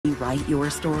write your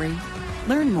story?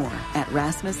 Learn more at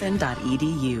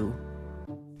rasmussen.edu.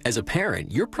 As a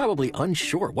parent, you're probably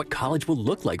unsure what college will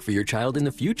look like for your child in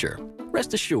the future.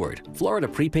 Rest assured, Florida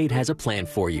Prepaid has a plan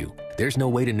for you. There's no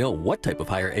way to know what type of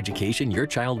higher education your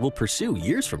child will pursue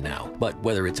years from now. But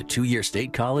whether it's a 2-year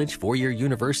state college, 4-year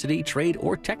university, trade,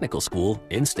 or technical school,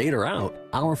 in-state or out,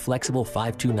 our flexible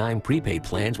 529 prepaid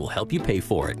plans will help you pay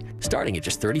for it, starting at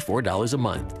just $34 a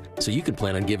month. So you can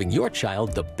plan on giving your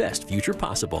child the best future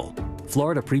possible.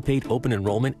 Florida Prepaid open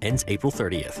enrollment ends April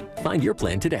 30th. Find your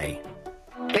plan today.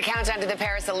 The countdown to the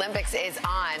Paris Olympics is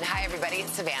on. Hi, everybody.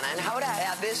 It's Savannah and Hoda.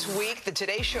 Yeah, this week, the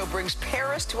Today Show brings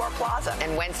Paris to our plaza.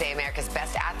 And Wednesday, America's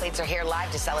best athletes are here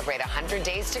live to celebrate 100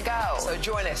 days to go. So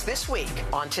join us this week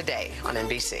on Today on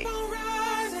NBC.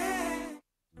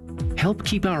 Help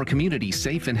keep our community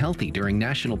safe and healthy during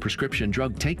National Prescription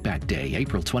Drug Takeback Day,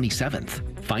 April 27th.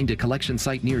 Find a collection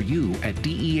site near you at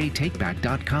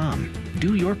deatakeback.com.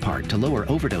 Do your part to lower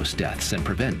overdose deaths and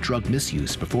prevent drug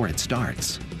misuse before it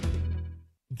starts.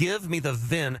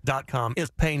 GiveMeTheVin.com is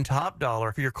paying top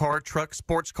dollar for your car, truck,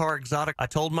 sports car, exotic. I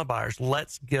told my buyers,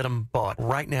 let's get them bought.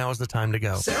 Right now is the time to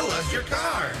go. Sell us your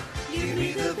car.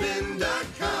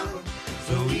 GiveMeTheVin.com.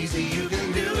 So easy you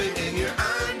can do it in your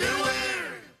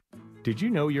underwear. Did you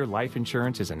know your life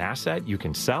insurance is an asset you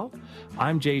can sell?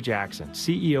 I'm Jay Jackson,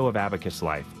 CEO of Abacus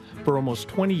Life. For almost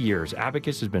 20 years,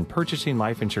 Abacus has been purchasing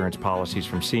life insurance policies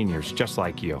from seniors just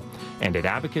like you. And at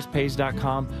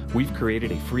AbacusPays.com, we've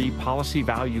created a free policy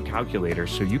value calculator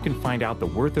so you can find out the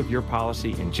worth of your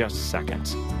policy in just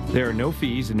seconds. There are no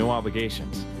fees and no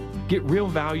obligations. Get real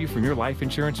value from your life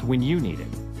insurance when you need it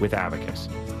with Abacus.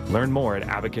 Learn more at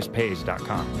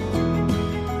AbacusPays.com.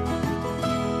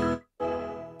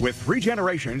 With 3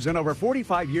 generations and over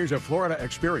 45 years of Florida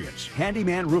experience,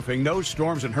 Handyman Roofing knows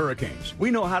storms and hurricanes. We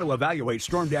know how to evaluate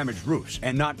storm-damaged roofs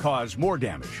and not cause more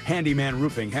damage. Handyman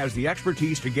Roofing has the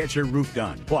expertise to get your roof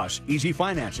done. Plus, easy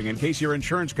financing in case your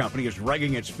insurance company is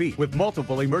dragging its feet. With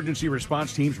multiple emergency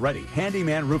response teams ready,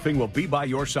 Handyman Roofing will be by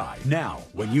your side now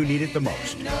when you need it the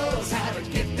most. Knows how to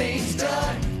get things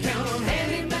done. Count on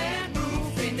Handyman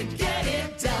Roofing to get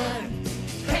it done.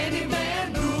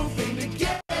 Handyman Roofing to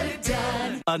get it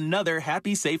done. Another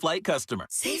happy Safelite customer.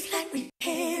 Safelite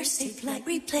Repair, Safelite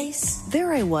Replace.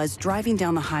 There I was driving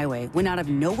down the highway when out of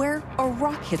nowhere, a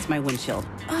rock hits my windshield.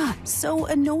 So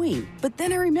annoying. But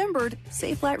then I remembered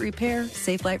Safelite Repair,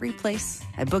 Safelite Replace.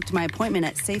 I booked my appointment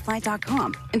at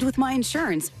Safelite.com. And with my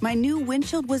insurance, my new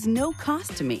windshield was no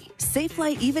cost to me.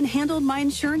 Safelite even handled my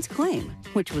insurance claim,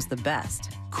 which was the best.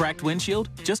 Cracked windshield?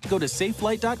 Just go to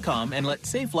Safelite.com and let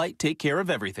Safelite take care of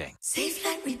everything.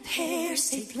 Safelite Repair,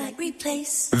 Safelite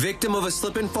Replace. Victim of a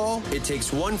slip and fall? It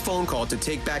takes one phone call to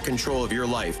take back control of your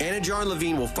life. Anajar and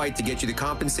Levine will fight to get you the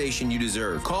compensation you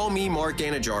deserve. Call me, Mark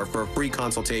Anajar, for a free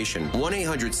consultation.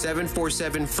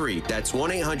 1-800-747-FREE. That's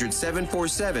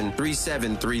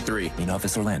 1-800-747-3733. In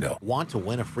Office Orlando. Want to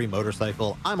win a free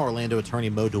motorcycle? I'm Orlando attorney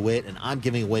Mo DeWitt, and I'm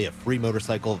giving away a free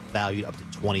motorcycle valued up to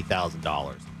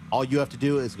 $20,000. All you have to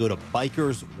do is go to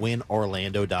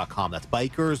bikerswinorlando.com. That's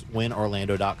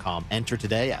bikerswinorlando.com. Enter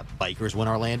today at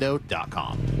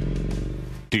bikerswinorlando.com.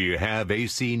 Do you have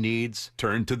AC needs?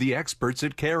 Turn to the experts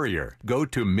at Carrier. Go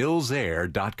to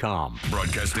millsair.com.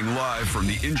 Broadcasting live from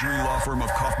the injury law firm of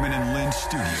Kaufman and Lind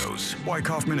Studios. Why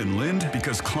Kaufman and Lind?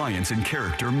 Because clients and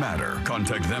character matter.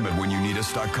 Contact them at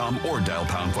whenyouneedus.com or dial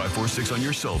pound 546 on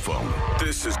your cell phone.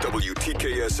 This is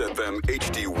WTKS-FM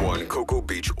HD1 Cocoa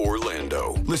Beach,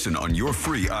 Orlando. Listen on your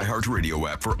free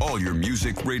iHeartRadio app for all your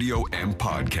music, radio, and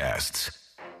podcasts.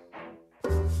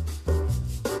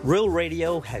 Real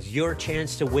Radio has your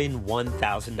chance to win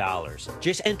 $1,000.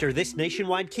 Just enter this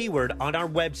nationwide keyword on our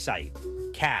website,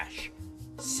 CASH,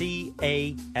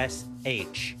 C-A-S-H,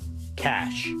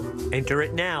 CASH. Enter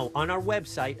it now on our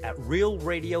website at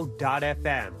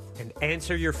realradio.fm and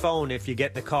answer your phone if you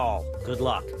get the call. Good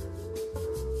luck.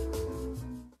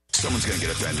 Someone's going to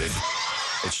get offended.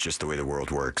 It's just the way the world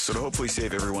works. So to hopefully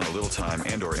save everyone a little time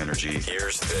and or energy,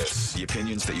 here's this. The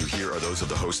opinions that you hear are those of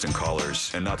the host and callers,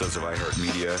 and not those of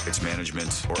iHeartMedia, its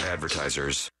management, or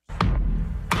advertisers.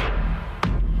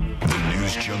 The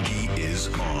News Junkie is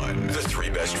on. The 3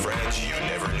 best friends you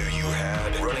never knew you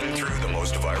had, running through the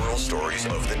most viral stories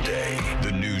of the day.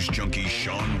 The News Junkie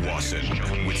Sean Wasson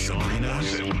with Sabrina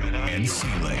and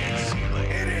C-Lane.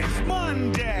 It is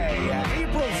Monday,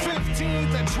 April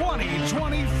 15th,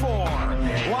 2024.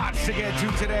 Lots to get to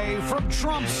today, from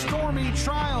Trump's Stormy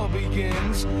trial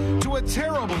begins to a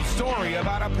terrible story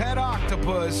about a pet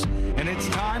octopus. And it's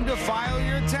time to file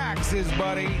your taxes,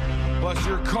 buddy. Plus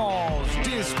your calls,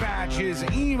 dispatches,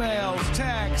 emails,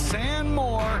 texts, and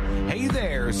more. Hey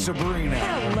there, Sabrina.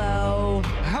 Hello.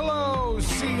 Hello,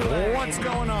 C-Lane. What's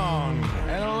going on?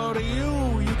 And hello to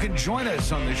you. You can join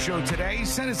us on the show today.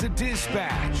 Send us a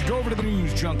dispatch. Go over to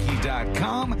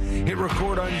thenewsjunkie.com. Hit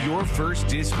record on your first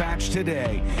dispatch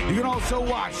today. You can also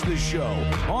watch the show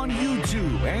on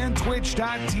YouTube and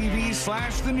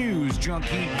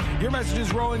twitch.tv/thenewsjunkie. Your message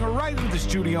is rolling right into the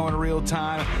studio in real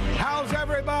time. How's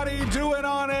everybody doing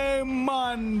on a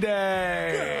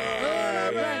Monday?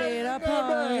 Ready to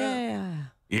party.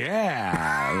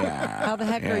 Yeah. How the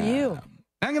heck are you?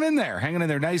 Hanging in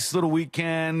there. Nice little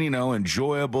weekend,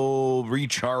 enjoyable,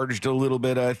 recharged a little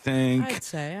bit, I think.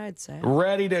 I'd say.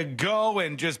 Ready to go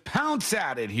and just pounce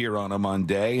at it here on a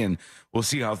Monday, and we'll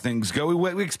see how things go.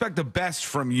 We expect the best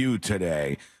from you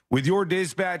today. With your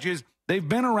dispatches, they've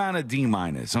been around a D-. I'm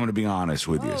going to be honest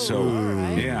with you. So,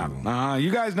 right. yeah.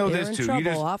 You guys know You're this, in too.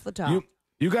 trouble off the top.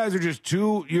 You guys are just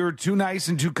you're too nice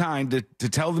and too kind to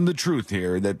tell them the truth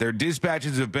here, that their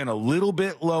dispatches have been a little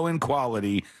bit low in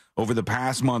quality over the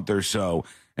past month or so,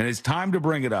 and it's time to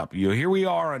bring it up. Here we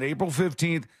are on April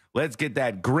 15th. Let's get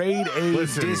that grade A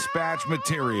dispatch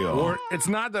material. It's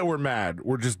not that we're mad.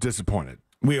 We're just disappointed.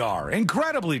 We are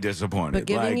incredibly disappointed. But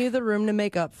giving you the room to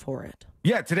make up for it.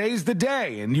 Yeah, today's the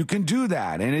day, and you can do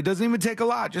that. And it doesn't even take a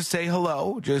lot. Just say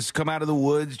hello. Just come out of the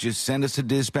woods. Just send us a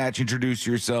dispatch. Introduce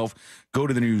yourself. Go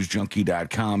to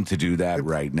thenewsjunkie.com to do that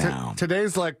right now.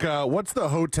 Today's like, what's the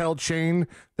hotel chain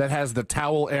that has the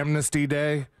towel amnesty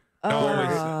day?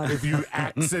 If you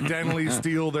accidentally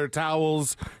steal their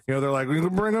towels, they're like, we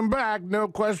can bring them back, no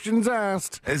questions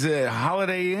asked. Is it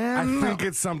Holiday Inn? I think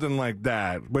it's something like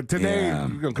that. But today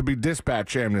could be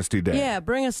dispatch amnesty day. Yeah,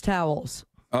 bring us towels.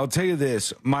 I'll tell you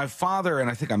this. My father,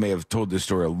 and I think I may have told this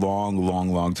story a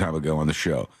long time ago on the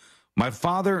show. My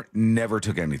father never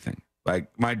took anything.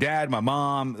 Like my dad, my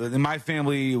mom, and my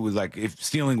family was like, if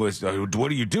stealing was,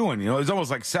 what are you doing? It's almost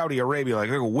like Saudi Arabia,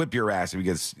 like they'll whip your ass if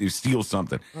you steal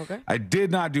something. Okay. I did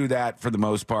not do that for the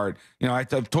most part.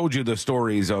 I've told you the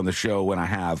stories on the show when I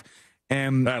have.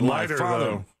 And that lighter,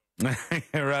 though. That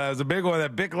was a big one.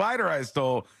 That big lighter I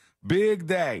stole. Big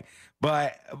day.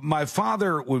 But my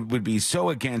father would be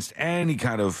so against any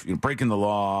kind of breaking the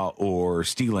law or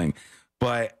stealing.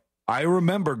 But I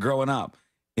remember growing up,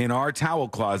 in our towel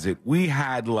closet, we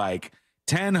had like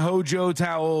 10 Hojo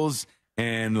towels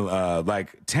and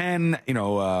like 10,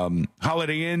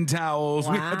 Holiday Inn towels.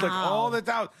 Wow. We had like all the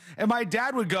towels. And my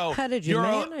dad would go, how did you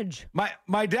manage?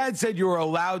 My dad said you were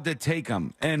allowed to take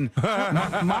them. And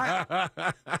my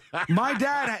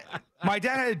dad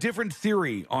had a different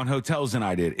theory on hotels than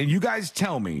I did. And you guys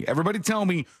everybody tell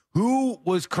me who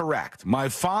was correct, my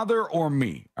father or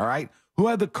me, all right? Who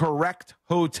had the correct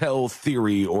hotel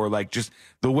theory or like just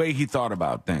the way he thought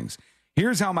about things.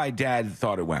 Here's how my dad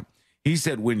thought it went. He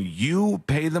said, when you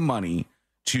pay the money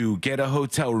to get a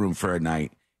hotel room for a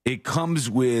night, it comes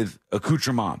with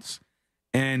accoutrements.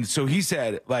 And so he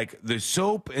said, like the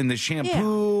soap and the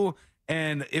shampoo,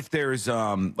 and if there's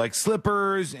like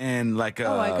slippers and like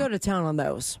I go to town on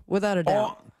those without a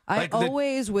doubt. I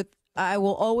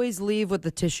will always leave with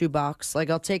the tissue box. Like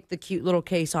I'll take the cute little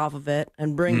case off of it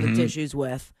and bring the tissues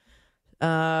with.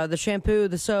 The shampoo,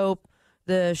 the soap,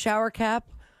 the shower cap.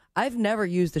 I've never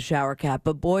used the shower cap,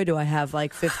 but boy, do I have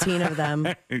like 15 of them.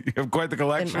 You have quite the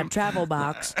collection. In my travel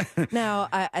box. Now,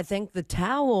 I think the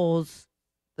towels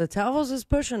is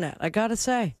pushing it, I gotta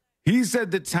say. He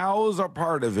said the towels are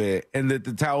part of it and that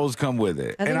the towels come with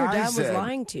it. I think your dad was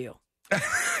lying to you.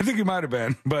 I think he might have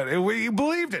been, but he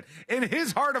believed it. In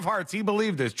his heart of hearts, he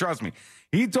believed this. Trust me.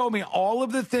 He told me all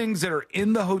of the things that are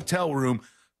in the hotel room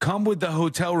come with the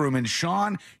hotel room. And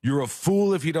Sean, you're a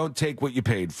fool if you don't take what you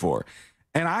paid for.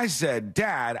 And I said,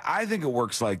 Dad, I think it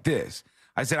works like this.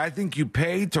 I said, I think you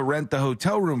pay to rent the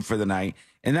hotel room for the night,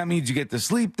 and that means you get to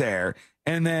sleep there.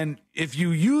 And then if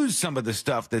you use some of the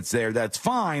stuff that's there, that's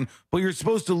fine, but you're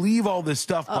supposed to leave all this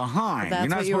stuff behind. That's you're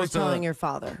not what you were supposed to telling your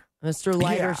father, Mr.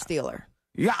 Lighter Stealer.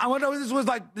 Yeah, I wonder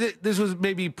if this was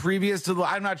maybe previous to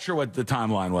I'm not sure what the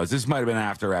timeline was. This might have been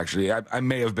after, actually. I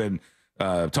may have been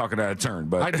talking out of turn,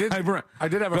 but I did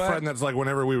have a friend that's like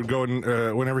whenever he would go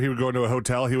into a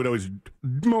hotel, he would always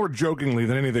more jokingly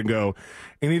than anything go,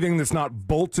 anything that's not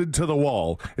bolted to the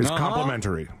wall is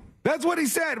complimentary. That's what he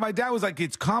said. My dad was like,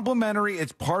 it's complimentary.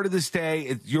 It's part of the stay.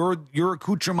 It's your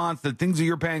accoutrements, the things that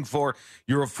you're paying for.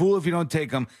 You're a fool if you don't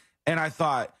take them. And I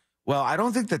thought, well, I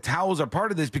don't think the towels are part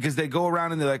of this because they go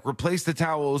around and they like replace the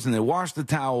towels and they wash the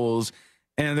towels.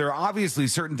 And there are obviously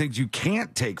certain things you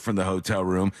can't take from the hotel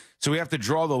room. So we have to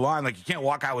draw the line. Like you can't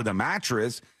walk out with a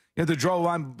mattress. You have to draw a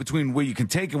line between what you can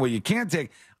take and what you can't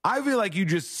take. I feel like you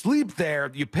just sleep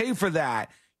there. You pay for that.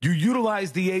 You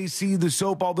utilize the AC, the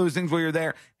soap, all those things while you're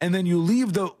there, and then you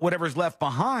leave the whatever's left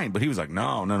behind. But he was like,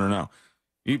 no.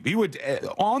 He would,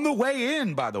 on the way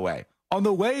in, by the way, on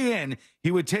the way in,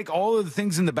 he would take all of the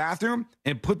things in the bathroom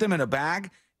and put them in a bag,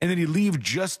 and then he'd leave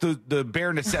just the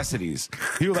bare necessities.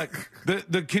 He would like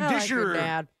the conditioner.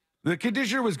 Dad. The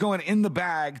conditioner was going in the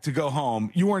bag to go home.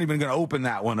 You weren't even going to open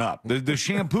that one up. The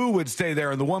shampoo would stay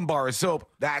there, and the 1 bar of soap.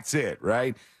 That's it,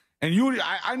 right? And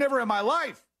I never in my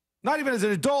life, not even as an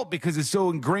adult, because it's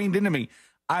so ingrained into me,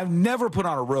 I've never put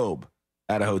on a robe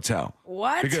at a hotel.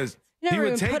 What? Because you never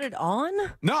he would even put it on?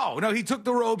 No, he took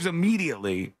the robes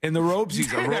immediately, and the robes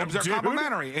are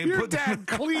complimentary. And Your dad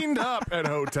cleaned up at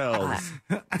hotels.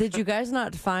 Did you guys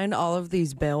not find all of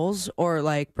these bills or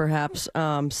like perhaps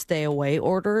stay away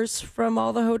orders from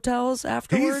all the hotels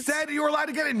afterwards? He said you were allowed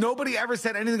to get it. Nobody ever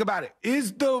said anything about it.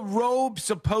 Is the robe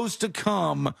supposed to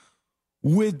come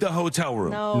with the hotel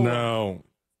room? No.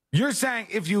 You're saying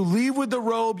if you leave with the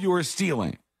robe, you are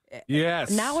stealing. Yes.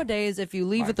 Nowadays, if you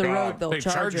leave with the robe, they'll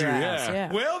charge your ass.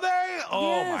 Yeah. Will they?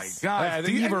 Oh, Yes. my God.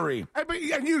 Thievery.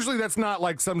 And usually that's not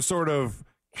like some sort of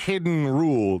hidden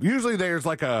rule. Usually there's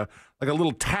like a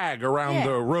little tag around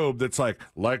the robe that's like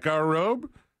our robe,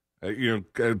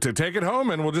 to take it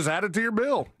home, and we'll just add it to your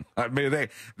bill. I mean,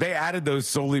 they added those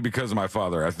solely because of my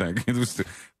father, I think. It was the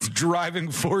driving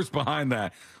force behind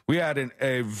that. We had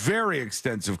a very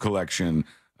extensive collection,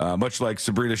 much like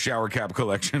Sabrina's shower cap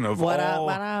collection of What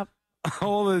up?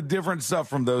 all the different stuff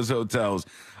from those hotels.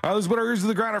 All right, let's put our ears to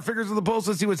the ground, our fingers to the pulse.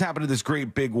 Let's see what's happening in this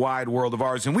great, big, wide world of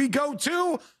ours. And we go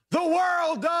to the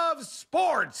world of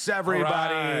sports,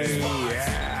 everybody. Right.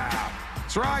 Yeah.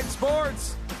 That's right,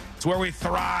 sports. It's where we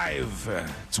thrive.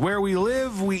 It's where we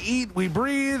live, we eat, we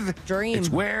breathe. Dream. It's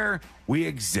where we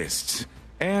exist.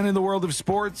 And in the world of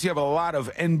sports, you have a lot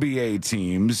of NBA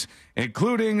teams,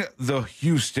 including the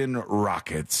Houston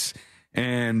Rockets.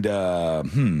 And,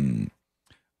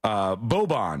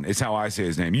 Boban is how I say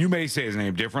his name. You may say his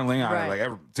name differently. Right.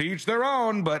 To each their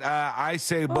own, but I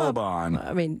say Boban.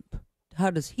 I mean, how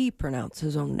does he pronounce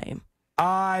his own name?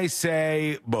 I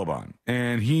say Boban,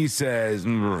 and he says,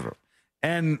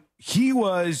 and he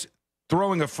was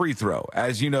throwing a free throw,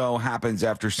 as you know, happens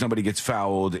after somebody gets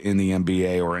fouled in the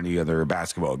NBA or any other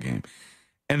basketball game.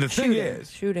 And the thing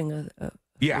is, shooting a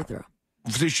free throw.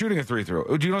 Shooting a free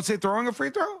throw. Do you not say throwing a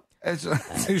free throw? It's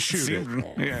shooting.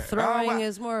 Yeah. Throwing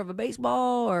is more of a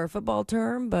baseball or a football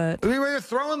term, but I mean, when you're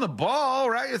throwing the ball,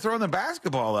 right? You're throwing the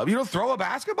basketball up. You don't throw a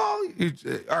basketball.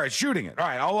 All right, shooting it. All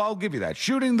right, I'll give you that.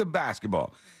 Shooting the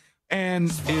basketball,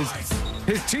 and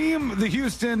his team, the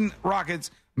Houston Rockets,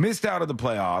 missed out of the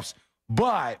playoffs.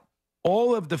 But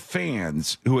all of the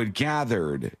fans who had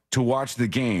gathered to watch the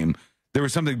game, there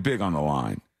was something big on the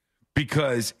line,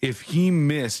 because if he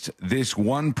missed this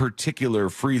one particular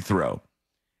free throw,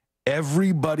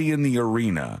 everybody in the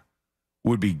arena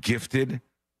would be gifted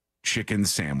chicken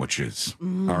sandwiches. All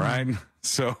right.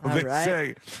 So they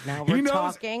say now we're he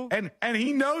knows, talking. and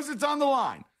he knows it's on the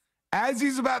line as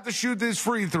he's about to shoot this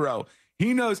free throw.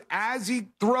 He knows as he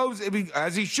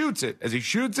shoots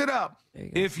it up,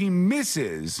 if he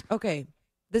misses, okay,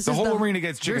 the whole arena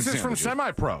gets chicken This is sandwiches. from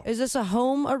Semi-Pro. Is this a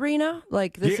home arena?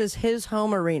 Like this is his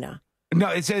home arena? No,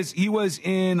 it says he was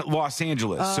in Los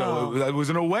Angeles, so it was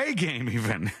an away game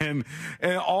even, and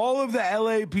all of the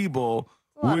LA people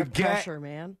would get pressure,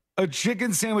 man. a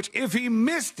chicken sandwich if he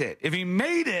missed it. If he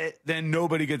made it, then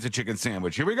nobody gets a chicken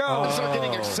sandwich. Here we go. Start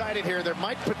getting excited here. There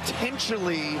might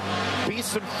potentially be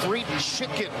some free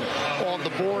chicken on the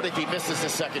board if he misses the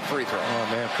second free throw. Oh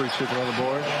man, free chicken on the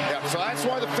board. Yeah, so that's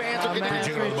why the fans are getting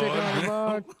Free chicken on the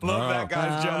board. Love that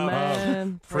guy's job.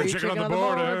 Man. Free chicken on the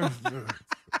board.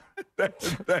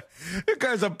 That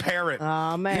guy's a parrot.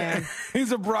 Oh, man.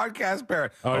 He's a broadcast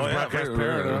parrot. Oh, he's a broadcast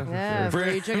parrot, huh? Yeah,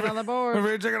 free chicken on the board.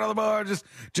 Free chicken on the board.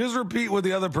 Just repeat what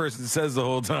the other person says the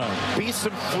whole time. Be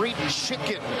some free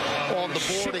chicken on the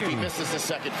board if he misses the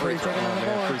second free throw. chicken on the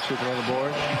board. Free chicken on the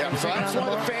board. Yeah, so that's why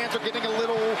the fans are getting a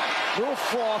little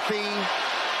frothy.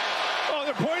 Oh,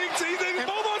 they're pointing to you.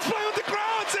 Boban's playing with the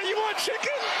crowd. Say you want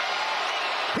chicken?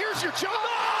 Here's your job.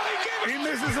 He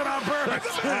misses it on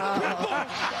purpose.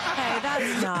 Hey,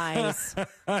 that's nice.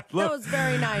 That was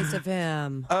very nice of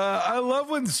him. I love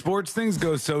when sports things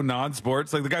go so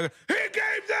non-sports. Like the guy goes, he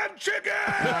gave them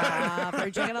chicken!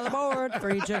 Free chicken on the board.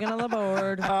 Free chicken on the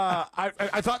board.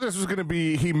 I thought this was going to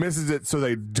be he misses it so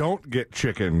they don't get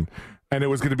chicken. And it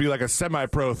was going to be like a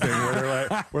Semi-Pro thing where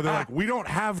they're like, we don't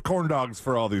have corn dogs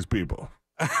for all these people.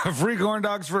 Free corn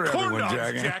dogs for everyone,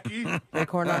 Jackie. Free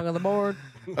corn dog on the board.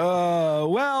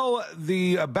 Well,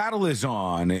 the battle is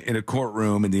on in a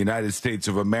courtroom in the United States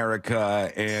of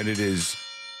America, and it is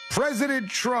President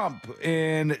Trump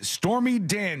and Stormy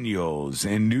Daniels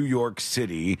in New York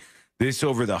City. This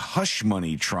over the hush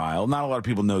money trial. Not a lot of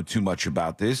people know too much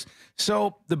about this.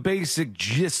 So the basic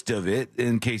gist of it,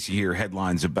 in case you hear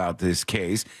headlines about this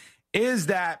case, is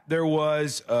that there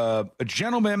was a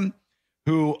gentleman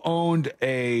who owned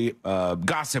a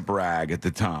gossip rag at the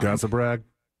time. Gossip rag.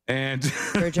 And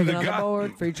Free chicken on the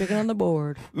board. Free chicken on the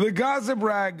board. The gossip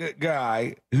rag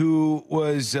guy who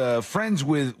was friends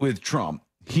with Trump,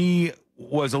 he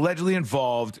was allegedly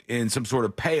involved in some sort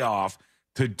of payoff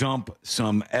to dump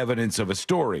some evidence of a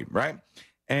story, right?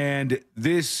 And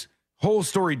this whole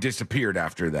story disappeared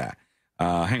after that.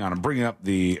 Hang on, I'm bringing up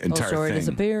the entire story thing.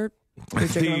 Disappeared. Free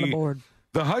chicken on the board.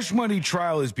 The hush money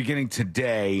trial is beginning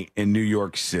today in New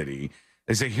York City.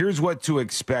 They say, here's what to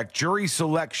expect. Jury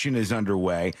selection is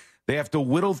underway. They have to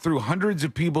whittle through hundreds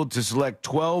of people to select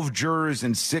 12 jurors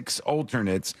and 6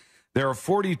 alternates. There are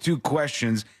 42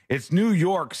 questions. It's New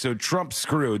York, so Trump's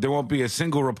screwed. There won't be a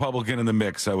single Republican in the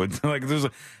mix. I would like.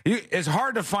 It's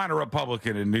hard to find a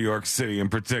Republican in New York City, in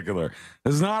particular.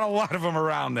 There's not a lot of them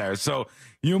around there, so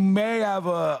you may have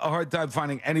a hard time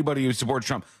finding anybody who supports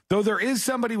Trump. Though there is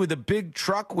somebody with a big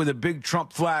truck with a big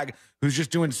Trump flag who's just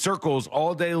doing circles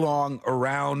all day long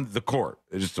around the court.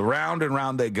 Just around and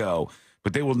around they go,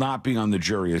 but they will not be on the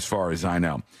jury, as far as I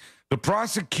know. The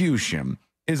prosecution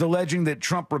is alleging that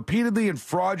Trump repeatedly and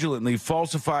fraudulently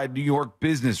falsified New York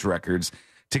business records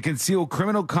to conceal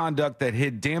criminal conduct that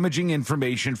hid damaging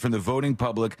information from the voting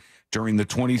public during the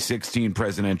 2016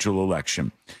 presidential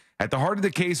election. At the heart of the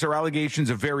case are allegations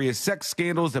of various sex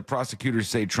scandals that prosecutors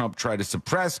say Trump tried to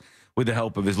suppress with the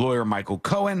help of his lawyer, Michael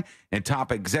Cohen, and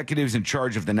top executives in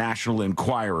charge of the National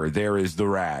Enquirer. There is the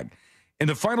rag. In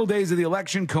the final days of the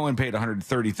election, Cohen paid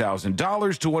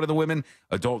 $130,000 to one of the women,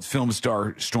 adult film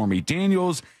star Stormy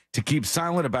Daniels, to keep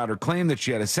silent about her claim that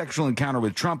she had a sexual encounter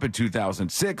with Trump in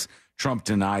 2006. Trump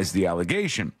denies the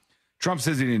allegation. Trump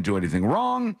says he didn't do anything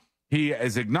wrong. He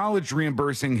has acknowledged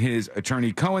reimbursing his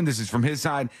attorney, Cohen. This is from his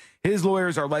side. His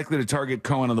lawyers are likely to target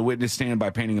Cohen on the witness stand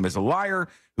by painting him as a liar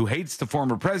who hates the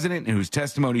former president and whose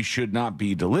testimony should not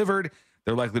be delivered.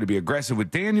 They're likely to be aggressive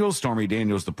with Daniels, Stormy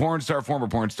Daniels, the porn star, former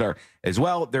porn star as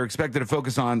well. They're expected to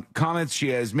focus on comments she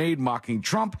has made mocking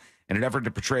Trump in an effort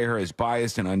to portray her as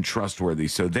biased and untrustworthy.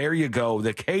 So there you go.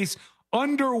 The case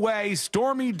underway.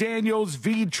 Stormy Daniels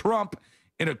v. Trump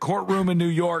in a courtroom in New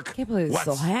York. I can't believe it's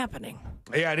still happening.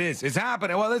 Yeah, it is. It's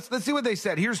happening. Well, let's see what they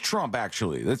said. Here's Trump,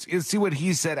 actually. Let's see what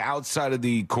he said outside of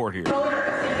the court here.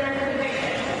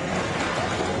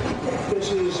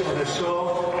 This is an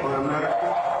assault on America.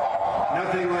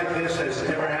 Nothing like this has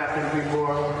ever happened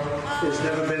before. There's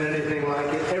never been anything like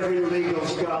it. Every legal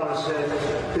scholar said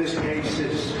this case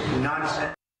is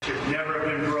nonsense. It should never have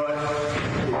been brought.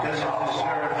 It doesn't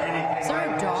deserve anything. Is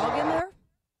there a dog in there?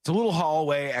 It's a little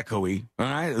hallway echoey, all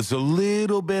right? There's a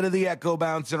little bit of the echo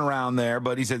bouncing around there,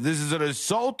 but he said this is an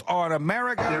assault on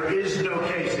America. There is no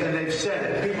case, and they've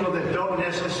said it. People that don't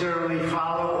necessarily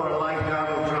follow or like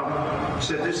Donald Trump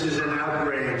said this is an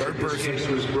outrage that this case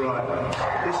was brought.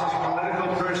 This is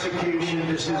political persecution.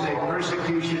 This is a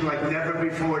persecution like never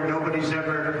before. Nobody's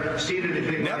ever seen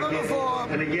anything like it.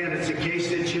 And again, it's a case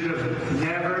that should have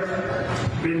never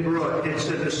been brought. It's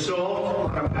an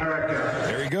assault on America.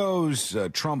 There he goes,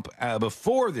 Trump,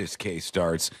 before this case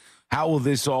starts. How will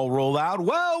this all roll out?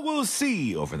 Well, we'll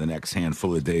see over the next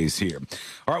handful of days here.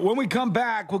 All right, when we come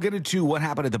back, we'll get into what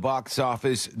happened at the box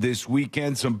office this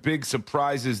weekend, some big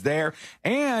surprises there,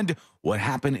 and what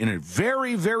happened in a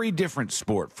very, very different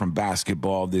sport from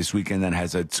basketball this weekend that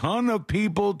has a ton of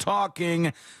people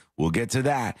talking. We'll get to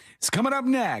that. It's coming up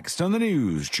next on the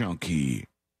News Junkie.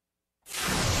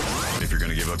 If you're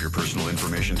going to give up your personal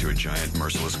information to a giant,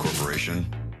 merciless corporation,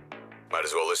 might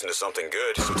as well listen to something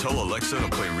good. So tell Alexa to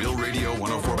play Real Radio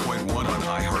 104.1 on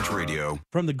iHeartRadio.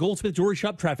 From the Goldsmith Jewelry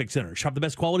Shop Traffic Center. Shop the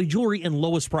best quality jewelry and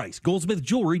lowest price.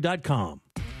 GoldsmithJewelry.com.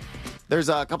 There's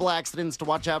a couple accidents to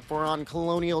watch out for on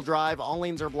Colonial Drive. All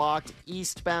lanes are blocked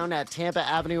eastbound at Tampa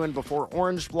Avenue and before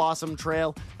Orange Blossom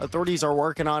Trail. Authorities are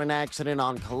working on an accident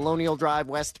on Colonial Drive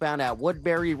westbound at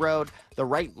Woodbury Road. The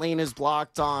right lane is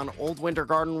blocked on Old Winter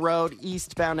Garden Road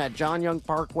eastbound at John Young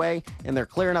Parkway. And they're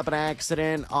clearing up an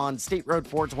accident on State Road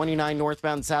 429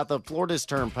 northbound south of Florida's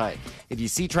Turnpike. If you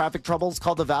see traffic troubles,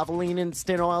 call the Valvoline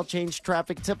Instant Oil Change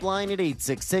Traffic Tip Line at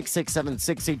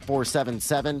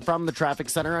 866-676-8477. From the Traffic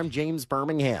Center, I'm James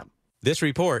Birmingham. This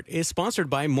report is sponsored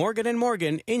by Morgan &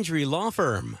 Morgan Injury Law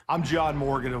Firm. I'm John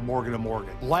Morgan of Morgan &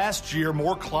 Morgan. Last year,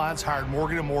 more clients hired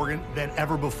Morgan & Morgan than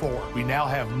ever before. We now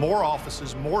have more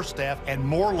offices, more staff, and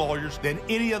more lawyers than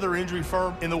any other injury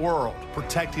firm in the world.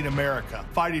 Protecting America,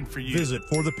 fighting for you. Visit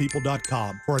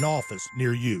forthepeople.com for an office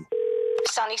near you.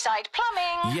 Sonny Sunnyside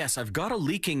Plumbing. Yes, I've got a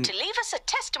leaking... To leave us a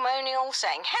testimonial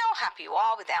saying how happy you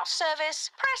are with our service,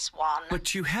 press 1.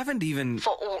 But you haven't even...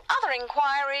 For all other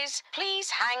inquiries, please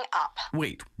hang up.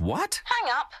 Wait, what? Hang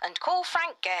up and call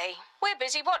Frank Gay. We're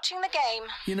busy watching the game.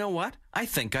 You know what? I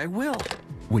think I will.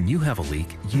 When you have a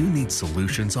leak, you need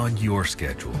solutions on your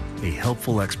schedule. A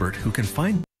helpful expert who can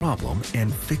find the problem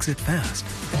and fix it fast.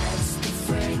 That's the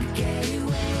Frank Gay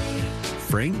way.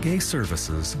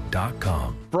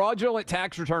 FrankGayServices.com. Fraudulent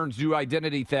tax returns due to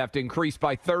identity theft increased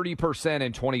by 30%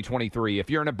 in 2023. If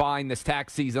you're in a bind this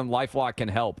tax season, LifeLock can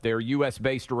help. Their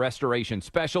U.S.-based restoration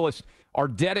specialists are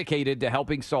dedicated to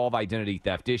helping solve identity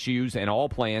theft issues, and all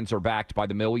plans are backed by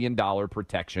the $1 Million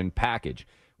Protection Package,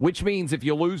 which means if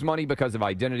you lose money because of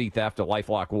identity theft,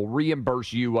 LifeLock will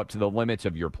reimburse you up to the limits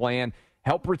of your plan.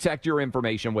 Help protect your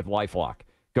information with LifeLock.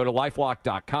 Go to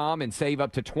LifeLock.com and save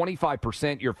up to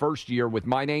 25% your first year with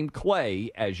my name,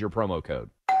 Clay, as your promo code.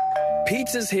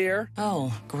 Pizza's here.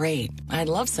 Oh, great. I'd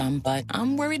love some, but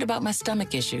I'm worried about my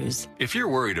stomach issues. If you're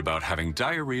worried about having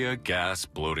diarrhea, gas,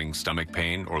 bloating, stomach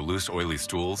pain, or loose, oily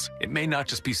stools, it may not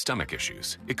just be stomach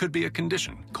issues. It could be a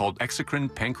condition called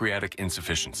exocrine pancreatic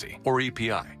insufficiency, or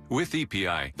EPI. With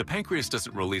EPI, the pancreas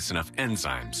doesn't release enough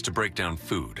enzymes to break down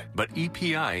food, but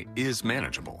EPI is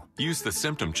manageable. Use the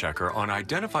symptom checker on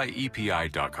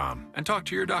identifyepi.com and talk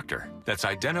to your doctor. That's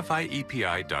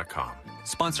identifyepi.com.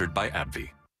 Sponsored by AbbVie.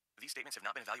 These statements have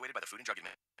not been evaluated by the Food and Drug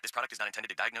Administration. This product is not intended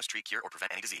to diagnose, treat, cure, or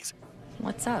prevent any disease.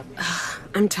 What's up?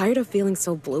 I'm tired of feeling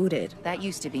so bloated. That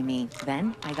used to be me.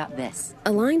 Then I got this.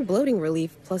 Align Bloating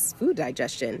Relief plus food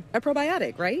digestion. A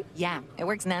probiotic, right? Yeah, it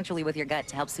works naturally with your gut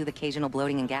to help soothe occasional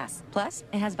bloating and gas. Plus,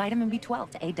 it has vitamin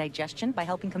B12 to aid digestion by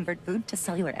helping convert food to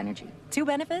cellular energy. 2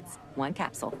 benefits, 1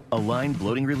 capsule. Align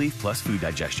Bloating Relief plus food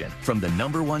digestion from the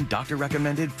 #1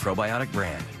 doctor-recommended probiotic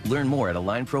brand. Learn more at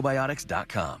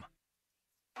alignprobiotics.com.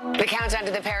 The countdown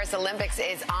to the Paris Olympics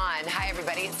is on. Hi,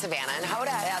 everybody. It's Savannah and Hoda.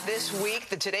 Yeah, this week,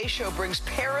 the Today Show brings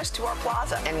Paris to our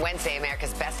plaza. And Wednesday,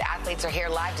 America's best athletes are here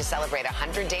live to celebrate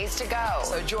 100 days to go.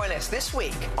 So join us this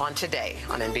week on Today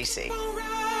on NBC.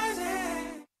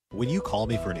 When you call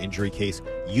me for an injury case,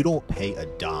 you don't pay a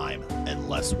dime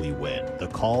unless we win. The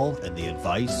call and the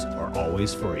advice are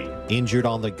always free. Injured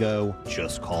on the go,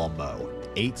 just call Mo.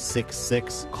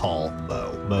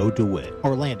 866-CALL-MO. Mo DeWitt,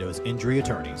 Orlando's injury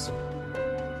attorneys.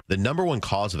 The #1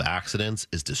 cause of accidents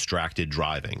is distracted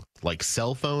driving, like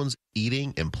cell phones,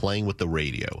 eating, and playing with the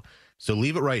radio. So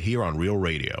leave it right here on Real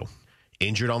Radio.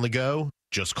 Injured on the go?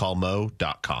 Just call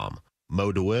Mo.com.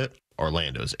 Mo DeWitt,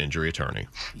 Orlando's injury attorney.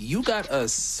 You got a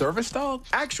service dog?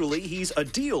 Actually, he's a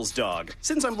deals dog.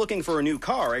 Since I'm looking for a new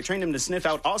car, I trained him to sniff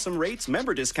out awesome rates,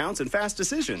 member discounts, and fast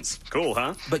decisions. Cool,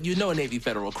 huh? But you know Navy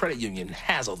Federal Credit Union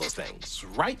has all those things,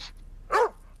 right?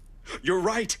 You're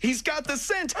right. He's got the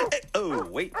scent. Oh,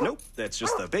 wait. Nope. That's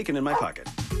just the bacon in my pocket.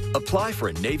 Apply for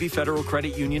a Navy Federal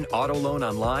Credit Union auto loan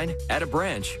online, at a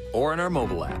branch, or on our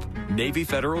mobile app. Navy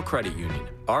Federal Credit Union.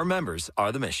 Our members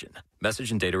are the mission.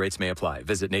 Message and data rates may apply.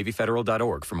 Visit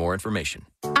NavyFederal.org for more information.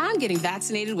 I'm getting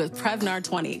vaccinated with Prevnar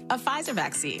 20, a Pfizer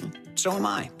vaccine. So am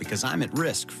I, because I'm at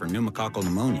risk for pneumococcal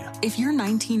pneumonia. If you're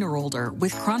 19 or older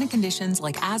with chronic conditions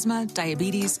like asthma,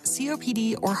 diabetes,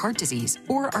 COPD, or heart disease,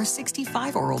 or are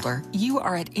 65 or older, you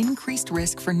are at increased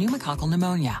risk for pneumococcal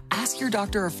pneumonia. Ask your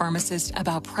doctor or pharmacist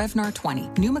about Prevnar 20,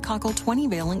 pneumococcal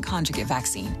 20-valent conjugate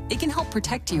vaccine. It can help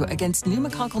protect you against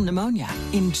pneumococcal pneumonia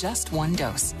in just 1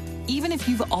 dose. Even if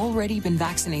you've already been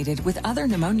vaccinated with other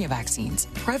pneumonia vaccines,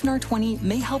 Prevnar 20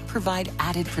 may help provide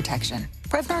added protection.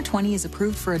 Prevnar 20 is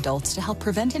approved for adults to help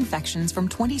prevent infections from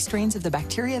 20 strains of the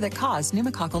bacteria that cause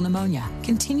pneumococcal pneumonia.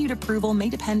 Continued approval may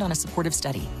depend on a supportive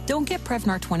study. Don't get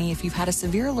Prevnar 20 if you've had a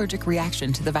severe allergic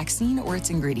reaction to the vaccine or its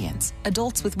ingredients.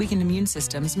 Adults with weakened immune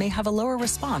systems may have a lower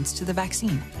response to the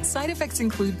vaccine. Side effects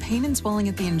include pain and swelling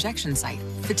at the injection site,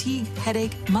 fatigue,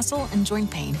 headache, muscle, and joint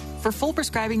pain. For full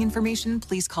prescribing information,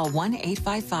 please call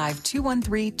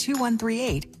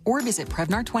 1-855-213-2138 or visit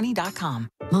Prevnar20.com.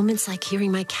 Moments like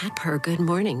hearing my cat purr good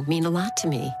morning mean a lot to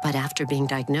me. But after being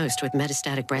diagnosed with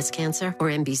metastatic breast cancer, or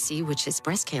MBC, which is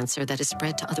breast cancer that is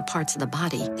spread to other parts of the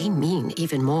body, they mean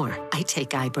even more. I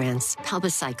take Ibrance,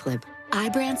 palbociclib.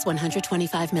 Ibrance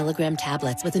 125 milligram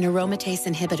tablets with an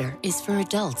aromatase inhibitor is for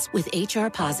adults with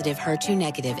HR-positive,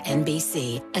 HER2-negative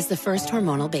MBC as the first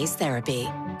hormonal-based therapy.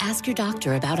 Ask your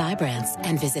doctor about Ibrance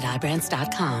and visit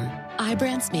Ibrance.com.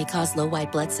 Ibrance may cause low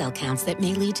white blood cell counts that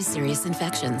may lead to serious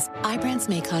infections. Ibrance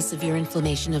may cause severe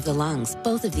inflammation of the lungs.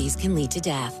 Both of these can lead to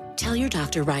death. Tell your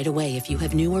doctor right away if you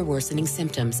have new or worsening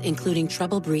symptoms, including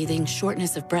trouble breathing,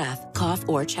 shortness of breath, cough,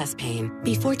 or chest pain.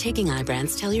 Before taking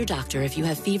Ibrance, tell your doctor if you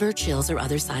have fever, chills, or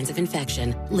other signs of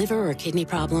infection, liver or kidney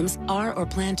problems, are or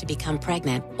plan to become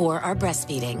pregnant, or are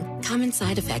breastfeeding. Common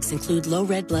side effects include low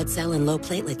red blood cell and low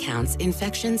platelet counts,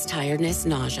 infections, tiredness,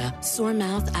 nausea, sore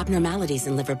mouth, abnormalities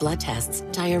in liver blood tests,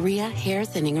 diarrhea, hair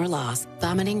thinning or loss,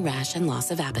 vomiting, rash, and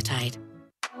loss of appetite.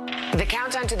 The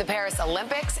countdown to the Paris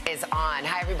Olympics is on.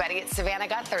 Hi, everybody. It's Savannah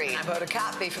Guthrie. I'm Hoda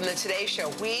Kotb from the Today Show.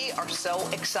 We are so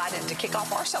excited to kick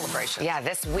off our celebration. Yeah,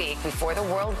 this week, before the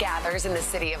world gathers in the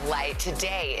City of Light,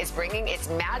 Today is bringing its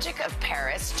magic of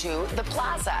Paris to the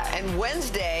plaza. And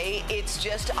Wednesday, it's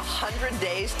just 100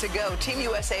 days to go. Team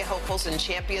USA hopefuls and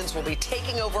champions will be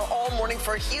taking over all morning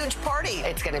for a huge party.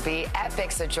 It's going to be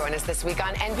epic, so join us this week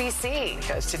on NBC.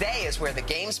 Because today is where the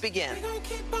games begin.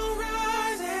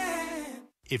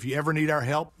 If you ever need our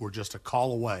help, we're just a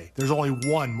call away. There's only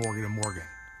one Morgan & Morgan.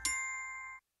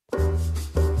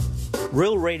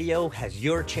 Real Radio has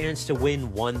your chance to win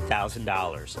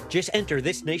 $1,000. Just enter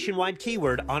this nationwide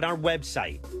keyword on our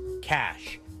website,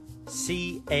 CASH,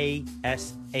 C-A-S-H,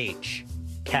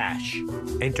 CASH.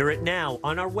 Enter it now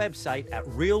on our website at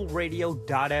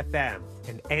realradio.fm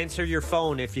and answer your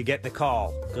phone if you get the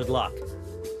call. Good luck.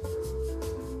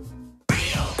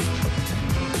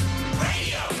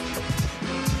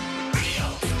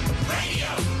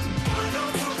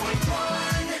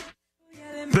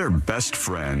 They're best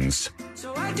friends,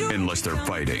 unless they're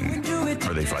fighting.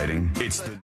 Are they fighting? It's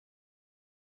the...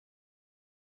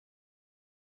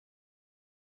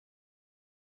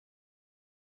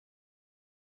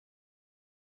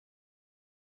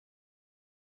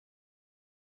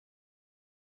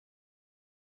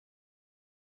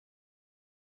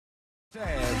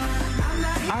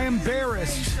 I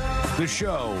embarrassed the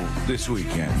show this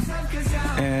weekend,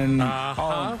 and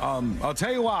I'll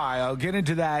tell you why. I'll get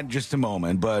into that in just a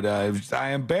moment, but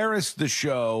I embarrassed the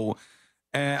show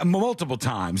multiple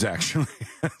times, actually.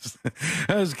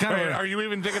 It was kind of. Are you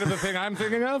even thinking of the thing I'm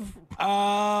thinking of?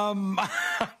 I'm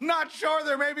not sure.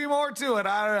 There may be more to it.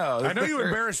 I don't know. I know you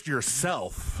embarrassed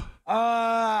yourself.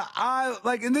 I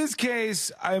like in this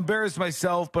case, I embarrassed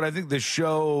myself, but I think the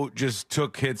show just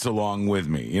took hits along with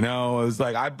me. You know, it was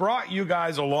like I brought you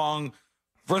guys along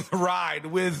for the ride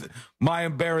with my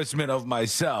embarrassment of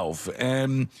myself,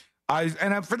 and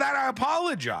for that I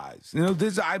apologize. You know,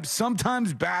 I'm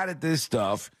sometimes bad at this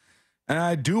stuff, and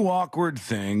I do awkward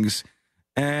things,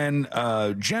 and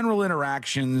general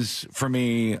interactions for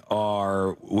me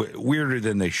are weirder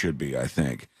than they should be. I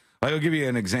think. Like, I'll give you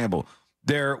an example.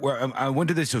 I went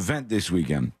to this event this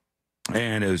weekend,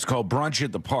 and it was called Brunch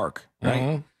at the Park,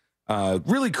 right?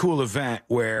 Really cool event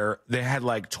where they had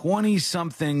like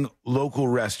 20-something local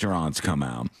restaurants come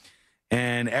out,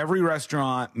 and every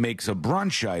restaurant makes a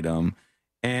brunch item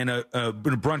and a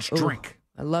brunch drink.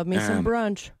 I love me some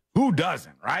brunch. Who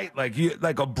doesn't, right? Like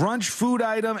a brunch food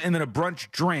item and then a brunch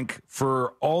drink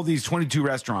for all these 22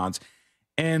 restaurants.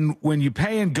 And when you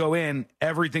pay and go in,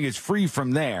 everything is free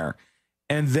from there.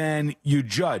 And then you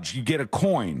judge. You get a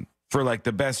coin for like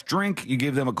the best drink, you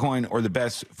give them a coin, or the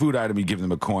best food item, you give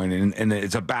them a coin. And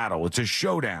it's a battle. It's a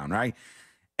showdown, right?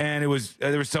 And there was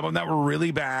some of them that were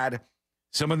really bad,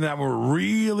 some of them that were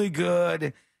really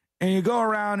good. And you go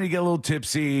around and you get a little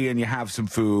tipsy and you have some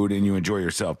food and you enjoy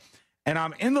yourself. And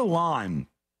I'm in the line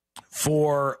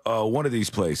for one of these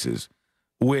places,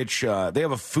 which they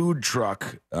have a food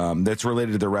truck that's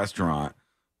related to the restaurant.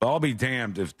 I'll be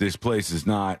damned if this place is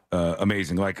not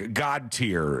amazing, like God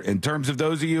tier, in terms of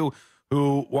those of you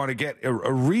who want to get a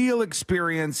real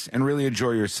experience and really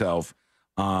enjoy yourself.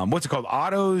 What's it called?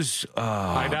 Otto's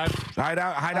High Dive? High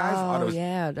Dive? Oh, Otto's.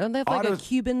 yeah. Don't they have like a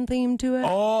Cuban theme to it?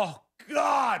 Oh,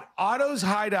 God. Otto's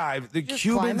High Dive, the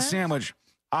Cuban sandwich.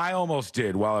 I almost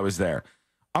did while I was there.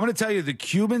 I'm going to tell you, the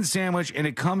Cuban sandwich, and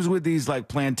it comes with these like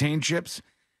plantain chips,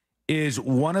 is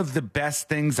one of the best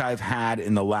things I've had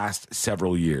in the last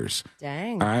several years.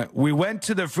 Dang. All right. We went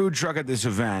to the food truck at this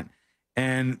event,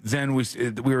 and then we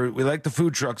liked the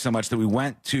food truck so much that we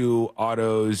went to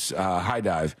Otto's High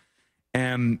Dive.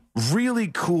 And really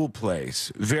cool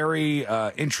place. Very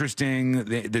interesting.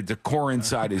 The decor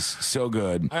inside is so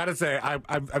good. I gotta say,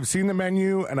 I've seen the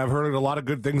menu and I've heard a lot of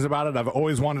good things about it. I've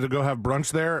always wanted to go have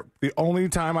brunch there. The only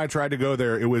time I tried to go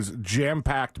there, it was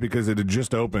jam-packed because it had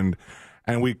just opened,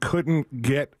 and we couldn't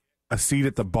get a seat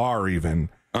at the bar even.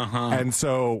 And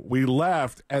so we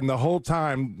left, and the whole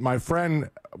time, my friend,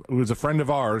 who was a friend of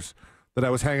ours that I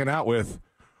was hanging out with,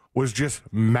 was just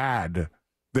mad.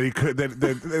 They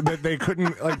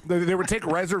couldn't, like, they would take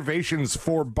reservations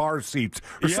for bar seats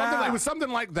or something. It was something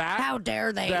like that. How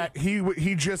dare they? That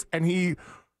he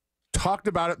talked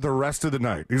about it the rest of the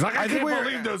night. He's like, I can't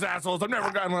believe those assholes. I've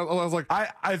never gotten. I was like,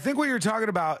 I think what you're talking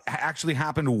about actually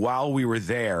happened while we were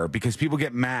there because people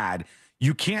get mad.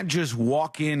 You can't just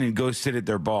walk in and go sit at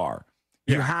their bar.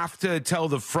 You have to tell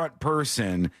the front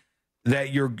person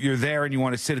that you're there and you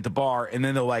want to sit at the bar, and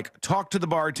then they'll like talk to the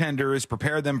bartenders,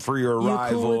 prepare them for your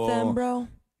arrival. You cool with them, bro?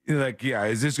 You're like, yeah,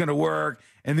 is this going to work?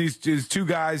 And these two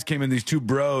guys came in, these two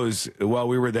bros, while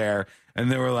we were there,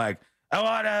 and they were like, I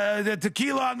want the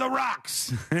tequila on the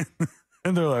rocks.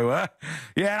 And they're like, what?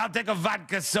 Yeah, and I'll take a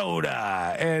vodka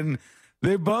soda. And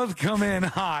they both come in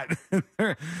hot.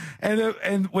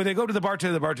 and when they go to the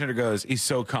bartender goes, he's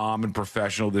so calm and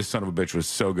professional. This son of a bitch was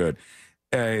so good.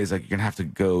 He's like, you're going to have to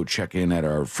go check in at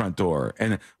our front door.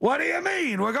 And what do you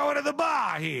mean? We're going to the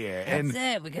bar here. That's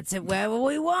it. We can sit wherever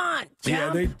we want.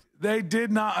 Jump. Yeah, they did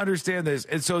not understand this.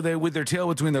 And so they, with their tail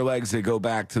between their legs, they go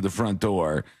back to the front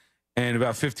door. And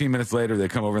about 15 minutes later, they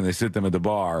come over and they sit them at the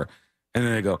bar. And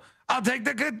then they go, I'll take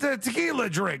the tequila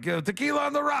drink, tequila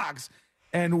on the rocks.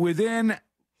 And within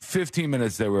 15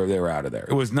 minutes, they were out of there.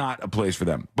 It was not a place for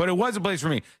them, but it was a place for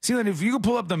me. See, then if you could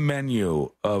pull up the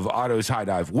menu of Otto's High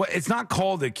Dive, it's not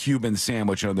called a Cuban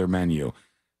sandwich on their menu.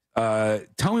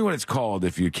 Tell me what it's called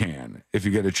if you can, if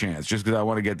you get a chance, just because I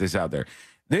want to get this out there.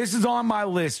 This is on my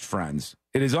list, friends.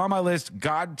 It is on my list,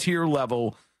 God tier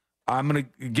level. I'm going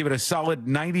to give it a solid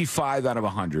 95 out of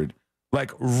 100.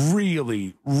 Like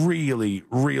really, really,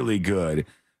 really good.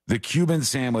 The Cuban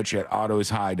sandwich at Otto's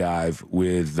High Dive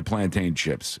with the plantain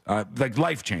chips. Like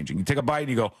life-changing. You take a bite and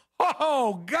you go,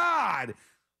 oh, God,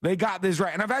 they got this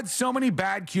right. And I've had so many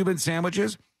bad Cuban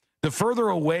sandwiches. The further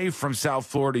away from South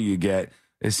Florida you get,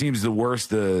 it seems the worse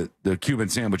the Cuban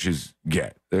sandwiches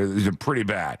get. They're pretty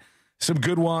bad. Some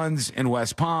good ones in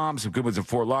West Palm, some good ones in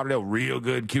Fort Lauderdale, real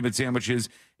good Cuban sandwiches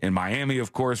in Miami,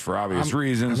 of course, for obvious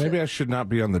reasons. Maybe I should not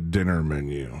be on the dinner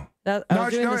menu. I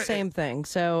was doing the same thing.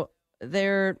 So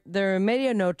their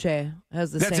Medianoche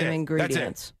has the same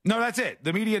ingredients. That's it.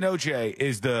 The Medianoche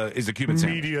is the Cuban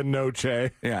sandwich.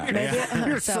 Medianoche. Yeah.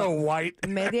 You're so white.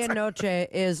 Medianoche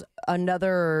is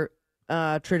another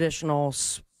traditional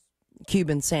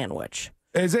Cuban sandwich.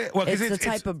 Is it? Well, it's a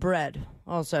type of bread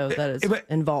also that is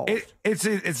involved. It's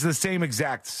the same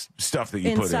exact stuff that you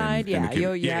inside, put in. Inside,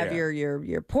 yeah. You have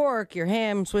your pork, your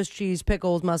ham, Swiss cheese,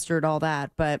 pickles, mustard, all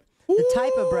that. But the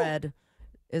type of bread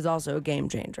is also a game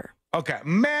changer. Okay,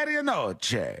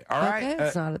 Medianoche. All right. Okay,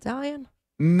 it's not Italian.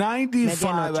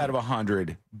 95 out of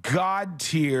 100. God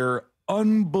tier.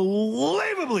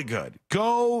 Unbelievably good.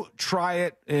 Go try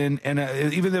it, and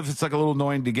even if it's like a little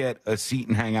annoying to get a seat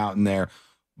and hang out in there,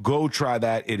 go try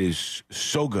that. It is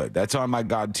so good. That's on my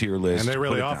God tier list. And they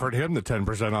really offered him the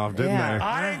 10% off, didn't they?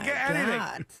 I didn't get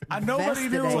anything. Nobody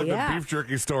knew. It's like the beef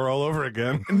jerky store all over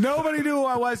again. Nobody knew who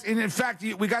I was. And in fact,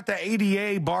 we got the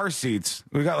ADA bar seats.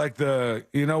 We got like when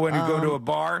you go to a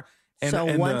bar.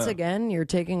 And once again, you're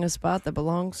taking a spot that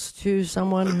belongs to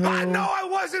someone who... No, I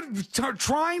wasn't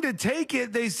trying to take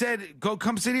it. They said,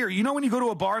 come sit here. You know when you go to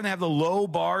a bar and they have the low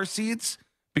bar seats?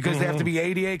 Because they have to be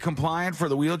ADA compliant for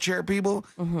the wheelchair people?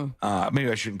 Mm-hmm.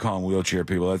 Maybe I shouldn't call them wheelchair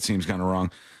people. That seems kind of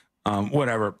wrong.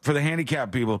 Whatever. For the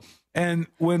handicapped people. And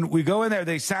when we go in there,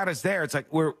 they sat us there. It's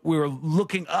like we were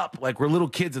looking up, like we're little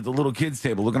kids at the little kids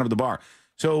table, looking up at the bar.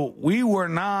 So we were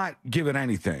not given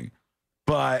anything.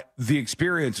 But the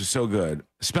experience was so good.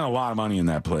 Spent a lot of money in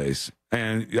that place.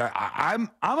 And I'm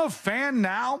a fan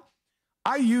now.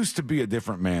 I used to be a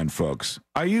different man, folks.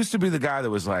 I used to be the guy that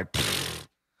was like,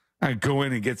 I'd go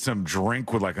in and get some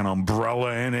drink with like an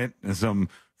umbrella in it and some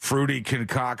fruity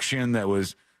concoction that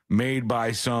was made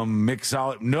by some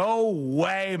mixologist. No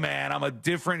way, man. I'm a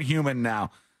different human now.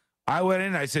 I went in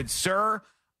and I said, sir,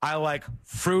 I like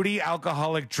fruity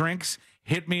alcoholic drinks.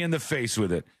 Hit me in the face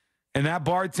with it. And that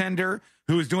bartender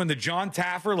who was doing the John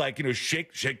Taffer,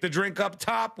 shake the drink up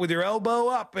top with your elbow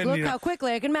up. And look how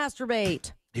quickly I can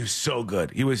masturbate. He was so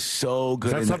good. He was so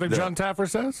good. Is that something John Taffer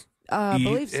says? I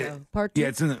believe so. Part 2. Yeah,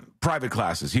 it's in the private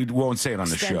classes. He won't say it on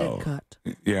the show. Cut.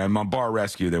 Yeah, and on Bar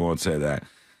Rescue, they won't say that.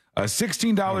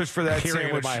 $16 for that sandwich.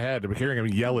 It in my head. I'm hearing him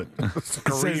yell it.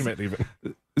 Scream it even.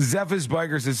 Zephyr's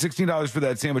Biker says $16 for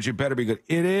that sandwich. It better be good.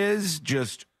 It is.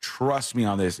 Just trust me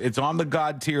on this. It's on the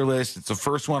God tier list. It's the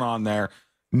first one on there.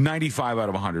 95 out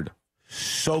of 100.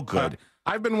 So good.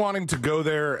 I've been wanting to go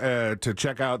there to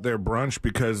check out their brunch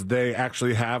because they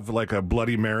actually have like a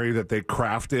Bloody Mary that they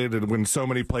crafted. And when so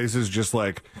many places just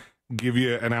like give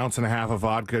you an ounce and a half of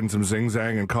vodka and some Zing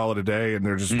Zang and call it a day, and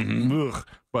they're just ugh.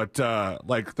 But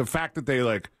like the fact that they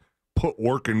like put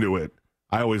work into it,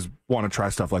 I always want to try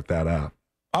stuff like that out.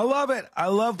 I love it. I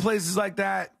love places like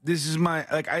that. This is my,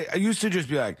 I used to just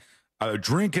be like, I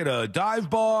drink at a dive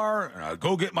bar, and I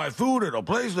go get my food at a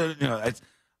place that,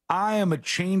 I am a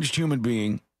changed human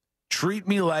being. Treat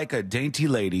me like a dainty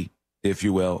lady, if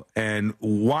you will, and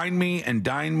wine me and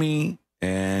dine me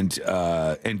and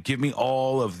give me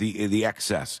all of the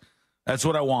excess. That's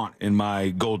what I want in my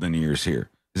golden years here.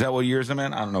 Is that what years I'm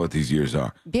in? I don't know what these years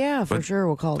are. Yeah, for sure.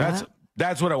 We'll call that.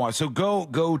 That's what I want. So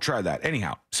go try that.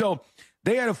 Anyhow, so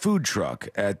they had a food truck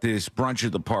at this brunch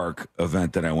at the park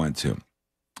event that I went to.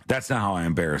 That's not how I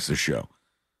embarrass the show.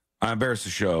 I embarrass the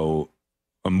show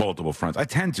on multiple fronts. I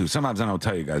tend to. Sometimes I don't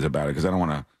tell you guys about it because I don't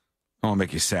want to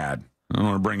make you sad. I don't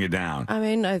want to bring you down. I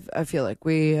mean, I feel like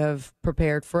we have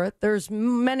prepared for it. There's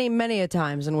many, many a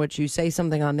times in which you say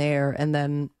something on the air, and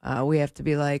then we have to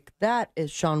be like, that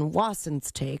is Sean Watson's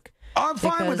take. I'm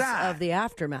fine with that. Because of the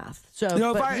aftermath.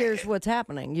 So, here's what's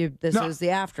happening. This is the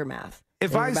aftermath.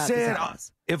 If I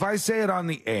say it on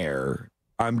the air,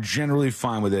 I'm generally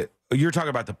fine with it. You're talking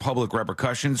about the public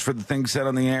repercussions for the things said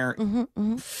on the air?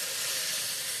 Mm-hmm.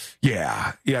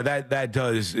 Yeah, that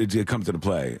does it comes into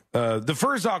play. The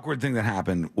first awkward thing that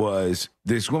happened was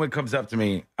this woman comes up to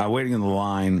me. I'm waiting in the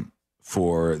line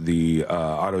for the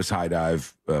Otto's High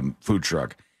Dive food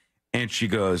truck, and she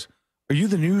goes, "Are you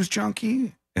the news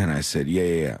junkie?" And I said,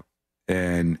 "Yeah."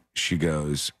 And she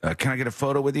goes, "Can I get a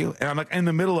photo with you?" And I'm like in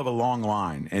the middle of a long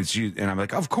line, and I'm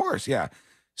like, "Of course, yeah."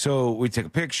 So we take a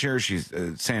picture. She's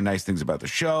saying nice things about the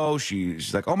show.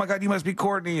 She's like, "Oh my God, you must be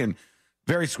Courtney," and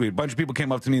very sweet. A bunch of people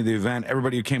came up to me at the event.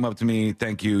 Everybody who came up to me,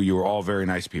 thank you. You were all very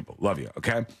nice people. Love you.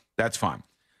 Okay? That's fine.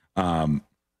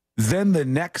 Then the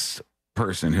next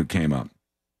person who came up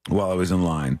while I was in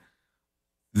line,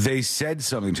 they said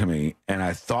something to me, and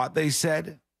I thought they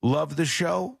said, "Love the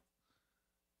show."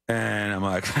 And I'm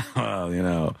like,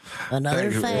 well, Another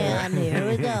fan. Here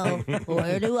we go.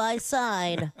 Where do I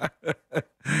sign?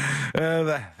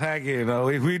 Thank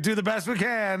you. We do the best we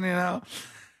can,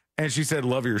 And she said,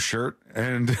 "Love your shirt."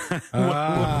 And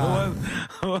what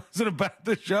was it about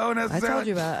the show necessarily? I told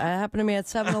you about it. It happened to me at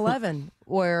 7-Eleven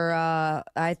where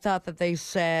I thought that they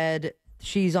said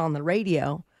she's on the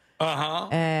radio. Uh-huh.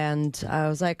 And I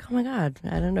was like, "Oh my God,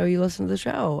 I didn't know you listen to the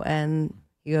show." And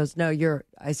he goes, "No,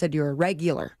 I said you're a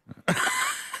regular."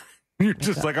 You're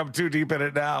just like, "I'm too deep in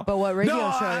it now." But what radio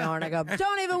show are you on? I go,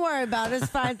 "Don't even worry about it.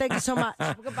 It's fine. Thank you so much.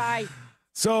 Goodbye."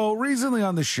 So recently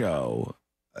on the show,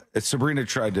 Sabrina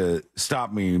tried to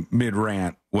stop me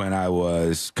mid-rant when I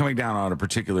was coming down on a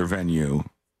particular venue.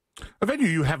 A venue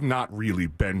you have not really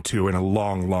been to in a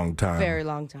long, long time. Very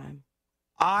long time.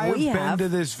 I've been to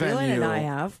this venue. Dylan and I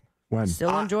have. When?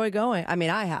 Still enjoy going. I mean,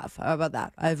 I have. How about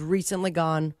that? I've recently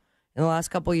gone in the last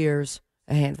couple years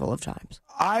a handful of times.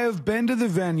 I have been to the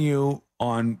venue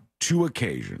on 2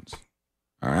 occasions.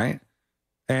 All right.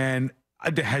 And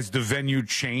has the venue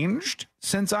changed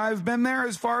since I've been there,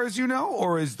 as far as you know?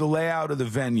 Or is the layout of the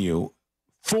venue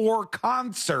for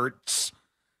concerts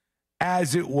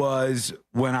as it was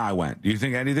when I went? Do you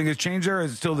think anything has changed there? Or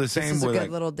is it still the same? This is a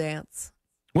good little dance.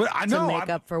 Well, I know. To make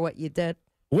up for what you did.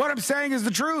 What I'm saying is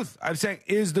the truth. I'm saying,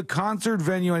 is the concert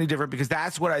venue any different? Because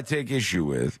that's what I take issue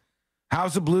with.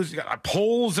 House of Blues, you got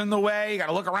poles in the way. You got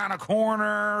to look around a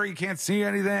corner. You can't see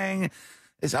anything.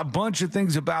 There's a bunch of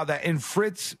things about that. And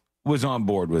Fritz was on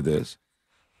board with this.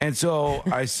 And so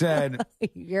I said,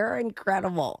 "You're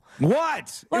incredible."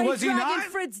 What? Why was are you he dragging not?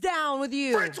 Fritz down with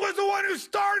you? Fritz was the one who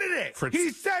started it. He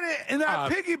said it in that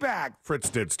piggyback. Fritz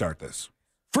did start this.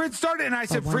 Fritz started it, and I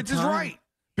said, "Fritz is right."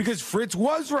 Because Fritz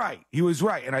was right. He was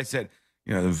right. And I said,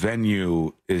 the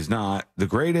venue is not the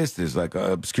greatest. There's like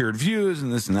obscured views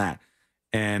and this and that.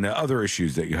 And other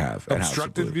issues that you have.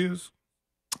 Obstructed views?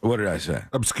 What did I say?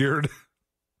 Obscured?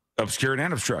 Obscured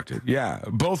and obstructed. Yeah,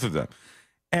 both of them.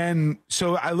 And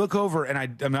so I look over,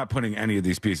 and I'm not putting any of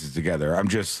these pieces together. I'm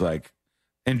just like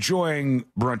enjoying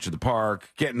brunch at the park,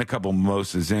 getting a couple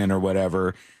mimosas in or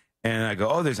whatever. And I go,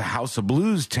 "Oh, there's a House of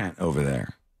Blues tent over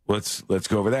there. Let's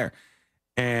go over there."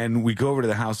 And we go over to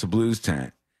the House of Blues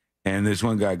tent, and this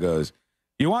one guy goes,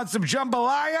 "You want some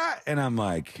jambalaya?" And I'm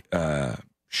like,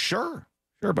 Sure,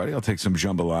 buddy, I'll take some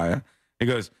jambalaya." He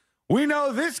goes, "We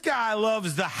know this guy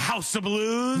loves the House of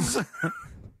Blues."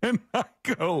 And I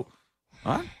go,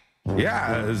 "What?"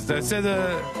 "Yeah, I said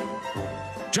the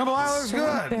jambalaya looks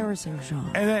good." Embarrassing,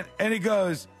 Sean. And he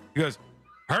goes,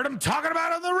 "Heard him talking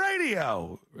about it on the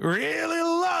radio. Really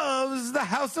loves the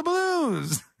House of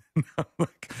Blues." I'm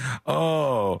like,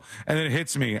 "Oh," and then it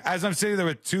hits me as I'm sitting there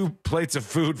with 2 plates of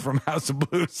food from House of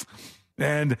Blues,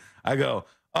 and I go,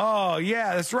 "Oh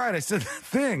yeah, that's right. I said the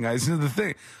thing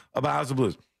about House of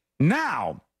Blues."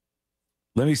 Now,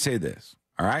 let me say this.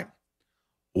 All right,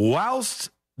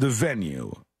 whilst the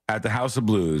venue at the House of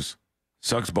Blues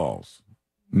sucks balls,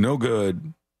 no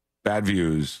good, bad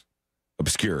views,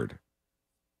 obscured,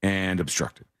 and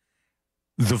obstructed.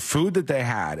 The food that they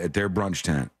had at their brunch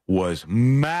tent was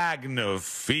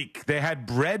magnifique. They had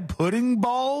bread pudding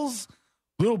balls,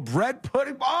 little bread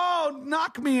pudding. Oh,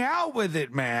 knock me out with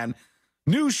it, man.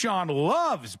 New Sean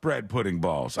loves bread pudding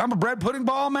balls. I'm a bread pudding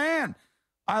ball man.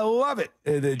 I love it.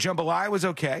 The jambalaya was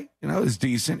okay. It was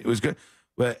decent. It was good.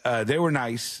 But they were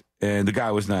nice, and the guy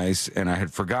was nice, and I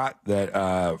had forgotten that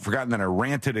I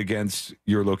ranted against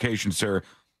your location, sir.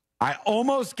 I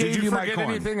almost gave you my coin. Did you forget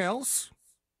anything else?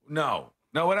 No.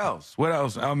 No, what else? What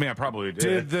else? Oh, man, I probably did.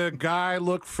 Did the guy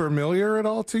look familiar at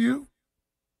all to you?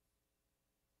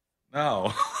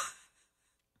 No.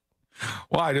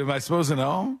 Why? Am I supposed to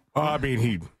know? I mean,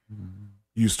 he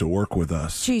used to work with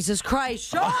us. Jesus Christ,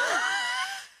 Sean!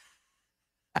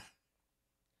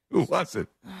 Who was it?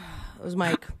 It was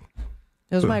Mike.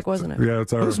 It was Mike, wasn't it? Yeah,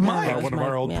 it's our, Who's Mike? one of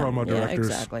our old promo directors.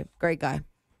 Yeah, exactly. Great guy.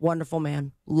 Wonderful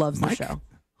man. Loves Mike? the show.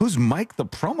 Who's Mike, the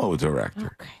promo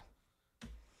director? Okay.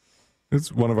 It's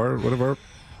one of our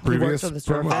previous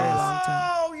promo guys.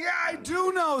 Oh, yeah, I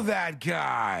do know that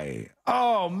guy.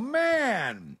 Oh,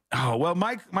 man. Oh, well,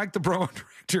 Mike, the promo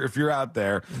director, if you're out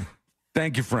there,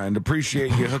 thank you, friend.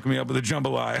 Appreciate you hooking me up with a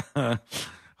jambalaya.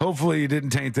 Hopefully you didn't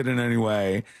taint it in any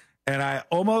way. And I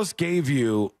almost gave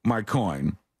you my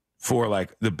coin for,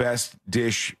 like, the best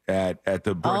dish at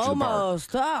the brunch of the park. Almost.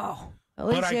 Oh. At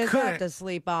least you got to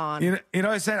sleep on. You know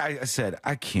what I said,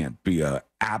 I can't be an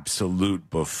absolute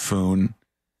buffoon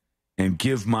and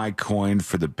give my coin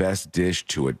for the best dish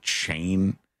to a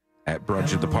chain at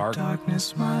brunch at the park.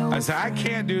 I said, I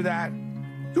can't do that.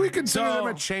 Do we consider them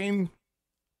a chain?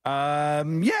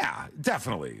 Yeah,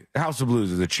 definitely. House of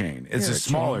Blues is a chain. It's a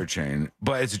smaller chain,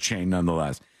 but it's a chain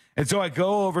nonetheless. And so I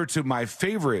go over to my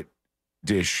favorite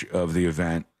dish of the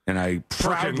event, and I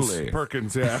proudly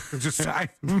Perkins, yeah. I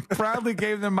proudly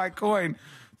gave them my coin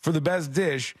for the best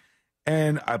dish,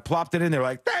 and I plopped it in there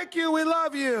like, thank you, we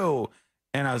love you.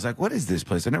 And I was like, what is this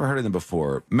place? I've never heard of them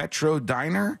before. Metro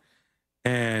Diner?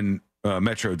 And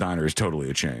Metro Diner is totally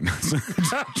a chain.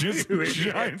 Just a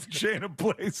giant chain of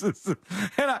places.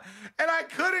 And I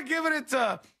could have given it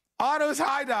to Otto's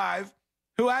High Dive,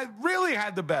 who really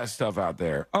had the best stuff out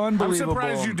there. Unbelievable. I'm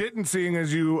surprised you didn't, seeing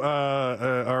as you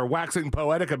are waxing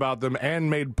poetic about them and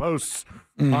made posts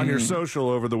on your social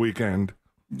over the weekend.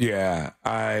 Yeah.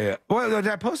 Did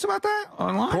I post about that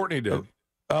online? Courtney did.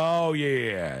 Oh,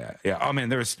 yeah. Oh,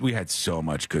 man, we had so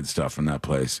much good stuff in that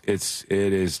place. It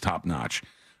is top notch.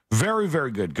 Very,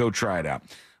 very good. Go try it out.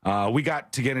 We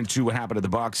got to get into what happened at the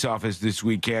box office this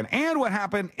weekend and what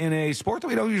happened in a sport that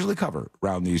we don't usually cover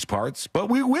around these parts, but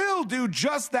we will do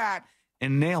just that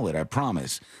and nail it, I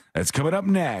promise. That's coming up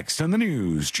next on the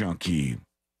News Junkie.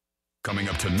 Coming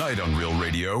up tonight on Real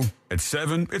Radio at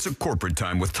 7, it's a corporate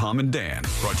time with Tom and Dan.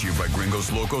 Brought to you by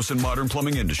Gringos Locos and Modern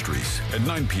Plumbing Industries. At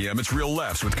 9 p.m., it's Real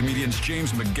Laughs with comedians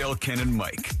James, Miguel, Ken, and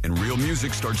Mike. And Real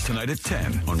Music starts tonight at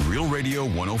 10 on Real Radio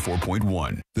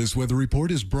 104.1. This weather report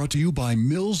is brought to you by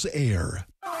Mills Air.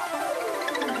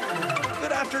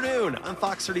 Good afternoon. I'm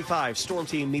Fox 35 Storm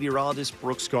Team meteorologist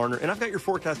Brooks Garner, and I've got your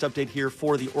forecast update here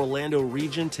for the Orlando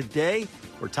region. Today,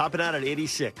 we're topping out at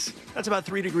 86. That's about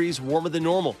 3 degrees warmer than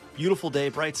normal. Beautiful day,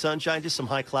 bright sunshine, just some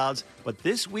high clouds. But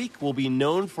this week will be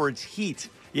known for its heat.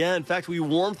 Yeah, in fact, we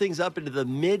warm things up into the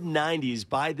mid-90s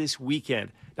by this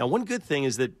weekend. Now, one good thing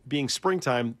is that being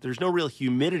springtime, there's no real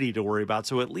humidity to worry about,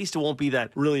 so at least it won't be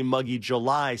that really muggy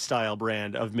July-style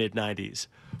brand of mid-90s.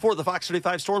 For the Fox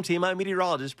 35 Storm Team, I'm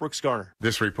meteorologist Brooks Garner.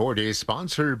 This report is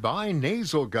sponsored by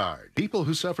Nasal Guard. People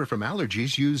who suffer from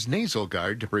allergies use Nasal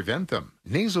Guard to prevent them.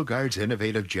 Nasal Guard's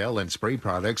innovative gel and spray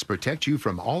products protect you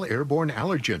from all airborne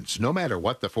allergens, no matter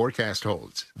what the forecast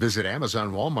holds. Visit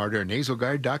Amazon, Walmart, or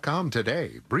NasalGuard.com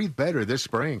today. Breathe better this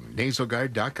spring.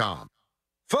 NasalGuard.com.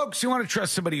 Folks, you want to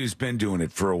trust somebody who's been doing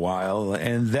it for a while,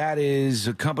 and that is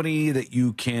a company that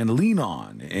you can lean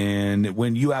on. And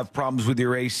when you have problems with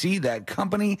your AC, that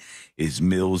company is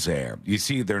Mills Air. You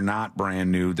see, they're not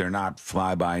brand new. They're not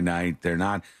fly-by-night. They're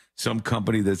not some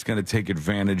company that's going to take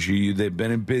advantage of you. They've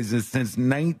been in business since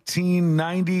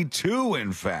 1992,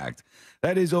 in fact.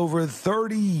 That is over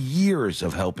 30 years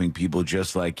of helping people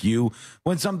just like you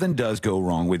when something does go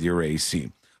wrong with your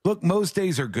AC. Look, most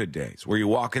days are good days where you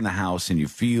walk in the house and you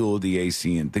feel the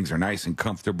AC and things are nice and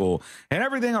comfortable and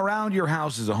everything around your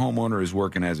house as a homeowner is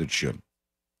working as it should.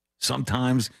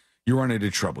 Sometimes you run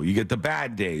into trouble. You get the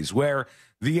bad days where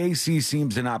the AC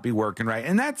seems to not be working right,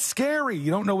 and that's scary. You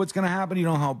don't know what's going to happen. You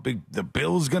don't know how big the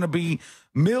bill's going to be.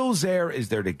 Mills Air is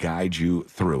there to guide you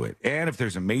through it. And if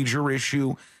there's a major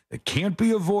issue that can't be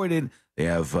avoided, they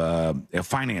have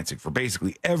financing for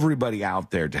basically everybody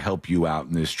out there to help you out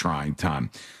in this trying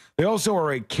time. They also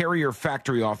are a Carrier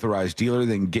factory authorized dealer.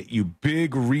 They can get you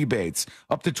big rebates,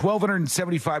 up to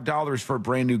 $1,275 for a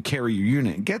brand new Carrier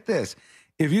unit. And get this,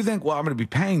 if you think, well, I'm going to be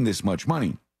paying this much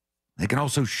money, they can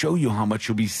also show you how much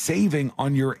you'll be saving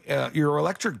on your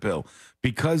electric bill,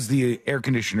 because the air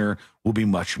conditioner will be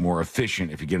much more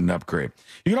efficient if you get an upgrade.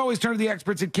 You can always turn to the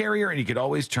experts at Carrier, and you can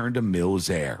always turn to Mills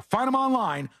Air. Find them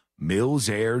online,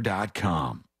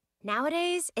 millsair.com.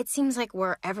 Nowadays, it seems like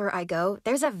wherever I go,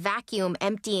 there's a vacuum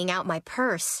emptying out my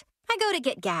purse. I go to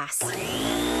get gas.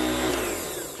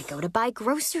 I go to buy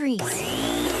groceries.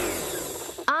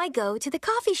 I go to the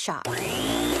coffee shop.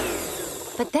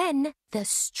 But then, the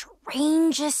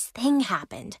strangest thing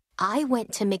happened. I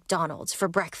went to McDonald's for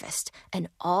breakfast, and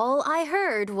all I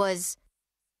heard was...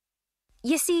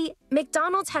 You see,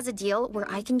 McDonald's has a deal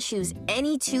where I can choose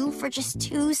any two for just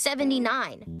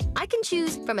 $2.79. I can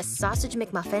choose from a sausage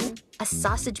McMuffin, a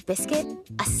sausage biscuit,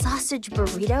 a sausage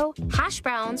burrito, hash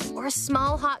browns, or a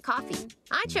small hot coffee.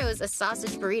 I chose a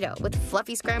sausage burrito with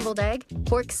fluffy scrambled egg,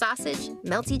 pork sausage,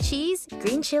 melty cheese,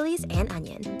 green chilies, and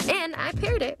onion. And I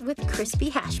paired it with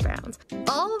crispy hash browns,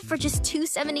 all for just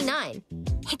 $2.79.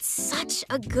 It's such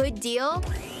a good deal.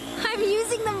 I'm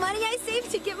using the money I saved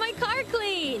to get my car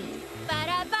clean.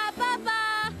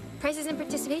 Ba-da-ba-ba-ba. Prices and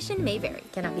participation may vary.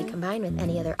 Cannot be combined with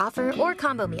any other offer or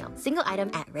combo meal. Single item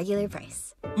at regular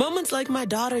price. Moments like my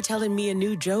daughter telling me a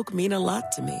new joke mean a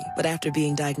lot to me. But after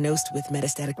being diagnosed with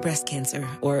metastatic breast cancer,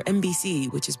 or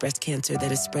MBC, which is breast cancer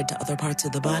that is spread to other parts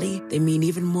of the body, they mean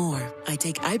even more. I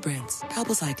take Ibrance,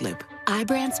 palbociclib.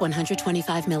 Ibrance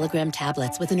 125 milligram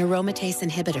tablets with an aromatase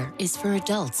inhibitor is for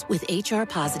adults with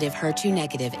HR-positive,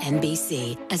 HER2-negative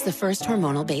NBC as the first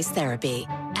hormonal-based therapy.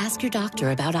 Ask your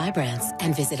doctor about Ibrance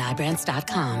and visit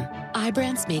Ibrance.com.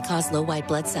 Ibrance may cause low white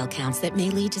blood cell counts that may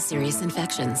lead to serious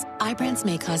infections. Ibrance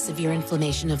may cause severe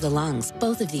inflammation of the lungs.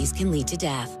 Both of these can lead to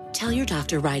death. Tell your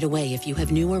doctor right away if you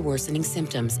have new or worsening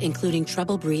symptoms, including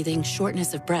trouble breathing,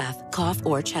 shortness of breath, cough,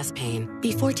 or chest pain.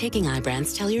 Before taking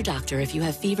Ibrance, tell your doctor if you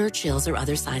have fever, chills, or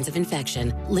other signs of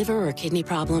infection, liver or kidney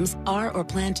problems, are or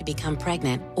plan to become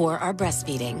pregnant, or are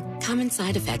breastfeeding. Common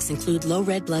side effects include low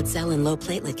red blood cell and low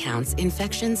platelet counts,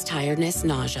 infections, tiredness,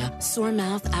 nausea, sore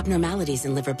mouth, abnormalities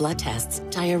in liver blood tests,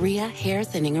 diarrhea, hair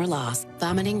thinning or loss,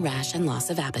 vomiting, rash, and loss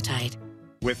of appetite.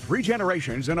 With 3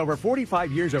 generations and over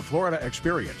 45 years of Florida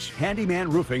experience, Handyman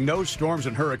Roofing knows storms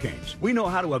and hurricanes. We know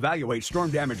how to evaluate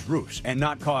storm-damaged roofs and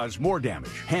not cause more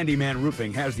damage. Handyman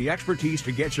Roofing has the expertise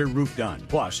to get your roof done.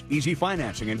 Plus, easy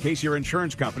financing in case your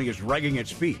insurance company is dragging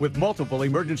its feet. With multiple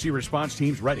emergency response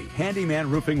teams ready,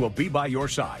 Handyman Roofing will be by your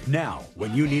side now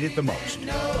when you need it the most.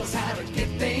 Knows how to get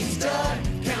things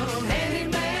done. Count on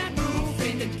Handyman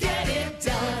Roofing to get it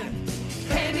done.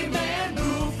 Handyman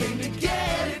Roofing to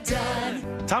get it done.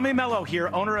 Tommy Mello here,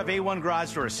 owner of A1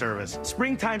 Garage Door Service.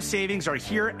 Springtime savings are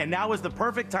here, and now is the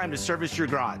perfect time to service your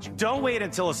garage. Don't wait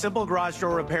until a simple garage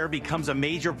door repair becomes a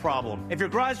major problem. If your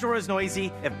garage door is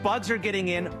noisy, if bugs are getting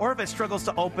in, or if it struggles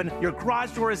to open, your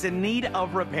garage door is in need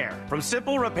of repair. From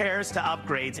simple repairs to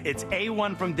upgrades, it's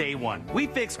A1 from day one. We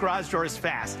fix garage doors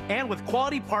fast and with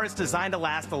quality parts designed to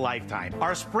last a lifetime.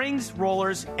 Our springs,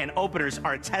 rollers, and openers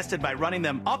are tested by running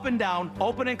them up and down,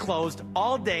 open and closed,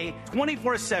 all day,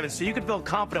 24/7, so you can feel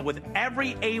confident with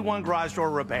every A1 garage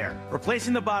door repair.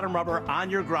 Replacing the bottom rubber on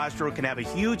your garage door can have a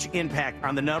huge impact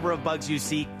on the number of bugs you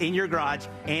see in your garage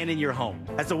and in your home.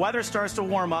 As the weather starts to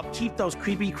warm up, keep those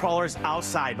creepy crawlers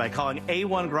outside by calling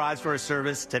A1 Garage Door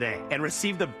Service today and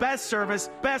receive the best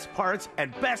service, best parts,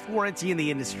 and best warranty in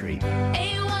the industry.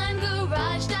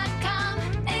 A1Garage.com.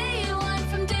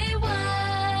 A1 from day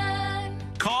one.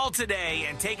 Call today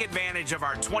and take advantage of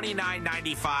our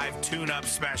 $29.95 tune-up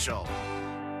special.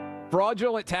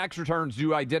 Fraudulent tax returns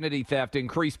due to identity theft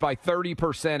increased by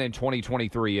 30% in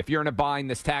 2023. If you're in a bind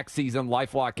this tax season,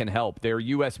 LifeLock can help. Their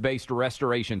U.S.-based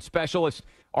restoration specialists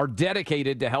are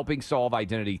dedicated to helping solve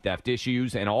identity theft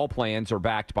issues, and all plans are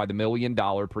backed by the $1 Million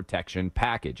Protection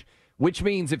Package, which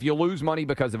means if you lose money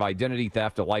because of identity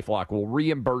theft, LifeLock will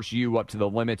reimburse you up to the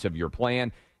limits of your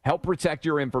plan. Help protect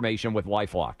your information with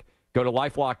LifeLock. Go to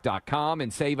LifeLock.com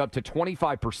and save up to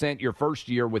 25% your first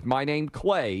year with my name,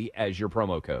 Clay, as your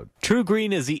promo code. True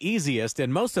Green is the easiest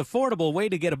and most affordable way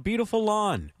to get a beautiful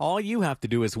lawn. All you have to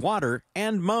do is water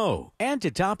and mow. And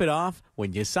to top it off,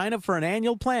 when you sign up for an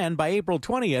annual plan by April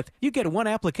 20th, you get 1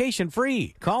 application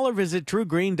free. Call or visit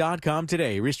TrueGreen.com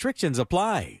today. Restrictions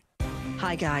apply.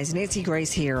 Hi guys, Nancy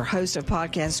Grace here, host of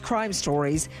podcast Crime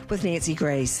Stories with Nancy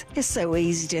Grace. It's so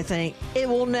easy to think it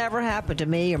will never happen to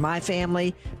me or my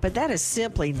family, but that is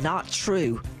simply not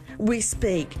true. We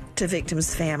speak to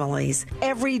victims' families.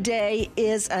 Every day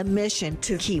is a mission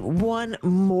to keep one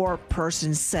more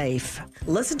person safe.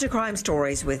 Listen to Crime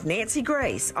Stories with Nancy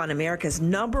Grace on America's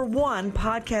 #1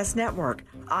 podcast network,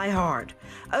 iHeart.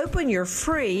 Open your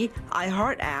free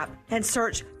iHeart app and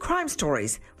search Crime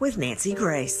Stories with Nancy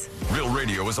Grace. Real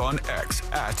Radio is on X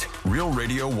at Real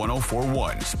Radio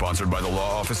 1041. Sponsored by the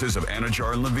law offices of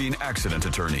Anajar and Levine Accident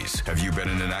Attorneys. Have you been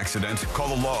in an accident?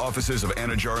 Call the law offices of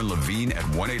Anajar and Levine at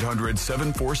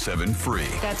 1-800-747-FREE.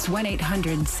 That's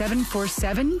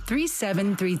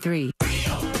 1-800-747-3733.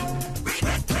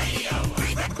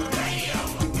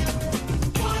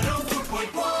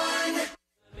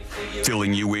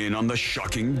 Filling you in on the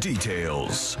shocking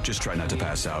details. Just try not to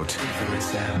pass out.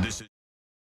 This is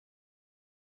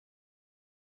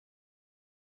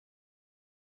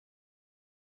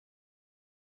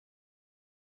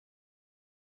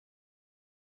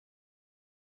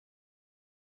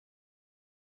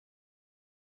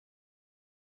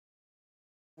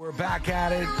We're back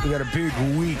at it. We got a big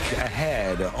week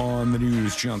ahead on the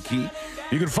News Junkie.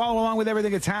 You can follow along with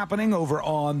everything that's happening over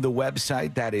on the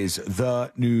website. That is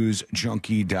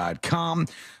thenewsjunkie.com.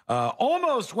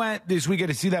 Almost went this weekend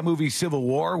to see that movie Civil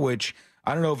War, which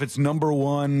I don't know if its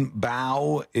 #1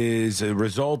 bow is a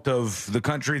result of the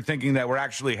country thinking that we're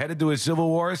actually headed to a civil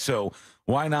war. So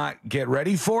why not get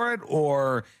ready for it?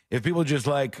 Or if people just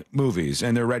like movies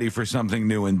and they're ready for something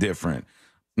new and different.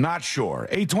 Not sure.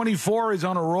 A24 is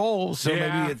on a roll, so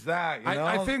maybe it's that. You know?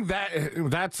 I think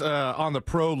that's on the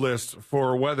pro list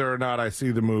for whether or not I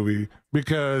see the movie,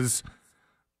 because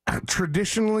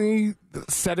traditionally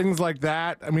settings like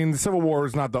that, I mean, the Civil War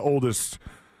is not the oldest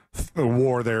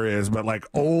war there is, but like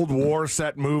old war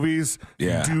set movies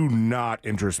do not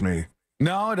interest me.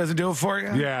 No, it doesn't do it for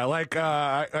you? Yeah, like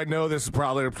I know this is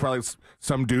probably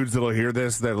some dudes that'll hear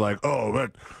this that are like, oh,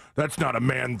 that's not a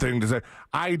man thing to say.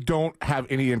 I don't have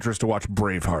any interest to watch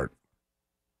Braveheart.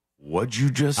 What'd you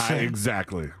just say?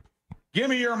 Exactly. Give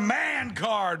me your man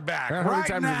card back. How many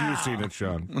times now. have you seen it,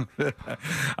 Sean?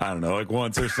 I don't know, like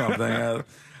once or something. I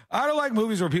don't like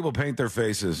movies where people paint their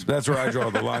faces. That's where I draw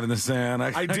the line in the sand.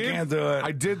 I can't do it.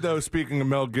 I did, though, speaking of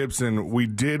Mel Gibson, we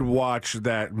did watch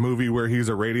that movie where he's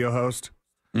a radio host.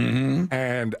 Mm-hmm.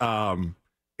 And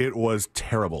it was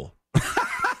terrible.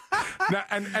 Now,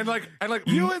 and like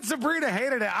you and Sabrina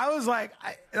hated it. I was like,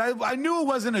 I knew it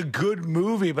wasn't a good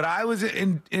movie, but I was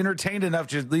entertained enough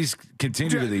to at least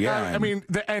continue to the end. I mean,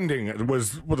 the ending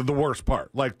was the worst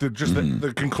part, like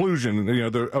the conclusion,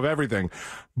 of everything.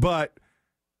 But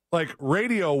like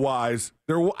radio wise,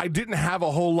 I didn't have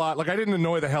a whole lot. Like I didn't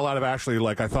annoy the hell out of Ashley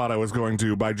like I thought I was going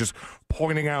to by just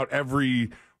pointing out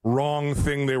every wrong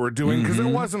thing they were doing, because there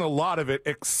wasn't a lot of it,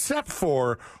 except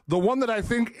for the one that I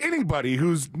think anybody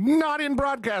who's not in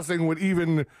broadcasting would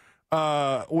even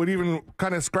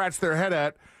kind of scratch their head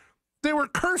at. They were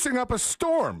cursing up a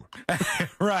storm.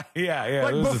 Right,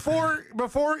 yeah. Like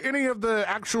before any of the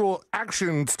actual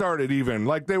action started, even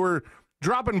like they were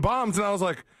dropping bombs, and I was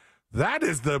like, that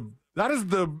is the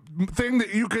thing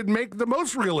that you could make the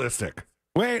most realistic.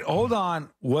 Wait, hold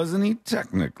on. Wasn't he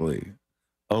technically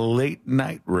a late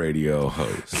night radio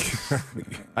host?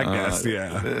 I guess,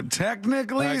 yeah.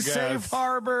 Technically, safe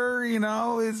harbor,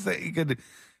 is that you could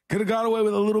have got away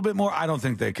with a little bit more. I don't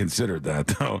think they considered that,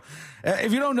 though.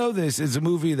 If you don't know this, it's a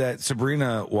movie that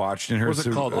Sabrina watched in her. Was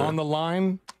it called On the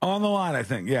Line? On the Line, I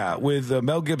think, yeah, with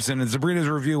Mel Gibson. And Sabrina's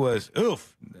review was,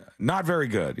 oof, not very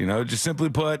good. Just simply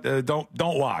put, don't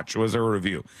watch was her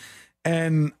review.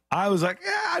 And I was like,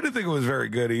 I didn't think it was very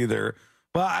good either.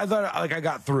 But I thought, I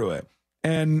got through it.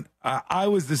 And I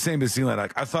was the same as Celine.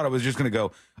 Like I thought I was just going to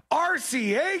go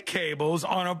RCA cables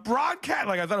on a broadcast.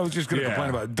 Like I thought I was just going to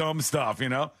complain about dumb stuff,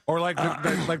 Or like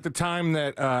the time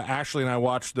that Ashley and I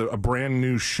watched a brand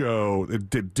new show.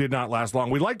 It did not last long.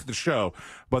 We liked the show,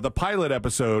 but the pilot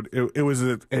episode, it was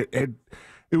a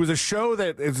show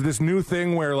that is this new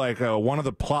thing where like one of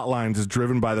the plot lines is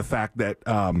driven by the fact that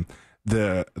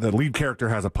the lead character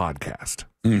has a podcast.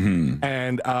 Mm-hmm.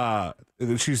 And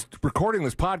she's recording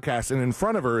this podcast, and in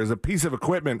front of her is a piece of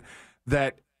equipment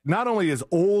that not only is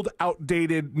old,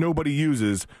 outdated, nobody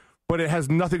uses, but it has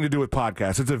nothing to do with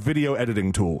podcasts. It's a video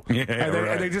editing tool. Yeah,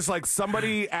 and they just like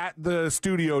somebody at the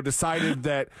studio decided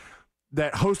that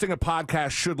hosting a podcast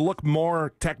should look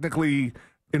more technically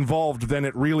involved than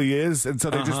it really is, and so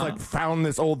they just like found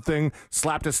this old thing,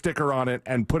 slapped a sticker on it,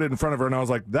 and put it in front of her, and I was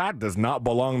like, that does not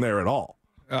belong there at all.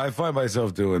 I find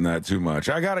myself doing that too much.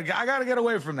 I gotta get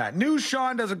away from that. New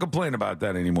Sean doesn't complain about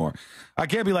that anymore. I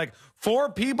can't be like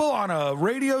 4 people on a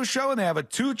radio show and they have a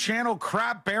 2-channel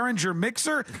crap Behringer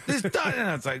mixer. This doesn't.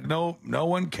 It's like no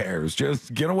one cares.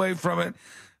 Just get away from it.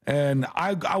 And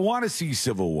I want to see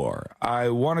Civil War. I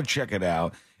want to check it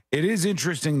out. It is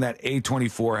interesting that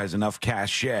A24 has enough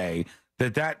cachet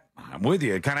that I'm with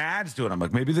you. It kind of adds to it. I'm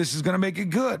like, maybe this is going to make it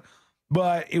good.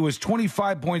 But it was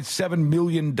 $25.7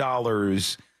 million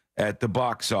at the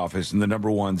box office in the number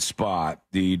one spot.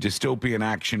 The dystopian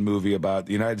action movie about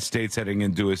the United States heading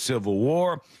into a civil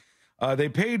war. They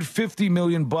paid $50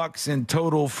 million in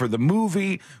total for the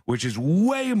movie, which is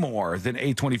way more than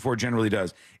A24 generally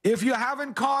does. If you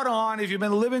haven't caught on, if you've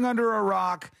been living under a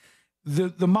rock,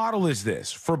 the model is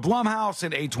this. For Blumhouse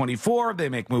and A24, they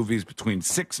make movies between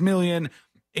 $6 million,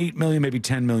 $8 million, maybe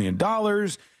 $10 million.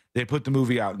 They put the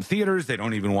movie out in theaters. They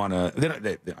don't even want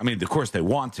to. I mean, of course, they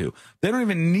want to. They don't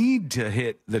even need to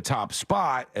hit the top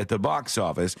spot at the box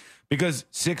office because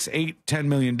 $6, $8, $10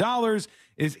 million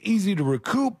is easy to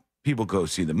recoup. People go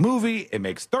see the movie. It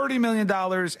makes $30 million,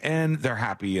 and they're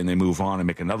happy, and they move on and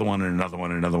make another one and another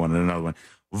one and another one and another one.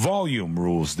 Volume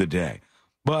rules the day.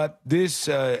 But this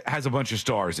has a bunch of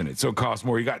stars in it, so it costs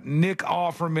more. You got Nick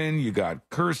Offerman. You got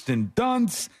Kirsten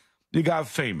Dunst. You got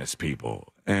famous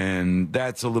people, and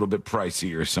that's a little bit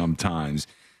pricier sometimes.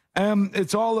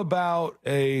 It's all about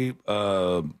a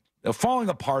falling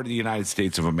apart of the United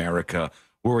States of America,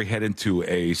 where we head into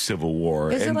a civil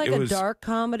war. Is and it like a dark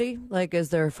comedy? Like, is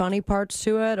there funny parts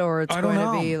to it, or it's going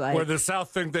to be like where the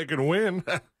South think they can win?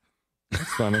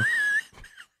 That's funny.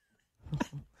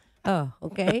 Oh,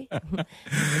 okay.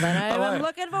 Then I'm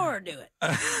looking forward to it.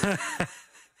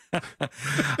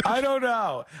 I don't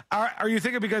know. Are you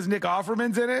thinking because Nick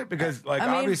Offerman's in it? Because,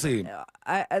 obviously,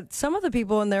 some of the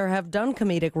people in there have done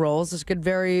comedic roles. This could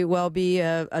very well be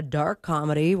a dark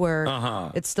comedy where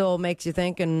it still makes you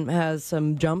think and has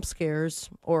some jump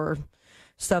scares or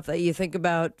stuff that you think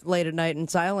about late at night in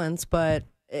silence. But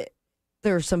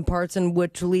there are some parts in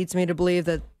which leads me to believe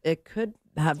that it could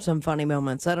have some funny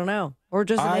moments. I don't know, or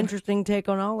just an interesting take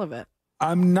on all of it.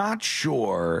 I'm not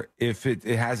sure if it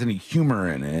has any humor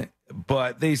in it,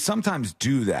 but they sometimes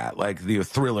do that, like the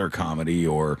thriller comedy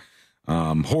or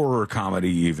horror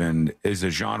comedy even is a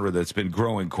genre that's been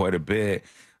growing quite a bit.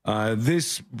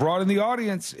 This brought in the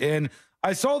audience, and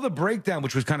I saw the breakdown,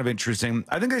 which was kind of interesting.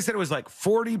 I think they said it was like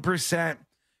 40%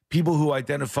 people who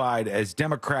identified as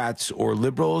Democrats or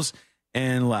liberals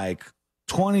and like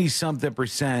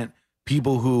 20-something%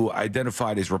 people who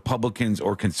identified as Republicans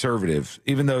or conservatives,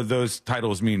 even though those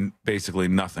titles mean basically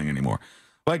nothing anymore.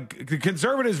 Like,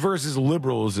 conservatives versus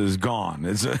liberals is gone.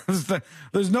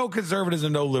 There's no conservatives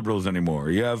and no liberals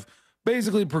anymore. You have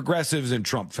basically progressives and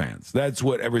Trump fans. That's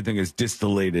what everything is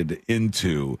distillated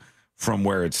into from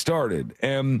where it started.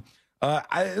 And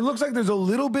it looks like there's a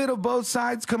little bit of both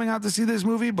sides coming out to see this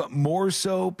movie, but more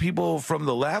so people from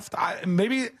the left.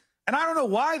 And I don't know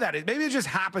why that is. Maybe it just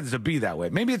happens to be that way.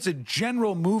 Maybe it's a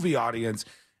general movie audience,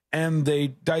 and they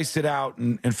diced it out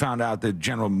and found out that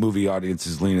general movie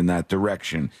audiences lean in that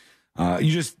direction.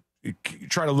 You just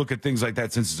try to look at things like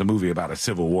that since it's a movie about a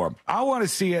civil war. I want to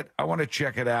see it. I want to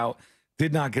check it out.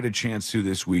 Did not get a chance to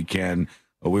this weekend.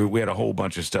 We had a whole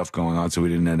bunch of stuff going on, so we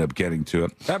didn't end up getting to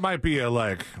it. That might be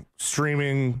a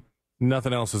streaming,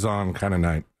 nothing else is on kind of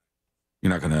night.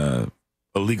 You're not going to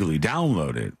illegally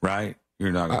download it, right?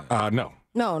 You're not no.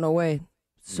 No way.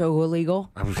 So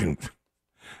illegal.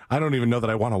 I don't even know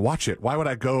that I want to watch it. Why would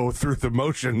I go through the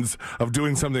motions of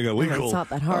doing something illegal it's not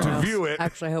that hard to view it?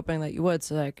 Actually hoping that you would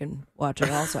so I can watch it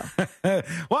also.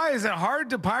 Why? Is it hard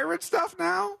to pirate stuff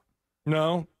now?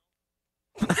 No.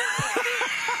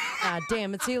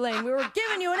 Damn it, Elaine. We were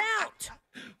giving you an out.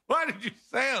 Why did you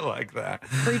say it like that?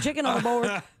 Free chicken on the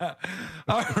board.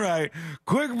 All right.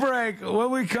 Quick break.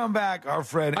 When we come back, our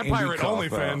friend I Amy pirate Coffo.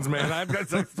 OnlyFans, man.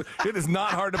 It is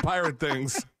not hard to pirate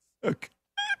things. Okay.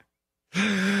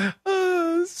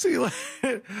 Celia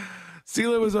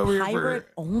was over here Pirate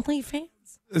OnlyFans?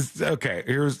 Okay,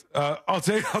 here's I'll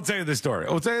tell you the story.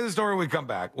 I'll tell you the story when we come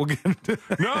back. We'll get into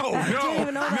No,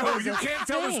 you can't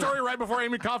tell the story right before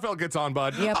Amy Coffell gets on,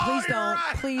 bud. Yeah, please don't.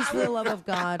 Right. Please, for the love of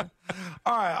God.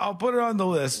 All right, I'll put it on the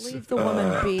list. Leave the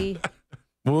woman be.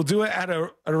 We'll do it at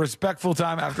a respectful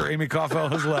time after Amy Coffell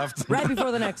has left. Right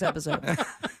before the next episode.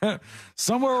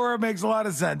 Somewhere where it makes a lot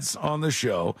of sense on the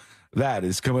show. That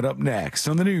is coming up next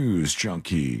on the News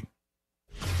Junkie.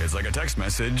 It's like a text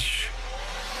message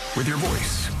with your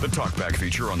voice. The TalkBack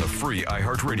feature on the free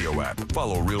iHeartRadio app.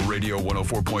 Follow Real Radio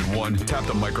 104.1, tap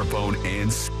the microphone,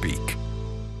 and speak.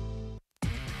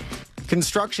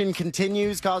 Construction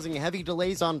continues, causing heavy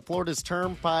delays on Florida's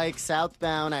Turnpike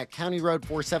southbound at County Road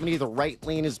 470. The right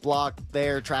lane is blocked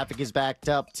there. Traffic is backed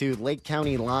up to Lake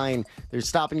County line. There's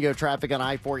stop-and-go traffic on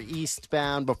I-4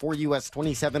 eastbound before US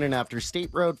 27 and after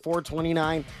State Road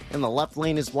 429. And the left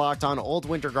lane is blocked on Old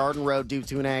Winter Garden Road due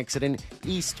to an accident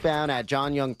eastbound at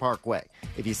John Young Parkway.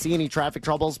 If you see any traffic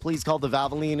troubles, please call the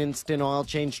Valvoline Instant Oil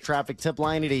Change Traffic Tip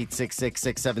Line at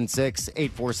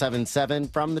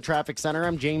 866-676-8477. From the Traffic Center,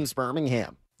 I'm James Birmingham.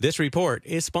 This report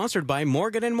is sponsored by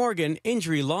Morgan & Morgan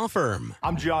Injury Law Firm.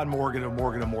 I'm John Morgan of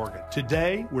Morgan & Morgan.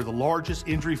 Today, we're the largest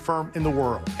injury firm in the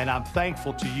world, and I'm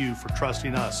thankful to you for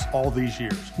trusting us all these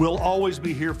years. We'll always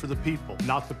be here for the people,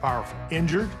 not the powerful.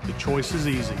 Injured? The choice is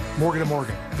easy. Morgan &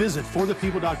 Morgan. Visit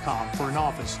forthepeople.com for an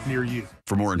office near you.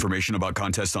 For more information about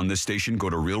contests on this station, go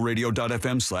to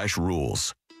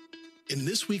realradio.fm/rules. In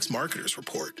this week's Marketers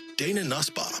Report, Dana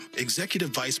Nussbaum, Executive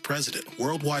Vice President,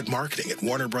 Worldwide Marketing at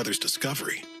Warner Brothers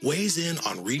Discovery, weighs in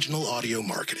on regional audio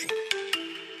marketing.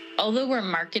 Although we're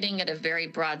marketing at a very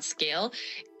broad scale,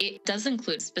 it does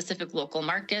include specific local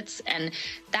markets, and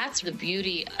that's the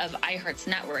beauty of iHeart's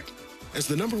network. As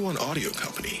the #1 audio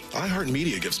company,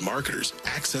 iHeartMedia gives marketers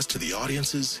access to the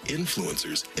audiences,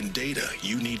 influencers, and data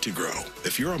you need to grow.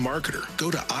 If you're a marketer,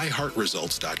 go to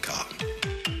iHeartResults.com.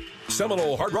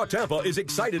 Seminole Hard Rock Tampa is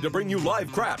excited to bring you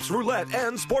live craps, roulette,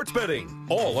 and sports betting.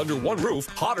 All under one roof,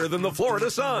 hotter than the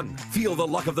Florida sun. Feel the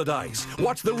luck of the dice,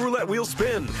 watch the roulette wheel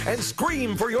spin, and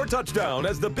scream for your touchdown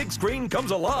as the big screen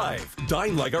comes alive.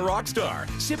 Dine like a rock star,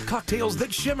 sip cocktails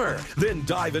that shimmer, then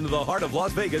dive into the heart of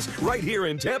Las Vegas right here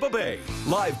in Tampa Bay.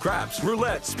 Live craps,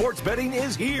 roulette, sports betting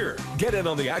is here. Get in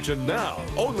on the action now.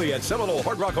 Only at Seminole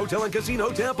Hard Rock Hotel and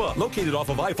Casino Tampa, located off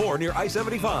of I-4 near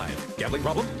I-75. Gambling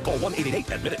problem? Call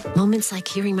 1-888-ADMIT-IT. Moments like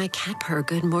hearing my cat purr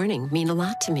good morning mean a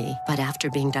lot to me. But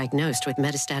after being diagnosed with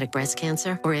metastatic breast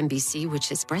cancer, or MBC,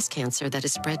 which is breast cancer that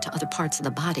is spread to other parts of the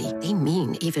body, they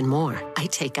mean even more. I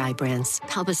take Ibrance,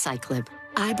 palbociclib.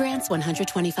 Ibrance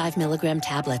 125 milligram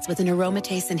tablets with an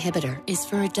aromatase inhibitor is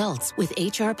for adults with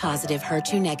HR-positive,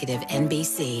 HER2-negative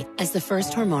MBC as the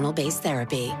first hormonal-based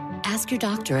therapy. Ask your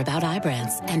doctor about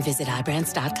Ibrance and visit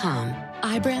Ibrance.com.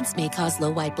 Ibrance may cause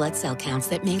low white blood cell counts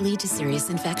that may lead to serious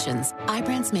infections.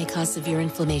 Ibrance may cause severe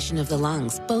inflammation of the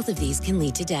lungs. Both of these can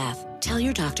lead to death. Tell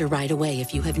your doctor right away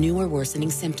if you have new or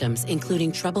worsening symptoms,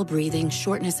 including trouble breathing,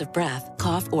 shortness of breath,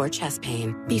 cough, or chest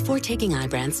pain. Before taking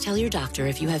Ibrance, tell your doctor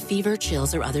if you have fever,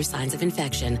 chills, or other signs of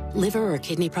infection, liver or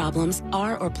kidney problems,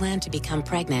 are or plan to become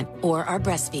pregnant, or are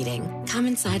breastfeeding.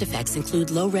 Common side effects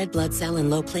include low red blood cell and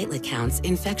low platelet counts,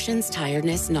 infections,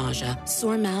 tiredness, nausea,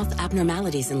 sore mouth,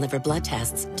 abnormalities in liver blood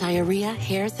tests, diarrhea,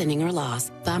 hair thinning or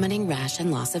loss, vomiting, rash,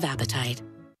 and loss of appetite.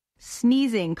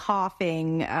 Sneezing,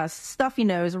 coughing, stuffy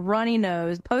nose, runny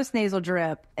nose, postnasal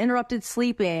drip, interrupted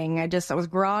sleeping. I was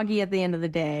groggy at the end of the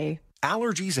day.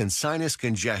 Allergies and sinus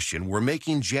congestion were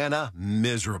making Jana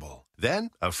miserable. Then,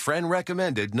 a friend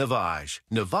recommended Navage.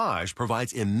 Navage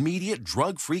provides immediate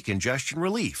drug-free congestion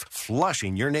relief,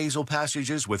 flushing your nasal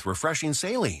passages with refreshing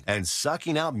saline and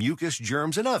sucking out mucus,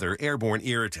 germs, and other airborne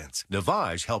irritants.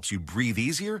 Navage helps you breathe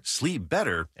easier, sleep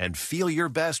better, and feel your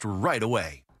best right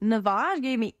away. Navage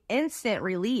gave me instant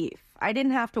relief. I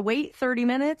didn't have to wait 30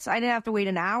 minutes. I didn't have to wait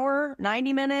an hour,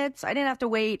 90 minutes. I didn't have to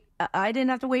wait a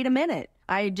minute.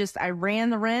 I ran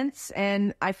the rinse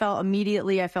and I felt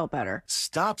better.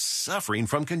 Stop suffering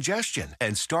from congestion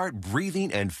and start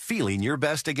breathing and feeling your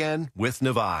best again with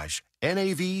Navage.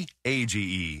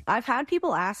 Navage. I've had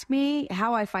people ask me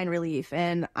how I find relief,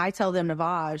 and I tell them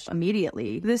Navage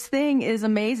immediately. This thing is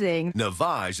amazing.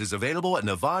 Navage is available at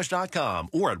Navage.com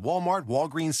or at Walmart,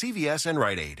 Walgreens, CVS, and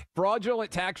Rite Aid. Fraudulent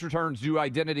tax returns due to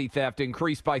identity theft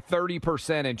increased by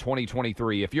 30% in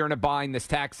 2023. If you're in a bind this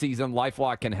tax season,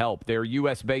 LifeLock can help. Their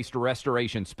U.S.-based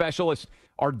restoration specialists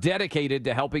are dedicated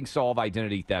to helping solve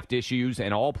identity theft issues,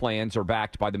 and all plans are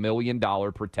backed by the $1 Million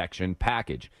Protection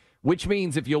Package. Which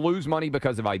means if you lose money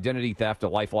because of identity theft,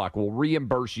 LifeLock will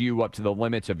reimburse you up to the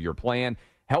limits of your plan.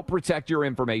 Help protect your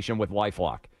information with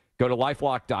LifeLock. Go to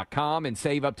LifeLock.com and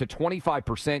save up to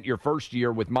 25% your first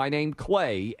year with my name,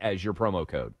 Clay, as your promo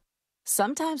code.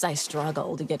 Sometimes I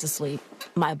struggle to get to sleep.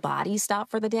 My body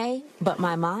stopped for the day, but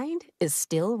my mind is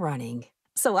still running.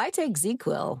 So I take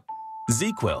ZQuil.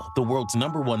 ZQuil, the world's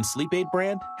 #1 sleep aid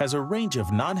brand, has a range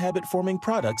of non-habit-forming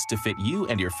products to fit you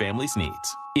and your family's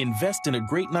needs. Invest in a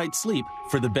great night's sleep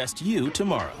for the best you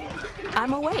tomorrow.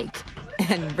 I'm awake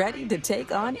and ready to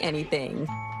take on anything.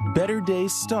 Better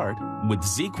days start with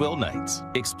ZQuil nights.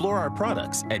 Explore our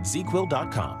products at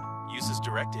ZQuil.com. use as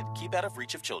directed. Keep out of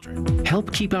reach of children.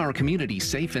 Help keep our community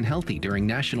safe and healthy during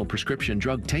National Prescription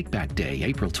Drug Takeback Day,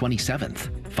 April 27th.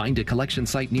 Find a collection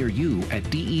site near you at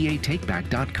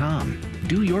DEATakeback.com.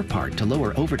 Do your part to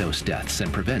lower overdose deaths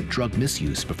and prevent drug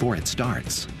misuse before it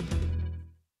starts.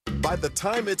 By the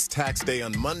time it's tax day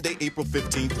on Monday, April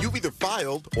 15th, you've either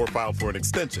filed or filed for an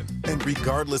extension. And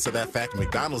regardless of that fact,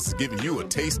 McDonald's is giving you a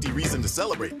tasty reason to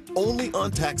celebrate. Only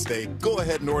on tax day, go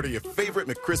ahead and order your favorite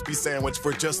McCrispy sandwich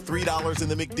for just $3 in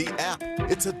the McD app.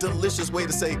 It's a delicious way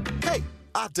to say, hey,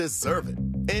 I deserve it.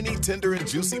 Any tender and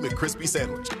juicy McCrispy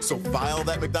sandwich. So file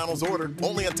that McDonald's order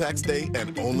only on tax day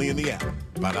and only in the app.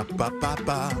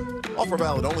 Ba-da-ba-ba-ba. Offer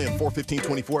valid only on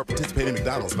 4/15/24 at participating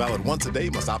McDonald's. Valid once a day.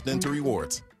 Must opt into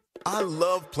rewards. I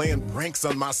love playing pranks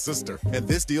on my sister, and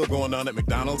this deal going on at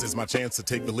McDonald's is my chance to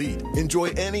take the lead. Enjoy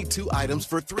any 2 items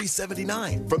for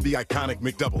 $3.79. From the iconic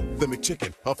McDouble, the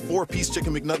McChicken, a 4-piece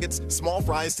chicken McNuggets, small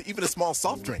fries, to even a small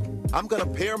soft drink. I'm gonna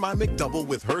pair my McDouble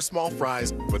with her small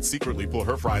fries, but secretly pull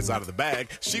her fries out of the bag.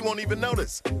 She won't even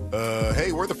notice.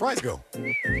 Hey, where'd the fries go?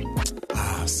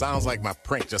 Sounds like my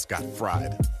prank just got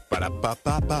fried.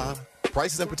 Ba-da-ba-ba-ba.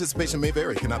 Prices and participation may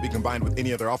vary. Cannot be combined with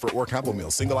any other offer or combo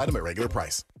meal. Single item at regular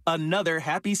price. Another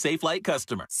happy Safelite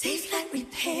customer. Safelite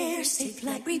Repair,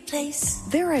 Safelite Replace.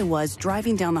 There I was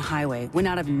driving down the highway when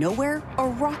out of nowhere, a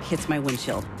rock hits my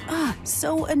windshield.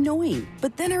 So annoying.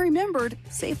 But then I remembered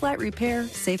Safelite Repair,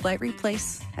 Safelite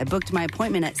Replace. I booked my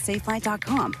appointment at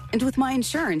Safelite.com. And with my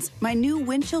insurance, my new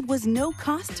windshield was no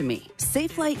cost to me.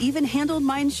 Safelite even handled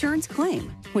my insurance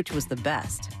claim, which was the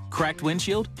best. Cracked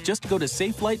windshield? Just go to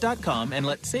Safelite.com and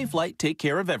let Safelite take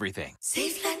care of everything.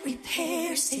 Safelite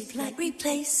Repair, Safelite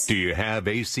Replace. Do you have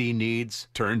AC needs?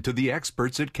 Turn to the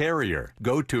experts at Carrier.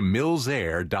 Go to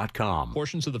millsair.com.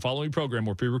 Portions of the following program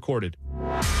were pre-recorded.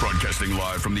 Broadcasting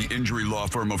live from the injury law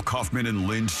firm of Kaufman and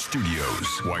Lind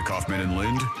Studios. Why Kaufman and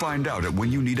Lind? Find out at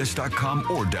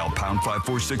whenyouneedus.com or dial pound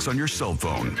 546 on your cell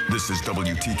phone. This is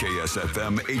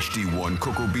WTKS-FM HD1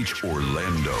 Cocoa Beach,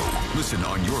 Orlando. Listen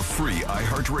on your free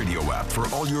iHeartRadio app for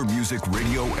all your music,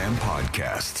 radio, and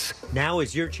podcasts. Now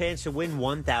is your chance to win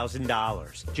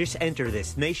 $1,000. Just enter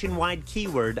this nationwide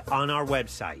keyword on our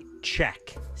website.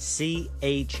 Check.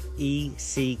 CHECK.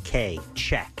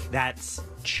 Check. That's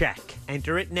check.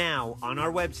 Enter it now on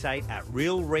our website at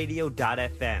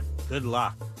realradio.fm. Good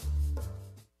luck.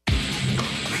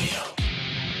 Radio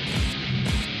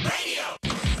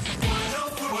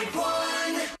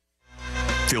 104.1.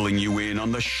 Filling you in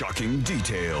on the shocking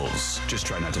details. Just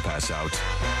try not to pass out.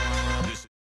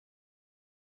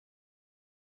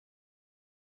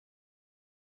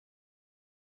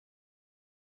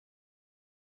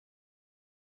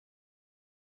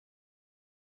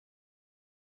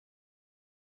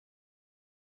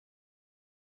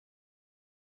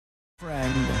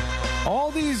 Friend, all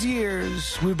these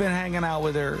years we've been hanging out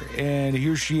with her, and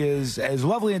here she is, as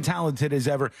lovely and talented as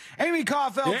ever. Amy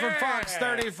Caulfield from Fox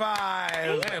 35.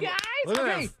 Hey, guys. Look at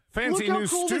that fancy Look how new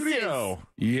cool this studio.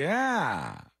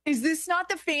 Yeah. Is this not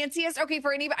the fanciest? Okay,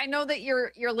 for anybody, I know that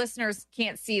your listeners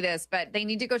can't see this, but they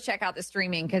need to go check out the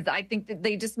streaming because I think that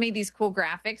they just made these cool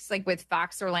graphics, like with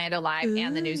Fox Orlando Live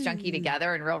and the News Junkie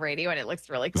together in Real Radio, and it looks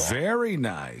really cool. Very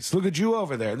nice. Look at you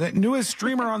over there. The newest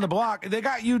streamer on the block. They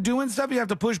got you doing stuff. You have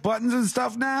to push buttons and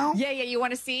stuff now? Yeah. You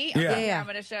want to see? Yeah. Okay, I'm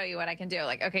going to show you what I can do.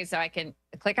 Like, okay, so I can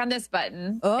click on this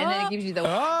button, and then it gives you the.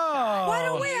 Why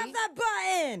don't we have that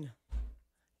button?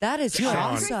 That is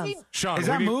awesome. Sean, is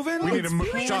that moving? We need a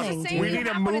Sean, we need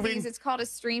a moving. These. It's called a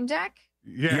Stream Deck.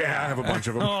 Yeah, I have a bunch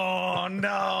of them. Oh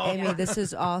no, Amy, this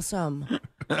is awesome.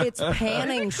 It's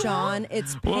panning, Sean.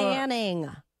 It's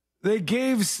panning. They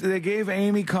gave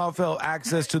Amy Caulfield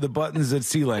access to the buttons that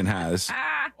C-Lane has.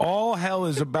 All hell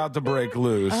is about to break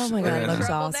loose. Oh my God, it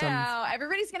looks awesome. Now.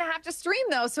 Everybody's going to have to stream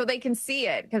though, so they can see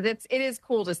it because it is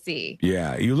cool to see.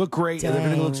 Yeah, you look great. Dang.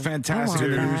 Everything looks fantastic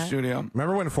in your that. studio.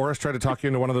 Remember when Forrest tried to talk you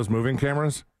into one of those moving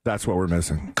cameras? That's what we're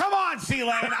missing. Come on,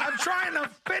 C-Lane. I'm trying to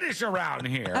finish around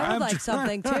here. I would like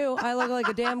something too. I look like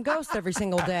a damn ghost every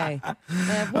single day. I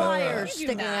have wires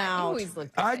sticking out.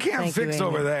 I can't fix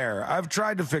over there. I've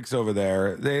tried to fix over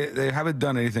there. They haven't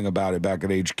done anything about it back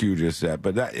at HQ just yet,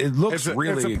 but it looks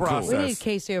really cool. We need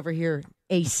Casey over here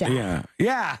ASAP.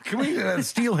 Yeah. Can we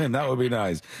steal him? That would be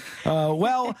nice.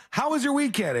 Well, how was your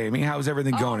weekend, Amy? How's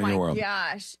everything going in your world? Oh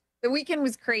my gosh, the weekend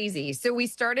was crazy. So we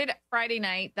started Friday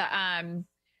night.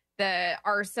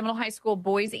 Our Seminole High School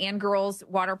boys and girls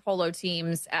water polo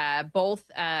teams both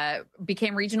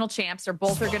became regional champs, or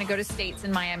both are going to go to states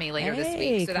in Miami later this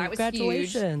week. So that was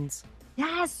huge. Congratulations.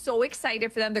 Yeah, so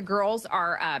excited for them. The girls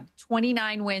are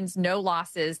 29 wins, no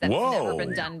losses. That's never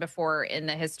been done before in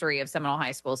the history of Seminole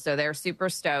High School. So they're super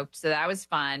stoked. So that was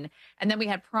fun. And then we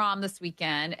had prom this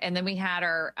weekend. And then we had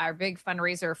our big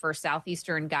fundraiser for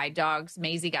Southeastern Guide Dogs.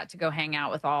 Maisie got to go hang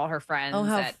out with all her friends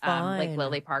at Lake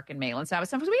Lily Park in Maitland. So that was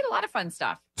fun. So we had a lot of fun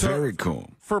stuff. Very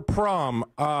cool. For prom,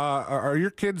 are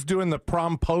your kids doing the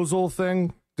promposal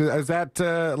thing? Is that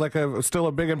still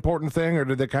a big important thing, or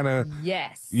did they kind of?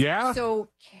 Yes. Yeah. So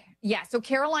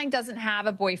Caroline doesn't have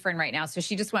a boyfriend right now, so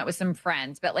she just went with some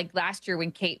friends. But like last year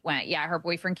when Kate went, her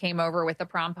boyfriend came over with a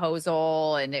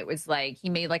promposal, and it was like he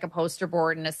made like a poster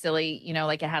board and a silly,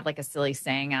 like it had like a silly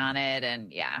saying on it,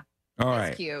 and all right,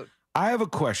 it's cute. I have a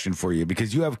question for you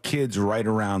because you have kids right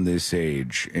around this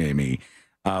age, Amy.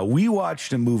 We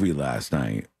watched a movie last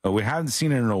night. We haven't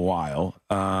seen it in a while.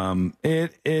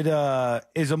 It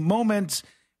is a moment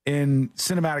in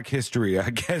cinematic history, I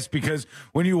guess, because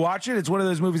when you watch it, it's one of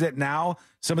those movies that now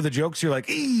some of the jokes you're like,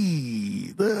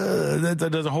 that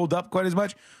doesn't hold up quite as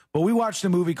much. But we watched a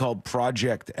movie called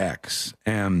Project X,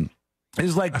 and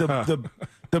it's like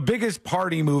the biggest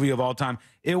party movie of all time.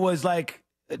 It was like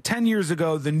 10 years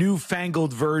ago, the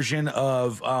newfangled version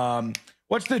of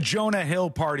what's the Jonah Hill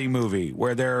party movie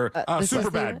where they're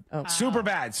Superbad?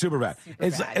 Superbad.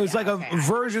 It was like a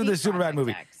version of the Superbad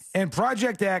movie. And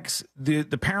Project X, the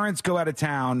parents go out of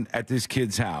town at this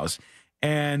kid's house,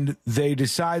 and they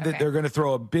decide that they're going to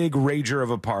throw a big rager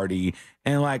of a party,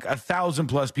 and like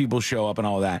 1,000+ people show up and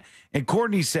all that. And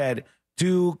Courtney said,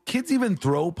 do kids even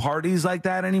throw parties like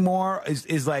that anymore?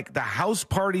 Is like the house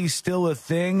party still a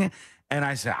thing? And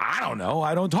I said, I don't know.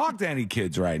 I don't talk to any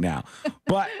kids right now.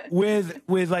 But with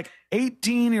like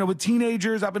 18, with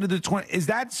teenagers up into the 20s, is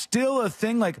that still a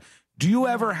thing? Like, do you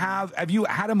ever have you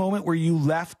had a moment where you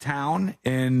left town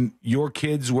and your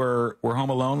kids were home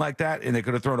alone like that and they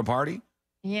could have thrown a party?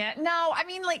 Yeah, no, I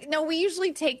mean, no, we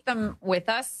usually take them with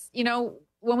us,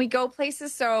 when we go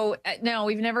places. So no,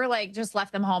 we've never just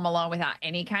left them home alone without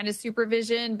any kind of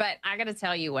supervision. But I got to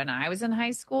tell you, when I was in high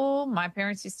school, my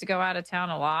parents used to go out of town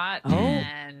a lot.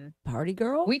 And party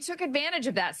girl? We took advantage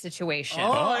of that situation.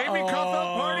 Amy called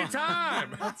out party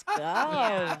time. Let's go.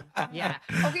 Yeah.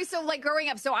 Okay, so growing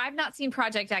up, so I've not seen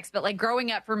Project X, but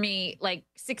growing up for me,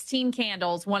 16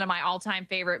 Candles, one of my all-time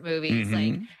favorite movies.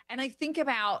 Mm-hmm. And I think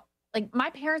about my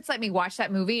parents let me watch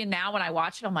that movie, and now when I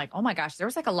watch it, I'm like, oh my gosh, there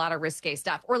was a lot of risque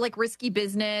stuff, or Risky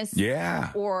Business.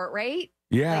 Yeah. Or right?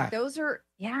 Yeah. Those are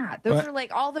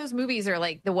all those movies are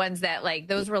the ones that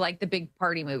those were the big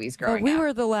party movies growing up. We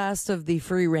were the last of the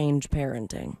free range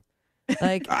parenting.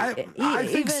 I think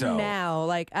even so.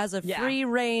 Now, as a free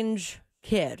range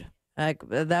kid,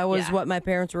 that was what my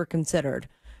parents were considered.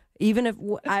 Even if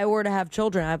I were to have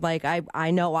children, I'm I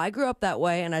know I grew up that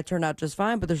way and I turned out just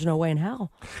fine, but there's no way in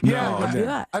hell. Yeah, do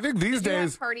that. I think these Did you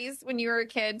days have parties when you were a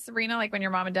kid, Sabrina, when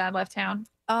your mom and dad left town?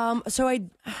 So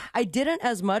I didn't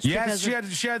as much. Yes,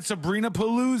 because she had Sabrina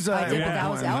Palooza. I did, but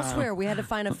that was elsewhere. We had to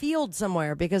find a field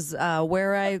somewhere because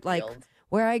where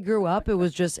I grew up,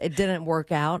 it didn't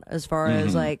work out as far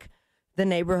as the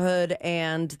neighborhood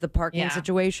and the parking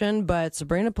situation. But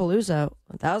Sabrina Palooza,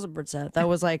 1,000%. That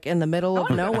was in the middle of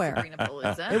nowhere. Sabrina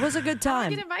Palooza. It was a good time.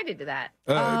 I get invited to that.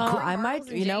 I might.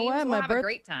 You know what? We'll have a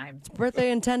great time. It's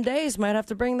birthday in 10 days. Might have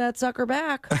to bring that sucker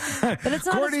back. But it's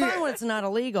not as fun when it's not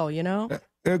illegal.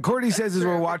 Courtney says as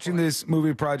we're watching this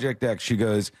movie Project X, she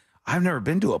goes, I've never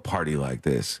been to a party like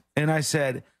this. And I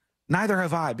said, neither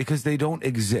have I, because they don't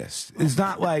exist. It's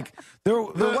not like there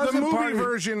was the movie party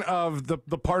version of the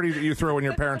party that you throw when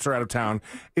your parents are out of town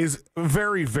is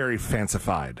very, very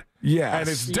fancified. Yes. And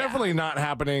it's definitely not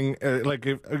happening.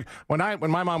 When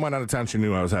my mom went out of town, she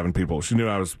knew I was having people. She knew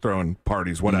I was throwing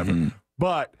parties, whatever. Mm-hmm.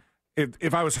 But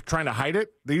if I was trying to hide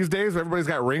it, these days everybody's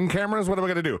got Ring cameras. What am I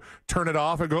going to do? Turn it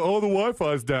off and go, oh, the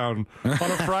Wi-Fi's down on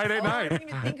a Friday night. I didn't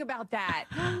even think about that.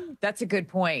 That's a good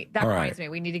point. That reminds me.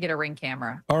 We need to get a Ring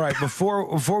camera. All right,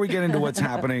 before we get into what's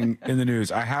happening in the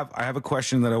news, I have a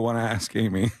question that I want to ask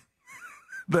Amy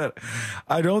that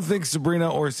I don't think Sabrina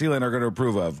or Celine are going to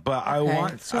approve of, but I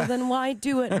want. So then why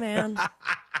do it, man?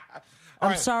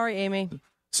 I'm sorry, Amy.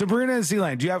 Sabrina and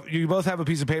Celine, do you both have a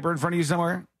piece of paper in front of you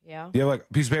somewhere? Yeah. Do you have a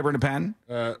piece of paper and a pen?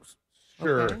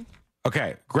 Sure.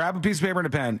 Okay. Grab a piece of paper and a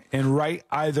pen and write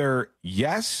either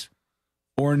yes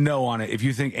or no on it if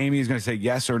you think Amy is going to say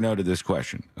yes or no to this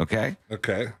question. Okay?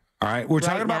 Okay. All right. We're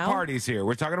talking about now? parties here.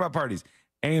 We're talking about parties.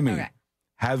 Amy,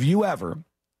 have you ever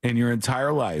in your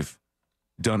entire life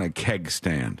done a keg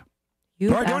stand?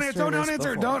 You've Don't asked her this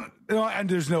answer. before. And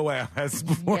there's no way I've asked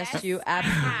before. Yes, you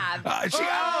have.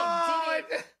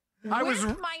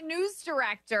 with my news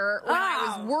director when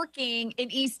I was working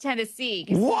in East Tennessee.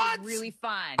 'Cause What? It was really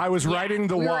fun. I was writing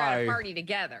the we why. were at a party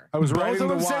together. I was Both writing of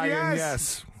the them said why and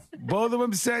yes. Both of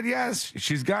them said yes.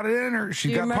 She's got it in her. She's Do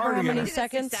you got remember party how in many her.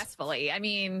 seconds? Successfully. I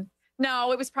mean,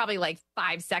 no, it was probably like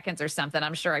 5 seconds or something.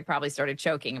 I'm sure I probably started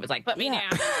choking. It was like, put me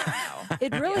down.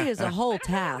 It really is a whole I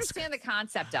task. understand the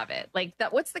concept of it. Like,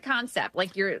 what's the concept?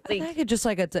 Like, you're I like, think it's just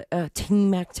like a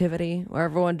team activity where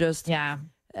everyone just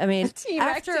I mean, team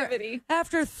after activity.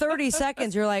 after 30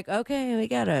 seconds, you're like, okay, we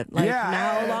get it. Like, Yeah.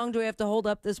 now how long do we have to hold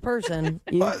up this person?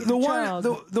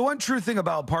 The one true thing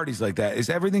about parties like that is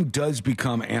everything does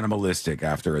become animalistic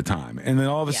after a time, and then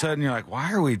all of a sudden you're like,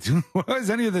 "Why are we doing? Why is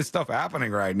any of this stuff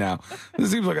happening right now?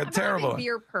 This seems like a I'm terrible." not a big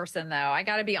beer person, though. I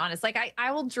got to be honest. Like,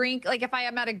 I will drink, like, if I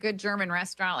am at a good German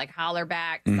restaurant, like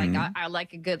Hollerback, like, I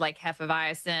like a good, like,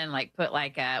 Hefeweizen, like, put,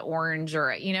 like, a orange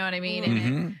or, you know what I mean?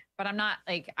 And but I'm not,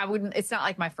 like, I wouldn't, it's not,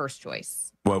 like, my first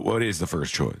choice. What is the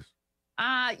first choice?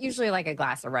 Usually, like, a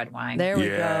glass of red wine. There we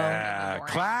Yeah,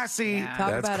 classy. Talk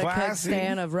That's about a keg classy.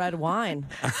 stand of red wine.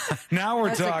 Now we're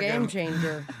That's talking. a game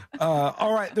changer.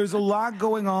 All right, there's a lot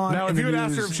going on. Now, in if you the had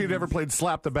asked her news. if she'd ever played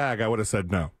Slap the Bag, I would have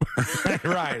said no.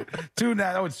 Right,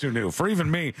 that was too new for even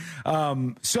me.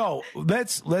 So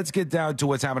let's get down to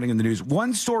what's happening in the news.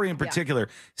 One story in particular,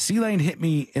 C-Lane hit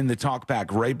me in the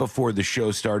talkback right before the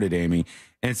show started, Amy,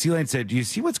 and C-Lane said, "Do you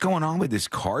see what's going on with this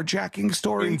carjacking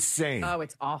story?" Insane. Oh,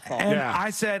 it's awful. And I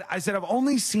said, I've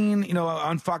only seen,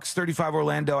 on Fox 35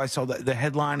 Orlando, I saw the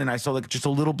headline and I saw like just a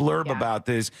little blurb about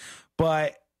this,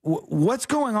 but what's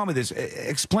going on with this?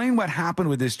 Explain what happened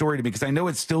with this story to me, because I know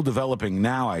it's still developing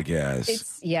now, I guess.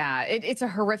 It's a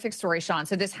horrific story, Sean.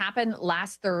 So this happened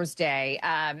last Thursday.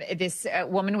 This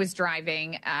woman was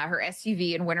driving her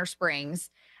SUV in Winter Springs.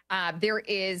 There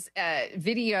is a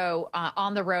video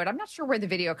on the road. I'm not sure where the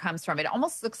video comes from. It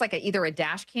almost looks like either a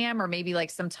dash cam or maybe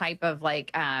like some type of like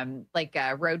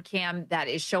a road cam that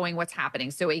is showing what's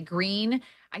happening. So a green,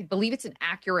 I believe it's an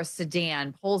Acura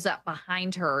sedan, pulls up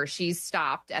behind her. She's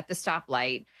stopped at the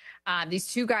stoplight. These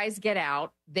two guys get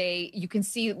out. You can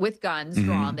see with guns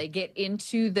drawn. They get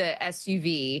into the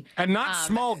SUV. And not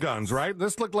small guns, right?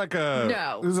 This looked like this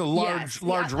is a large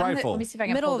rifle. Let me see if I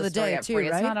can Middle pull of the the story day, up too, for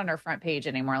you. right? It's not on our front page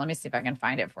anymore. Let me see if I can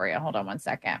find it for you. Hold on one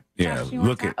second. Yeah, Josh, you want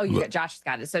look that? at- Oh, look- Josh has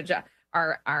got it. So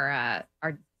our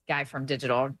guy from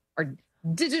Digital, our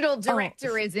digital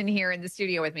director is in here in the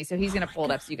studio with me, so he's going to pull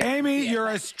it up so you guys can Amy, see it. you're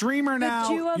a streamer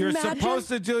now. you You're imagine- supposed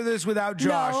to do this without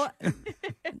Josh. No,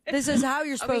 this is how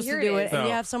you're supposed here to it do is. it. And you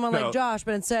No, have someone no. like Josh,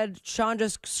 but instead, Sean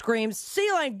just screams,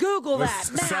 "C-Lane, Google that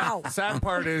now." Sad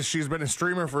part is she's been a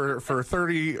streamer for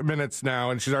 30 minutes now,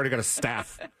 and she's already got a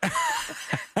staff.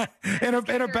 and a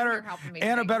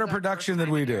better production than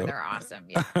we do. They're awesome.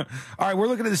 Yeah. All right, we're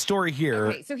looking at the story here.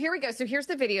 Okay, so here we go. So here's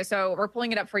the video. So we're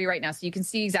pulling it up for you right now, so you can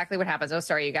see exactly what happens. Oh,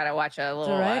 sorry, you got to watch a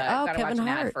little. all right. Gotta Kevin watch an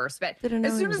ad Hart. first. But Didn't know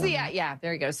as he soon was as the on ad, yeah,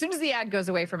 there you go. As soon as the ad goes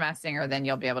away from Masked Singer, then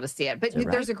you'll be able to see it. But Is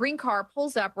it there's right? a green car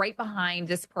pulls up right behind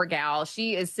this poor gal.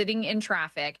 She is sitting in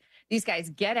traffic. These guys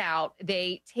get out.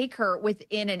 They take her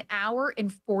within an hour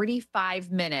and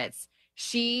 45 minutes.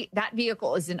 That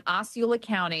vehicle is in Osceola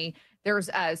County.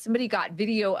 There's somebody got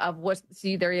video of what.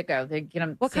 See, there you go. They get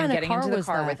them What kind of getting car into the was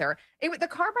car that? with her. The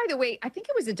car, by the way, I think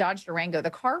it was a Dodge Durango. The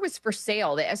car was for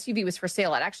sale. The SUV was for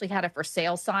sale. It actually had a for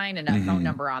sale sign and a phone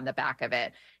number on the back of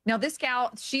it. Now, this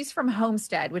gal, she's from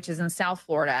Homestead, which is in South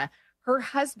Florida. Her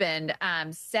husband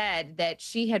said that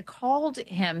she had called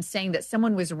him saying that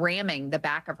someone was ramming the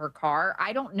back of her car.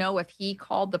 I don't know if he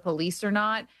called the police or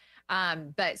not.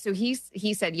 But so he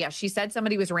said, yes, she said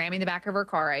somebody was ramming the back of her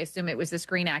car. I assume it was this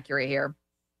green Acura here.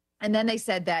 And then they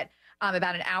said that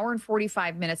about an hour and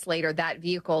 45 minutes later, that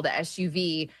vehicle, the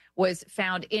SUV, was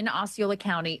found in Osceola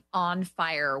County on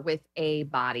fire with a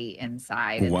body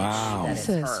inside. And Wow. that is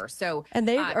her. So, And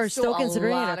they are still a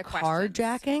considering lot it a of questions.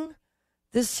 carjacking?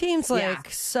 This seems like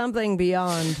something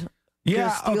beyond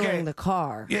just stealing the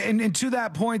car. Yeah, and to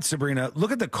that point, Sabrina,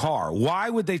 look at the car.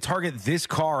 Why would they target this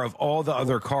car of all the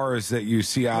other cars that you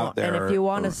see out there? And if you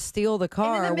want to steal the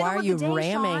car, why are you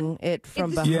ramming it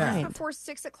from This is behind? before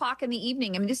 6 o'clock in the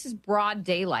evening. I mean, this is broad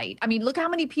daylight. I mean, look how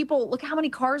many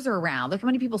cars are around. Look how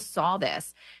many people saw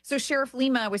this. So Sheriff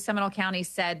Lima with Seminole County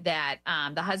said that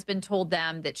the husband told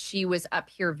them that she was up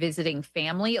here visiting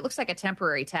family. It looks like a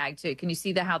temporary tag too. Can you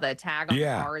see how the tag on the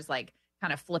car is like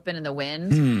kind of flipping in the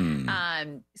wind?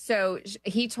 So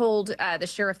he told the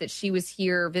sheriff that she was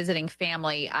here visiting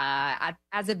family.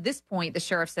 As of this point, the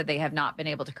sheriff said they have not been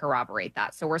able to corroborate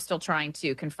that. So we're still trying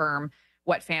to confirm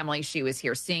what family she was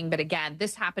here seeing. But again,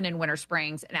 this happened in Winter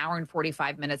Springs. An hour and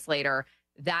 45 minutes later,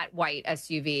 that white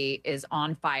SUV is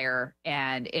on fire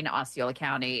and in Osceola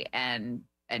County. And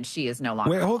and she is no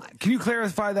longer Wait, alive. can you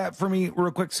clarify that for me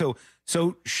real quick? So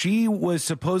she was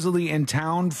supposedly in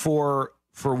town for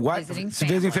what? Visiting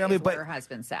family, is what but her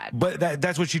husband said. But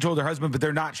that's what she told her husband, but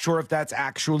they're not sure if that's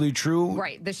actually true.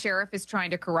 Right. The sheriff is trying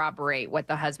to corroborate what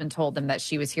the husband told them, that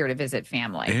she was here to visit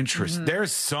family. Interesting.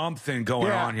 There's something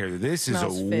going on here. This is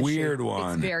a weird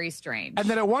one. It's very strange. And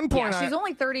then at one point, she's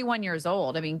only 31 years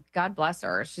old. I mean, God bless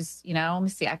her. She's, let me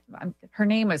see. Her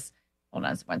name was, hold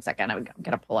on 1 second. I'm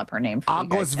going to pull up her name for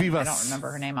Aguas you guys. Vivas. I don't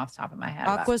remember her name off the top of my head.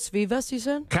 Aguas Vivas, you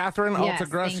said? Catherine Yes,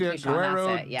 Altagracia thank you, Sean, Guerrero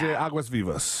that's it, yeah. de Aguas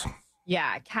Vivas.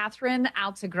 Yeah, Catherine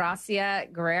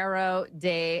Altagracia Guerrero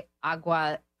de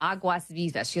Aguas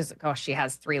Vivas. She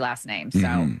has 3 last names,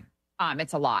 so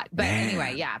it's a lot. But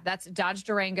anyway, yeah, that's Dodge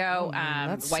Durango,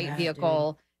 white sad,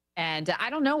 vehicle. And I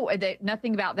don't know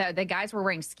nothing about that. The guys were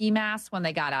wearing ski masks when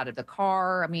they got out of the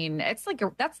car. I mean, that's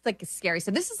like scary. So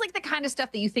this is like the kind of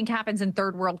stuff that you think happens in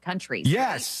third world countries.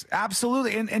 Yes,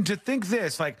 absolutely. And to think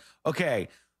this, like, okay,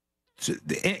 so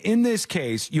in this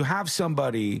case, you have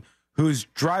somebody who's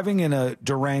driving in a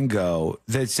Durango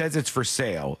that says it's for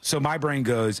sale. So my brain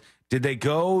goes, did they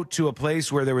go to a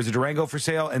place where there was a Durango for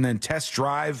sale and then test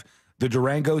drive the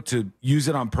Durango to use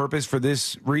it on purpose for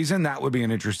this reason? That would be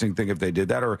an interesting thing if they did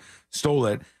that, or stole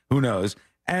it. Who knows?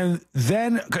 And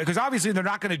then, because obviously they're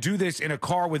not going to do this in a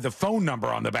car with the phone number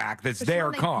on the back that's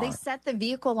their car. They set the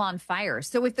vehicle on fire.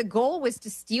 So if the goal was to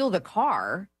steal the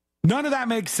car, none of that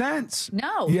makes sense.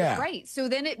 no, Yeah. right. So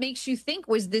then it makes you think,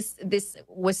 was this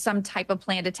was some type of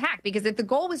planned attack? Because if the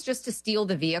goal was just to steal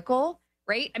the vehicle,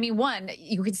 right? I mean, one,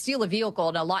 you could steal a vehicle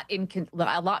in a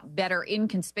lot better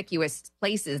inconspicuous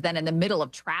places than in the middle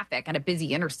of traffic at a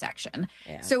busy intersection.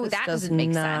 Yeah, so this that does doesn't make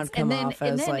not sense. come And then, off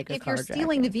as like a if you're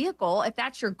stealing the vehicle, if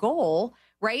that's your goal,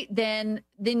 right? Then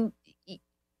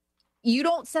you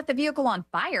don't set the vehicle on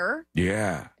fire.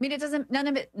 Yeah. I mean, it doesn't. None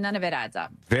of it adds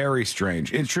up. Very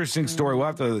strange. Interesting story. We'll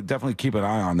have to definitely keep an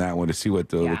eye on that one to see what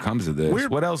comes of this.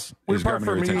 What else is grabbing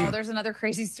your attention? Oh, there's another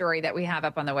crazy story that we have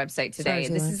up on the website today. Sorry,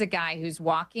 This is a guy who's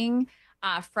walking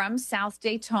from South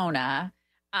Daytona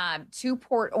to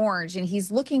Port Orange, and he's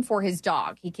looking for his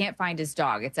dog. He can't find his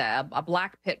dog. It's a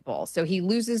black pit bull. So he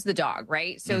loses the dog,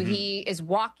 right? So he is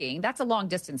walking. That's a long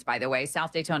distance, by the way,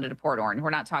 South Daytona to Port Orange. We're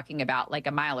not talking about like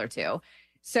a mile or two.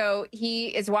 So he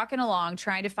is walking along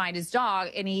trying to find his dog,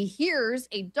 and he hears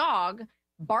a dog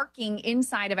barking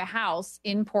inside of a house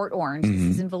in Port Orange. This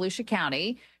is in Volusia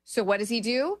County. So what does he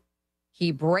do?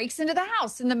 He breaks into the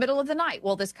house in the middle of the night.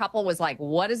 Well, this couple was like,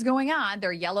 what is going on?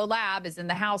 Their yellow lab is in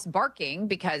the house barking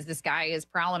because this guy is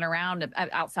prowling around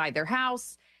outside their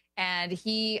house. And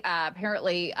he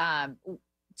apparently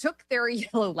took their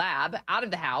yellow lab out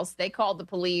of the house. They called the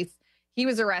police. He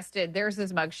was arrested. There's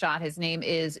his mugshot. His name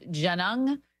is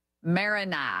Janung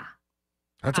Marana.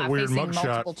 That's a weird facing mugshot.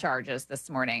 multiple charges this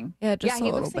morning. Yeah, just he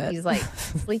a looks little like bit. he's like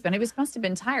sleeping. He must have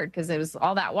been tired because it was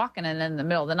all that walking and in the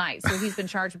middle of the night. So he's been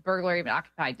charged with burglary of an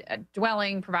occupied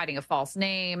dwelling, providing a false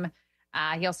name.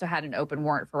 He also had an open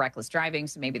warrant for reckless driving,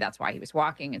 so maybe that's why he was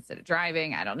walking instead of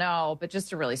driving. I don't know, but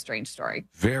just a really strange story.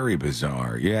 Very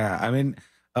bizarre. Yeah. I mean,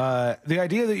 the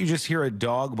idea that you just hear a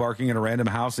dog barking in a random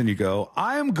house and you go,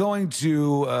 I am going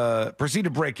to proceed to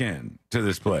break in to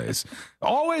this place.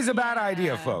 Always a bad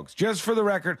idea, folks. Just for the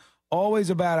record, always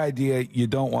a bad idea. You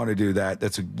don't want to do that.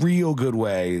 That's a real good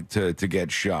way to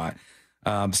get shot.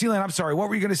 Celine, I'm sorry. What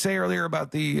were you going to say earlier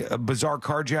about the bizarre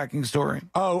carjacking story?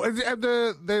 Oh,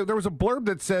 there was a blurb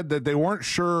that said that they weren't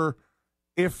sure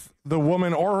if the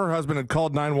woman or her husband had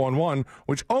called 911,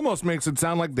 which almost makes it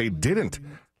sound like they didn't,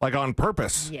 like on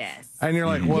purpose. Yes. And you're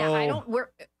like, well,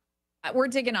 we're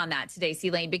digging on that today,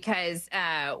 C-Lane, because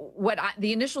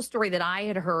the initial story that I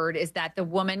had heard is that the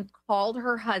woman called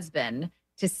her husband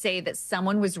to say that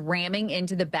someone was ramming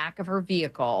into the back of her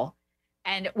vehicle.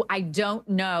 And I don't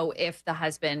know if the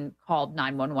husband called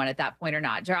 911 at that point or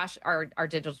not. Josh, our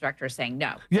digital director, is saying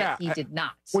no. Yeah, he did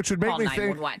not. Which would make call me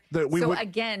think 911. that we would.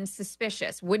 Again,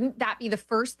 suspicious. Wouldn't that be the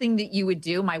first thing that you would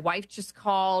do? My wife just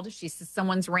called. She says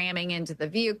someone's ramming into the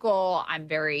vehicle. I'm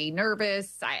very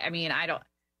nervous. I mean, I don't.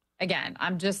 Again,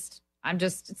 I'm just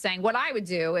saying what I would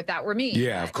do if that were me.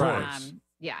 Yeah, of course.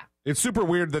 Yeah. It's super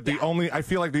weird that I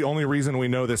feel like the only reason we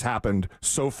know this happened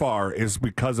so far is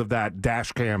because of that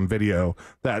dash cam video,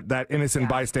 that innocent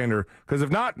bystander. Because if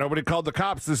not, nobody called the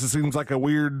cops. This seems like a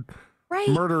weird,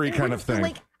 murdery kind of thing.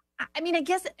 Like, I mean, I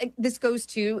guess this goes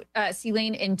to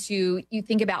C-Lane into, you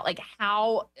think about like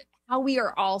how we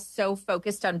are all so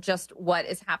focused on just what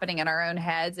is happening in our own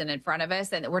heads and in front of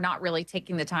us, and that we're not really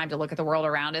taking the time to look at the world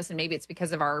around us. And maybe it's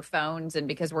because of our phones and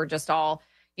because we're just all,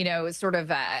 sort of.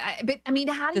 But I mean,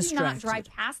 how do you not Distracted. drive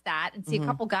past that and see a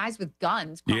couple guys with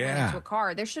guns crawling into a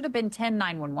car? There should have been 10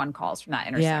 911 calls from that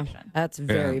intersection. Yeah, that's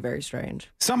very, very strange.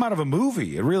 Some out of a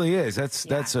movie. It really is.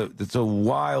 That's a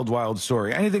wild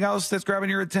story. Anything else that's grabbing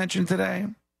your attention today?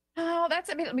 Oh,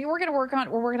 we're working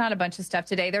on a bunch of stuff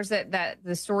today. There's the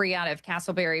story out of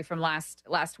Castleberry from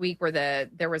last week where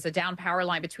there was a down power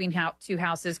line between two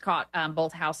houses, caught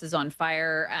both houses on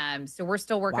fire. So we're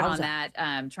still working on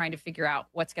that, trying to figure out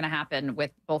what's going to happen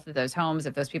with both of those homes,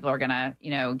 if those people are going to,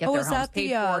 get their homes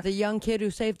paid for. The young kid who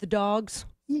saved the dogs?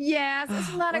 Yes,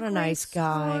 isn't that what a great nice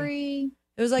guy. story?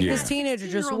 It was like this teenager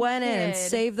just went in and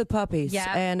saved the puppies.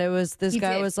 Yeah. And it was this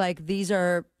guy was like, these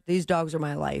dogs are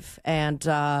my life. And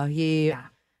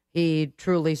he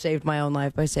truly saved my own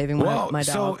life by saving my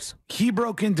dogs. So he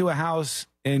broke into a house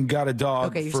and got a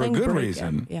dog for a good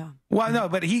reason. Yeah. Well, no,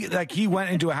 but he went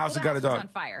into a house and got a dog. On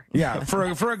fire. Yeah,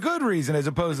 for a good reason as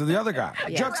opposed to the other guy.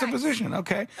 Yeah. Juxtaposition.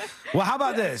 Okay. Well, how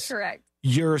about this? Correct.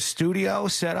 Your studio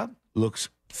setup looks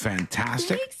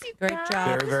fantastic. Thanks, you Great guys.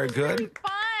 job. Very, very good. Really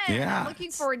fun. Yeah. I'm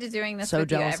looking forward to doing this So with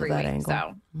you jealous every of that week. angle.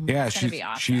 So Yeah, it's gonna be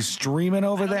awesome. she's streaming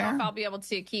over I don't know there. if I'll be able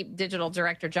to keep digital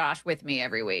director Josh with me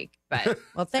every week, but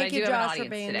Well, thank I you, do have an Josh, for audience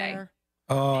being today. there.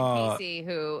 And Casey,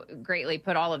 who greatly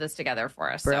put all of this together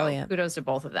for us. Brilliant. So kudos to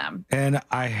both of them. And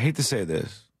I hate to say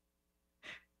this,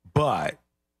 but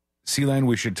Sealand,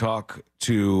 we should talk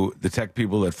to the tech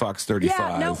people at Fox 35.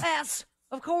 Yeah, no S,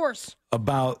 of course.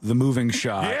 About the moving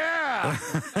shot. Yeah.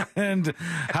 And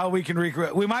how we can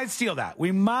recreate. We might steal that.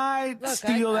 We might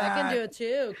steal that. I can do it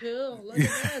too. Cool. Look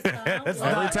at this.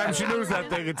 Every time she moves that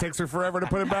thing, it takes her forever to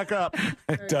put it back up.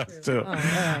 It does too. All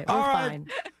right, we're fine.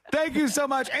 Thank you so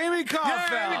much, Amy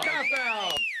Kaufeld.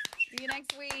 See you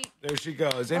next week. There she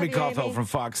goes. Amy you, Kaufeld Amy. from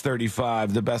Fox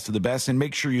 35, the best of the best. And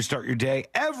make sure you start your day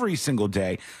every single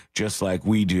day, just like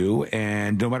we do.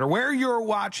 And no matter where you're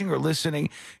watching or listening,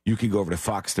 you can go over to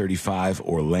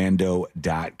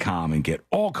fox35orlando.com and get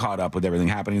all caught up with everything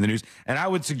happening in the news. And I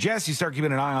would suggest you start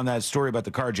keeping an eye on that story about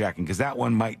the carjacking, because that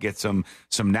one might get some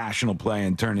national play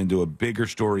and turn into a bigger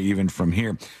story even from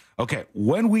here. Okay,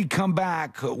 when we come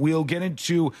back, we'll get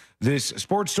into this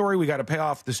sports story. We got to pay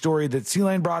off the story that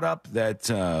Sealand brought up that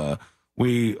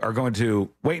we are going to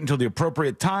wait until the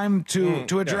appropriate time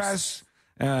to address.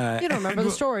 You don't remember the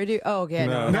story, do you? Oh, okay.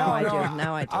 No, Now I do.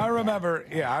 Now I do. I remember.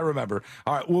 Yeah, I remember.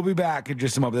 All right, we'll be back in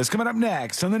just a moment. That's coming up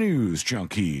next on the News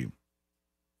Junkie.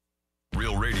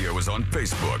 Real Radio is on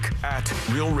Facebook at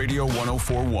Real Radio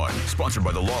 1041. Sponsored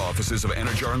by the law offices of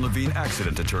Anajar and Levine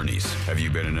Accident Attorneys. Have you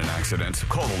been in an accident?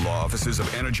 Call the law offices of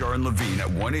Anajar and Levine at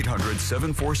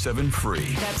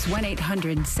 1-800-747-FREE. That's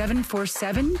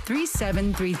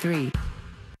 1-800-747-3733.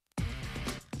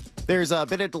 There's a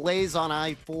bit of delays on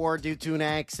I-4 due to an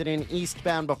accident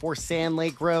eastbound before Sand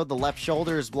Lake Road. The left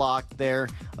shoulder is blocked there.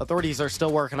 Authorities are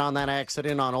still working on that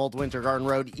accident on Old Winter Garden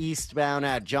Road eastbound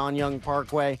at John Young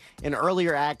Parkway. An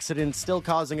earlier accident still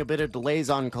causing a bit of delays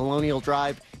on Colonial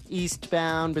Drive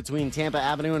eastbound between Tampa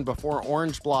Avenue and before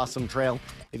Orange Blossom Trail.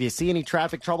 If you see any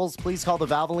traffic troubles, please call the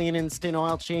Valvoline Instant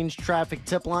Oil Change Traffic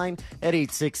Tip Line at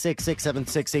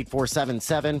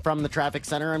 866-676-8477. From the Traffic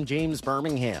Center, I'm James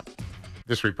Birmingham.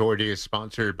 This report is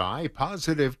sponsored by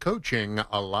Positive Coaching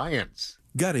Alliance.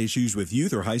 Got issues with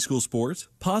youth or high school sports?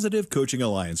 Positive Coaching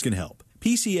Alliance can help.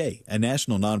 PCA, a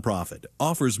national nonprofit,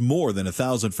 offers more than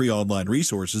 1,000 free online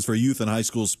resources for youth and high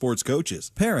school sports coaches,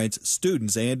 parents,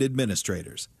 students, and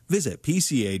administrators. Visit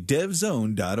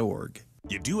PCADevZone.org.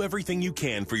 You do everything you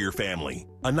can for your family.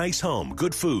 A nice home,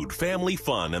 good food, family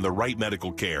fun, and the right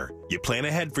medical care. You plan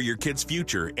ahead for your kids'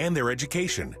 future and their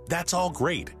education. That's all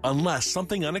great, unless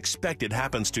something unexpected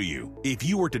happens to you. If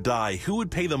you were to die, who would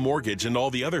pay the mortgage and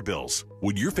all the other bills?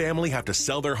 Would your family have to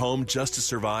sell their home just to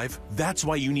survive? That's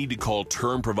why you need to call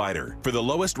Term Provider for the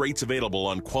lowest rates available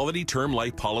on quality term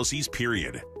life policies,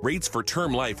 period. Rates for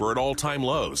term life are at all-time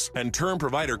lows, and Term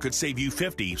Provider could save you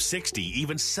 50, 60,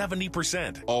 even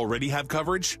 70%. Already have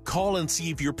coverage? Call and see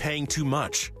if you're paying too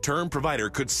much. Term Provider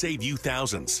could save you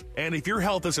thousands. And if your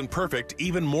health isn't perfect,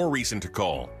 even more reason to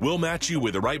call. We'll match you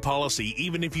with the right policy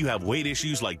even if you have weight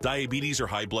issues like diabetes or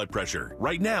high blood pressure.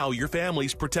 Right now, your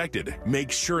family's protected.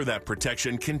 Make sure that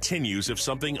protection continues if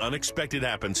something unexpected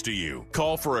happens to you.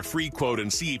 Call for a free quote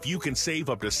and see if you can save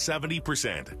up to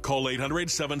 70%. Call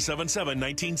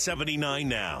 800-777-1979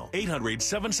 now.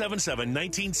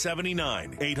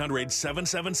 800-777-1979.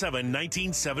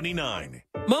 800-777-1979.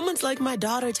 Moments like my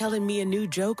daughter telling me a new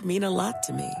joke mean a lot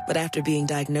to me. But after being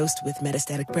diagnosed with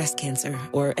metastatic breast cancer,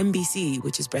 or MBC,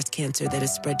 which is breast cancer that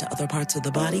is spread to other parts of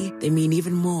the body, they mean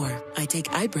even more. I take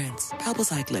Ibrance,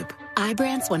 palbociclib.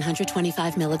 Ibrance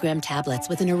 125 milligram tablets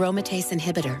with an aromatase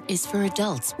inhibitor is for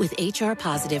adults with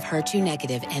HR-positive,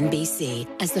 HER2-negative NBC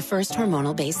as the first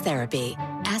hormonal-based therapy.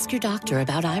 Ask your doctor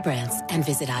about Ibrance and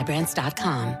visit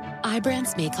Ibrance.com.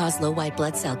 Ibrance may cause low white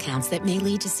blood cell counts that may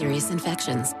lead to serious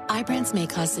infections. Ibrance may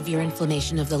cause severe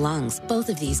inflammation of the lungs. Both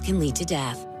of these can lead to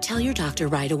death. Tell your doctor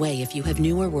right away if you have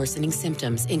new or worsening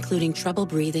symptoms, including trouble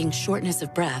breathing, shortness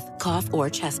of breath, cough, or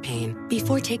chest pain.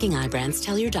 Before taking Ibrance,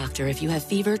 tell your doctor if you have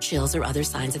fever, chills, or other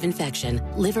signs of infection,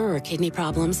 liver or kidney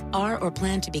problems, are or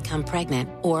plan to become pregnant,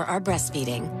 or are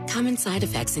breastfeeding. Common side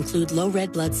effects include low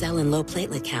red blood cell and low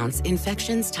platelet counts,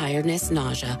 infections, tiredness,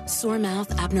 nausea, sore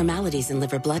mouth, abnormalities in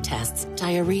liver blood tests,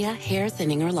 diarrhea, hair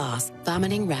thinning or loss,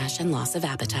 vomiting, rash, and loss of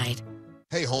appetite.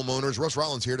 Hey homeowners, Russ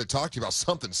Rollins here to talk to you about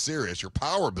something serious, your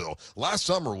power bill. Last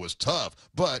summer was tough,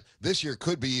 but this year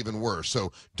could be even worse.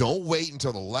 So don't wait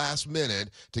until the last minute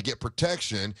to get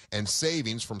protection and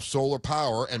savings from solar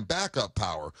power and backup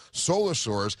power. Solar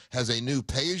Source has a new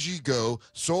pay-as-you-go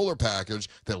solar package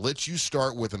that lets you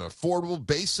start with an affordable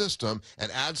base system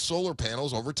and add solar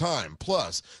panels over time.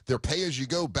 Plus, their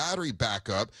pay-as-you-go battery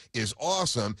backup is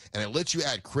awesome, and it lets you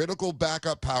add critical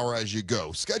backup power as you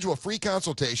go. Schedule a free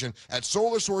consultation at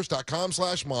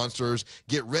SolarSource.com/monsters.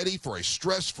 Get ready for a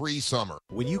stress-free summer.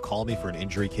 When you call me for an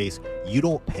injury case, you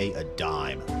don't pay a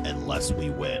dime unless we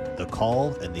win. The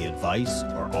call and the advice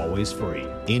are always free.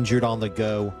 Injured on the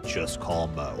go, just call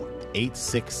Mo.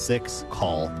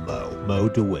 866-CALL-MO. Mo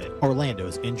DeWitt,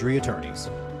 Orlando's injury attorneys.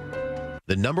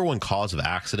 The number one cause of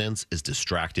accidents is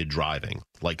distracted driving,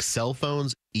 like cell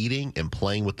phones, eating, and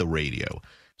playing with the radio.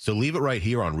 So leave it right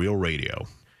here on Real Radio.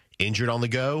 Injured on the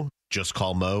go? Just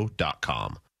call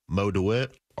Mo.com. Mo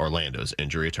DeWitt, Orlando's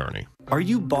injury attorney. Are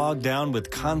you bogged down with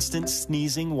constant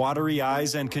sneezing, watery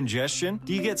eyes, and congestion?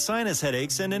 Do you get sinus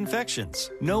headaches and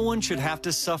infections? No one should have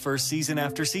to suffer season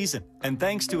after season. And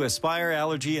thanks to Aspire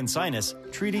Allergy and Sinus,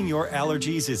 treating your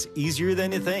allergies is easier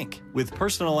than you think. With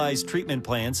personalized treatment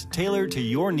plans tailored to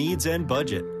your needs and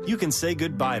budget, you can say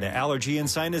goodbye to allergy and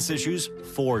sinus issues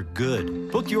for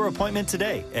good. Book your appointment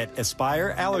today at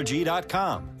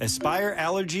AspireAllergy.com. Aspire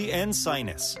Allergy and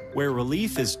Sinus, where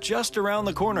relief is just around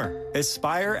the corner.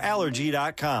 AspireAllergy.com.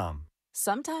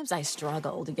 Sometimes I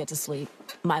struggle to get to sleep.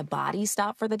 My body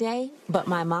stopped for the day, but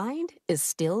my mind is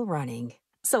still running.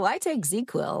 So I take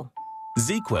ZQuil.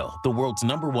 ZQuil, the world's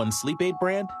 #1 sleep aid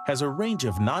brand, has a range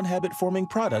of non-habit-forming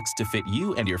products to fit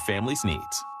you and your family's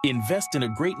needs. Invest in a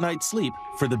great night's sleep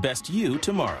for the best you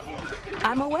tomorrow.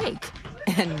 I'm awake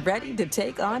and ready to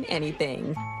take on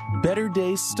anything. Better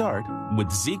days start with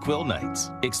ZQuil nights.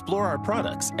 Explore our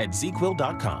products at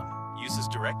ZQuil.com. Use as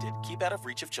directed. Keep out of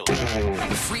reach of children.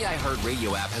 The free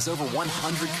iHeartRadio app has over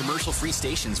 100 commercial-free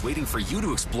stations waiting for you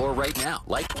to explore right now,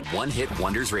 like One Hit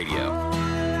Wonders Radio.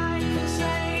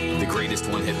 The greatest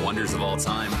one-hit wonders of all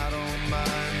time.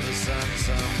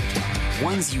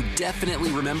 Ones you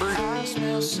definitely remember.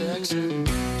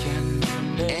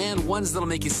 And ones that'll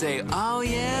make you say, oh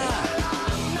yeah.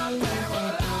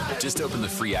 Just open the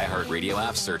free iHeartRadio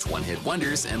app, search One Hit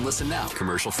Wonders, and listen now.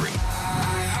 Commercial free.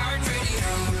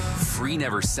 Free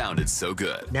never sounded so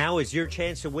good. Now is your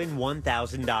chance to win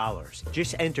 $1,000.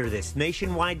 Just enter this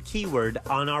nationwide keyword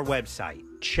on our website.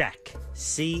 Check.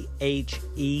 CHECK.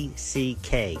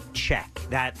 Check.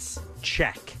 That's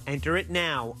check. Enter it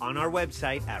now on our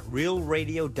website at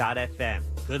realradio.fm.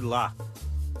 Good luck.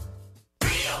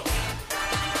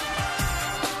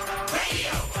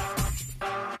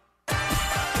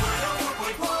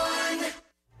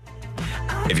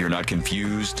 If you're not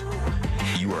confused,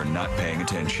 you are not paying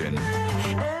attention.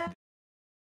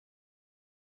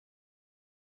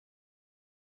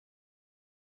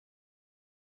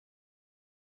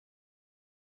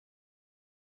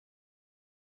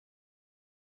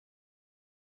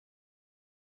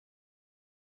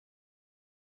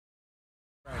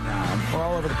 Right now, we're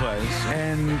all over the place,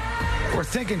 and we're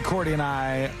thinking, Cordy and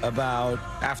I, about,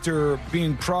 after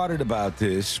being prodded about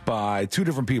this by two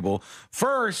different people.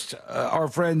 First, our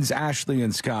friends Ashley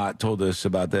and Scott told us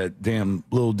about that damn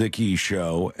Lil Dicky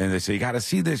show, and they say, you got to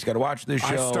see this, you got to watch this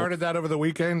show. I started that over the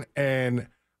weekend, and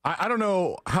I don't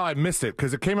know how I missed it,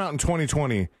 because it came out in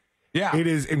 2020. Yeah. It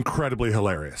is incredibly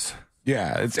hilarious.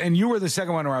 Yeah, and you were the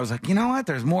second one where I was like, you know what,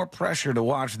 there's more pressure to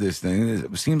watch this thing.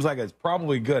 It seems like it's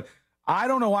probably good. I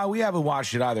don't know why we haven't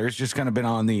watched it either. It's just kind of been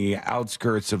on the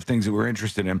outskirts of things that we're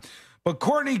interested in. But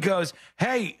Courtney goes,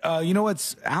 hey, you know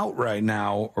what's out right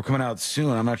now or coming out soon?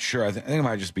 I'm not sure. I think it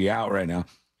might just be out right now.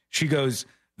 She goes,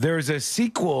 there's a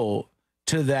sequel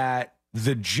to that,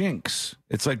 The Jinx.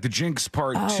 It's like The Jinx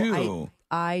Part 2.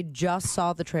 I just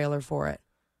saw the trailer for it.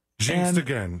 Jinxed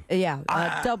again. Yeah,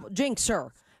 double Jinxer.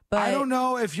 I don't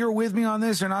know if you're with me on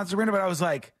this or not, Sabrina, but I was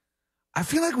like, I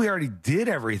feel like we already did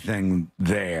everything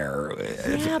there.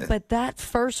 Yeah, but that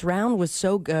first round was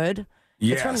so good.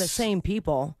 Yes. It's from the same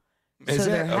people. Is so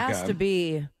it? there has to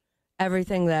be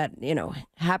everything that,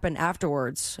 happened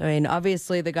afterwards. I mean,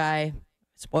 obviously the guy,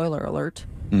 spoiler alert,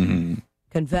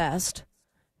 confessed.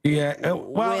 Yeah.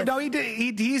 Well, no, he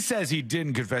did. He says he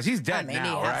didn't confess. He's dead now, he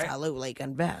right? absolutely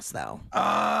confessed, though.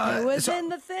 It was in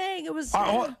the thing. It was.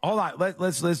 Hold on.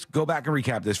 Let's go back and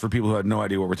recap this for people who had no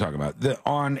idea what we're talking about.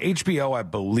 On HBO, I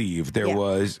believe there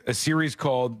was a series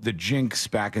called The Jinx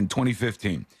back in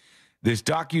 2015. This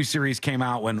docu-series came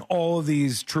out when all of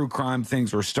these true crime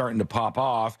things were starting to pop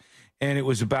off, and it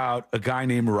was about a guy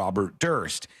named Robert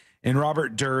Durst. And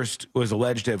Robert Durst was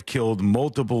alleged to have killed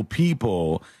multiple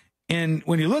people. And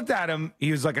when you looked at him,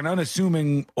 he was like an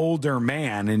unassuming older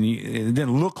man, and it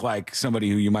didn't look like somebody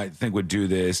who you might think would do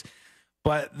this.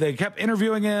 But they kept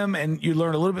interviewing him, and you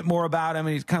learn a little bit more about him,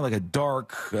 and he's kind of like a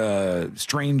dark,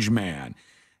 strange man.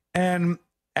 And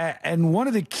one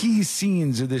of the key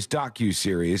scenes of this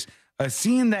docuseries, a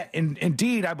scene that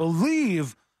indeed, I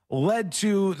believe, led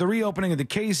to the reopening of the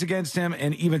case against him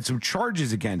and even some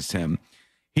charges against him.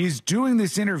 He's doing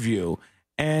this interview,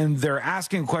 and they're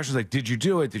asking questions like, did you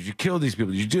do it? Did you kill these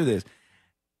people? Did you do this?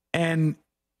 And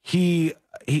he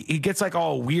gets like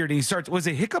all weird. He starts, was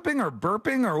it hiccuping or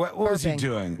burping or what was he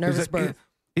doing? Nervous burp.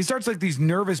 He starts like these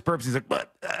nervous burps. He's like,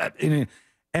 what? And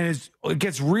it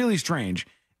gets really strange.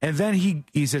 And then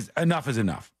he says, enough is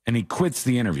enough. And he quits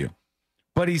the interview.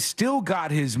 But he's still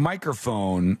got his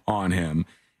microphone on him.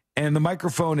 And the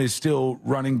microphone is still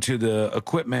running to the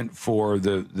equipment for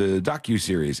the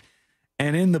docuseries.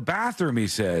 And in the bathroom, he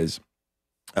says,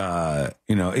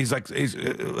 he's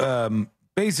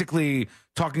basically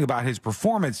talking about his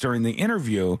performance during the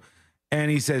interview.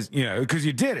 And he says, because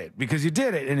you did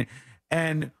it.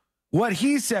 And what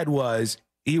he said was,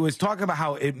 he was talking about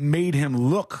how it made him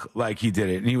look like he did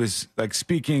it. And he was like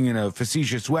speaking in a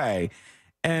facetious way.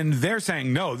 And they're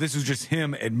saying, no, this is just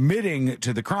him admitting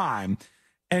to the crime.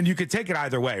 And you could take it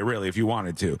either way, really, if you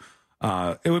wanted to.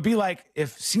 It would be like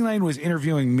if C-Lane was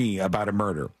interviewing me about a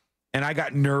murder and I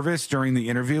got nervous during the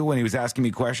interview when he was asking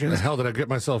me questions. What the hell did I get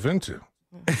myself into?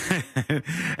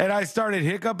 And I started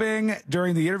hiccuping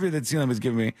during the interview that C-Lane was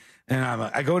giving me. And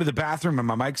I go to the bathroom and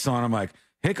my mic's on. I'm like,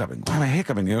 hiccuping? Why am I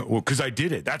hiccuping? Well, because I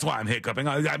did it. That's why I'm hiccuping.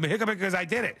 I'm hiccuping because I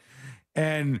did it.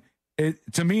 And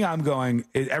to me, I'm going,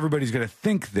 everybody's going to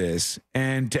think this.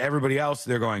 And to everybody else,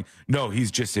 they're going, no,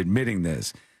 he's just admitting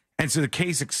this. And so the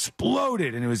case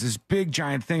exploded, and it was this big,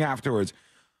 giant thing afterwards.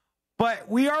 But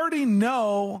we already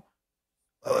know,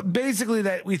 basically,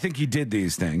 that we think he did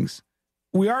these things.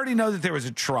 We already know that there was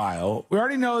a trial. We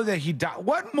already know that he died.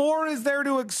 What more is there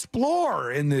to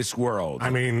explore in this world?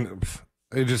 I mean,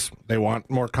 they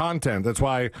want more content. That's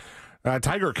why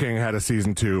Tiger King had a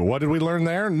season 2. What did we learn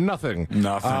there? Nothing.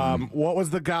 What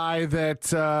was the guy that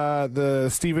the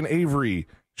Stephen Avery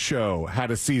show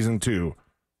had a season 2?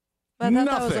 I thought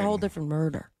that was a whole different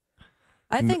murder.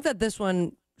 I think that this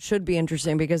one should be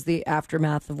interesting because the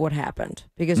aftermath of what happened.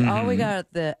 Because all we got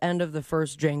at the end of the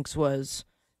first Jinx was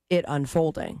it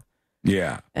unfolding.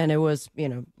 Yeah. And it was,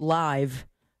 live,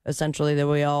 essentially, that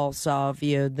we all saw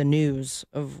via the news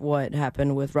of what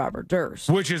happened with Robert Durst.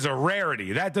 Which is a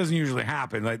rarity. That doesn't usually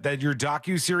happen. Like that your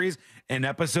docuseries, an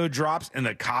episode drops and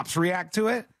the cops react to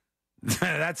it.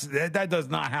 That does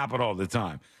not happen all the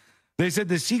time. They said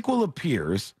the sequel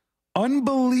appears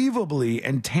unbelievably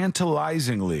and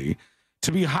tantalizingly to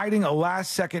be hiding a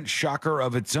last-second shocker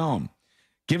of its own.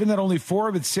 Given that only 4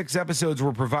 of its 6 episodes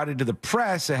were provided to the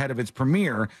press ahead of its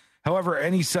premiere, however,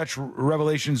 any such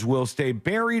revelations will stay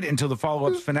buried until the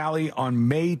follow-up finale on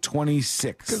May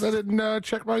 26th. Because I didn't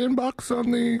check my inbox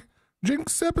on the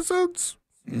Jinx episodes.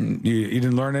 You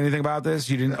didn't learn anything about this?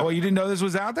 You didn't know this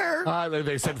was out there?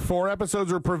 They said 4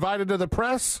 episodes were provided to the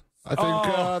press. I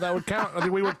think that would count. I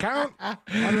think we would count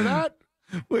under that.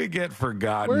 We get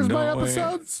forgotten. Where's my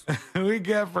episodes? We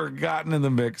get forgotten in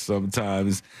the mix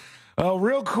sometimes.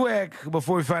 Real quick,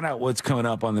 before we find out what's coming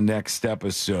up on the next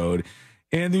episode,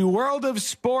 in the world of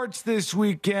sports this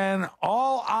weekend,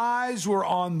 all eyes were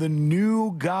on the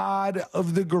new god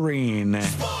of the green.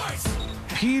 Sports!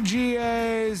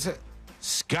 PGA's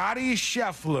Scotty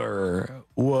Scheffler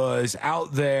was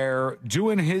out there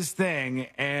doing his thing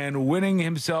and winning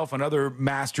himself another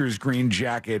Masters green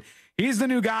jacket. He's the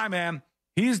new guy, man.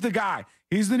 He's the guy.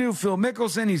 He's the new Phil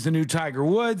Mickelson. He's the new Tiger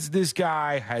Woods. This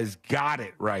guy has got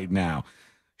it right now.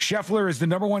 Scheffler is the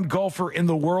 #1 golfer in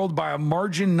the world by a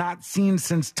margin not seen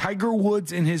since Tiger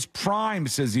Woods in his prime,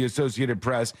 says the Associated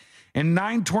Press. In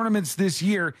 9 tournaments this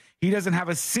year, he doesn't have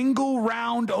a single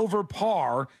round over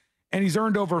par. and he's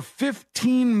earned over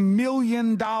 $15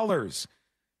 million.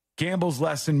 Gambles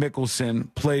less than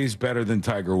Mickelson, plays better than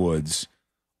Tiger Woods.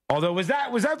 Although, was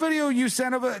that video you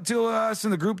sent to us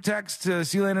in the group text to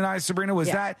Celine and I, Sabrina, was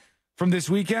that from this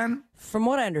weekend? From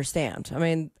what I understand. I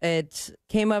mean, it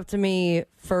came up to me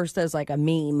first as like a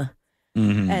meme.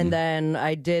 And then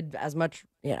I did as much,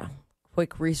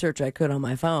 quick research I could on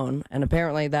my phone. And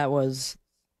apparently that was,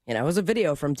 it was a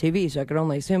video from TV, so I could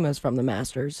only assume it was from the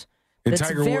Masters. And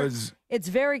Tiger Woods. It's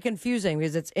very confusing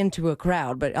because it's into a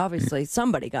crowd, but obviously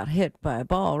somebody got hit by a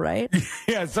ball, right?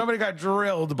 Yeah, somebody got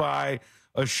drilled by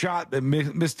a shot that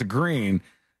missed the green.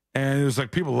 And it was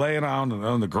like people laying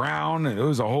on the ground, and it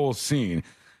was a whole scene.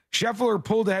 Scheffler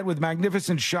pulled ahead with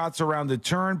magnificent shots around the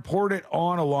turn, poured it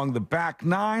on along the back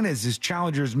nine as his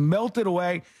challengers melted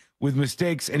away with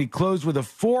mistakes, and he closed with a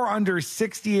 4-under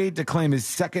 68 to claim his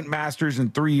second Masters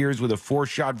in 3 years with a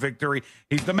 4-shot victory.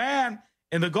 He's the man.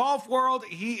 In the golf world,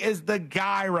 he is the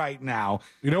guy right now.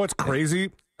 You know what's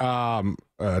crazy?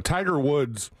 Tiger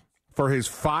Woods, for his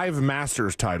 5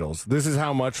 Masters titles, this is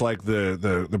how much like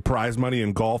the prize money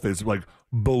in golf is like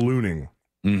ballooning.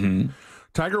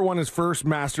 Tiger won his first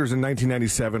Masters in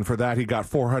 1997. For that, he got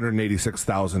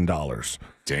 $486,000.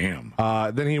 Damn.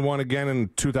 Then he won again in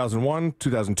 2001,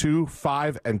 2002,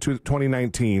 5, and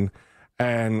 2019.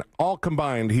 And all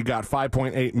combined, he got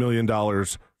 $5.8 million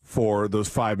for those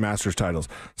 5 Masters titles.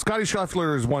 Scottie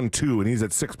Scheffler has won 2, and he's at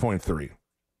 6.3.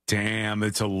 Damn,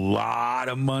 it's a lot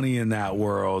of money in that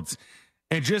world.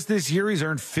 And just this year, he's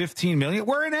earned $15 million.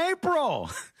 We're in April.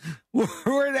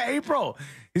 We're in April.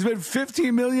 He's made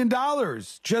 $15 million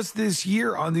just this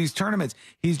year on these tournaments.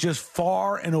 He's just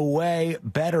far and away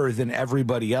better than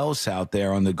everybody else out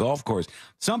there on the golf course.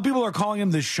 Some people are calling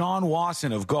him the Sean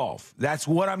Watson of golf. That's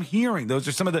what I'm hearing. Those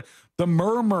are some of the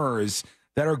murmurs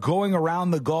that are going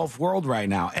around the golf world right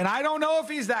now. And I don't know if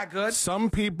he's that good. Some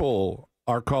people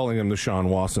are calling him the Sean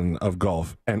Watson of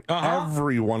golf, and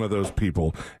every one of those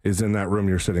people is in that room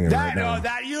you're sitting in right now. No,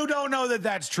 that you don't know that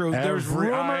that's true. There's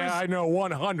rumors. I know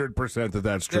 100% that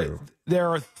that's true.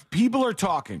 People are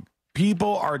talking.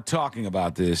 People are talking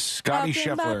about this. Scottie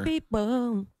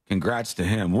Scheffler. Congrats to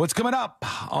him. What's coming up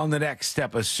on the next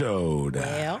episode?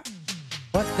 Well,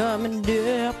 what's coming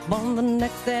up on the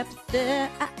next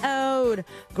episode?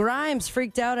 Grimes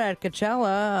freaked out at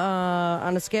Coachella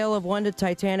on a scale of 1 to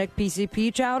Titanic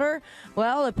PCP chowder.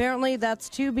 Well, apparently that's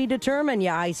to be determined,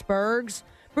 ya icebergs.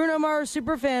 Bruno Mars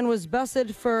superfan was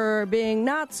busted for being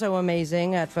not so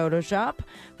amazing at Photoshop.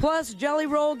 Plus, Jelly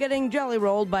Roll getting jelly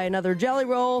rolled by another Jelly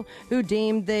Roll who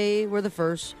deemed they were the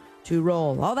first to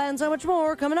roll. All that and so much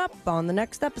more coming up on the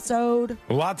next episode.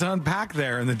 A lot to unpack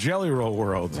there in the Jelly Roll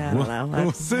world. I don't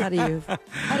know.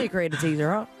 How do you create a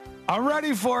teaser, huh? I'm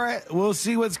ready for it. We'll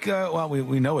see what's well,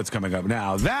 we know what's coming up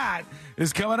now. That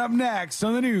is coming up next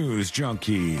on the News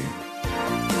Junkie.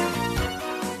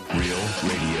 Real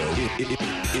Radio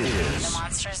is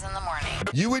Monsters in the Morning.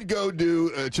 You would go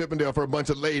do Chippendale for a bunch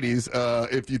of ladies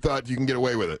if you thought you can get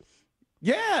away with it.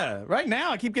 Yeah, right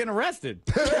now I keep getting arrested.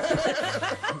 The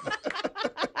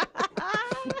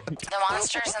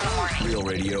Monsters in the Morning. Real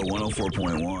Radio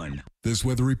 104.1. This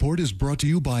weather report is brought to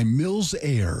you by Mills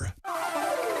Air.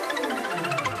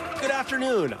 Good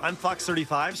afternoon. I'm Fox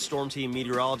 35 Storm Team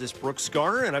meteorologist Brooks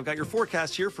Garner, and I've got your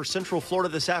forecast here for Central Florida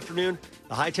this afternoon.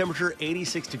 The high temperature,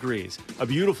 86 degrees. A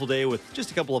beautiful day with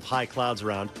just a couple of high clouds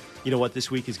around. You know what?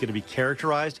 This week is going to be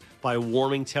characterized by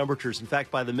warming temperatures. In fact,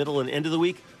 by the middle and end of the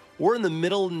week, we're in the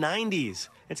middle 90s.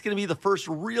 It's going to be the first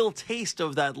real taste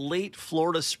of that late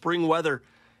Florida spring weather,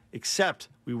 except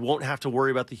we won't have to worry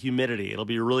about the humidity. It'll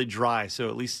be really dry, so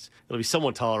at least it'll be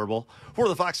somewhat tolerable. For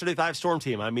the Fox 35 Storm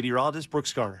Team, I'm meteorologist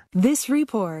Brooks Garner. This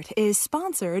report is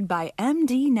sponsored by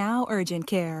MD Now Urgent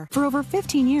Care. For over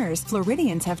 15 years,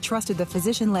 Floridians have trusted the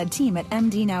physician-led team at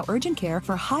MD Now Urgent Care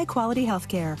for high-quality health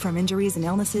care. From injuries and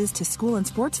illnesses to school and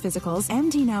sports physicals,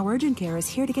 MD Now Urgent Care is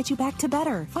here to get you back to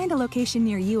better. Find a location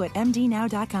near you at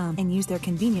mdnow.com and use their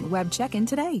convenient web check-in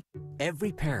today.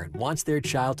 Every parent wants their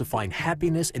child to find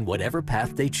happiness in whatever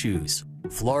path they choose.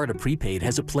 Florida Prepaid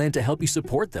has a plan to help you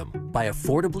support them by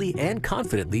affordably and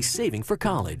confidently saving for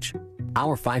college.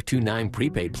 Our 529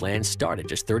 prepaid plans start at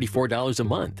just $34 a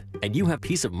month, and you have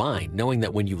peace of mind knowing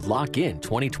that when you lock in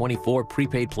 2024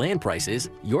 prepaid plan prices,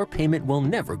 your payment will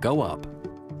never go up.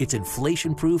 It's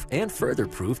inflation-proof and further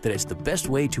proof that it's the best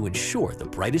way to ensure the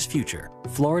brightest future.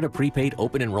 Florida Prepaid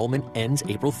open enrollment ends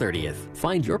April 30th.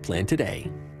 Find your plan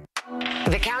today.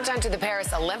 The countdown to the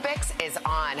Paris Olympics is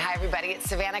on. Hi, everybody. It's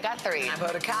Savannah Guthrie. I'm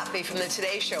Hoda Kotb from the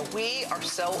Today Show. We are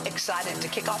so excited to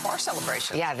kick off our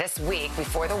celebration. Yeah, this week,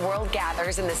 before the world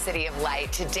gathers in the City of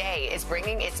Light, today is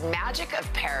bringing its magic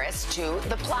of Paris to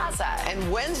the plaza. And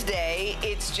Wednesday,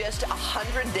 it's just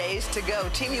 100 days to go.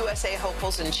 Team USA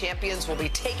hopefuls and champions will be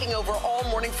taking over all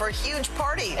morning for a huge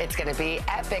party. It's going to be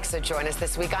epic, so join us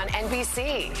this week on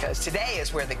NBC. Because today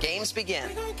is where the games begin.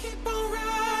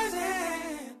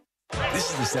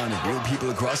 This is the sound of real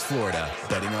people across Florida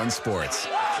betting on sports.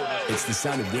 It's the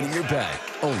sound of winning your bet,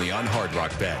 only on Hard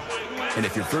Rock Bet. And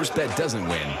if your first bet doesn't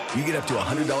win, you get up to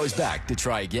 $100 back to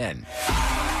try again.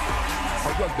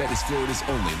 Hard Rock Bet is Florida's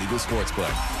only legal sports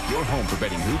book. Your home for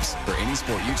betting hoops for any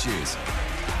sport you choose.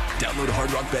 Download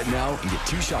Hard Rock Bet now and get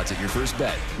 2 shots at your first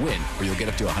bet. Win, or you'll get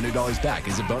up to $100 back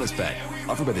as a bonus bet.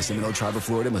 Offered by the Seminole Tribe of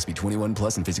Florida. Must be 21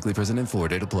 plus and physically present in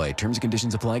Florida to play. Terms and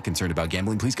conditions apply. Concerned about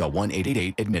gambling? Please call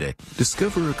 1-888-ADMIT-IT.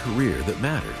 Discover a career that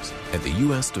matters at the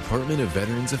U.S. Department of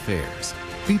Veterans Affairs.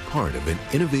 Be part of an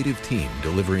innovative team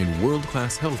delivering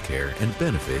world-class health care and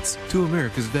benefits to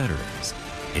America's veterans.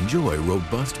 Enjoy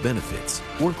robust benefits,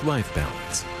 work-life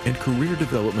balance, and career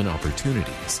development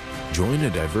opportunities. Join a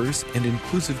diverse and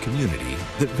inclusive community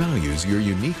that values your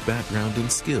unique background and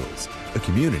skills. A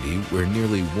community where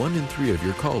nearly 1 in 3 of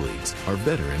your colleagues are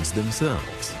veterans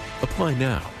themselves. Apply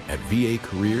now at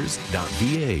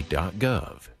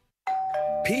vacareers.va.gov.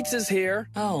 Pizza's here.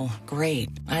 Oh, great.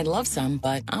 I'd love some,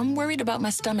 but I'm worried about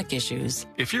my stomach issues.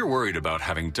 If you're worried about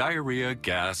having diarrhea,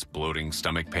 gas, bloating,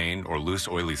 stomach pain, or loose,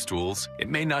 oily stools, it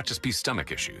may not just be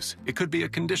stomach issues. It could be a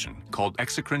condition called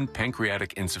exocrine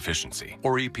pancreatic insufficiency,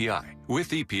 or EPI.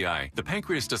 With EPI, the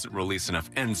pancreas doesn't release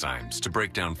enough enzymes to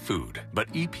break down food, but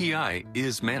EPI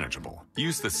is manageable.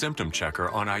 Use the symptom checker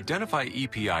on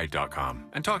identifyepi.com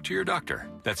and talk to your doctor.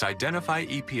 That's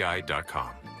identifyepi.com.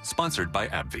 Sponsored by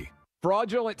AbbVie.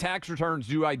 Fraudulent tax returns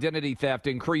due to identity theft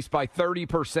increased by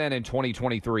 30% in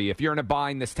 2023. If you're in a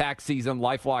bind this tax season,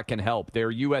 LifeLock can help. Their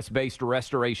U.S.-based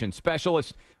restoration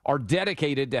specialists are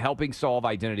dedicated to helping solve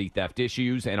identity theft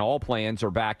issues, and all plans are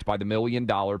backed by the $1 Million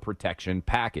Protection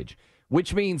Package,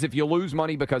 which means if you lose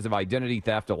money because of identity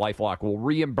theft, LifeLock will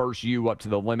reimburse you up to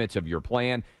the limits of your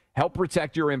plan. Help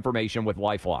protect your information with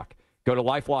LifeLock. Go to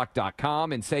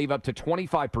LifeLock.com and save up to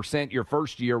 25% your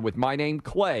first year with my name,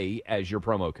 Clay, as your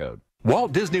promo code.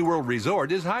 Walt Disney World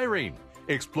Resort is hiring.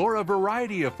 Explore a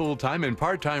variety of full-time and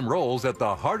part-time roles at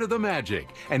the heart of the magic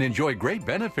and enjoy great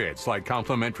benefits like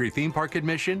complimentary theme park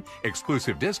admission,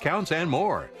 exclusive discounts, and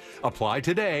more. Apply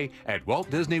today at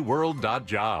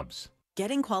waltdisneyworld.jobs.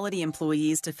 Getting quality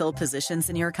employees to fill positions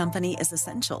in your company is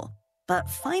essential, but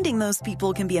finding those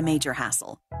people can be a major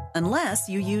hassle, unless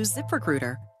you use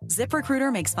ZipRecruiter.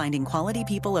 ZipRecruiter makes finding quality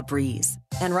people a breeze.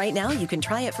 And right now you can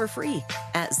try it for free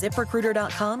at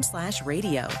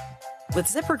ZipRecruiter.com/radio. With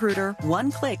ZipRecruiter,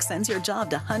 one click sends your job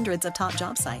to hundreds of top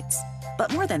job sites.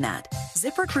 But more than that,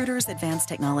 ZipRecruiter's advanced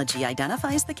technology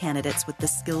identifies the candidates with the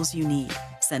skills you need,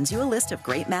 sends you a list of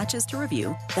great matches to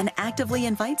review, then actively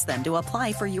invites them to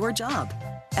apply for your job.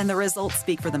 And the results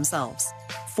speak for themselves.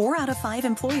 4 out of 5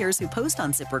 employers who post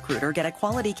on ZipRecruiter get a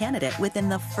quality candidate within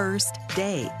the first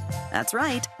day. That's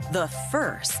right, the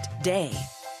first day.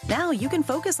 Now you can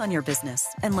focus on your business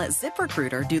and let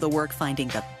ZipRecruiter do the work finding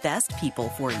the best people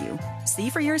for you. See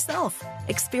for yourself.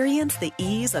 Experience the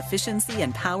ease, efficiency,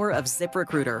 and power of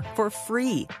ZipRecruiter for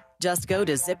free. Just go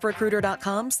to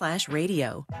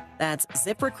ZipRecruiter.com/radio. That's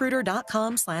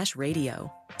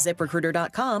ZipRecruiter.com/radio.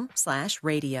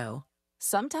 ZipRecruiter.com/radio.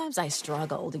 Sometimes I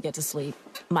struggle to get to sleep.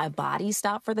 My body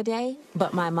stopped for the day,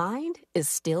 but my mind is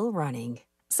still running.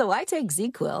 So I take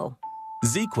ZQuil.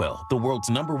 ZQuil, the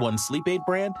world's #1 sleep aid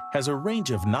brand, has a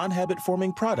range of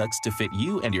non-habit-forming products to fit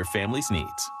you and your family's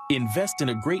needs. Invest in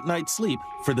a great night's sleep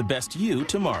for the best you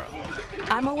tomorrow.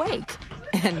 I'm awake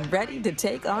and ready to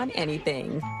take on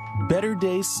anything. Better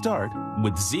days start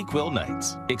with ZQuil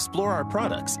nights. Explore our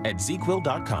products at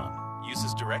ZQuil.com. Use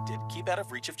as directed. Keep out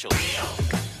of reach of children.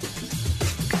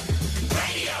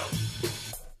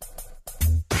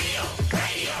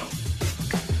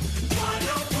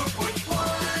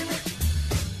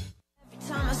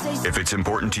 If it's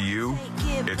important to you,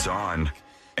 it's on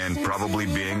and probably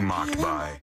being mocked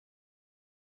by.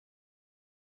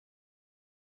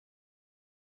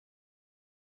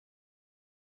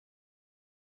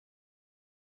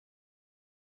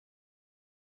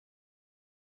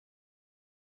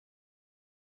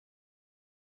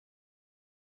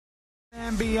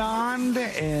 And beyond,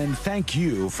 and thank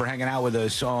you for hanging out with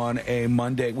us on a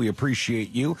Monday. We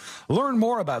appreciate you. Learn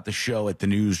more about the show at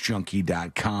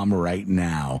thenewsjunkie.com right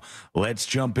now. Let's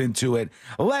jump into it.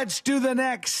 Let's do the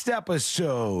next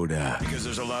episode. Because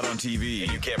there's a lot on TV,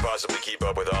 and you can't possibly keep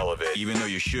up with all of it, even though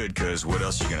you should, because what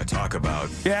else are you going to talk about?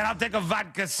 Yeah, and I'll take a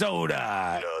vodka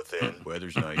soda. Nothing.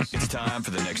 Weather's nice. It's time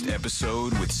for the next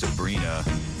episode with Sabrina.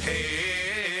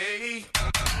 Hey,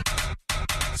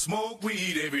 smoke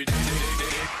weed every day.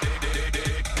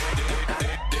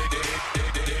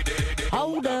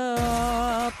 Hold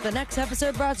up. The next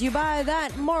episode brought to you by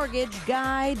That Mortgage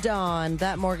Guy Don.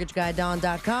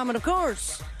 ThatMortgageGuyDon.com. And, of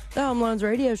course, the Home Loans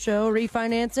Radio Show.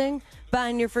 Refinancing,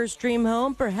 buying your first dream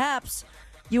home. Perhaps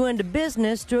you into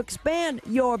business to expand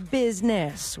your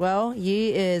business. Well,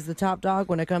 he is the top dog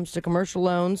when it comes to commercial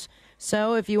loans.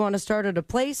 So if you want to start at a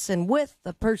place and with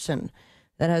the person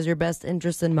that has your best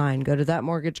interest in mind, go to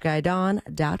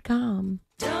ThatMortgageGuyDon.com.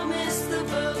 Don't miss the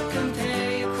boat,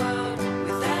 compare your quote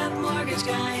with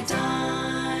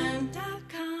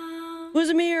ThatMortgageGuyDon.com. Was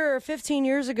a mere 15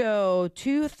 years ago,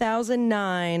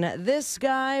 2009. This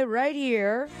guy right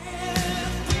here.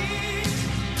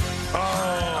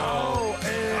 Oh,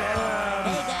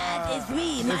 hey guys, it's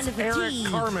me, Eric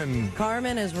Carmen.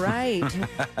 Carmen is right.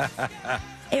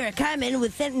 Eric Carmen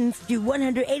was sentenced to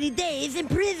 180 days in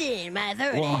prison, my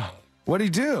authority. What'd he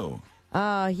do?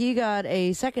 He got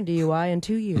a second DUI in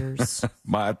 2 years.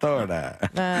 My authority.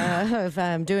 If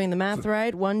I'm doing the math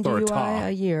right, one DUI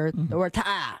a year. Or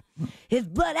his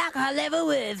blood alcohol level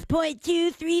was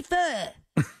 0.234.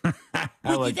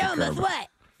 Which is almost what?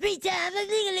 3 times the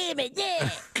legal limit, yeah.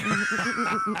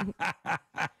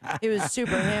 He was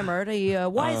super hammered. He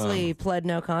wisely pled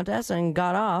no contest and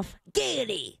got off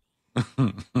guilty.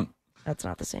 That's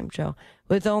not the same show.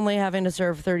 With only having to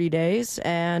serve 30 days.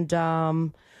 And,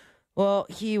 well,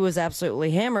 he was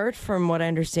absolutely hammered, from what I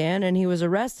understand, and he was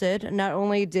arrested. Not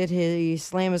only did he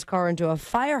slam his car into a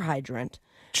fire hydrant,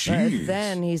 but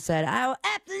then he said, I will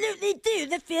absolutely do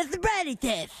the field sobriety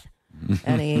test.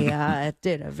 And he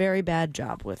did a very bad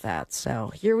job with that.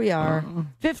 So here we are,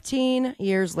 15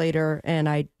 years later, and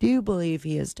I do believe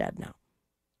he is dead now.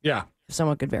 Yeah. If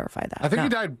someone could verify that. I think he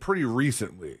died pretty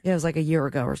recently. Yeah, it was like a year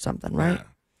ago or something, right? Yeah.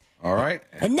 All right.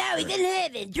 And now he's in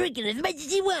heaven, drinking as much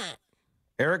as he wants.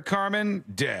 Eric Carmen,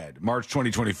 dead, March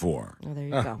 2024. Oh, there you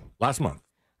go. Last month.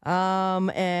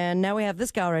 And now we have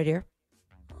this guy right here.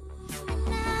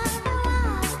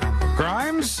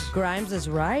 Grimes? Grimes is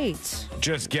right.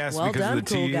 Just guess Well because done, of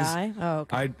the cool tease. guy. Oh,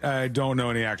 okay. I don't know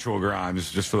any actual Grimes,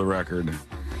 just for the record.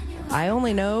 I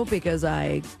only know because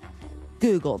I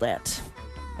Googled it.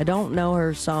 I don't know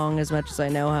her song as much as I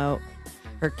know how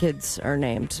her kids are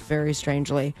named, very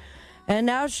strangely. And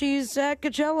now she's at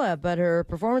Coachella, but her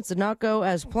performance did not go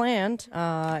as planned.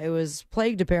 It was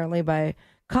plagued, apparently, by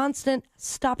constant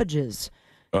stoppages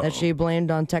that she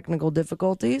blamed on technical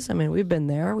difficulties. I mean, we've been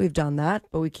there. We've done that,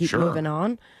 but we keep moving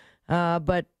on.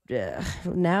 But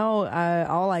now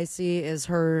all I see is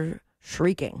her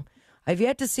shrieking. I've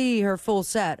yet to see her full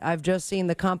set. I've just seen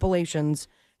the compilations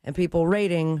and people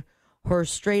rating her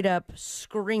straight-up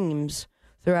screams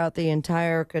throughout the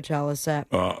entire Coachella set.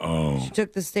 She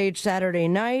took the stage Saturday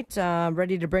night,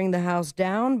 ready to bring the house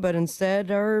down, but instead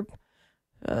her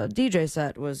DJ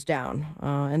set was down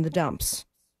in the dumps,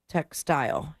 tech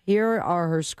style. Here are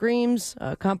her screams,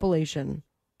 compilation.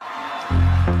 Wait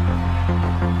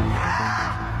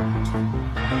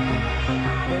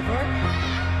for it.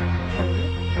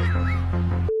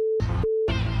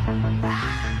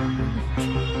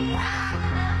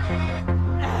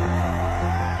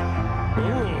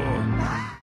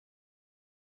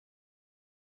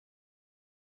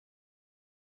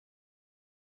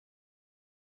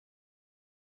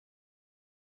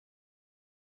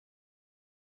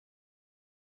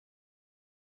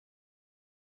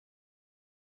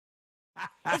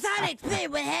 It's hard to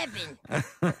explain what happened.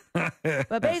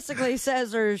 But basically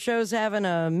says her show's having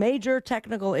a major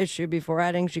technical issue before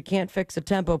adding she can't fix a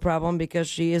tempo problem because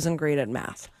she isn't great at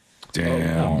math.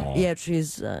 Damn. Yet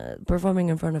she's performing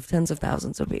in front of tens of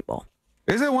thousands of people.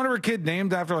 Isn't one of her kid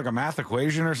named after like a math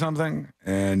equation or something?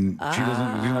 And she's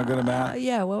not good at math?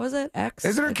 Yeah, what was it? X?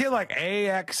 Isn't her kid like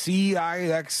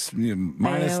AXCIX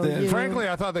minus this? Frankly,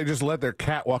 I thought they just let their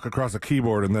cat walk across a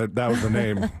keyboard and that was the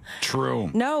name. True.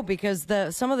 No, because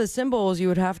some of the symbols you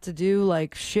would have to do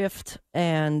like shift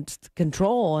and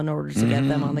control in order to get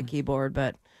them on the keyboard,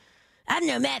 but I'm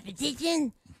no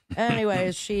mathematician.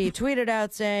 Anyways, she tweeted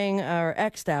out saying, or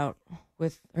X'd out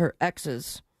with her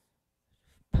X's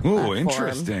Ooh,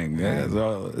 interesting. Yeah,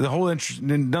 the whole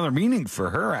another meaning for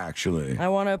her, actually. I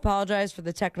want to apologize for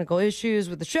the technical issues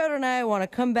with the show tonight. I want to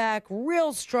come back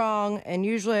real strong, and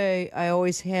usually I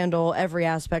always handle every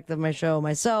aspect of my show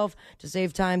myself. To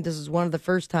save time, this is one of the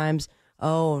first times.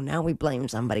 Oh, now we blame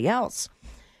somebody else.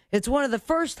 It's one of the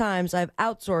first times I've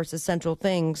outsourced essential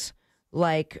things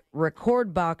like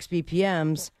record box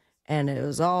BPMs, and it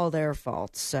was all their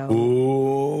fault.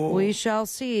 So we shall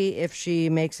see if she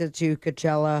makes it to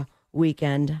Coachella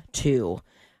weekend 2.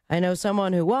 I know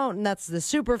someone who won't, and that's the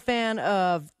super fan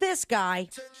of this guy.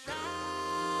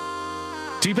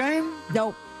 T-Pain?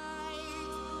 Nope.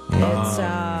 It's,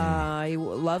 he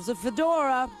loves a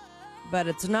fedora, but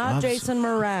it's not Jason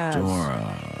Mraz.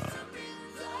 Fedora.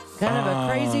 Kind of a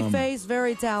crazy face,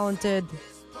 very talented.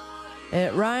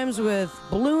 It rhymes with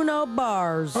Bruno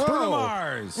Mars. Bruno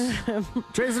Mars.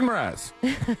 Jason Mraz.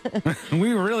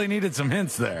 We really needed some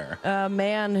hints there. A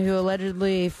man who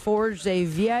allegedly forged a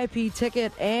VIP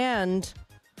ticket and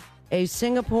a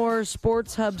Singapore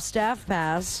Sports Hub staff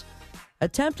pass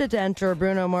attempted to enter a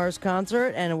Bruno Mars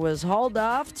concert and was hauled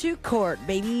off to court,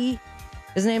 baby.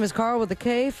 His name is Carl with a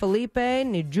K, Felipe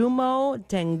Nijumo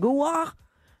Tengua.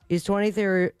 He's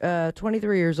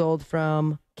 23 years old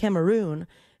from Cameroon.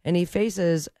 And he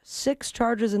faces 6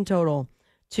 charges in total.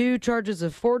 2 charges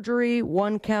of forgery,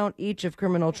 1 count each of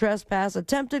criminal trespass,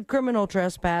 attempted criminal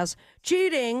trespass,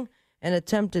 cheating, and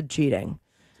attempted cheating.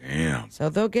 Damn. So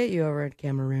they'll get you over at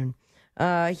Cameroon.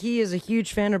 He is a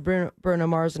huge fan of Bruno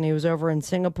Mars, and he was over in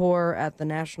Singapore at the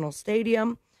National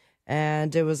Stadium.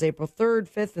 And it was April 3rd,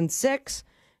 5th, and 6th.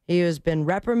 He has been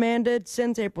reprimanded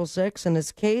since April 6th, and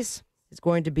his case is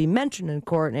going to be mentioned in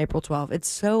court in April 12th. It's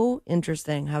so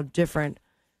interesting how different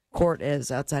court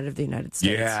is outside of the United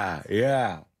States.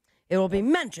 Yeah. It will be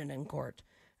mentioned in court.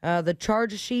 The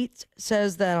charge sheet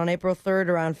says that on April 3rd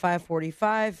around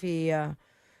 5:45, he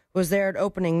was there at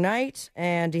opening night,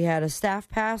 and he had a staff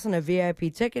pass and a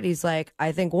VIP ticket. He's like,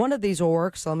 I think one of these will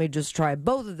work, so let me just try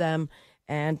both of them,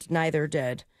 and neither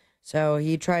did. So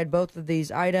he tried both of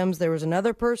these items. There was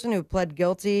another person who pled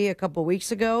guilty a couple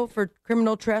weeks ago for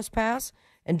criminal trespass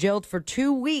and jailed for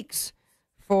 2 weeks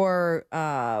for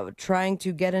trying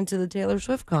to get into the Taylor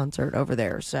Swift concert over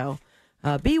there. So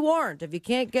be warned, if you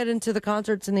can't get into the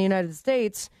concerts in the United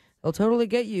States, they'll totally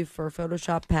get you for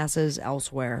Photoshop passes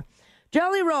elsewhere.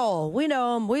 Jelly Roll, we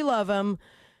know him, we love him,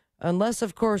 unless,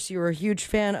 of course, you're a huge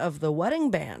fan of the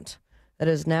wedding band that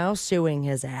is now suing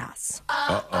his ass.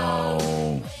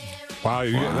 Uh-oh. Wow,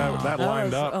 you get that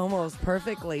lined up. Almost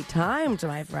perfectly timed,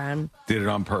 my friend. Did it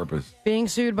on purpose. Being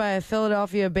sued by a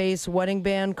Philadelphia-based wedding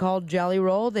band called Jelly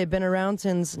Roll. They've been around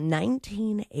since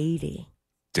 1980.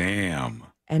 Damn.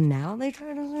 And now they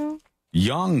try to sue?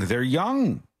 Young. They're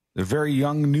young. They're very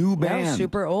young, new band. No,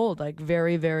 super old. Like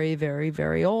very, very, very,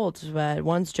 very old. But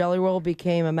once Jelly Roll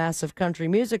became a massive country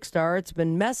music star, it's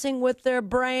been messing with their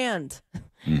brand.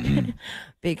 Mm-hmm.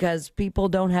 Because people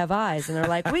don't have eyes, and they're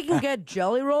like, we can get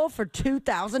Jelly Roll for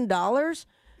 $2,000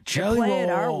 to play at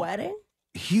our wedding.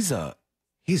 He's a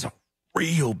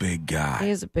real big guy. He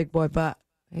is a big boy, but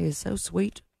he is so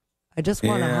sweet. I just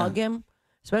want to hug him,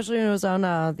 especially when it was on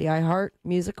the iHeart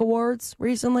Music Awards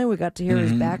recently. We got to hear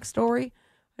his backstory.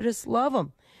 I just love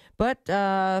him.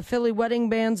 But Philly wedding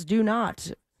bands do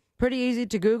not. Pretty easy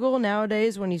to Google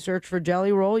nowadays. When you search for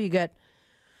Jelly Roll, you get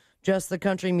just the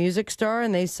country music star,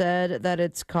 and they said that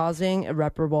it's causing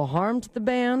irreparable harm to the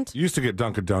band. You used to get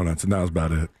Dunkin' Donuts, and that was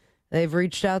about it. They've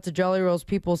reached out to Jelly Roll's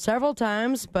people several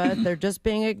times, but they're just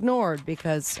being ignored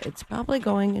because it's probably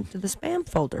going into the spam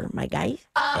folder, my guy.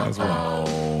 That's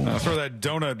where that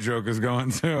donut joke is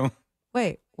going, too.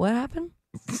 Wait, what happened?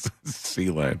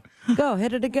 C-Lane. Go,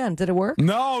 hit it again. Did it work?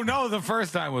 No, the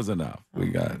first time was enough. We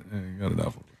got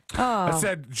enough of it. I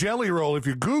said Jelly Roll, if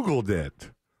you Googled it,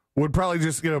 would probably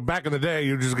just, back in the day,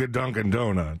 you'd just get Dunkin'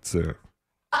 Donuts.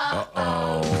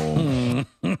 Uh-oh.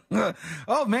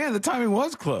 Oh, man, the timing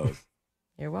was close.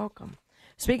 You're welcome.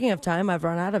 Speaking of time, I've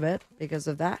run out of it because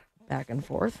of that back and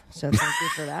forth. So thank you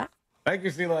for that. Thank you,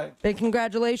 C-Lane. Big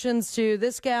congratulations to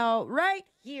this gal right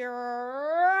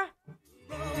here.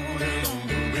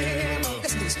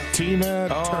 Tina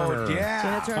Turner. Yeah.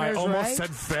 Tina Turner's I almost right. said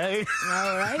Faye.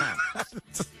 All right.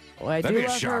 Well, I That'd do be a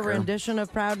love her shocker. rendition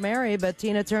of Proud Mary, but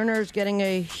Tina Turner's getting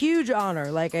a huge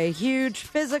honor, like a huge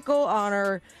physical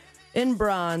honor in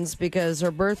bronze, because her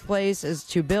birthplace is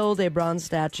to build a bronze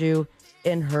statue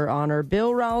in her honor.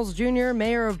 Bill Rawls Jr.,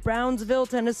 mayor of Brownsville,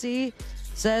 Tennessee,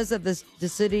 says that the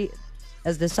city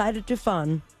has decided to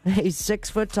fund a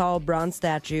 6-foot-tall bronze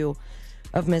statue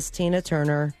of Miss Tina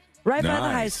Turner right by the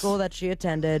high school that she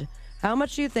attended. How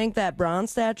much do you think that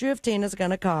bronze statue of Tina's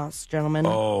going to cost, gentlemen?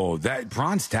 Oh, that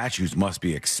bronze statues must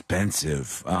be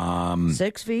expensive.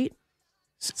 6 feet.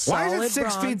 Why is it Solid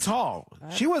 6 feet bronze. tall?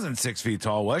 She wasn't 6 feet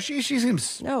tall, was she? She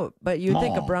seems No, but you'd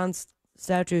think a small. bronze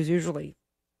statue is usually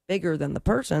bigger than the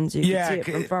person's. You can see it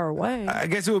from far away. I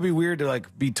guess it would be weird to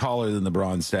like be taller than the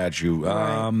bronze statue.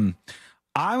 Right.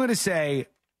 I'm going to say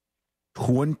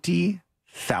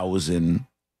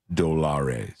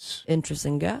 $20,000.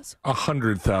 Interesting guess.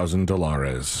 $100,000.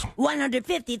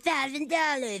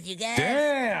 $150,000, you guys.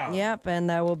 Damn. Yep, and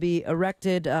that will be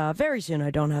erected very soon.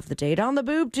 I don't have the date. On the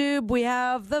boob tube, we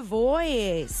have The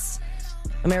Voice.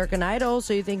 American Idol,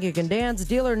 So You Think You Can Dance,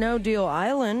 Deal or No Deal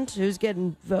Island, who's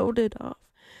getting voted off.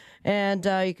 And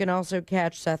you can also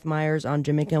catch Seth Meyers on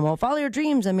Jimmy Kimmel. Follow your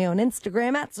dreams and me on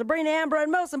Instagram at Sabrina Amber.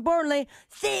 And most importantly,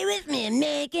 stay with me and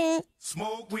make it.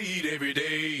 Smoke weed every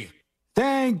day.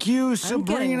 Thank you,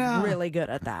 Sabrina. I'm getting really good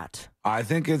at that. I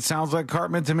think it sounds like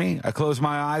Cartman to me. I close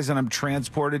my eyes and I'm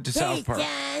transported to South Park.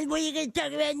 Son, what are you going to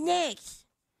talk about next?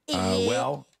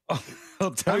 Well,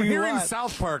 I'll tell I'm you hearing what.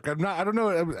 South Park. I don't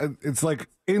know. It's like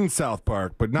in South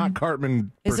Park, but not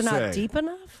Cartman per Is it se. not deep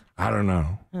enough? I don't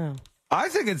know. Oh. I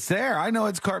think it's there. I know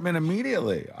it's Cartman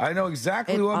immediately. I know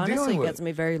exactly It who I'm honestly dealing with. gets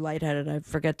me very lightheaded. I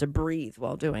forget to breathe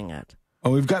while doing it.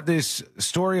 Oh, we've got this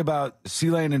story about sea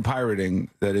lane and pirating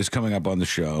that is coming up on the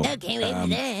show. Okay, wait for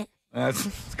that.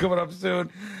 That's coming up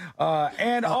soon.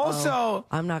 And also,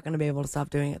 I'm not going to be able to stop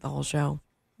doing it the whole show.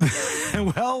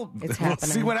 well, It's we'll happening.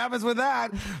 see what happens with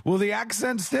that. Will the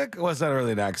accent stick? Well, it's not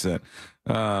really an accent.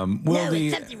 Will No, the,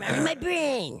 it's something wrong with my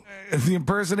brain. the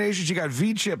impersonation, she got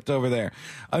V-chipped over there.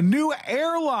 A new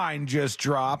airline just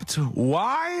dropped.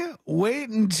 Why? Wait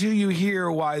until you hear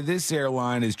why this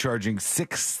airline is charging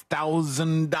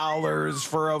 $6,000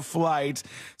 for a flight.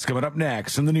 It's coming up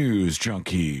next in the News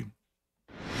Junkie.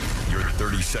 Your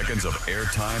 30 seconds of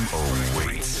airtime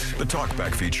awaits. The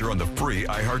talkback feature on the free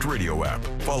iHeartRadio app.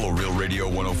 Follow Real Radio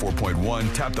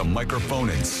 104.1, tap the microphone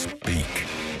and speak.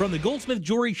 From the Goldsmith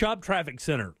Jewelry Shop Traffic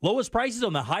Center. Lowest prices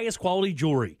on the highest quality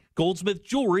jewelry.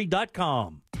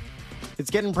 GoldsmithJewelry.com. It's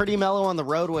getting pretty mellow on the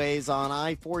roadways. On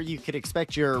I-4, you could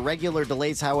expect your regular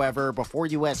delays, however, before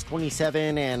US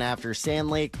 27 and after Sand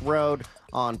Lake Road.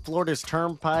 On Florida's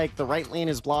Turnpike, the right lane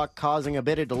is blocked, causing a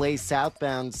bit of delay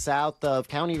southbound south of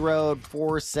County Road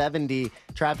 470.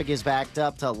 Traffic is backed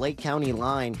up to Lake County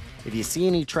line. If you see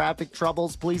any traffic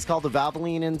troubles, please call the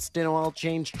Valvoline Instant Oil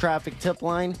Change Traffic Tip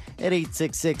Line at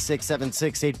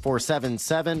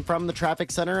 866-676-8477. From the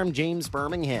Traffic Center, I'm James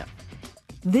Birmingham.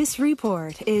 This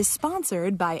report is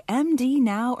sponsored by MD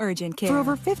Now Urgent Care. For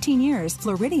over 15 years,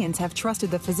 Floridians have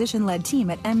trusted the physician-led team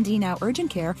at MD Now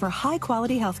Urgent Care for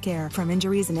high-quality health care. From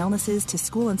injuries and illnesses to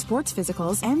school and sports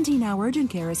physicals, MD Now Urgent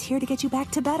Care is here to get you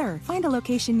back to better. Find a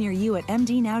location near you at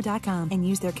mdnow.com and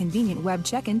use their convenient web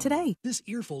check-in today. This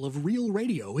earful of Real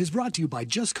Radio is brought to you by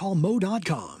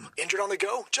JustCallMo.com. Injured on the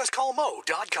go?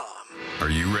 JustCallMo.com. Are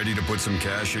you ready to put some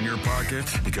cash in your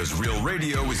pocket? Because Real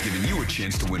Radio is giving you a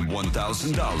chance to win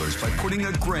 $1,000 by putting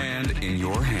 $1,000 in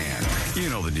your hand. You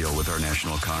know the deal with our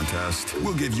national contest.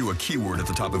 We'll give you a keyword at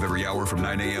the top of every hour from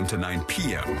 9 a.m. to 9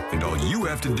 p.m. And all you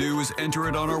have to do is enter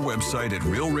it on our website at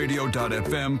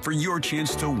realradio.fm for your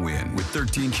chance to win. With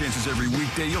 13 chances every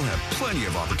weekday, you'll have plenty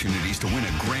of opportunities to win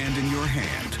 $1,000 in your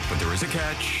hand. But there is a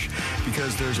catch,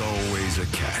 because there's always a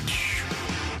catch.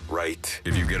 Right.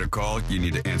 If you get a call, you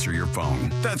need to answer your phone.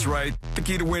 That's right. The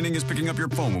key to winning is picking up your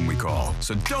phone when we call.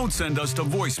 So don't send us to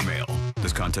voicemail.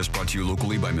 This contest brought to you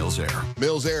locally by Mills Air.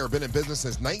 Mills Air, been in business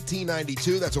since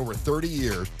 1992. That's over 30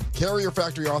 years. Carrier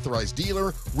factory authorized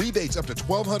dealer. Rebates up to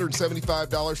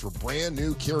 $1,275 for brand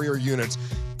new Carrier units.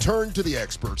 Turn to the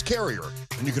experts. Carrier.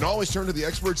 And you can always turn to the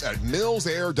experts at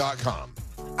millsair.com.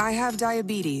 I have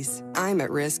diabetes. I'm at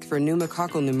risk for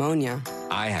pneumococcal pneumonia.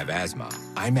 I have asthma.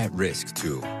 I'm at risk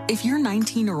too. If you're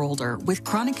 19 or older with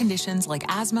chronic conditions like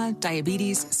asthma,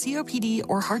 diabetes, COPD,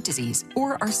 or heart disease,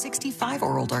 or are 65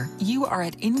 or older, you are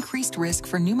at increased risk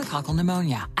for pneumococcal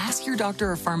pneumonia. Ask your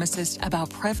doctor or pharmacist about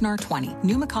Prevnar 20,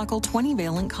 pneumococcal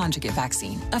 20-valent conjugate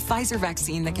vaccine, a Pfizer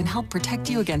vaccine that can help protect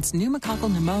you against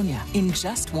pneumococcal pneumonia in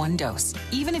just one dose.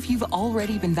 Even if you've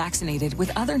already been vaccinated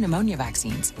with other pneumonia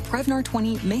vaccines, Prevnar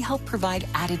 20 may help provide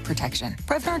added protection.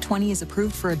 Prevnar 20 is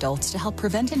approved for adults to help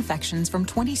prevent infections from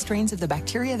 20 strains of the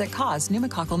bacteria that cause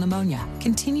pneumococcal pneumonia.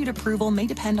 Continued approval may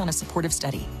depend on a supportive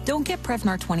study. Don't get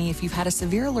Prevnar 20 if you've had a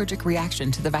severe allergic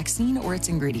reaction to the vaccine or its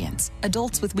ingredients.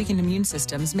 Adults with weakened immune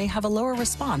systems may have a lower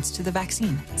response to the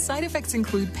vaccine. Side effects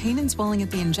include pain and swelling at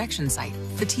the injection site,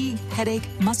 fatigue, headache,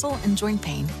 muscle, and joint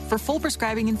pain. For full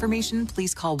prescribing information,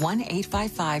 please call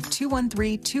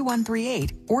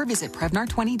 1-855-213-2138 or visit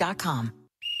Prevnar20.com.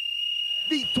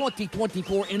 The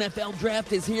 2024 NFL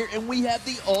Draft is here, and we have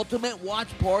the ultimate watch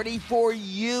party for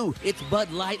you. It's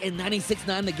Bud Light and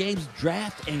 96.9 The Game's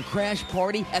Draft and Crash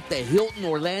Party at the Hilton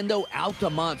Orlando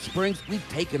Altamont Springs. We've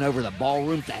taken over the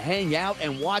ballroom to hang out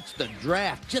and watch the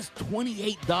draft. Just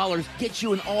 $28 gets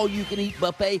you an all-you-can-eat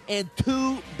buffet and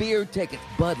 2 beer tickets.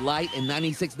 Bud Light and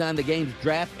 96.9 The Game's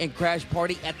Draft and Crash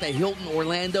Party at the Hilton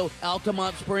Orlando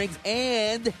Altamont Springs.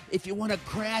 And if you want to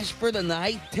crash for the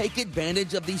night, take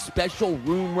advantage of the special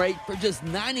room rate for just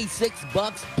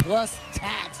 $96 plus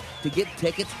tax. To get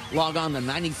tickets, log on to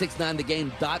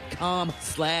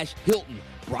 969thegame.com/Hilton.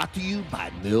 Brought to you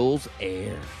by Mills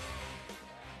Air.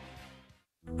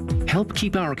 Help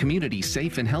keep our community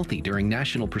safe and healthy during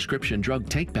National Prescription Drug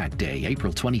Takeback Day,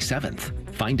 April 27th.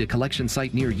 Find a collection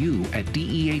site near you at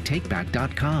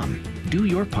DEATakeback.com. Do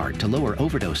your part to lower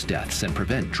overdose deaths and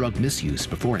prevent drug misuse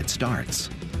before it starts.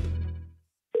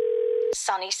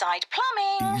 Sunnyside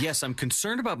Plumbing. Yes, I'm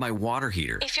concerned about my water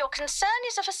heater. If your concern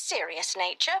is of a serious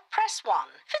nature, press 1.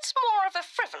 If it's more of a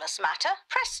frivolous matter,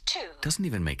 press 2. Doesn't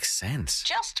even make sense.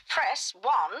 Just press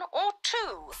 1 or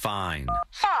 2. Fine.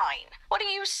 Fine. What are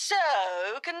you so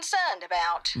concerned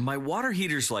about? My water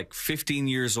heater's like 15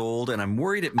 years old, and I'm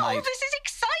worried it might... Oh, this is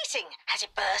exciting. Has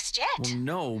it burst yet? Well,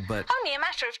 no, but... Only a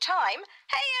matter of time.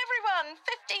 Hey, everyone,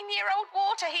 15-year-old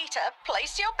water heater,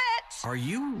 place your bets. Are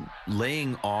you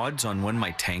laying odds on when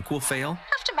my tank will fail?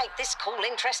 Have to make this call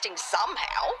interesting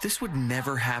somehow. This would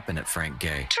never happen at Frank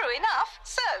Gay. True enough.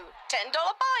 So, $10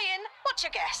 buy-in. What's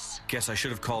your guess? Guess I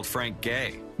should have called Frank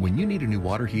Gay. When you need a new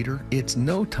water heater, it's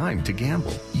no time to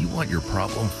gamble. You want your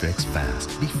problem fixed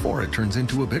fast before it turns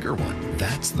into a bigger one.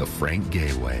 That's the Frank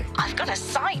Gay way. I've got a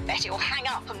side bet you'll hang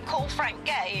up and call Frank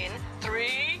Gay in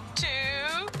 3, 2,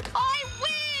 I win!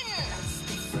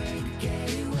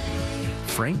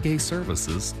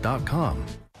 FrankGayServices.com.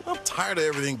 I'm tired of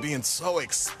everything being so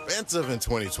expensive in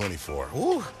 2024.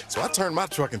 Ooh. So I turned my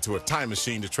truck into a time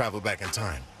machine to travel back in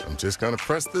time. I'm just gonna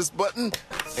press this button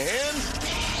and...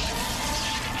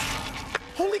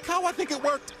 Holy cow, I think it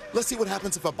worked. Let's see what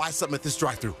happens if I buy something at this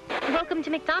drive-thru. Welcome to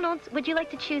McDonald's. Would you like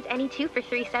to choose any two for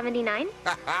 $3.79?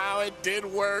 It did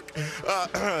work.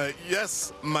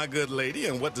 Yes, my good lady.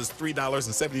 And what does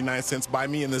 $3.79 buy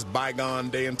me in this bygone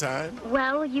day and time?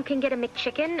 Well, you can get a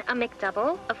McChicken, a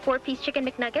McDouble, a 4-piece chicken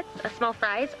McNuggets, a small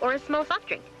fries, or a small soft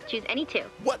drink. Choose any two.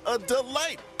 What a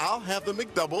delight. I'll have the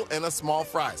McDouble and a small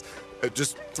fries.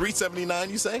 Just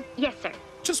 $3.79, you say? Yes, sir.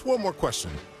 Just one more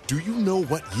question. Do you know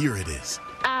what year it is?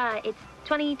 It's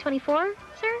 2024,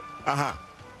 sir? Uh-huh.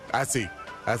 I see.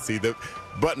 The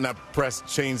button I pressed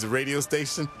changed the radio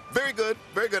station. Very good.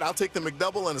 Very good. I'll take the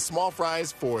McDouble and the small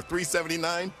fries for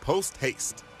 $3.79 post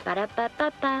haste.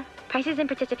 Ba-da-ba-ba-ba. Prices and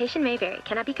participation may vary.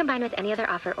 Cannot be combined with any other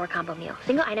offer or combo meal.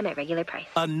 Single item at regular price.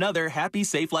 Another happy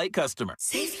Safelite customer.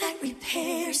 Safelite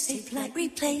Repair, Safelite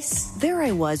Replace. There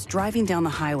I was driving down the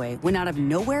highway when out of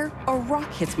nowhere, a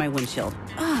rock hits my windshield.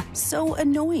 So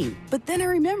annoying. But then I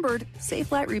remembered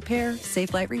Safelite Repair,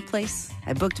 Safelite Replace.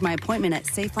 I booked my appointment at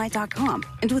Safelite.com.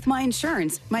 And with my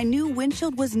insurance, my new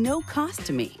windshield was no cost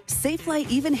to me. Safelite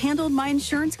even handled my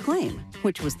insurance claim,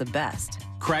 which was the best.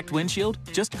 Cracked windshield?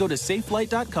 Just go to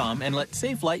Safelite.com and let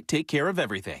Safelite take care of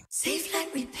everything.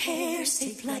 Safelite Repair,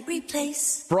 Safelite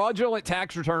Replace. Fraudulent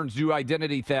tax returns due to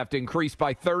identity theft increased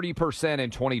by 30% in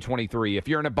 2023. If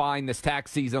you're in a bind this tax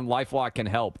season, LifeLock can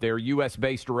help. Their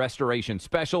U.S.-based restoration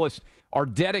specialists are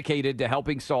dedicated to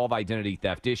helping solve identity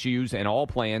theft issues, and all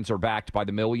plans are backed by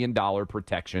the $1 Million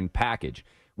Protection Package,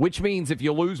 which means if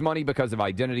you lose money because of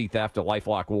identity theft,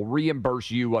 LifeLock will reimburse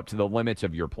you up to the limits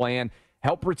of your plan.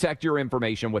 Help protect your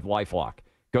information with LifeLock.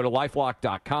 Go to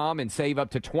LifeLock.com and save up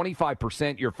to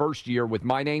 25% your first year with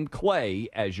my name, Clay,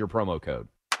 as your promo code.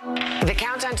 The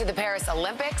countdown to the Paris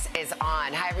Olympics is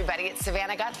on. Hi, everybody. It's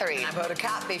Savannah Guthrie. I'm Hoda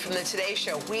Kotb from the Today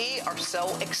Show. We are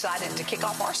so excited to kick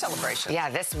off our celebration.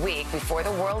 Yeah, this week, before the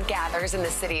world gathers in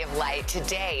the City of Light,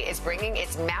 Today is bringing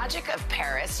its magic of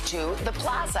Paris to the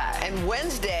Plaza. And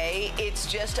Wednesday, it's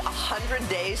just 100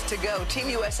 days to go.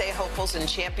 Team USA hopefuls and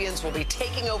champions will be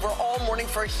taking over all morning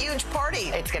for a huge party.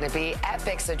 It's going to be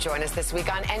epic, so join us this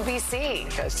week on NBC.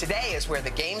 Because today is where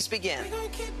the games begin.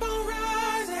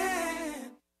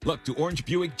 Look to Orange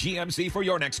Buick GMC for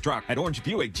your next truck at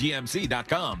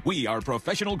orangebuickgmc.com. We are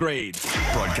professional grade.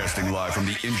 Broadcasting live from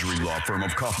the injury law firm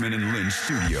of Kaufman and Lind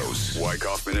Studios. Why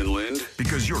Kaufman and Lind?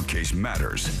 Because your case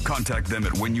matters. Contact them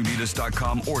at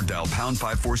whenyouneedus.com or dial pound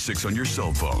 546 on your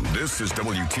cell phone. This is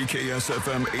WTKS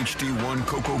FM HD1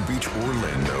 Cocoa Beach,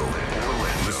 Orlando.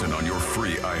 Listen on your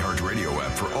free iHeartRadio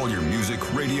app for all your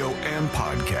music, radio, and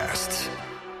podcasts.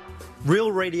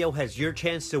 Real Radio has your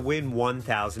chance to win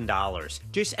 $1,000.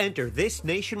 Just enter this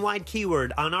nationwide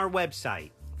keyword on our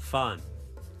website, FUN.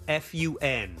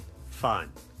 F-U-N,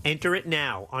 FUN. Enter it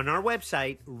now on our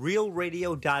website,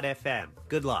 realradio.fm.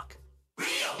 Good luck.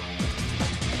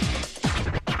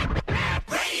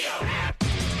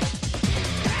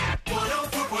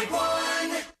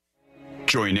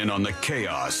 Join in on the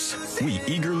chaos. We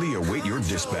eagerly await your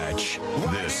dispatch.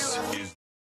 This is...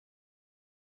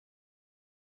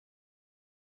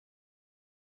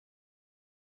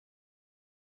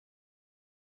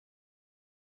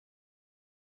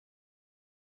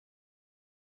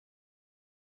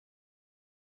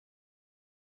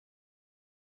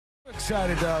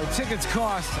 Excited though. Tickets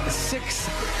cost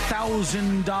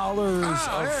 $6,000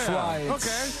 of flights.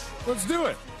 Okay, let's do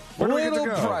it. A Where do we get to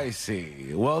little go?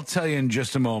 pricey. Well, I'll tell you in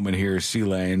just a moment here,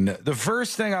 C-Lane. The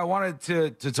first thing I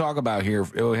wanted to talk about here,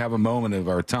 if we have a moment of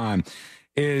our time,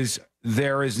 is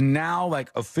there is now like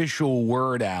official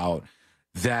word out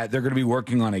that they're going to be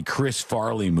working on a Chris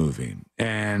Farley movie.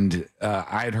 And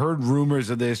I had heard rumors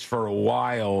of this for a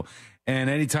while.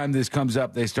 And anytime this comes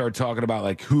up, they start talking about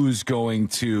like who's going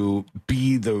to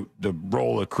be the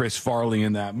role of Chris Farley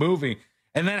in that movie.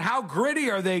 And then how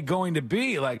gritty are they going to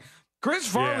be? Like, Chris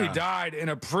Farley died in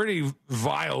a pretty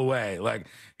vile way. Like,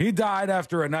 he died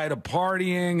after a night of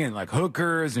partying and like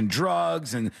hookers and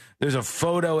drugs. And there's a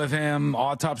photo of him,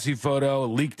 autopsy photo,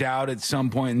 leaked out at some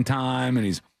point in time. And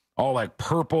he's all like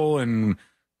purple and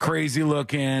crazy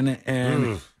looking.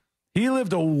 And he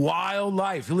lived a wild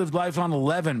life. He lived life on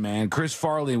 11, man. Chris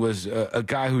Farley was a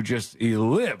guy who he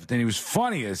lived, and he was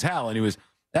funny as hell, and he was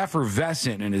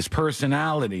effervescent in his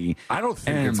personality. I don't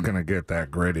think it's going to get that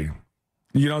gritty.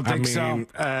 You don't think so?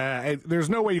 There's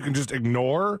no way you can just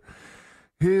ignore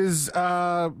his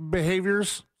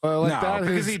behaviors like that.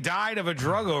 Because he died of a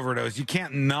drug overdose. You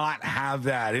can't not have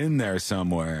that in there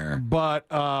somewhere. But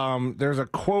there's a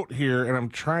quote here, and I'm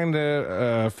trying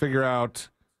to figure out.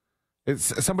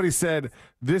 Somebody said,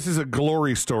 "This is a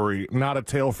glory story, not a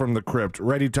tale from the crypt,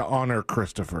 ready to honor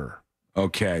Christopher."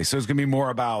 Okay, so it's going to be more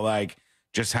about like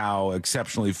just how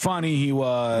exceptionally funny he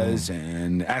was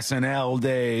and SNL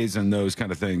days and those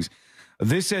kind of things.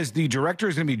 This says the director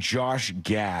is going to be Josh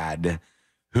Gad,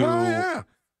 who... Oh, yeah.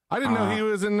 I didn't know he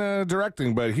was in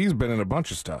directing, but he's been in a bunch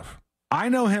of stuff. I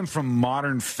know him from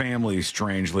Modern Family,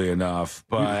 strangely enough,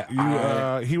 but...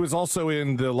 he was also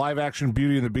in the live-action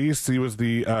Beauty and the Beast. He was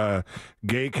the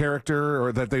gay character,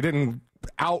 or that they didn't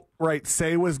outright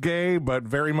say was gay, but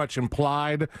very much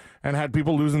implied and had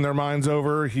people losing their minds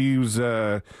over. He's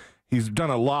done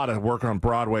a lot of work on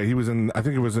Broadway. He was I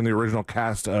think he was in the original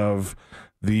cast of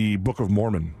the Book of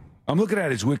Mormon. I'm looking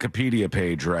at his Wikipedia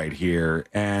page right here,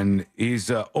 and he's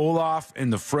Olaf in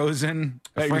the Frozen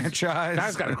franchise.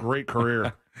 Guy's got a great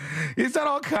career. He's done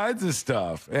all kinds of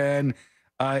stuff, and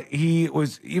he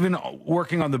was even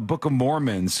working on the Book of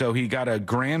Mormon, so he got a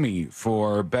Grammy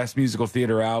for Best Musical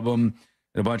Theater Album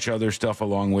and a bunch of other stuff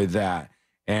along with that.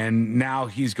 And now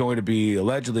he's going to be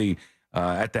allegedly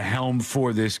at the helm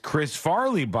for this Chris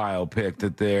Farley biopic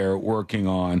that they're working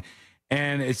on.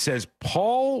 And it says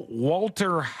Paul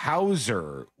Walter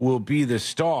Hauser will be the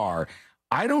star.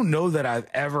 I don't know that I've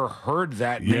ever heard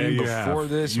that name before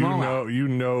this moment. You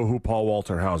know who Paul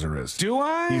Walter Hauser is. Do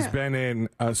I? He's been in,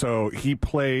 so he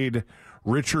played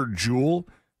Richard Jewell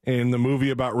in the movie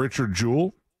about Richard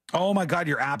Jewell. Oh, my God,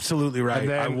 you're absolutely right.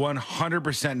 I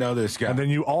 100% know this guy. And then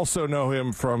you also know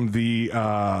him from the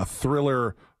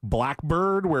thriller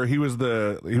Blackbird, where he was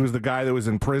the guy that was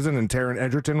in prison and Taron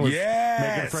Egerton was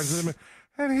making friends with him.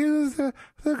 And he was the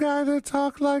guy that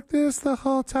talked like this the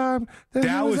whole time.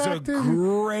 That was a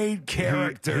great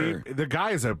character. The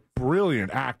guy is a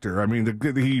brilliant actor. I mean,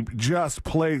 he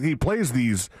plays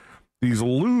these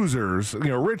losers. You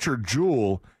know, Richard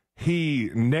Jewell,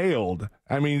 he nailed.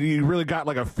 I mean, you really got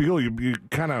like a feel. You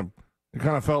kind of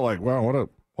felt like, wow, what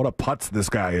a putz this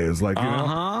guy is. Like, you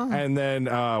know. And then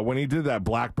when he did that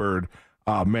Blackbird,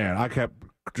 man, I kept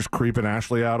just creeping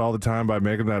Ashley out all the time by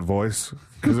making that voice,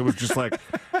 because it was just like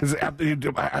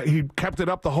he kept it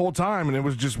up the whole time, and it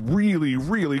was just really,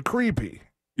 really creepy.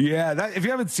 Yeah, if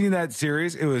you haven't seen that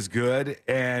series, it was good,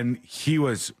 and he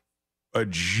was a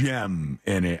gem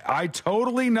in it. I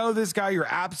totally know this guy. You're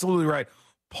absolutely right.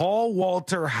 Paul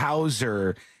Walter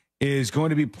Hauser is going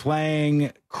to be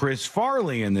playing Chris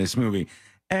Farley in this movie.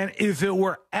 And if it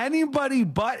were anybody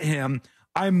but him,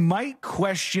 I might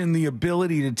question the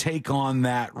ability to take on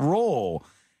that role.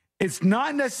 It's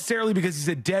not necessarily because he's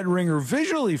a dead ringer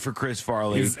visually for Chris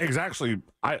Farley.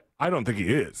 I don't think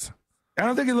he is. I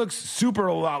don't think he looks super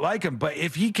a lot like him, but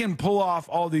if he can pull off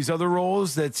all these other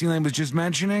roles that C-Lane was just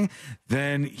mentioning,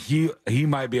 then he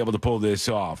might be able to pull this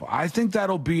off. I think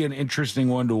that'll be an interesting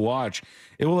one to watch.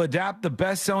 It will adapt the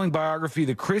best-selling biography,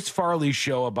 The Chris Farley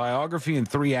Show, a biography in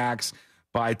 3 acts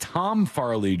by Tom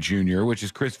Farley Jr., which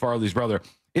is Chris Farley's brother.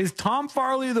 Is Tom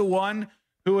Farley the one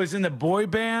who was in the boy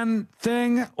band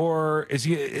thing, or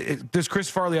does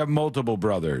Chris Farley have multiple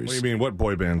brothers? What do you mean, what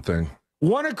boy band thing?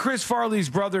 One of Chris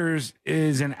Farley's brothers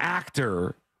is an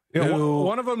actor.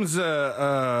 One of them's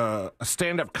a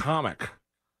stand-up comic.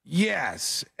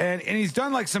 Yes, and he's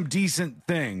done like some decent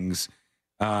things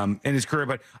in his career,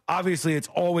 but obviously it's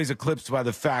always eclipsed by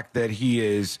the fact that he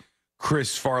is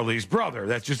Chris Farley's brother.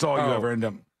 That's just all you ever end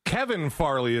up. Kevin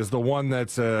Farley is the one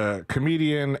that's a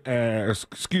comedian. Is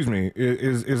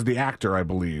the actor, I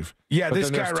believe. Yeah, but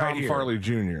this then guy right Tom here, Farley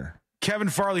Jr. Kevin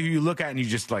Farley, who you look at and you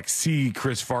just like see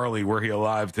Chris Farley, were he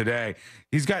alive today?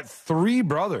 He's got 3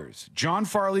 brothers: John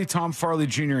Farley, Tom Farley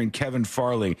Jr., and Kevin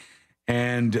Farley.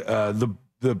 And the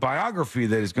biography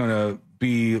that is going to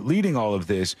be leading all of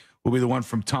this will be the one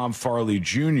from Tom Farley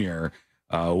Jr.,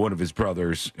 one of his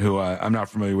brothers, who I'm not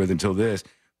familiar with until this.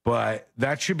 But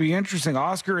that should be interesting.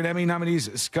 Oscar and Emmy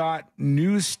nominees Scott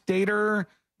Neustadter,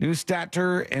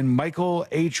 and Michael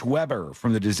H. Weber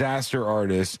from The Disaster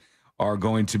Artist are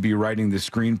going to be writing the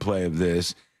screenplay of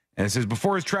this. And it says,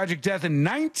 before his tragic death in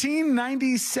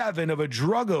 1997 of a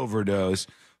drug overdose,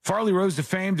 Farley rose to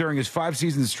fame during his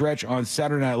 5-season stretch on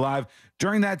Saturday Night Live.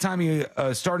 During that time, he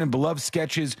starred in beloved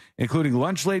sketches, including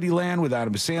Lunch Lady Land with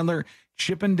Adam Sandler,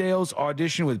 Chippendales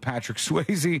Audition with Patrick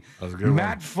Swayze,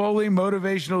 Matt Foley,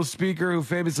 motivational speaker who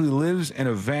famously lives in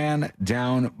a van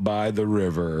down by the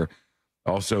river.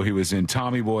 Also, he was in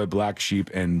Tommy Boy, Black Sheep,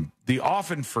 and the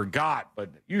often forgot, but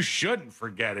you shouldn't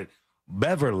forget it,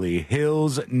 Beverly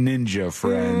Hills Ninja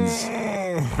Friends.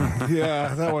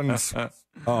 Yeah, that one's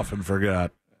often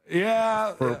forgot.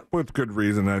 Yeah. With good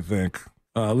reason, I think.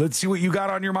 Let's see what you got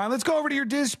on your mind. Let's go over to your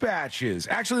dispatches.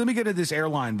 Actually, let me get to this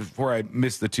airline before I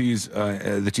miss the tease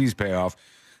payoff.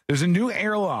 There's a new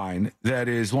airline that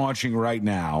is launching right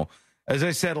now. As I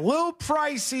said, a little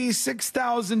pricey,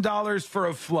 $6,000 for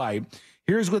a flight.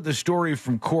 Here's what the story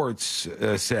from Quartz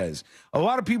says. A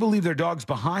lot of people leave their dogs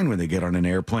behind when they get on an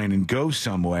airplane and go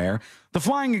somewhere. The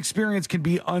flying experience can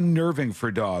be unnerving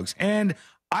for dogs. And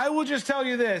I will just tell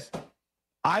you this.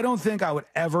 I don't think I would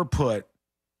ever put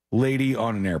Lady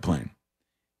on an airplane.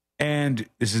 And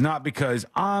this is not because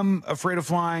I'm afraid of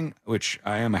flying, which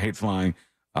I am. I hate flying.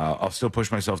 I'll still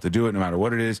push myself to do it no matter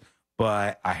what it is,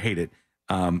 but I hate it.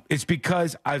 It's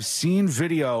because I've seen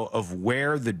video of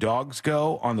where the dogs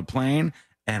go on the plane,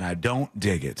 and I don't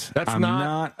dig it. I'm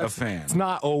not a fan. It's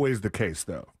not always the case,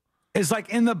 though. It's like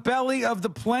in the belly of the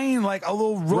plane, like a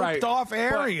little roped off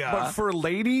area. But for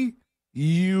Lady,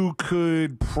 you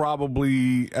could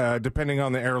probably, depending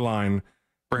on the airline,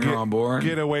 bring her on board,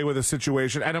 get away with a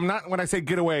situation. And I'm not, when I say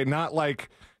get away, not like,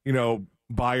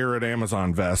 buy her an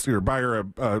Amazon vest or buy her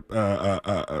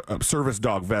a service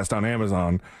dog vest on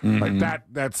Amazon. Mm-hmm. Like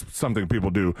that's something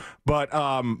people do. But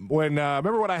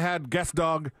remember when I had guest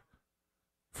dog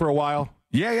for a while?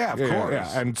 Yeah, of course.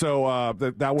 Yeah. And so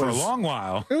that was for a long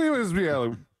while. It was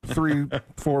like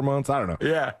 3-4 months. I don't know.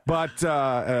 Yeah. But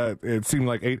it seemed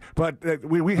like 8. But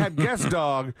we had guest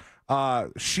dog.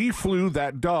 She flew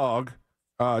that dog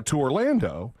to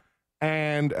Orlando.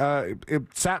 And it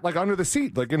sat like under the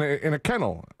seat, like in a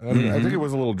kennel. I think it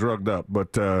was a little drugged up,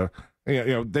 but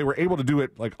they were able to do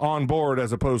it like on board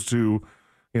as opposed to,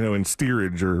 in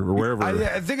steerage or wherever.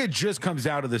 I think it just comes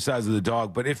down to the size of the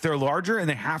dog. But if they're larger and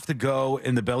they have to go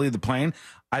in the belly of the plane,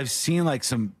 I've seen like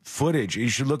some footage. You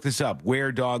should look this up.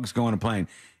 Where dogs go on a plane,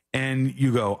 and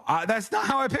you go, that's not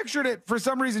how I pictured it. For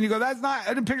some reason, you go, that's not.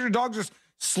 I didn't picture dogs just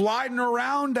sliding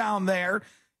around down there.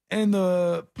 In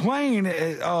the plane,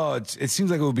 it seems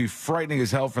like it would be frightening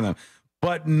as hell for them.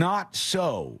 But not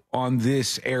so on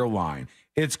this airline.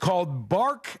 It's called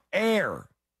Bark Air.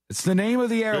 It's the name of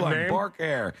the airline, Bark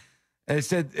Air. And it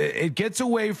said it gets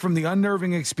away from the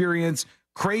unnerving experience.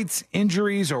 Crates,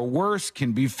 injuries, or worse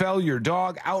can befell your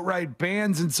dog. Outright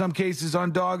bans in some cases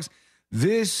on dogs.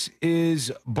 This is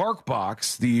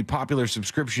BarkBox, the popular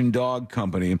subscription dog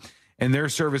company, and their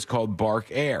service called Bark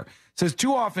Air. Says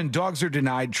too often dogs are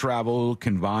denied travel,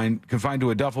 confined to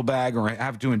a duffel bag, or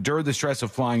have to endure the stress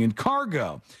of flying in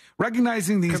cargo.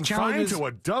 Recognizing these challenges. Confined to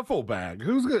a duffel bag?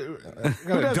 Who's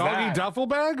got a doggy duffel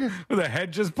bag? With a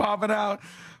head just popping out.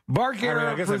 Bark Air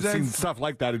I guess I've seen stuff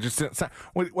like that. It just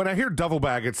when I hear duffel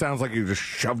bag, it sounds like you just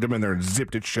shoved him in there and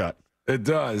zipped it shut. It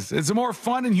does. It's a more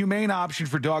fun and humane option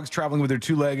for dogs traveling with their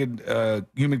two-legged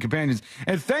human companions.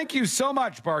 And thank you so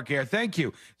much, Bark Air. Thank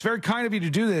you. It's very kind of you to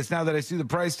do this now that I see the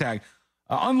price tag.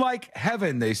 Unlike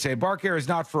heaven, they say, Bark Air is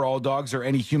not for all dogs or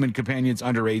any human companions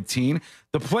under 18.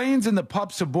 The planes and the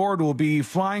pups aboard will be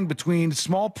flying between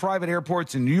small private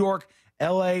airports in New York,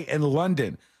 L.A., and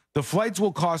London. The flights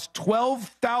will cost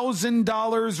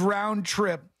 $12,000 round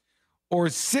trip or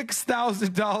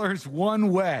 $6,000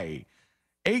 one way.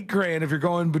 $8,000 if you're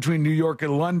going between New York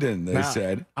and London, they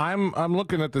said. I'm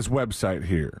looking at this website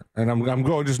here, and I'm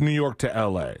going just New York to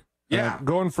L.A. Yeah. I'm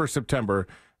going for September,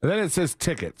 and then it says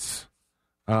tickets.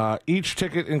 Each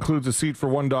ticket includes a seat for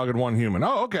one dog and one human.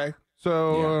 Oh, okay.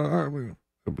 So,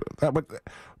 but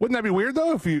wouldn't that be weird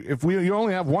though? If you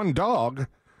only have one dog,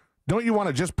 don't you want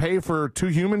to just pay for 2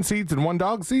 human seats and 1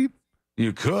 dog seat?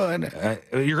 You could.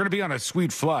 You're going to be on a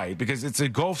sweet flight because it's a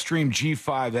Gulfstream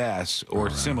G5S or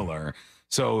similar.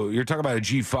 So you're talking about a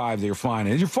G5 that you're flying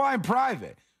in. You're flying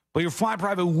private, but you're flying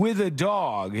private with a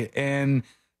dog, and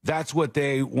that's what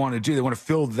they want to do. They want to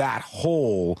fill that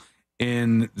hole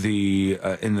in the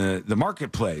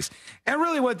marketplace. And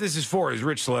really what this is for is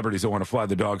rich celebrities that want to fly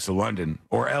the dogs to London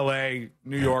or L.A.,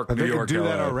 New York, New York, They can do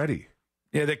LA. that already.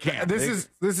 Yeah, they can. This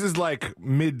is like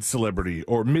mid-celebrity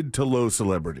or mid to low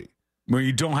celebrity. Where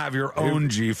you don't have your own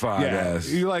G5S. Yeah,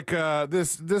 you like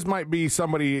this might be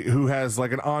somebody who has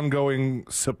like an ongoing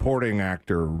supporting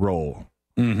actor role.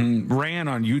 Mm-hmm. Ran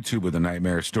on YouTube with a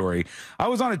nightmare story. I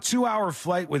was on a 2-hour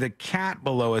flight with a cat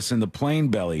below us in the plane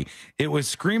belly. It was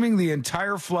screaming the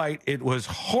entire flight. It was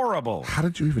horrible. How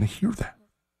did you even hear that?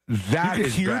 That you could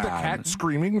is hear bad. the cat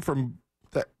screaming from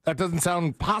that. That doesn't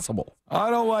sound possible. I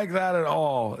don't like that at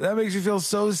all. That makes you feel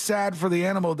so sad for the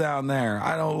animal down there.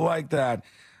 I don't like that.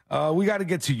 We got to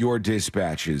get to your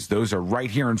dispatches. Those are right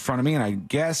here in front of me, and I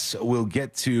guess we'll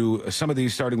get to some of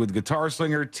these, starting with Guitar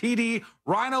Slinger, TD,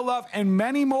 Rhino Love, and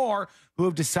many more who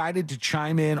have decided to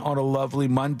chime in on a lovely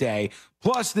Monday.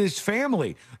 Plus, this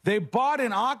family. They bought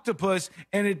an octopus,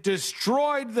 and it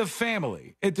destroyed the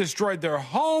family. It destroyed their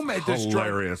home. It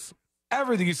destroyed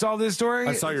everything. You saw this story?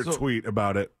 I saw your tweet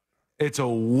about it. It's a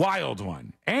wild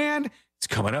one. And it's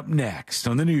coming up next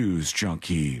on the News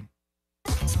Junkie.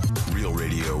 Real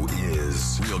Radio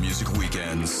is Real Music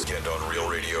Weekends. And on Real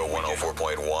Radio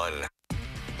 104.1.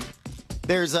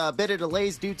 There's a bit of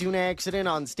delays due to an accident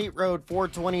on State Road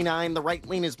 429. The right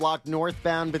lane is blocked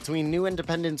northbound between New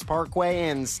Independence Parkway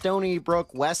and Stony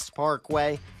Brook West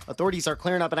Parkway. Authorities are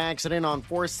clearing up an accident on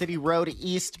Forest City Road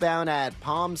eastbound at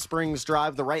Palm Springs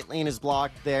Drive. The right lane is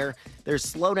blocked there. There's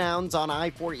slowdowns on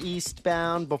I-4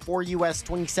 eastbound before US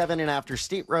 27 and after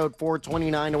State Road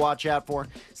 429 to watch out for.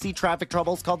 See traffic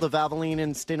troubles, call the Valvoline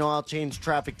Instant Oil Change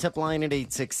Traffic Tip Line at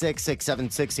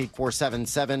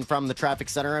 866-676-8477. From the Traffic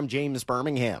Center, I'm James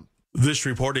Birmingham. This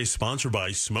report is sponsored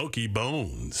by Smoky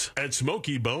Bones. At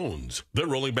Smoky Bones, they're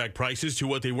rolling back prices to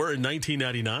what they were in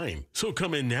 1999. So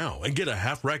come in now and get a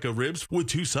half rack of ribs with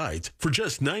 2 sides for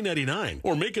just $9.99,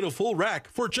 or make it a full rack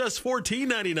for just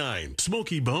 $14.99.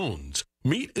 Smoky Bones.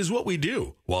 Meat is what we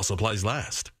do while supplies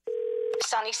last.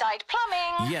 Sunnyside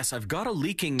Plumbing. Yes, I've got a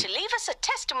leaking... To leave us a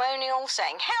testimonial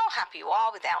saying how happy you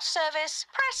are with our service,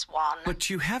 press 1.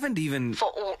 But you haven't even... For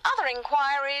all other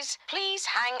inquiries, please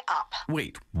hang up.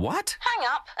 Wait, what? Hang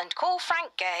up and call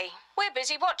Frank Gay. We're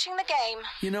busy watching the game.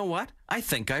 You know what? I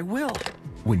think I will.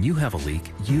 When you have a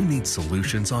leak, you need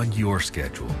solutions on your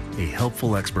schedule. A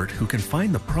helpful expert who can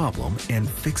find the problem and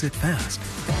fix it fast.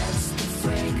 That's the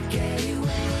Frank Gay way.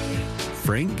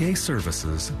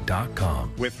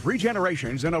 FrankGayServices.com. With 3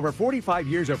 generations and over 45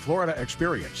 years of Florida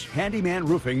experience, Handyman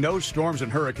Roofing knows storms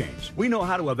and hurricanes. We know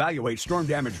how to evaluate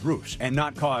storm-damaged roofs and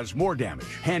not cause more damage.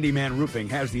 Handyman Roofing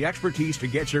has the expertise to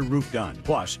get your roof done.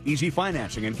 Plus, easy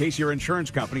financing in case your insurance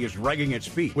company is dragging its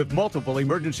feet. With multiple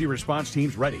emergency response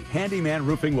teams ready, Handyman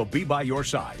Roofing will be by your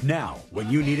side now when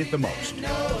you need it the most.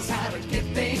 Knows how to get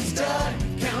things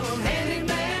done. Count on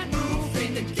Handyman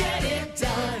Roofing to get it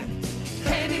done.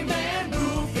 Handyman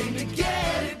Roofing to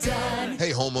get it done.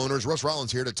 Hey homeowners, Russ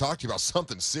Rollins here to talk to you about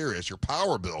something serious. Your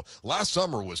power bill. Last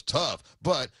summer was tough,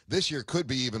 but this year could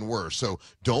be even worse. So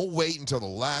don't wait until the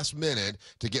last minute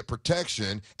to get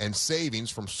protection and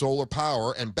savings from solar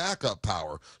power and backup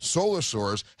power. Solar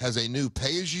Source has a new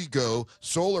pay-as-you-go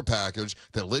solar package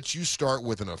that lets you start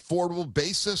with an affordable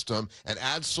base system and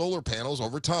add solar panels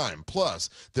over time. Plus,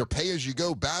 their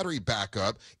pay-as-you-go battery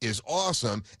backup is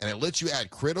awesome, and it lets you add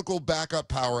critical backup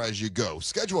power as you go.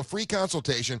 Schedule a free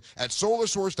consultation at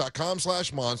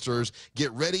solarsource.com/monsters.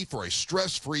 Get ready for a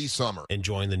stress-free summer.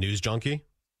 Enjoying the News Junkie?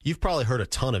 You've probably heard a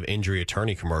ton of injury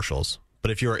attorney commercials,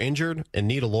 but if you are injured and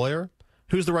need a lawyer,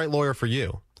 who's the right lawyer for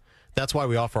you? That's why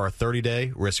we offer our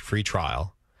 30-day risk-free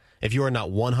trial. If you are not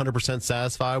 100%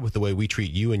 satisfied with the way we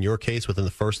treat you in your case within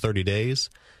the first 30 days,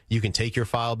 you can take your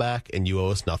file back and you owe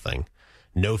us nothing.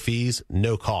 No fees,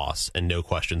 no costs, and no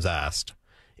questions asked.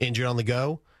 Injured on the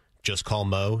go?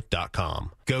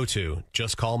 JustCallMo.com. Go to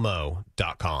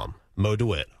JustCallMo.com. Mo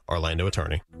DeWitt, Orlando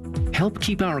attorney. Help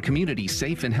keep our community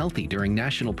safe and healthy during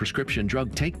National Prescription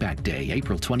Drug Takeback Day,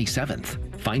 April 27th.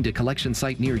 Find a collection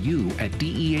site near you at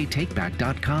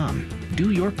DEATakeback.com.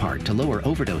 Do your part to lower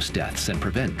overdose deaths and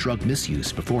prevent drug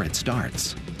misuse before it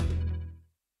starts.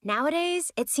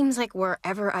 Nowadays, it seems like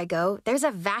wherever I go, there's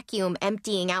a vacuum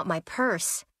emptying out my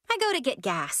purse. I go to get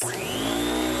gas.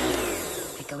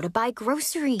 I go to buy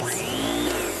groceries.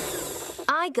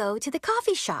 I go to the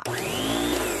coffee shop.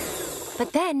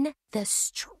 But then, the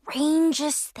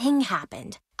strangest thing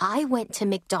happened. I went to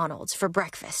McDonald's for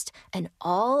breakfast, and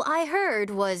all I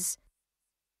heard was...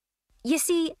 You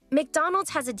see, McDonald's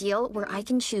has a deal where I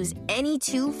can choose any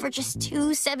two for just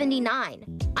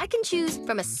 $2.79. I can choose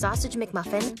from a sausage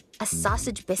McMuffin, a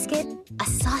sausage biscuit, a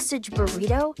sausage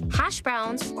burrito, hash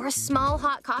browns, or a small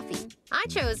hot coffee. I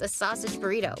chose a sausage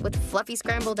burrito with fluffy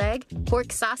scrambled egg,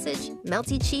 pork sausage,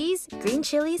 melty cheese, green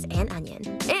chilies, and onion.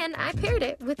 And I paired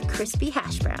it with crispy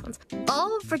hash browns,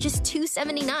 all for just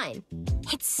 $2.79.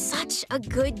 It's such a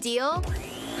good deal.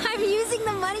 I'm using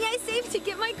the money I saved to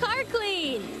get my car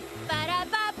clean.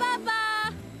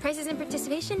 Ba-da-ba-ba-ba. Prices and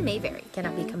participation may vary.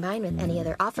 Cannot be combined with any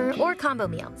other offer or combo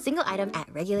meal. Single item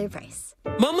at regular price.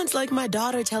 Moments like my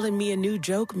daughter telling me a new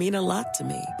joke mean a lot to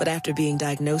me. But after being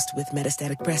diagnosed with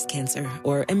metastatic breast cancer,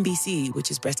 or MBC,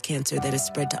 which is breast cancer that is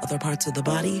spread to other parts of the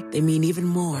body, they mean even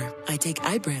more. I take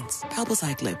Ibrance,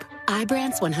 palbociclib.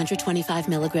 Ibrance 125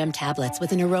 milligram tablets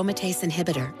with an aromatase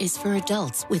inhibitor is for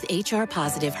adults with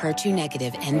HR-positive,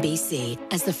 HER2-negative MBC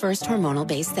as the first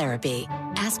hormonal-based therapy.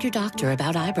 Ask your doctor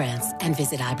about Ibrance and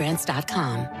visit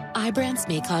Ibrance.com. Ibrance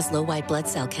may cause low white blood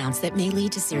cell counts that may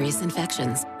lead to serious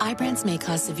infections. Ibrance may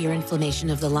cause severe inflammation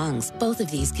of the lungs. Both of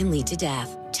these can lead to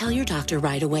death. Tell your doctor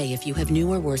right away if you have new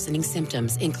or worsening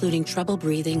symptoms, including trouble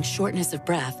breathing, shortness of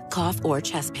breath, cough, or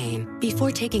chest pain.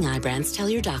 Before taking Ibrance, tell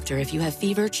your doctor if you have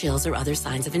fever, chills, or other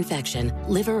signs of infection,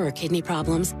 liver or kidney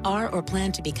problems, are or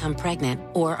plan to become pregnant,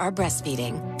 or are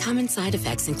breastfeeding. Common side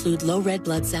effects include low red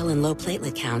blood cell and low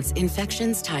platelet counts,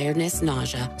 infections, tiredness,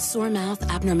 nausea, sore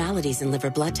mouth, abnormalities in liver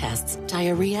blood tests,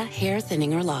 diarrhea, hair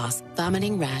thinning or loss,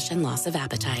 vomiting, rash, and loss of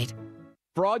appetite.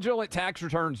 Fraudulent tax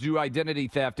returns due identity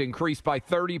theft increased by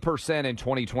 30% in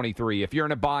 2023. If you're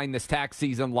in a bind this tax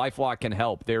season, LifeLock can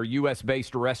help. Their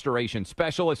U.S.-based restoration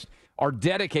specialists are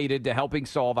dedicated to helping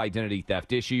solve identity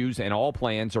theft issues, and all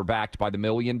plans are backed by the $1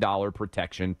 Million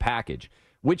Protection Package,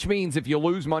 which means if you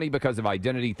lose money because of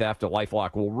identity theft,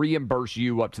 LifeLock will reimburse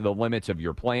you up to the limits of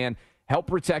your plan. Help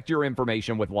protect your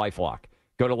information with LifeLock.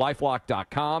 Go to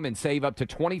LifeLock.com and save up to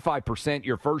 25%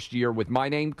 your first year with my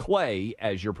name, Clay,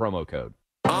 as your promo code.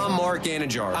 I'm Mark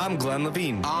Anajar. I'm Glenn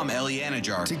Levine. I'm Ellie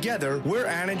Anajar. Together, we're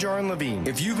Anajar and Levine.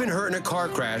 If you've been hurt in a car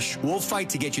crash, we'll fight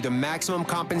to get you the maximum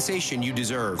compensation you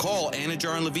deserve. Call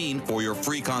Anajar and Levine for your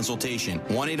free consultation.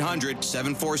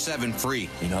 1-800-747-FREE.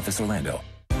 In Office Orlando.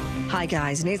 Hi,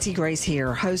 guys. Nancy Grace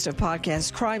here, host of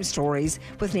podcast Crime Stories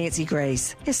with Nancy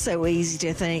Grace. It's so easy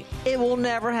to think it will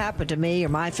never happen to me or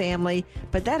my family,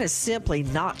 but that is simply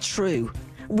not true.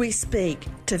 We speak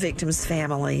to victims'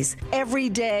 families. Every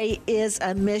day is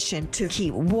a mission to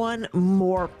keep one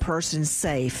more person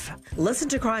safe. Listen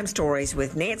to Crime Stories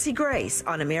with Nancy Grace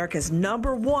on America's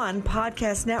 #1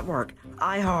 podcast network,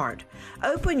 iHeart.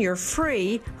 Open your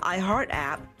free iHeart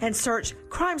app and search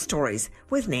Crime Stories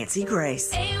with Nancy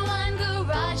Grace.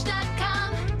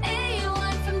 A1Garage.com.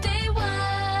 A1 from day one.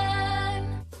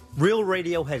 Real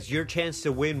Radio has your chance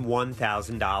to win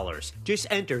 $1,000. Just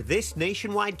enter this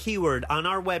nationwide keyword on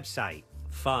our website,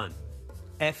 FUN.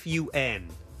 F-U-N,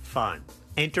 FUN.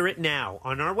 Enter it now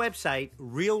on our website,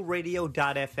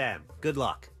 realradio.fm. Good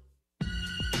luck.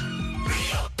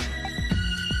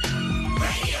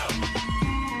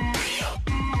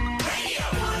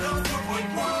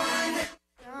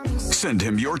 Send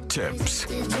him your tips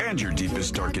and your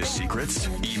deepest, darkest secrets.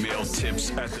 Email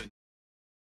tips at the...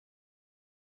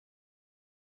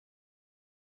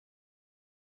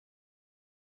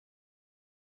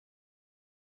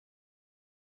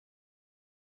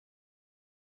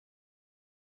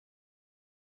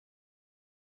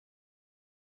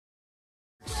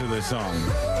 to the song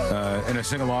and a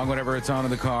sing-along whenever it's on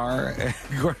in the car.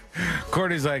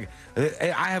 Courtney's like,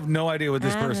 I have no idea what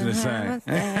this person is saying.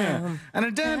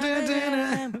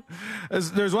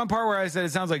 There's one part where I said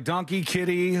it sounds like Donkey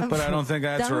Kitty, but I don't think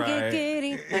that's Donkey right.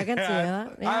 Kitty. I can see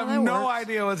that. Yeah, I have no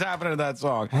idea what's happening to that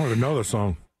song. I don't even know the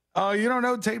song. Oh, you don't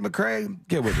know Tate McRae?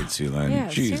 Get with it, Celine. Yeah,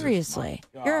 Jesus. seriously.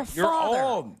 You're a father. You're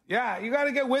old. Yeah, you got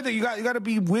to get with it. You got to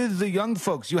be with the young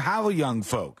folks. You have a young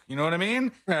folk. You know what I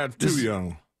mean? Yeah, it's too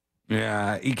young.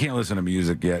 Yeah, you can't listen to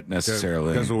music yet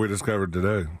necessarily. That's what we discovered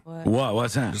today. What?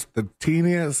 What's that? Just the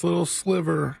teeniest little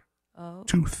sliver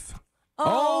tooth.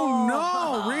 Oh,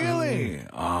 no, really?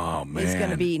 Oh, man. He's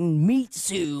going to be eating meat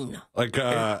soon. Like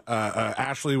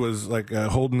Ashley was like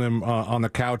holding him on the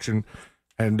couch, and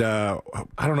I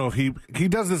don't know if he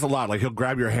does this a lot. Like he'll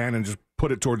grab your hand and just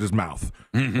put it towards his mouth,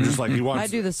 just like he wants. I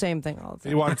do the same thing all the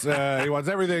time. He wants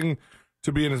everything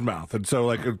to be in his mouth, and so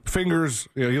like fingers.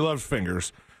 He loves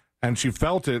fingers, and she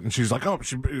felt it, and she's like, oh,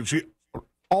 she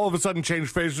all of a sudden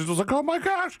changed faces. Was like, oh my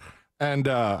gosh. And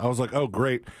I was like, oh,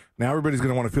 great. Now everybody's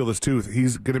going to want to feel this tooth.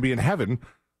 He's going to be in heaven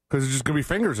because there's just going to be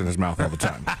fingers in his mouth all the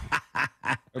time.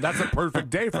 That's a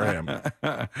perfect day for him.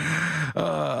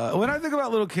 When I think about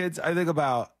little kids, I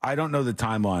don't know the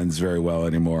timelines very well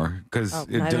anymore.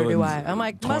 Neither do I. I'm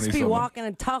like, must be walking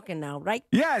and talking now, right?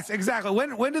 Yes, exactly.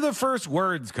 When do the first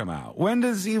words come out? When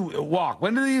does he walk?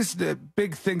 When do these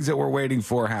big things that we're waiting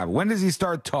for happen? When does he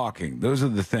start talking? Those are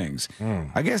the things.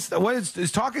 I guess, what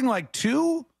is talking like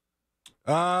 2?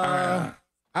 I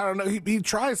don't know. He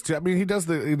tries to. I mean, he does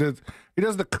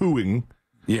the cooing.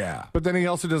 Yeah, but then he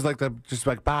also does like the just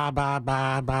like ba ba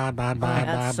ba ba ba ba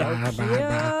ba ba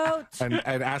ba. And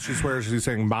Ashley swears he's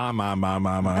saying ma ma ma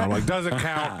ma ma. I'm like, doesn't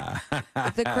count.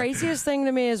 The craziest thing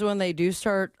to me is when they do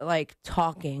start like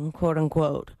talking, quote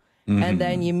unquote, and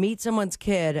then you meet someone's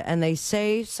kid and they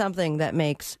say something that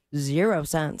makes 0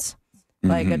 sense.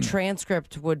 Like a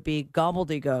transcript would be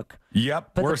gobbledygook.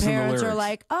 Yep. But worse the parents than the are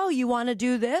like, oh, you want to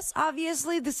do this?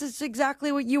 Obviously, this is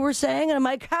exactly what you were saying. And I'm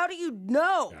like, how do you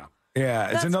know? Yeah,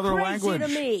 it's That's another crazy language. to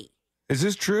me. Is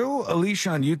this true?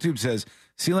 Alicia on YouTube says,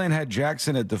 Celine had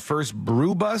Jackson at the first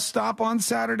brew bus stop on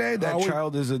Saturday. That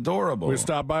child is adorable. We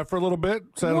stopped by for a little bit.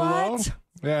 Said hello.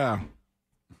 Yeah.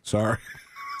 Sorry.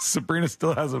 Sabrina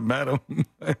still hasn't met him.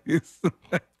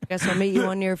 Guess I'll meet you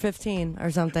when you're 15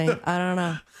 or something. I don't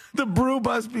know. The brew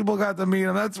bus people got to meet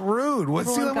him. That's rude. What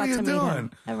are you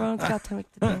doing? Everyone's got to meet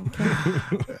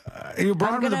the kid. You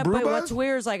brought him to the brew bus? What's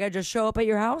weird is like I just show up at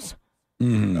your house. I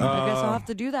guess I'll have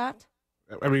to do that.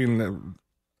 I mean,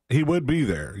 he would be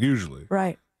there usually.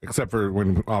 Right. Except for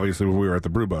when we were at the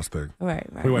brew bus thing. Right.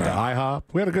 We went to IHOP.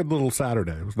 We had a good little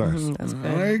Saturday. It was nice. That's good.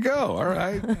 There you go. All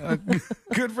right.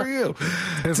 Good for you.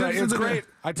 It's great.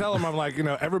 I tell him, I'm like,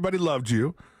 everybody loved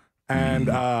you and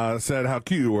said how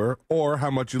cute you were or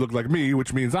how much you look like me,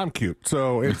 which means I'm cute.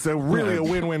 So it's really a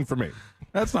win-win for me.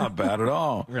 That's not bad at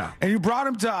all. Yeah. And you brought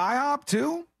him to IHOP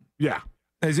too? Yeah.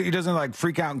 He doesn't like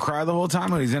freak out and cry the whole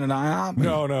time when he's in an IHOP?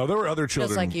 No. There were other children.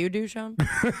 Just like you do, Sean?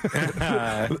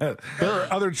 There were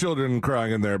other children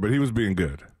crying in there, but he was being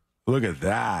good. Look at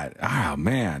that. Oh,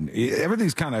 man.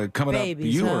 Everything's kind of coming up for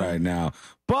you right now.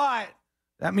 But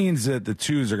that means that the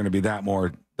twos are going to be that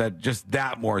more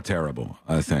terrible,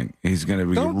 I think. He's going to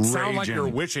be Don't raging. sound like you're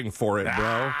wishing for it,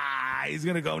 bro. He's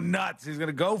going to go nuts. He's going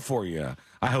to go for you.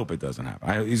 I hope it doesn't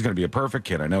happen. He's going to be a perfect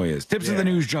kid. I know he is.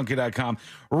 Tipsofthenewsjunkie.com.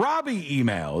 Robbie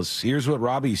emails. Here's what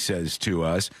Robbie says to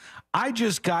us. I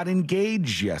just got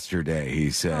engaged yesterday,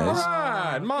 he says. All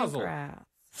right, muzzle.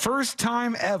 First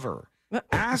time ever.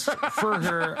 Asked for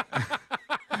her.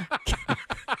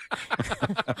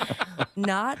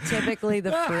 Not typically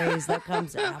the phrase that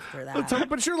comes after that. Let's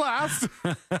hope it's your last.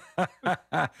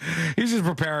 He's just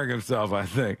preparing himself, I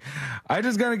think. I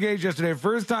just got engaged yesterday.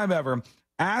 First time ever.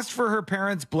 Asked for her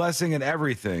parents' blessing and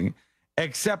everything,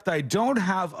 except I don't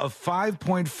have a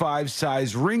 5.5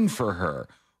 size ring for her.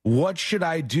 What should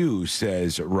I do,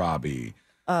 says Robbie.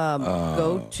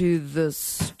 Go to the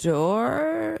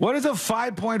store. What is a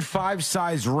 5.5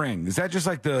 size ring? Is that just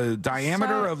like the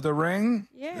diameter of the ring?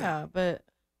 Yeah, but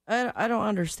I don't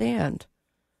understand.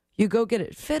 You go get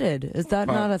it fitted. Is that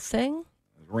not a thing?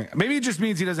 Maybe it just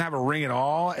means he doesn't have a ring at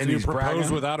all. And you he's propose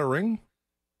bragging. without a ring?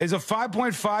 Is a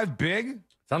 5.5 big?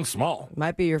 Sounds small.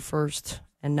 Might be your first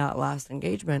and not last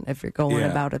engagement if you're going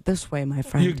about it this way, my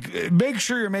friend. You make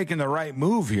sure you're making the right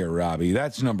move here, Robbie.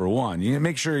 That's number one. You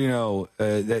make sure you know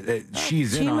that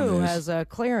she's in on this. Temu has a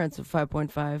clearance of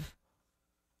 5.5.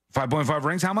 5.5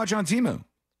 rings? How much on Temu?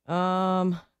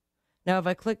 Now if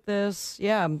I click this,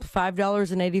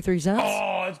 $5.83.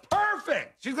 Oh, it's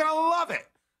perfect. She's going to love it.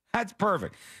 That's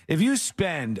perfect. If you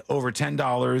spend over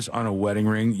 $10 on a wedding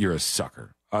ring, you're a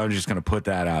sucker. I'm just going to put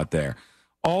that out there.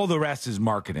 All the rest is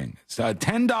marketing. So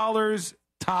 $10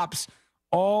 tops.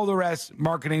 All the rest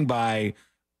marketing by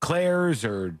Claire's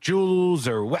or Jules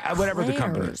or whatever the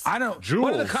company is. I don't. Jules.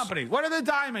 What are the companies? What are the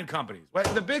diamond companies? What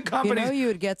the big companies? You know you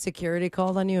would get security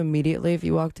called on you immediately if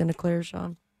you walked into Claire's,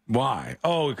 Sean. Why?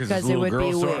 Oh, because it's a it little would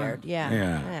girl be store? weird.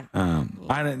 Yeah. Yeah.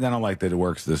 I don't like that it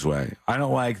works this way. I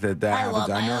don't like that I happens. love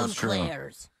my know own it's true.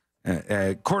 Claire's.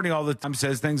 Courtney all the time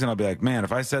says things, and I'll be like, man,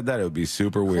 if I said that, it would be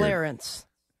super weird. Clearance.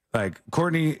 Like,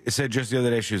 Courtney said just the other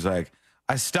day, she was like,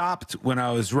 I stopped when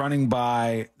I was running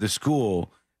by the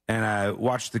school, and I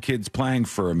watched the kids playing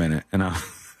for a minute, and I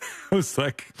was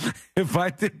like, if I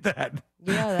did that.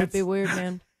 Yeah, that'd be weird,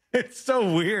 man. It's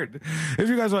so weird. If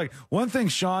you guys are like, one thing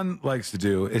Sean likes to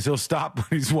do is he'll stop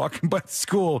when he's walking by the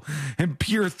school and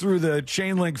peer through the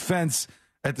chain link fence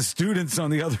at the students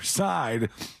on the other side.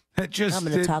 I'm going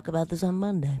to talk about this on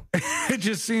Monday. It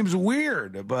just seems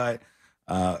weird, but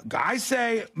I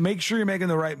say make sure you're making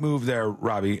the right move there,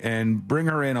 Robbie, and bring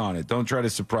her in on it. Don't try to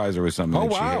surprise her with something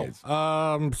that she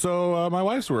hates. So my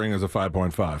wife's ring is a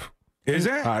 5.5. Is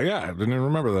it? Yeah, I didn't even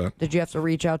remember that. Did you have to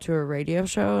reach out to a radio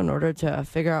show in order to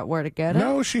figure out where to get it?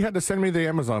 No, she had to send me the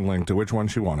Amazon link to which one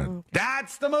she wanted.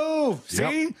 That's the move.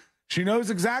 See? Yep. She knows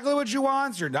exactly what she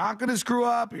wants. You're not going to screw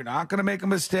up. You're not going to make a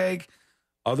mistake.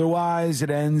 Otherwise, it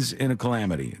ends in a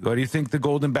calamity. What do you think the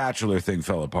Golden Bachelor thing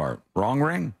fell apart? Wrong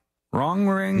ring? Wrong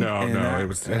ring? No,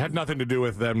 it had nothing to do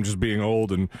with them just being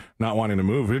old and not wanting to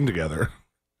move in together.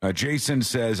 Jason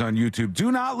says on YouTube,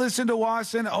 do not listen to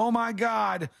Wasson. Oh, my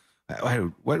God.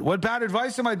 What bad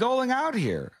advice am I doling out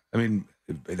here? I mean,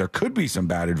 there could be some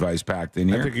bad advice packed in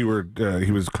here. I think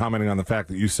he was commenting on the fact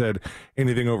that you said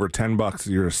anything over $10,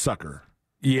 you're a sucker.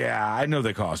 Yeah, I know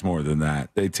they cost more than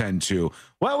that. They tend to.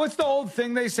 Well, what's the old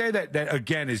thing they say that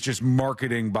again, is just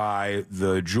marketing by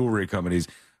the jewelry companies?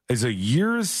 Is a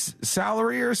year's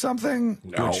salary or something?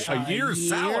 No, a year's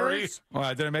salary?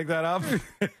 Well, did I make that up?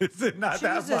 Is it not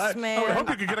that much? Man. I would hope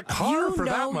you could get a car for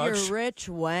that much. You're rich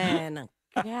when?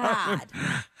 God.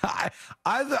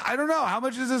 I don't know. How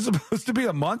much is this supposed to be?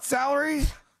 A month's salary?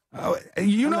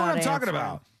 You know what I'm talking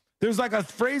about. There's like a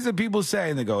phrase that people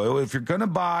say, and they go, if you're going to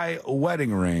buy a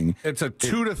wedding ring. It's a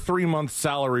 2 to 3 month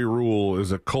salary rule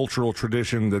is a cultural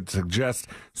tradition that suggests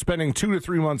spending 2 to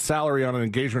 3 months salary on an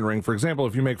engagement ring. For example,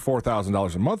 if you make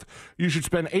 $4,000 a month, you should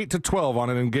spend 8 to 12 on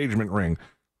an engagement ring.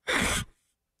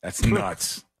 That's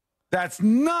nuts. That's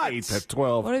nuts. 8 to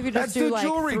 12. What if you just do like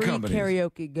 3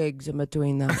 karaoke gigs in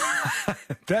between them?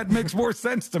 That makes more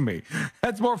sense to me.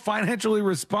 That's more financially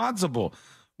responsible.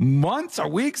 Months or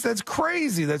weeks? That's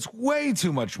crazy. That's way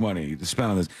too much money to spend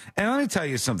on this. And let me tell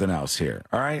you something else here,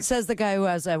 all right? Says the guy who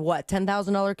has a,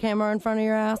 $10,000 camera in front of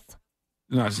your ass?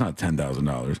 No, it's not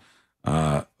 $10,000.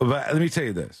 But let me tell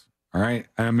you this, all right?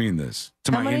 And I mean this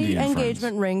to my Indian friends. How many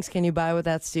engagement rings can you buy with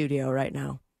that studio right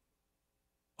now?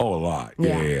 Oh, a lot.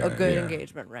 Yeah, a good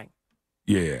engagement ring.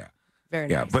 Yeah. Very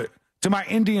nice. Yeah, but to my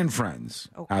Indian friends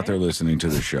out there listening to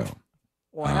the show,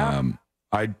 wow.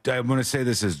 I'm going to say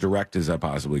this as direct as I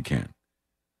possibly can.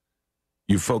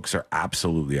 You folks are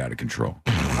absolutely out of control.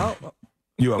 Oh.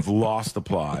 You have lost the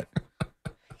plot.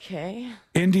 Okay.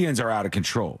 Indians are out of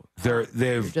control.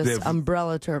 They've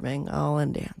umbrella terming all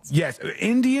Indians. Yes,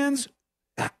 Indians.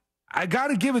 I got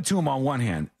to give it to them on one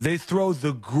hand. They throw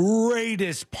the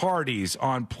greatest parties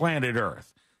on planet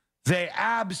Earth. They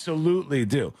absolutely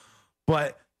do.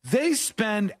 But they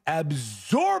spend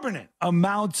exorbitant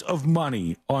amounts of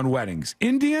money on weddings.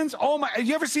 Indians, oh my, have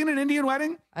you ever seen an Indian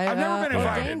wedding? I've never been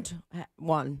invited.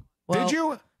 One. Well, did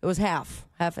you? It was half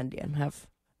Indian, half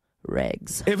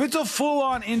regs. If it's a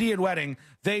full-on Indian wedding,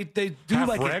 they do half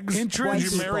like regs? an entrance.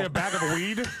 Would you marry a bag of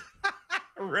weed?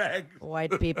 Reg.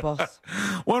 White people.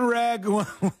 One reg,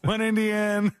 one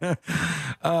Indian.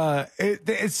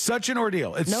 It's such an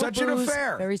ordeal. It's such an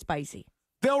affair. Very spicy.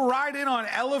 They'll ride in on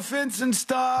elephants and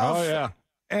stuff. Oh, yeah.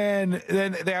 And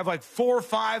then they have like 4 or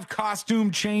 5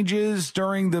 costume changes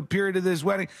during the period of this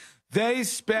wedding. They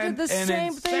spend an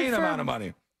insane amount of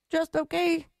money. Just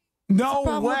okay.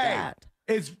 No way.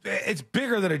 It's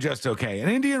bigger than a just okay. An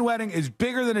Indian wedding is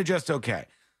bigger than a just okay.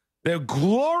 They have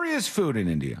glorious food in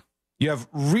India. You have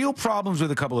real problems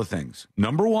with a couple of things.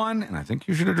 Number one, and I think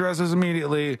you should address this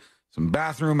immediately, some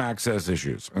bathroom access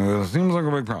issues. Seems like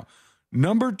a big problem.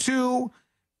 Number two,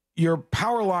 your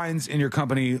power lines in your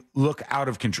company look out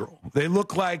of control. They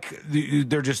look like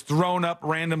they're just thrown up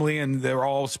randomly and they're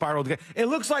all spiraled together. It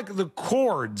looks like the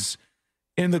cords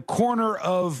in the corner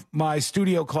of my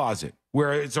studio closet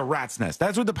where it's a rat's nest.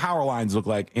 That's what the power lines look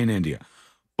like in India.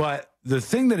 But the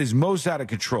thing that is most out of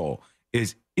control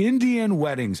is Indian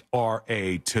weddings are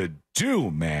a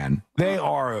to-do, man. They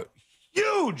are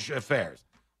huge affairs.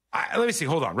 Let me see.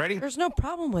 Hold on. Ready? There's no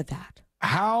problem with that.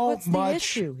 What's the much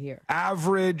issue here?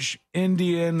 Average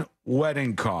Indian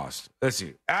wedding cost? Let's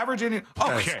see. Average Indian.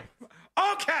 Okay.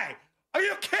 Are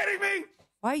you kidding me?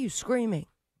 Why are you screaming?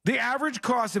 The average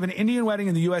cost of an Indian wedding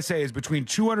in the USA is between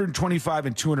 $225,000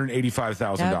 and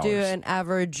 $285,000. Now do an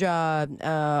average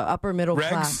upper middle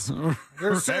class.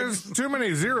 There's too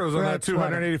many zeros on that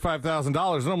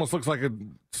 $285,000. It almost looks like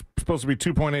it's supposed to be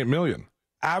 $2.8 million.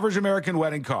 Average American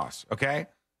wedding costs, okay?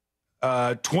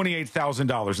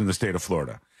 $28,000 in the state of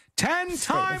Florida. 10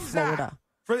 times that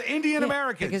for the Indian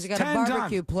Americans. Because you got a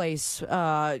barbecue place,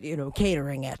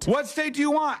 catering it. What state do you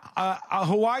want?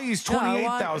 Hawaii's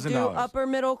 $28,000. Do upper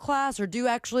middle class, or do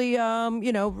actually,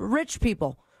 rich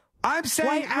people. I'm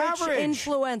saying average. Rich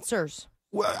influencers.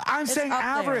 Well, I'm saying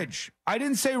average. I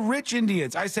didn't say rich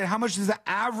Indians. I said how much is the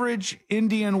average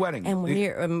Indian wedding? And when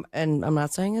you're, and I'm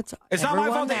not saying it's not my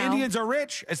fault now, that Indians are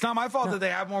rich. It's not my fault that they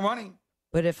have more money.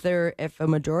 But if a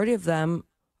majority of them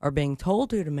are being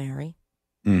told who to marry,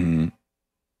 then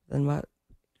what?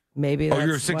 Maybe. That's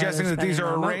you're suggesting that these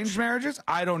are arranged marriages?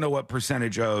 I don't know what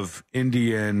percentage of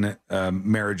Indian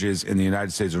marriages in the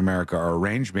United States of America are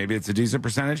arranged. Maybe it's a decent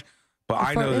percentage, but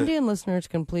I know our that Indian listeners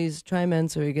can please chime in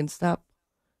so we can stop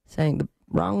saying the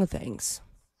wrong things.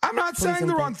 I'm not saying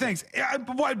the wrong things.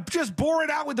 I just bore it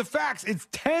out with the facts. It's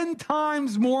 10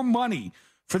 times more money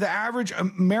for the average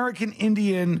American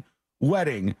Indian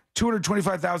wedding,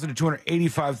 $225,000 to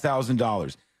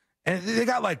 $285,000, and they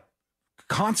got like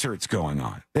concerts going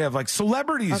on. They have like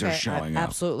celebrities are showing up.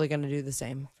 Absolutely going to do the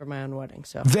same for my own wedding.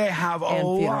 So they have a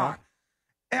lot.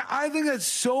 And I think that's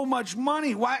so much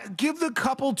money. Why give the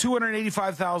couple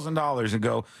 $285,000 and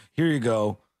go, here you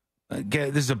go.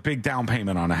 This is a big down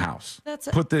payment on a house.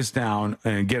 Put this down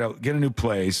and get a new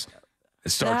place.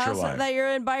 Start your life. That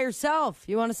you're in by yourself.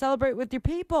 You want to celebrate with your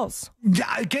peoples.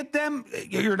 Yeah, get them.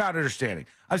 You're not understanding.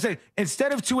 I'm saying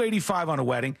instead of $285 on a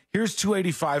wedding, here's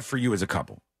 $285 for you as a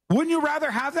couple. Wouldn't you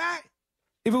rather have that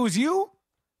if it was you?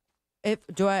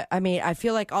 I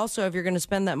feel like also if you're going to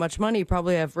spend that much money, you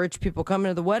probably have rich people coming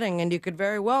to the wedding, and you could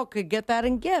very well get that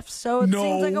in gifts. So it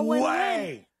seems like a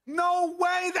win-win. No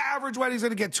way the average wedding is going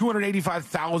to get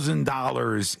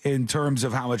 $285,000 in terms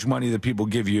of how much money that people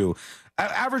give you.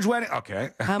 Average wedding, okay.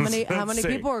 How many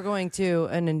people are going to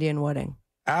an Indian wedding?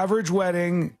 Average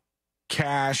wedding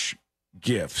cash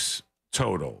gifts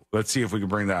total. Let's see if we can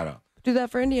bring that up. Do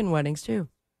that for Indian weddings too.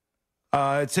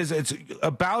 It says it's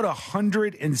about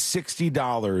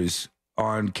 $160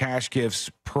 on cash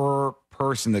gifts per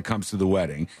person that comes to the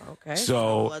wedding. Okay,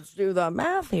 so let's do the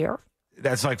math here.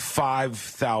 That's like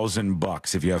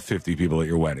 $5,000 if you have 50 people at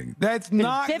your wedding. That's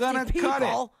not going to cut it.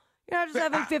 You're not just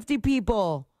having 50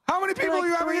 people. How many people are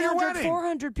you having at your wedding?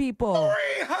 400 people.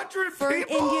 300 For an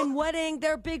Indian wedding,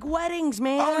 they're big weddings,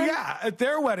 man. Oh, yeah. At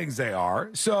their weddings, they are.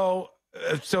 So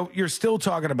you're still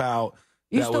talking about...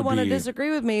 You still want to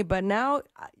disagree with me, but now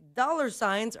dollar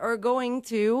signs are going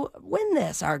to win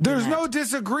this argument. There's no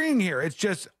disagreeing here. It's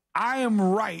just I am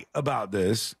right about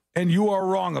this, and you are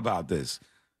wrong about this.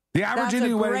 The average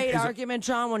Indian wedding That's a great argument,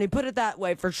 Sean, when you put it that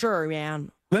way, for sure,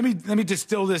 man. Let me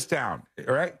distill this down,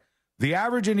 all right? The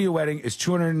average Indian wedding is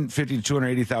 $250,000 to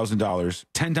 $280,000,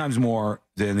 10 times more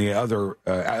than the other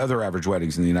average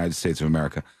weddings in the United States of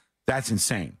America. That's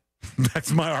insane.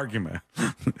 That's my argument.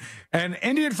 And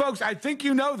Indian folks, I think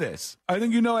you know this. I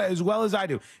think you know it as well as I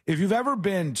do. If you've ever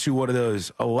been to one of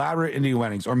those elaborate Indian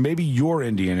weddings, or maybe you're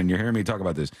Indian and you're hearing me talk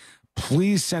about this,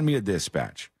 please send me a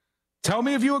dispatch. Tell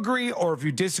me if you agree or if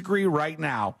you disagree right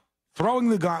now, throwing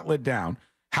the gauntlet down.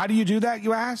 How do you do that,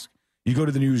 you ask? You go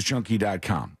to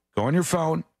thenewsjunkie.com. Go on your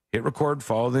phone, hit record,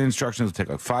 follow the instructions. It'll take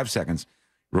like 5 seconds.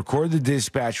 Record the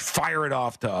dispatch, fire it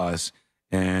off to us,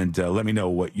 and let me know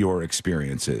what your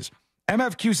experience is.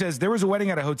 MFQ says, there was a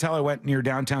wedding at a hotel I went near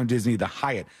downtown Disney, the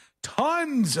Hyatt.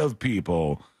 Tons of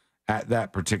people at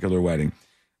that particular wedding.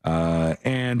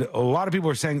 And a lot of people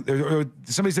are saying,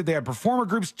 somebody said they had performer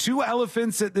groups, 2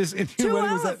 elephants at this Indian wedding.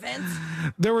 2 elephants?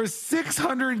 There were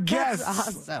 600 guests.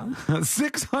 That's awesome.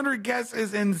 600 guests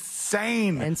is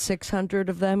insane. And 600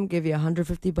 of them give you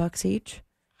 $150 each.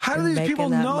 How do these people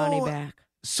know money back?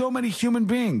 So many human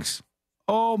beings?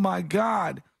 Oh, my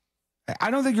God.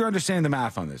 I don't think you're understanding the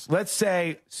math on this. Let's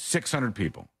say 600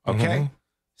 people, okay? Mm-hmm.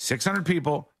 600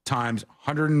 people times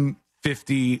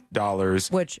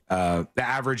 $150, which the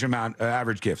average amount,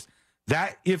 average gifts.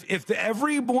 That if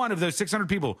every one of those 600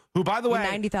 people, who by the way,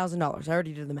 $90,000. I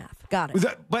already did the math. Got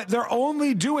it. But they're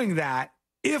only doing that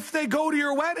if they go to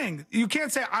your wedding. You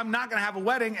can't say I'm not going to have a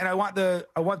wedding and I want the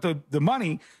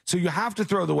money, so you have to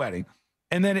throw the wedding.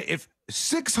 And then if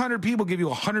 600 people give you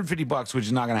 $150, which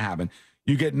is not going to happen,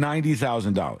 you get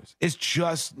 $90,000. It's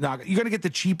just not. You're going to get the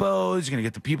cheapos. You're going to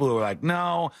get the people who are like,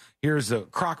 no, here's a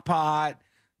crock pot.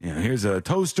 Here's a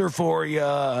toaster for you.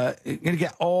 You're going to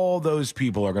get all those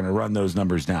people are going to run those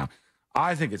numbers down.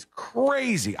 I think it's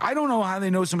crazy. I don't know how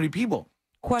they know so many people.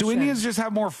 Question. Do Indians just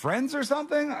have more friends or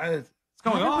something? What's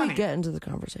going How on? did we get into the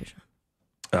conversation?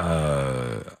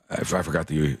 I forgot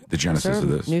the genesis of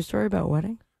this. News story about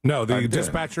wedding? No, the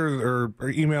dispatcher or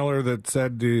emailer that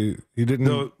said he didn't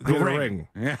get a ring.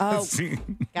 Yeah. Oh,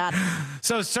 got it.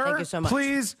 So, sir, Thank you so much.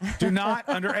 please do not,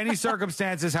 under any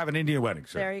circumstances, have an Indian wedding,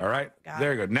 sir. There you All go. right? Got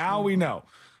There you go. Now we know.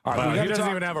 All right, we He gotta doesn't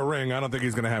talk- even have a ring. I don't think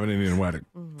he's going to have an Indian wedding.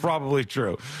 Probably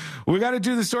true. We got to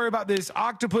do the story about this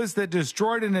octopus that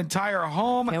destroyed an entire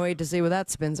home. Can't wait to see what that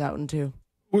spins out into.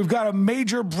 We've got a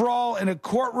major brawl in a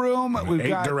courtroom. We've 8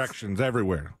 got directions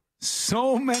everywhere.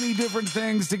 so many different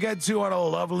things to get to on a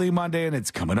lovely Monday, and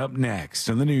it's coming up next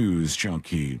on the News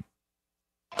Junkie.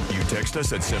 You text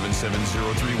us at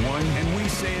 77031 and we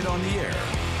say it on the air.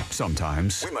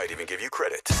 Sometimes we might even give you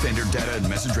credit. Standard data and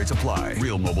message rates apply.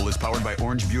 Real Mobile is powered by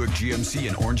Orange Buick GMC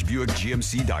and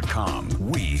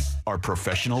OrangeBuickGMC.com. We are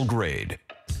professional grade.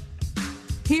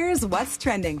 Here's what's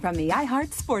trending from the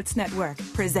iHeart Sports Network,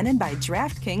 presented by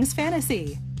DraftKings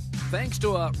Fantasy. Thanks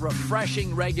to a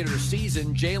refreshing regular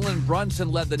season, Jalen Brunson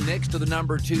led the Knicks to the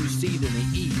number 2 seed in the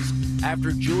East.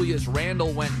 After Julius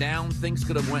Randle went down, things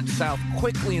could have went south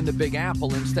quickly in the Big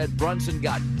Apple. Instead, Brunson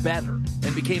got better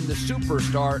and became the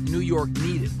superstar New York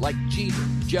needed, like Jeter,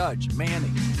 Judge,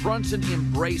 Manning. Brunson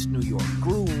embraced New York,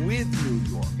 grew with New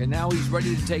York, and now he's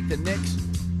ready to take the Knicks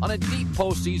on a deep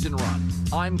postseason run.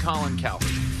 I'm Colin Cowherd.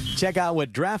 Check out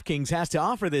what DraftKings has to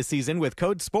offer this season with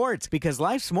code SPORTS, because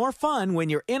life's more fun when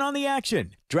you're in on the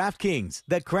action. DraftKings,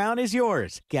 the crown is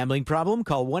yours. Gambling problem?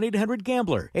 Call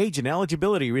 1-800-GAMBLER. Age and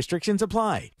eligibility restrictions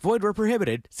apply. Void where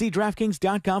prohibited. See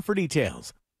DraftKings.com for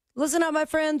details. Listen up, my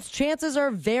friends. Chances are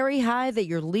very high that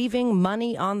you're leaving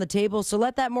money on the table. So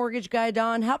let that mortgage guy,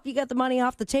 Don, help you get the money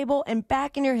off the table and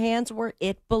back in your hands where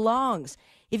it belongs.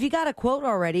 If you got a quote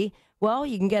already, well,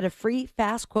 you can get a free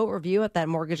fast quote review at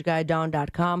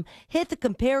thatmortgageguyDon.com. Hit the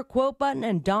compare quote button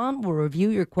and Don will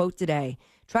review your quote today.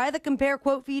 Try the compare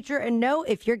quote feature and know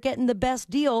if you're getting the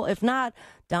best deal. If not,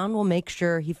 Don will make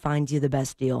sure he finds you the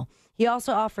best deal. He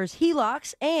also offers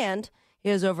HELOCs and he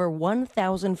has over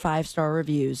 1,000 five-star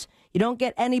reviews. You don't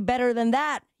get any better than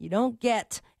that. You don't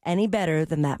get any better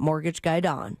than that mortgage guy,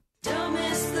 Don. Don't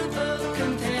miss the boat.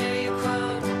 Compare your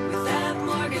quote with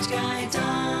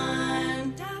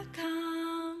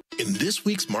thatmortgageguyDon.com. In this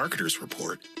week's Marketers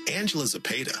Report, Angela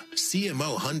Zapata,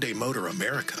 CMO Hyundai Motor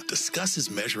America, discusses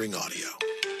measuring audio.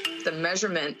 The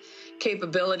measurement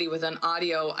capability within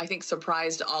audio, I think,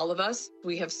 surprised all of us.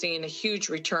 We have seen a huge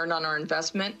return on our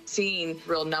investment. Seeing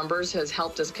real numbers has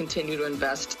helped us continue to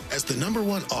invest. As the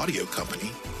 #1 audio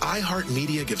company,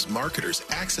 iHeartMedia gives marketers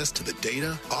access to the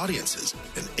data, audiences,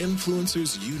 and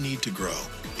influencers you need to grow.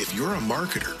 If you're a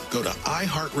marketer, go to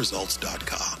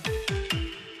iHeartResults.com.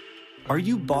 Are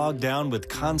you bogged down with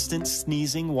constant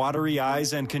sneezing, watery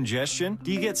eyes, and congestion?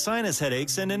 Do you get sinus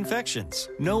headaches and infections?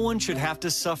 No one should have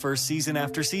to suffer season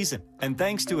after season. And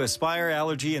thanks to Aspire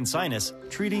Allergy and Sinus,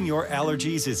 treating your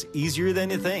allergies is easier than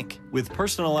you think. With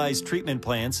personalized treatment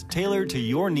plans tailored to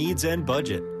your needs and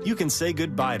budget, you can say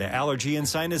goodbye to allergy and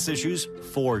sinus issues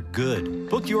for good.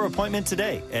 Book your appointment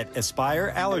today at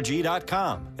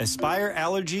AspireAllergy.com. Aspire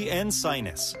Allergy and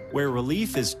Sinus, where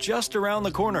relief is just around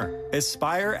the corner.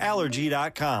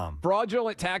 AspireAllergy.com.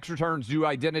 Fraudulent tax returns due to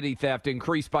identity theft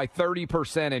increased by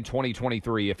 30% in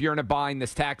 2023. If you're in a bind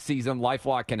this tax season,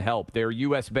 LifeLock can help. Their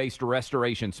U.S.-based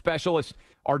restoration specialists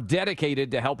are dedicated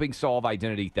to helping solve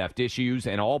identity theft issues,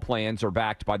 and all plans are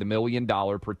backed by the $1 Million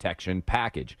Protection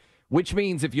Package, which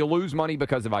means if you lose money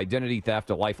because of identity theft,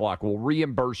 LifeLock will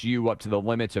reimburse you up to the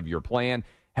limits of your plan.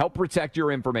 Help protect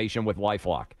your information with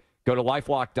LifeLock. Go to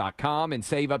LifeLock.com and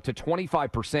save up to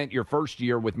 25% your first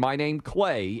year with my name,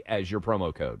 Clay, as your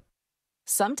promo code.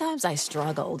 Sometimes I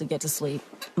struggle to get to sleep.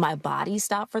 My body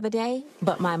stopped for the day,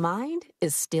 but my mind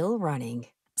is still running.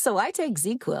 So I take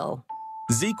ZQuil.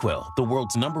 ZQuil, the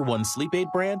world's #1 sleep aid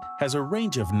brand, has a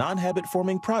range of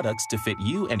non-habit-forming products to fit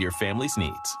you and your family's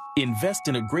needs. Invest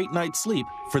in a great night's sleep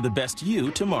for the best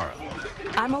you tomorrow.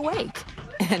 I'm awake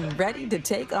and ready to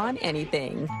take on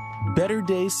anything. Better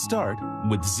days start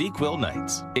with ZQuil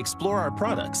nights. Explore our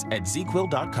products at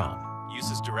ZQuil.com. Use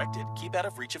as directed. Keep out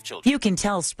of reach of children. You can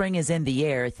tell spring is in the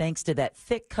air thanks to that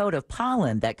thick coat of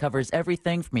pollen that covers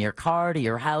everything from your car to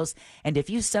your house. And if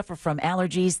you suffer from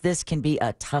allergies, this can be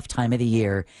a tough time of the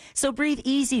year. So breathe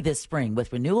easy this spring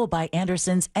with Renewal by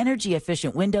Anderson's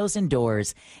energy-efficient windows and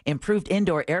doors. Improved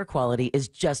indoor air quality is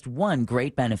just one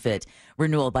great benefit.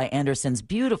 Renewal by Anderson's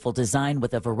beautiful design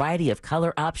with a variety of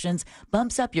color options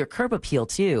bumps up your curb appeal,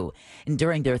 too. And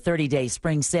during their 30-day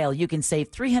spring sale, you can save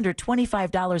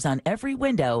 $325 on every every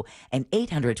window and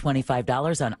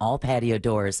 $825 on all patio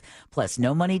doors. Plus,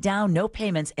 no money down, no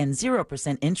payments, and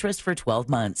 0% interest for 12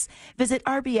 months. Visit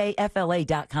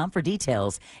RBAFLA.com for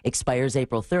details. Expires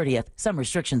April 30th. Some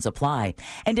restrictions apply.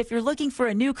 And if you're looking for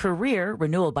a new career,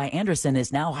 Renewal by Andersen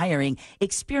is now hiring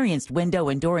experienced window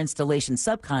and door installation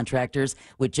subcontractors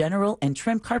with general and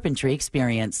trim carpentry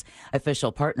experience.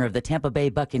 Official partner of the Tampa Bay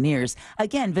Buccaneers.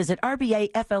 Again, visit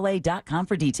RBAFLA.com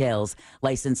for details.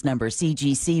 License number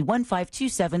CGC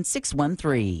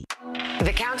 1527613.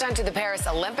 The countdown to the Paris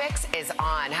Olympics is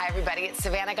on. Hi, everybody. It's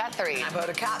Savannah Guthrie. I'm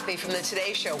Hoda Kotb from the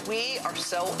Today Show. We are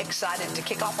so excited to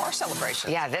kick off our celebration.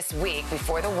 Yeah, this week,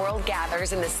 before the world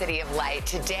gathers in the City of Light,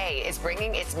 Today is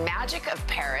bringing its magic of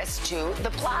Paris to the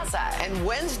plaza. And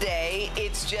Wednesday,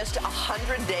 it's just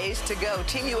 100 days to go.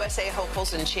 Team USA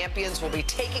hopefuls and champions will be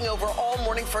taking over all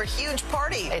morning for a huge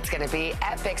party. It's going to be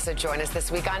epic, so join us this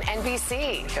week on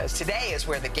NBC. Because today is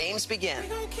where the games begin.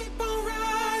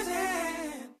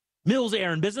 Mills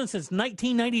Air in business since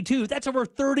 1992. That's over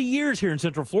 30 years here in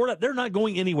Central Florida. They're not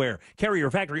going anywhere.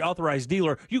 Carrier factory authorized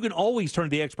dealer. You can always turn to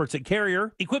the experts at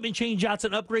Carrier. Equipment changeouts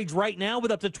and upgrades right now with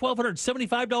up to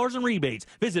 $1,275 in rebates.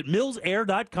 Visit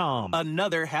millsair.com.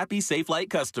 Another happy Safe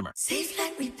Light customer. Safe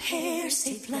Light Repair,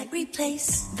 Safe Light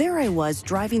Replace. There I was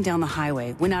driving down the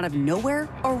highway when out of nowhere,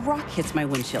 a rock hits my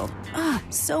windshield.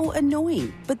 So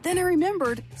annoying. But then I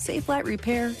remembered Safe Light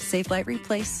Repair, Safe Light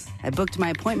Replace. I booked my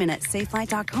appointment at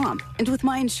safelight.com. And with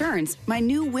my insurance, my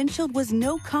new windshield was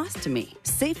no cost to me.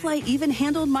 SafeLight even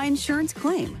handled my insurance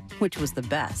claim, which was the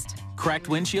best. Cracked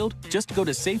windshield? Just go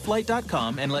to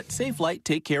safelight.com and let SafeLight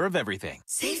take care of everything.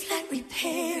 Safe Light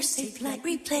Repair, Safe Light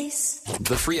Replace.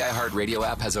 The free iHeartRadio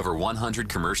app has over 100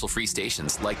 commercial-free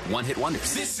stations like One Hit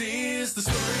Wonders. This is the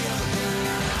story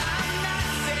of I'm not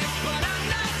sick, but I'm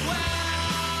not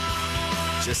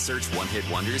well. Just search One Hit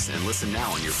Wonders and listen now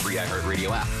on your free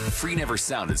iHeartRadio app. Free never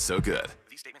sounded so good.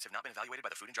 These statements have not been evaluated by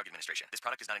the Food and Drug Administration. This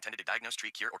product is not intended to diagnose,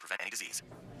 treat, cure, or prevent any disease.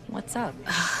 What's up?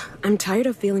 I'm tired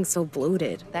of feeling so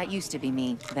bloated. That used to be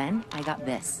me. Then I got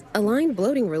this. Aligned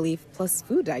bloating relief plus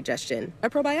food digestion. A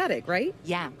probiotic, right?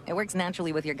 Yeah, it works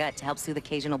naturally with your gut to help soothe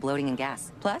occasional bloating and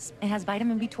gas. Plus, it has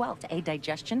vitamin B12 to aid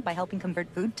digestion by helping convert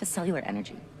food to cellular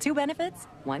energy. 2 benefits,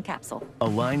 1 capsule.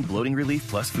 Aligned bloating relief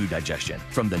plus food digestion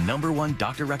from the #1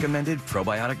 doctor-recommended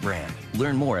probiotic brand.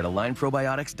 Learn more at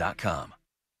alignedprobiotics.com.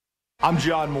 I'm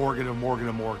John Morgan of Morgan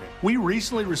 & Morgan. We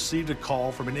recently received a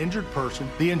call from an injured person.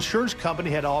 The insurance company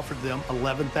had offered them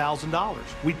 $11,000.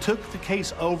 We took the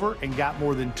case over and got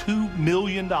more than $2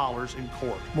 million in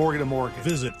court. Morgan & Morgan.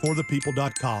 Visit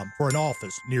forthepeople.com for an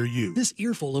office near you. This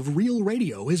earful of Real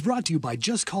Radio is brought to you by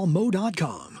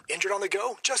JustCallMo.com. Injured on the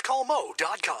go?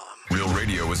 JustCallMo.com. Real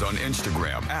Radio is on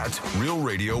Instagram at Real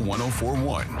Radio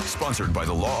 1041. Sponsored by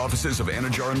the law offices of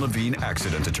Anajar and Levine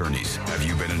Accident Attorneys. Have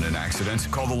you been in an accident?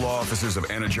 Call the law offices of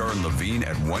Anajar and Levine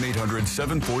at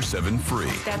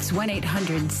 1-800-747-FREE. That's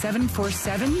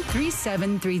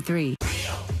 1-800-747-3733.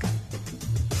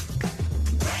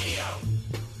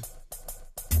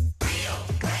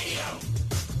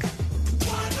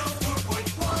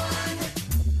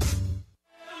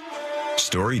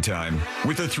 Story time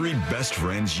with the 3 best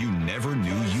friends you never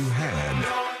knew you had.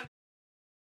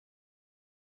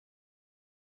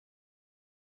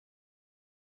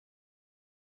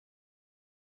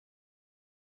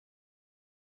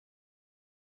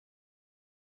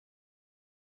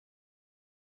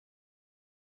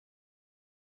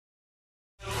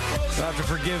 You'll have to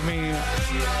forgive me.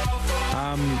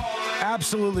 I'm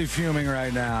absolutely fuming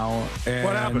right now. And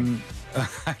What happened?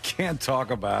 I can't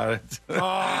talk about it.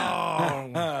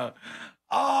 Oh.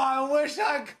 I wish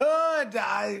I could.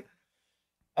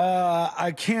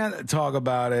 I can't talk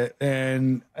about it,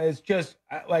 and it's just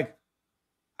like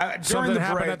Something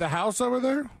happened at the house over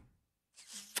there?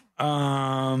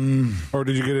 Or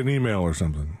did you get an email or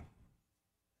something?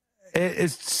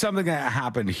 It's something that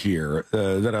happened here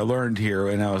that I learned here,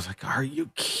 and I was like, "Are you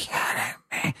kidding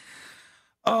me?"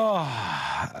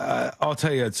 I'll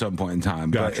tell you at some point in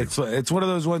time. Gotcha. But it's one of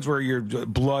those ones where your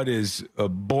blood is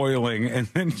boiling, and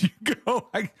then you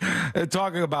go.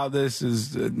 Talking about this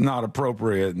is not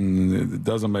appropriate, and it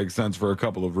doesn't make sense for a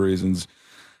couple of reasons.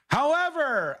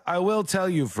 However, I will tell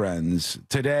you, friends,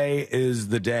 today is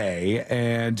the day,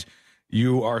 and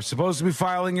you are supposed to be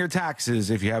filing your taxes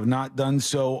if you have not done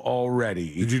so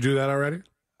already. Did you do that already?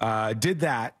 Did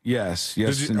that? Yes.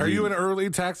 Are you an early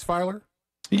tax filer?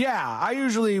 Yeah, I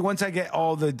usually, once I get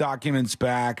all the documents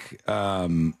back,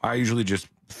 I usually just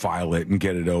file it and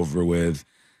get it over with.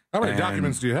 How many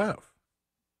documents do you have?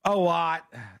 A lot.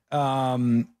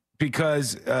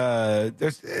 because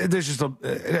there's just I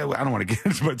don't want to get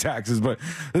into my taxes, but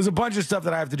there's a bunch of stuff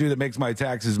that I have to do that makes my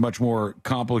taxes much more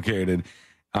complicated.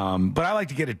 But I like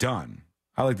to get it done.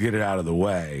 I like to get it out of the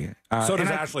way. So does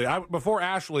Ashley. Before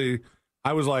Ashley,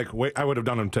 I was like, wait, I would have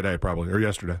done them today probably, or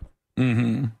yesterday.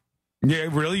 Mm-hmm. Yeah,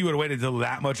 really? You would have waited till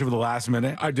that much over the last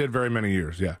minute? I did very many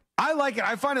years, yeah. I like it.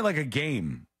 I find it like a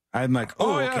game. I'm like,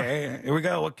 okay, here we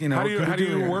go. Look, how do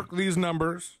you work these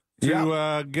numbers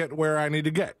to get where I need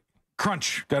to get?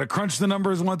 Crunch. Got to crunch the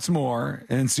numbers once more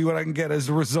and see what I can get as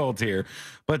a result here.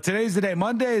 But today's the day.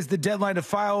 Monday is the deadline to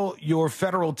file your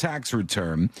federal tax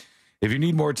return. If you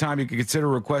need more time, you can consider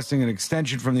requesting an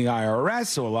extension from the IRS.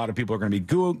 So a lot of people are going to be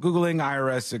Googling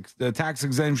IRS tax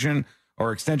exemption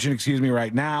or extension,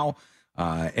 right now.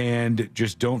 And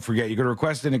just don't forget, you're going to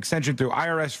request an extension through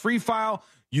IRS Free File.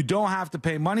 You don't have to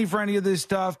pay money for any of this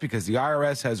stuff because the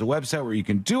IRS has a website where you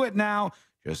can do it now.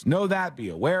 Just know that. Be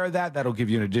aware of that. That'll give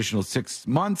you an additional 6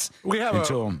 months. We have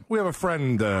a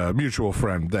friend, mutual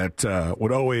friend, that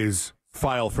would always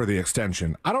file for the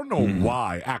extension. I don't know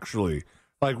why, actually.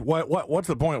 Like, what's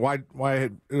the point? Why?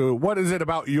 What is it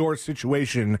about your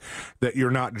situation that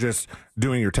you're not just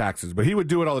doing your taxes? But he would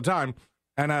do it all the time,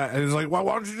 and he's like, "Well,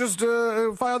 why don't you just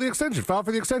file the extension? File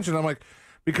for the extension." I'm like,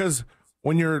 because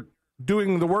when you're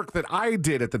doing the work that I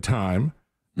did at the time,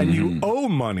 and you owe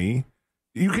money.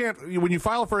 You can't. When you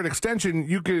file for an extension,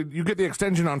 you get the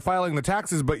extension on filing the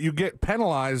taxes, but you get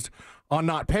penalized on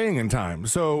not paying in time.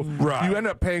 So you end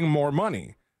up paying more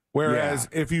money. Whereas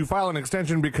if you file an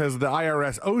extension because the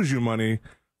IRS owes you money,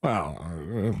 well,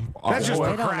 that's just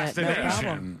wait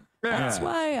procrastination. No That's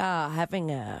why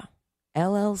having a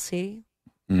LLC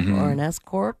or an S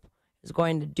corp is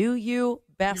going to do you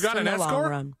best in the long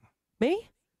run. Me?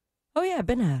 Oh yeah, I've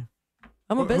been at.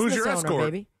 I'm a business Who's your owner, S-corp?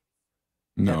 baby.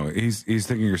 No, he's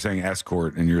thinking you're saying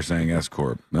escort and you're saying S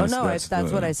corp. That's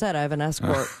what I said. I have an S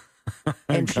corp,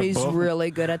 and she's really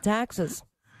good at taxes.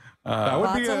 That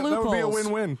would be a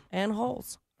win-win and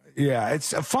holes. Yeah,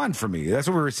 it's fun for me. That's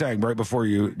what we were saying right before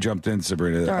you jumped in,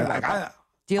 Sabrina.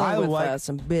 Dealing with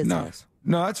some business.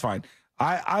 No, that's fine.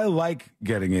 I like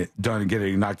getting it done and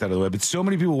getting it knocked out of the way. But so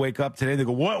many people wake up today and they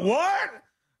go, What?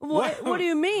 What do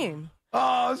you mean?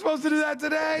 Oh, I'm supposed to do that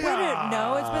today? We didn't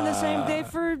know. It's been the same day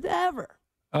forever.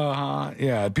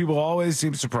 Yeah, people always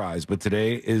seem surprised, but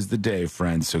today is the day,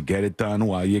 friends, so get it done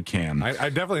while you can. I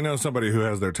definitely know somebody who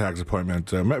has their tax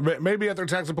appointment, maybe at their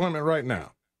tax appointment right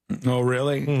now. Oh,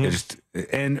 really?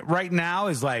 And right now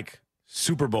is like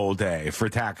Super Bowl day for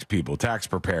tax people, tax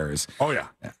preparers. Oh, yeah.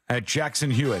 At Jackson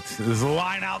Hewitt, there's a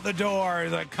line out the door.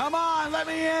 He's like, come on, let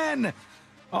me in.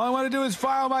 All I want to do is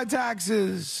file my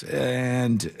taxes.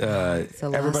 And it's the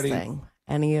last everybody... thing.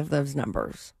 Any of those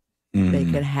numbers, they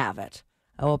could have it.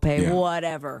 I will pay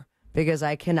whatever because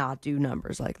I cannot do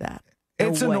numbers like that.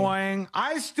 It's annoying.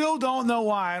 I still don't know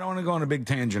why. I don't want to go on a big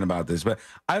tangent about this, but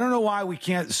I don't know why we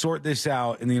can't sort this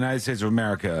out in the United States of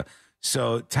America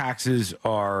so taxes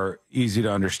are easy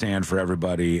to understand for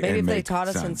everybody. Maybe and if they taught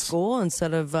us in school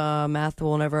instead of math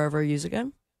we'll never ever use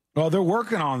again. Well, they're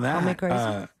working on that. Call me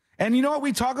crazy. And you know what?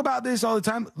 We talk about this all the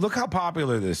time. Look how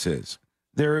popular this is.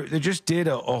 They just did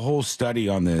a whole study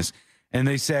on this. And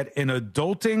they said an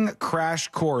adulting crash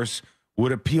course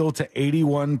would appeal to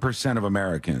 81% of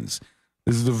Americans.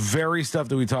 This is the very stuff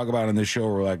that we talk about on this show.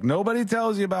 We're like, nobody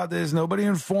tells you about this. Nobody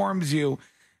informs you.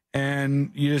 And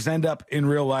you just end up in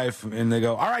real life and they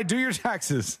go, all right, do your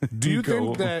taxes. Do you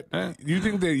think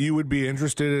that you would be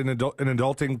interested in an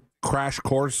adulting crash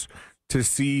course to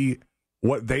see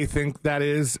what they think that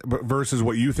is versus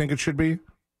what you think it should be?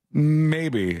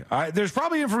 Maybe. There's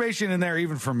probably information in there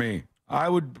even for me. I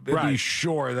would be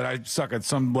sure that I suck at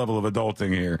some level of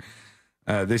adulting here.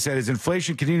 They said as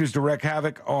inflation continues to wreak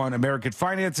havoc on American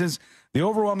finances, the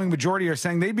overwhelming majority are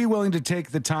saying they'd be willing to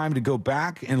take the time to go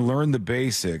back and learn the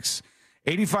basics.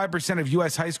 85% of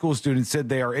U.S. high school students said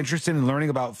they are interested in learning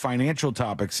about financial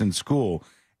topics in school.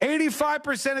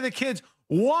 85% of the kids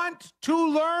want to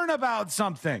learn about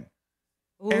something.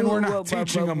 And we're not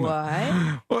teaching them. Well,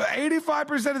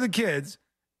 85% of the kids...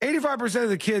 85% of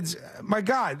the kids, my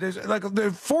God, there's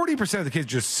 40% of the kids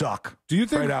just suck. Do you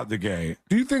think right out the gate?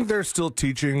 Do you think they're still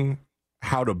teaching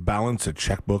how to balance a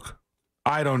checkbook?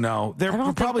 I don't know. I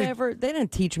don't think they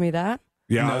didn't teach me that.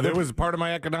 Yeah, no, that was part of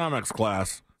my economics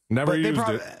class. Never used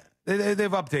it.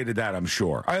 They've updated that, I'm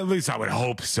sure. At least I would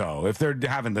hope so. If they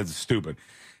haven't, that's stupid.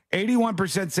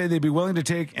 81% say they'd be willing to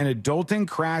take an adulting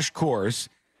crash course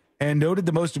and noted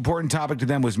the most important topic to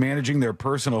them was managing their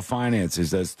personal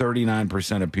finances. That's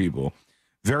 39% of people.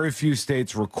 Very few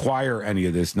states require any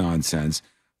of this nonsense,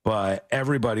 but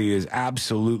everybody is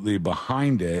absolutely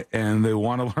behind it, and they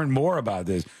want to learn more about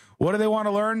this. What do they want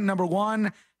to learn? Number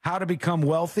one, how to become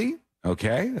wealthy.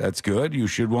 Okay, that's good. You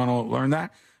should want to learn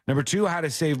that. Number two, how to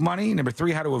save money. Number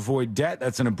three, how to avoid debt.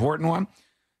 That's an important one.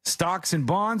 Stocks and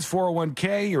bonds,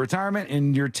 401k, your retirement,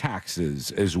 and your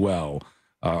taxes as well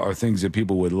are things that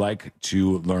people would like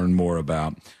to learn more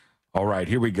about. All right,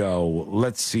 here we go.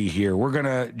 Let's see here. We're going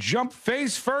to jump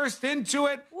face first into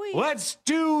it. Let's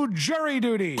do jury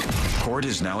duty. Court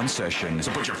is now in session,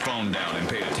 so put your phone down and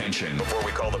pay attention before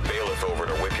we call the bailiff over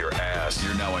to whip your ass.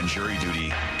 You're now on jury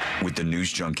duty with the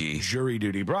News Junkie. Jury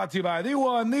duty brought to you by the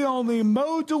one, the only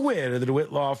Mo DeWitt of the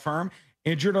DeWitt Law Firm.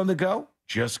 Injured on the go?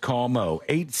 Just call Mo.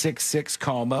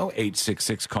 866-CALL-MO,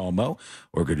 866-CALL-MO,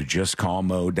 or go to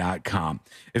justcallmo.com.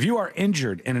 If you are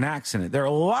injured in an accident, there are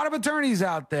a lot of attorneys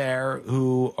out there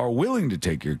who are willing to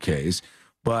take your case,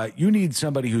 but you need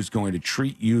somebody who's going to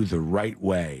treat you the right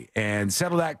way and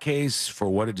settle that case for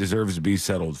what it deserves to be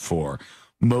settled for.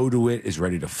 Mo DeWitt is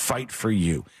ready to fight for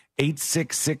you.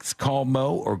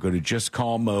 866-CALL-MO, or go to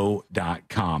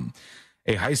justcallmo.com.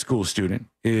 A high school student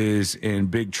is in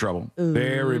big trouble,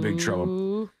 very big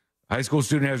trouble. A high school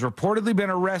student has reportedly been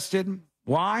arrested.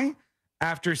 Why?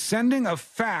 After sending a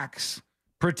fax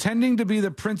pretending to be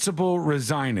the principal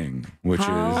resigning, which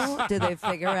How did they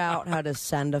figure out how to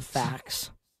send a fax?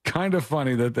 Kind of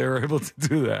funny that they were able to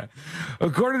do that.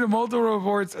 According to multiple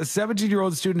reports, a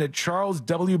 17-year-old student at Charles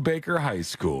W. Baker High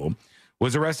School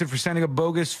was arrested for sending a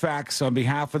bogus fax on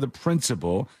behalf of the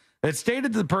principal that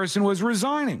stated the person was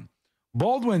resigning.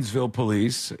 Baldwinsville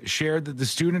police shared that the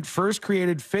student first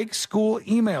created fake school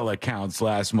email accounts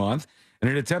last month in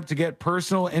an attempt to get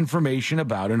personal information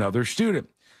about another student.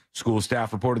 School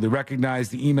staff reportedly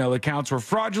recognized the email accounts were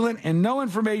fraudulent and no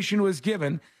information was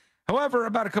given. However,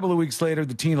 about a couple of weeks later,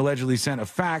 the teen allegedly sent a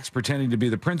fax pretending to be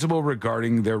the principal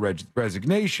regarding their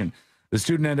resignation. The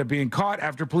student ended up being caught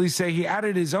after police say he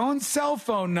added his own cell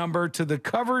phone number to the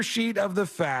cover sheet of the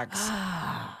fax.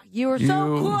 You were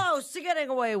so close to getting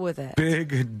away with it.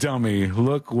 Big dummy.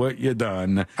 Look what you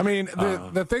done. I mean,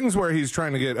 the things where he's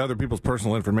trying to get other people's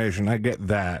personal information, I get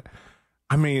that.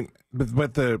 I mean,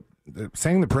 but the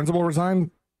saying the principal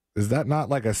resigned, is that not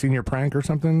like a senior prank or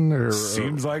something? Or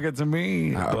seems like it to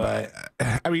me. But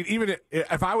I mean, even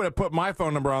if I would have put my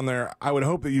phone number on there, I would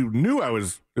hope that you knew it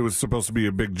was supposed to be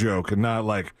a big joke and not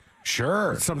like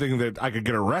something that I could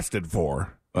get arrested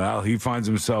for. Well, he finds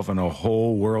himself in a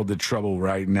whole world of trouble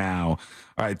right now.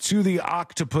 All right, to the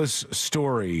Octopus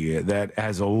story that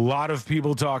has a lot of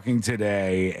people talking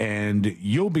today, and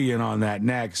you'll be in on that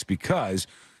next because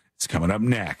it's coming up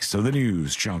next. So the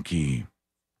News Junkie.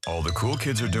 All the cool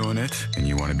kids are doing it, and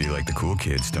you want to be like the cool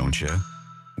kids, don't you?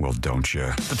 Well, don't you?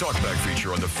 The Talkback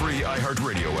feature on the free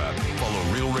iHeartRadio app. Follow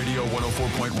Real Radio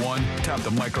 104.1, tap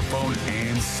the microphone,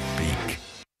 and speak.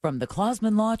 From the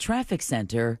Clausman Law Traffic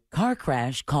Center, car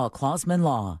crash, call Clausman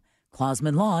Law.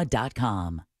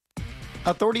 ClausmanLaw.com.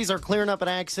 Authorities are clearing up an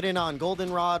accident on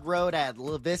Goldenrod Road at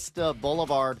La Vista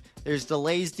Boulevard. There's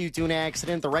delays due to an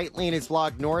accident. The right lane is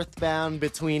blocked northbound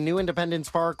between New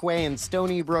Independence Parkway and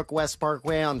Stony Brook West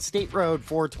Parkway on State Road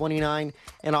 429.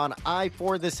 And on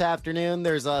I-4 this afternoon,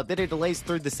 there's a bit of delays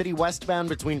through the city westbound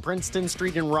between Princeton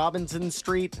Street and Robinson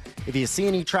Street. If you see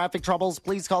any traffic troubles,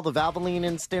 please call the Valvoline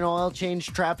Instant Oil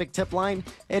Change Traffic Tip Line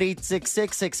at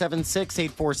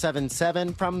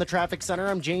 866-676-8477. From the Traffic Center,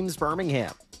 I'm James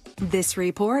Birmingham. This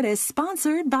report is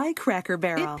sponsored by Cracker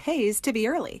Barrel. It pays to be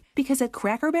early because at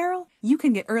Cracker Barrel, you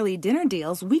can get early dinner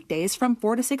deals weekdays from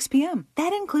 4 to 6 p.m.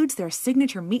 That includes their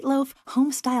signature meatloaf,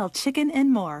 home-style chicken,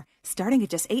 and more, starting at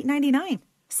just $8.99.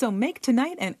 So make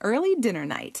tonight an early dinner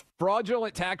night.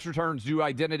 Fraudulent tax returns due to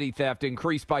identity theft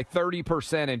increased by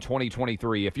 30% in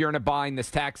 2023. If you're in a bind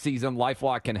this tax season,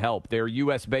 LifeLock can help. Their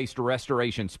U.S.-based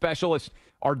restoration specialists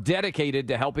are dedicated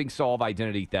to helping solve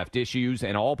identity theft issues,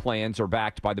 and all plans are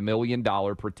backed by the $1 Million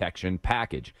Protection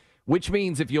Package, which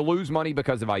means if you lose money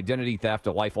because of identity theft,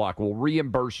 LifeLock will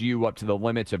reimburse you up to the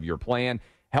limits of your plan.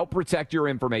 Help protect your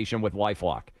information with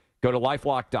LifeLock. Go to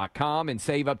LifeLock.com and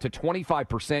save up to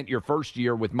 25% your first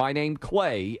year with my name,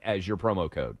 Clay, as your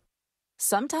promo code.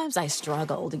 Sometimes I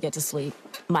struggle to get to sleep.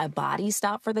 My body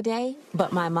stopped for the day,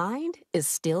 but my mind is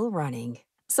still running.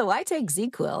 So I take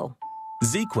ZQuil.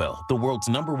 ZQuil, the world's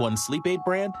 #1 sleep aid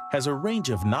brand, has a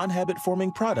range of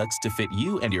non-habit-forming products to fit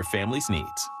you and your family's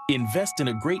needs. Invest in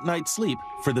a great night's sleep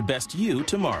for the best you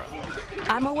tomorrow.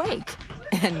 I'm awake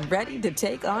and ready to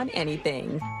take on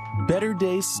anything. Better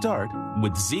days start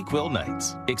with ZQuil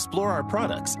nights. Explore our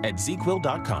products at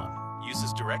ZQuil.com. Use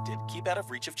as directed. Keep out of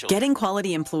reach of children. Getting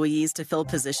quality employees to fill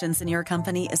positions in your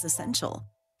company is essential.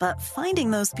 But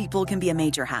finding those people can be a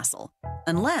major hassle,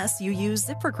 unless you use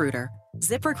ZipRecruiter.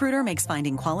 ZipRecruiter makes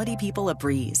finding quality people a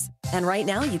breeze. And right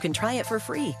now, you can try it for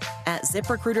free at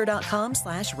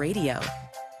ZipRecruiter.com/radio.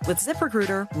 With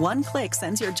ZipRecruiter, one click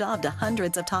sends your job to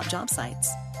hundreds of top job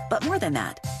sites. But more than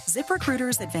that,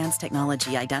 ZipRecruiter's advanced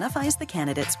technology identifies the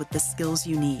candidates with the skills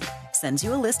you need, sends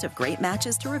you a list of great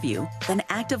matches to review, then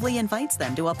actively invites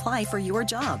them to apply for your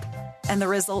job. And the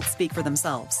results speak for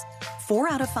themselves. 4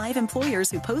 out of 5 employers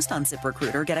who post on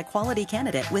ZipRecruiter get a quality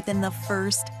candidate within the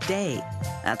first day.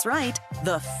 That's right,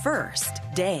 the first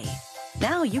day.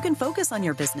 Now you can focus on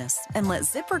your business and let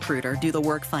ZipRecruiter do the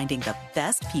work finding the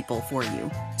best people for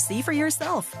you. See for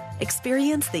yourself.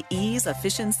 Experience the ease,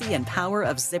 efficiency, and power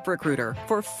of ZipRecruiter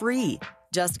for free.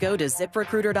 Just go to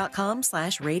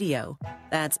ZipRecruiter.com/radio.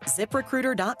 That's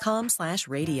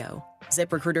ZipRecruiter.com/radio.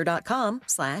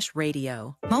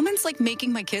 ZipRecruiter.com/radio. Moments like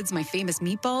making my kids my famous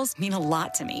meatballs mean a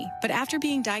lot to me. But after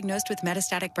being diagnosed with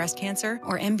metastatic breast cancer,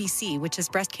 or MBC, which is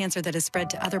breast cancer that has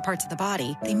spread to other parts of the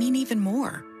body, they mean even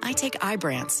more. I take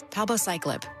Ibrance,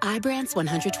 palbociclib. Ibrance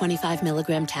 125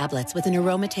 milligram tablets with an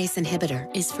aromatase inhibitor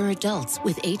is for adults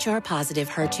with HR-positive,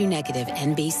 HER2-negative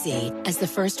MBC as the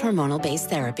first hormonal-based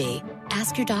therapy.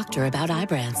 Ask your doctor about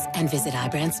Ibrance and visit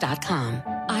Ibrance.com.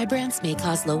 Ibrance may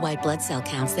cause low white blood cell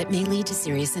counts that may lead to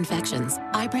serious infections.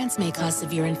 Ibrance may cause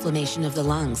severe inflammation of the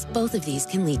lungs. Both of these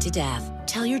can lead to death.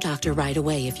 Tell your doctor right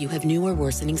away if you have new or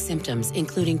worsening symptoms,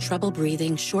 including trouble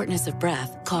breathing, shortness of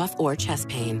breath, cough, or chest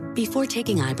pain. Before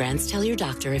taking Ibrance, tell your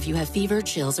doctor if you have fever,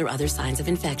 chills, or other signs of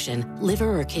infection,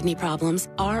 liver or kidney problems,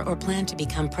 are or plan to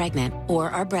become pregnant, or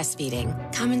are breastfeeding.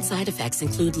 Common side effects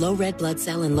include low red blood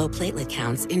cell and low platelet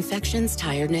counts, infections,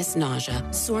 tiredness, nausea,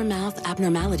 sore mouth,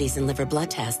 abnormalities in liver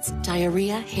blood tests,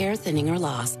 diarrhea, hair thinning or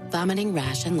loss, vomiting,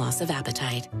 rash, and loss of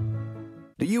appetite.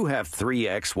 Do you have 3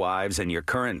 ex-wives and your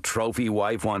current trophy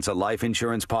wife wants a life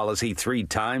insurance policy 3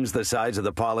 times the size of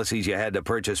the policies you had to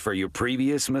purchase for your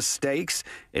previous mistakes?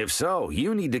 If so,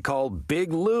 you need to call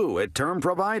Big Lou at Term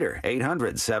Provider,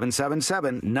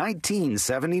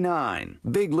 800-777-1979.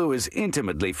 Big Lou is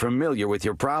intimately familiar with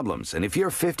your problems, and if you're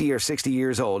 50 or 60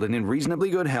 years old and in reasonably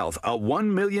good health, a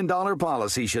 $1 million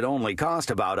policy should only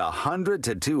cost about $100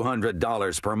 to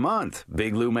 $200 per month.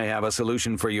 Big Lou may have a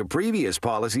solution for your previous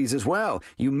policies as well.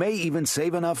 You may even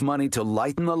save enough money to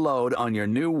lighten the load on your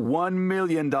new $1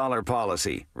 million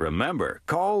policy. Remember,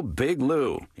 call Big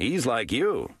Lou. He's like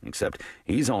you, except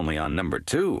he's only on number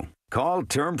 2. Call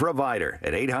Term Provider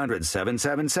at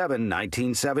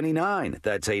 800-777-1979.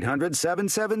 That's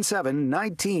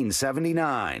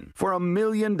 800-777-1979. For $1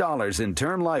 million in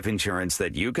term life insurance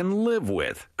that you can live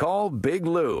with. Call Big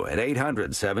Lou at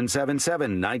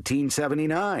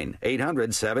 800-777-1979.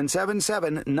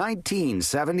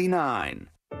 800-777-1979.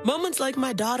 Moments like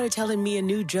my daughter telling me a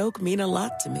new joke mean a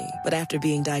lot to me. But after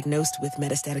being diagnosed with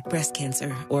metastatic breast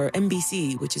cancer, or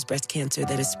MBC, which is breast cancer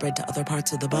that has spread to other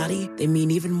parts of the body, they mean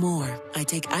even more. I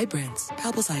take Ibrance,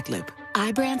 palbociclib.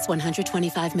 Ibrance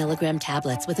 125 milligram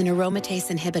tablets with an aromatase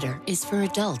inhibitor is for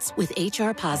adults with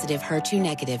HR-positive,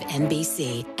 HER2-negative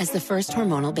MBC as the first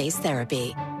hormonal-based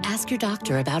therapy. Ask your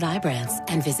doctor about Ibrance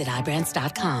and visit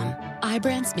Ibrance.com.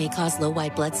 Ibrance may cause low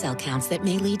white blood cell counts that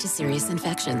may lead to serious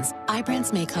infections.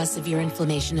 Ibrance may cause severe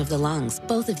inflammation of the lungs.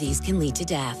 Both of these can lead to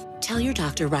death. Tell your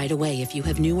doctor right away if you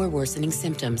have new or worsening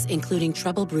symptoms, including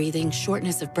trouble breathing,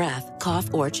 shortness of breath,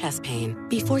 cough, or chest pain.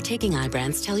 Before taking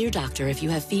Ibrance, tell your doctor if you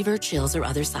have fever, chills, or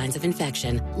other signs of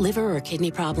infection, liver or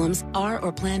kidney problems, are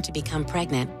or plan to become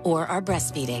pregnant, or are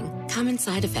breastfeeding. Common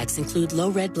side effects include low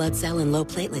red blood cell and low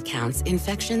platelet counts,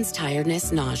 infections,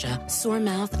 tiredness, nausea, sore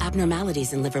mouth,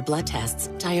 abnormalities in liver blood tests,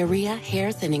 diarrhea,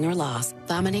 hair thinning or loss,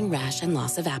 vomiting, rash, and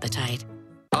loss of appetite.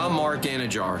 I'm Mark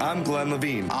Anajar. I'm Glenn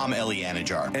Levine. I'm Ellie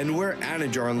Anajar. And we're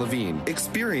Anajar and Levine.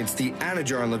 Experience the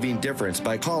Anajar and Levine difference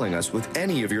by calling us with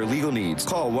any of your legal needs.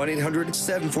 Call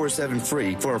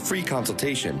 1-800-747-FREE for a free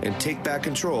consultation and take back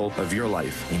control of your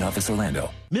life. In Office,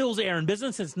 Orlando. Mills Air in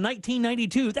business since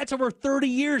 1992. That's over 30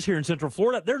 years here in Central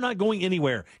Florida. They're not going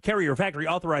anywhere. Carrier factory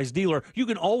authorized dealer. You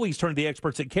can always turn to the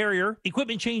experts at Carrier.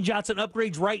 Equipment change outs and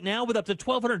upgrades right now with up to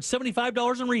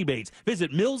 $1,275 in rebates.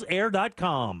 Visit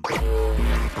millsair.com.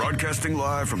 Broadcasting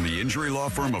live from the injury law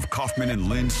firm of Kaufman and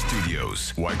Lind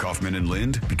Studios. Why Kaufman and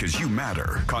Lind? Because you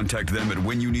matter. Contact them at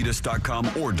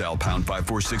whenyouneedus.com or dial pound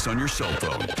 546 on your cell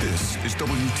phone. This is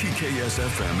WTKS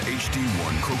FM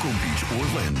HD1 Cocoa Beach,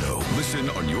 Orlando. Listen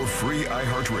on your free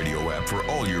iHeartRadio app for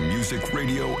all your music,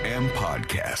 radio, and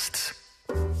podcasts.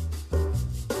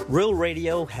 Real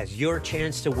Radio has your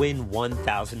chance to win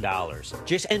 $1,000.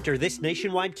 Just enter this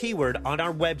nationwide keyword on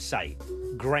our website,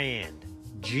 GRAND.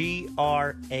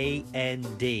 G-R-A-N-D.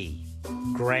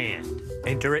 GRAND.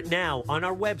 Enter it now on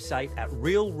our website at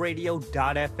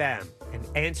realradio.fm. and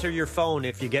answer your phone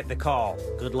if you get the call.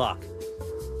 Good luck.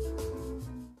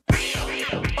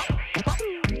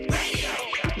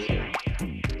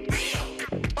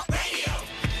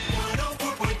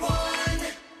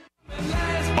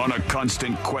 On a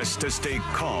constant quest to stay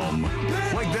calm,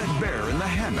 like that bear in the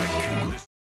hammock.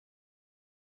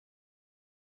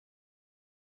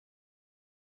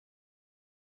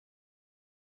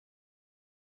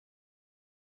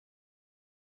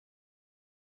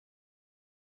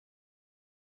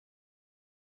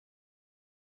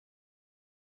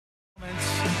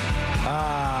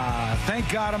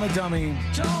 Thank God I'm a dummy.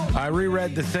 I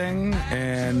reread the thing,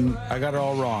 and I got it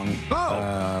all wrong.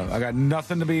 I got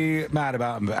nothing to be mad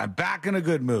about. I'm back in a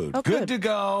good mood. Good to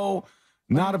go.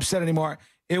 Not upset anymore.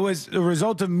 It was the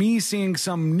result of me seeing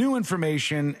some new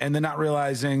information and then not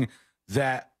realizing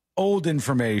that old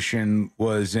information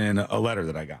was in a letter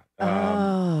that I got.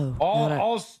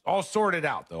 All sorted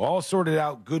out, though. All sorted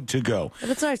out. Good to go. But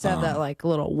it's nice to have that, like,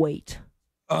 little weight.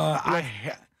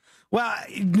 Well,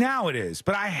 now it is,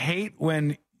 but I hate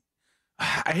when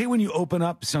you open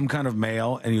up some kind of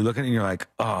mail and you look at it and you're like,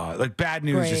 oh, like bad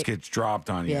news just gets dropped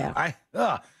on you. Yeah.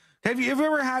 Have you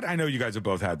ever had, I know you guys have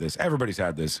both had this. Everybody's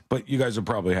had this, but you guys have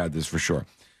probably had this for sure.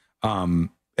 Have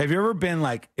you ever been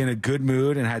like in a good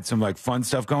mood and had some like fun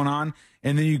stuff going on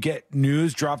and then you get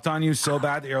news dropped on you so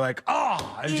bad that you're like,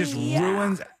 oh, it just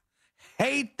ruins.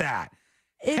 Hate that.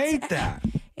 Hate that.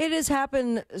 It has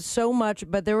happened so much,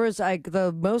 but there was like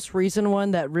the most recent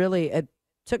one that really, it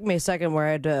took me a second where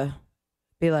I had to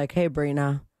be like, hey,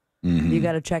 Brina, you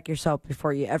got to check yourself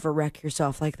before you ever wreck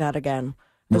yourself like that again.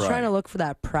 I was trying to look for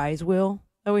that prize wheel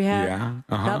that we had. Yeah.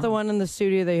 Not the one in the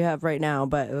studio that you have right now,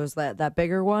 but it was that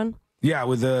bigger one. Yeah,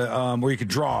 with the where you could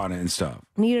draw on it and stuff.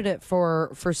 Needed it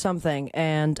for something,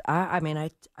 and I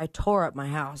tore up my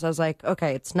house. I was like,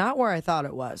 okay, it's not where I thought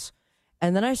it was.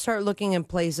 And then I start looking in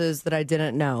places that I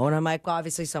didn't know. And I'm like, well,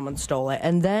 obviously someone stole it.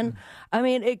 And then,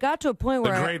 it got to a point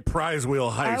where... The great prize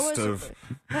wheel heist of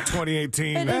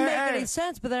 2018. It didn't make any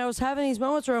sense. But then I was having these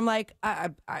moments where I'm like, I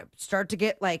start to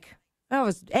get like, I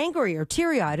was angry or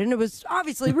teary-eyed. And it was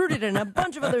obviously rooted in a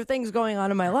bunch of other things going on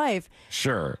in my life.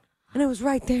 Sure. And it was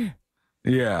right there.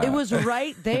 Yeah. It was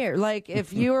right there. Like,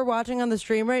 if you were watching on the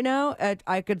stream right now,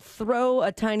 I could throw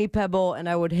a tiny pebble and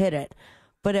I would hit it.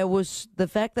 But it was the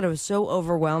fact that I was so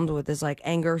overwhelmed with this like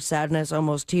anger, sadness,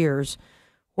 almost tears,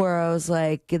 where I was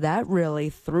like, that really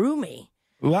threw me.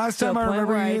 Last time I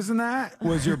remember you using that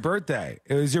was your birthday.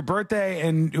 It was your birthday,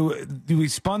 and we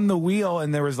spun the wheel,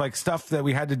 and there was like stuff that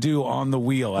we had to do on the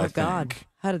wheel. I think. God,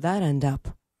 how did that end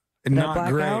up? Not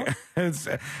great.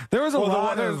 There was a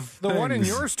lot of the one in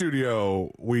your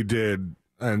studio we did,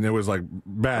 and it was like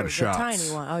bad shots. The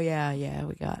tiny one. Oh yeah,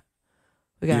 we got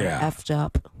effed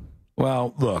up.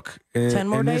 Well, look. 10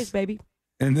 more days, baby.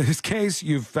 In this case,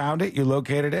 you found it. You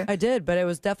located it. I did, but it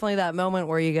was definitely that moment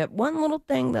where you get one little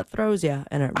thing that throws you,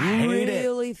 and it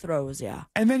really throws you.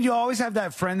 And then you always have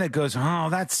that friend that goes, oh,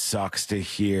 that sucks to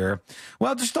hear.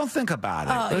 Well, just don't think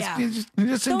about it.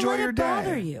 Just enjoy your day. Don't let it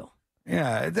bother you.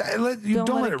 Yeah,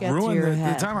 don't let it ruin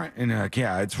the time. And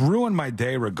it's ruined my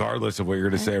day regardless of what you're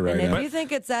going to say right now. And if you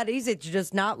think it's that easy to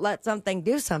just not let something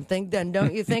do something, then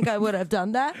don't you think I would have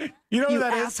done that? You know who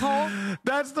that asshole? Is?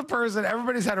 That's the person.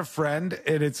 Everybody's had a friend,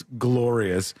 and it's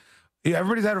glorious.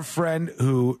 Everybody's had a friend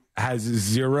who has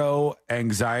zero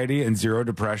anxiety and zero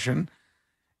depression.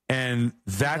 And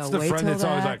that's the friend that's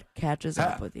always like, catches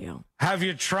up with you. Have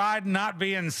you tried not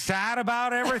being sad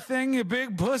about everything, you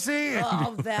big pussy?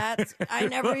 Oh, I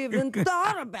never even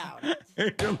thought about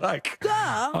it. You're like,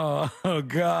 duh. Oh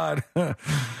God.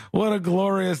 What a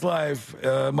glorious life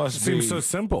must be. Seems so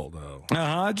simple,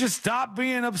 though. Just stop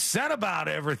being upset about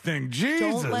everything.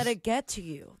 Jesus. Don't let it get to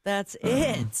you. That's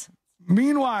it.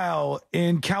 Meanwhile,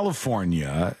 in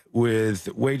California,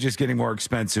 with wages getting more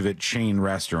expensive at chain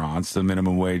restaurants, the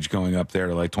minimum wage going up there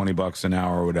to like $20 an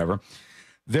hour or whatever,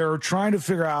 they're trying to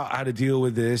figure out how to deal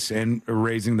with this and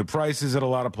raising the prices at a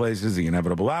lot of places, the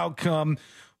inevitable outcome.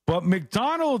 But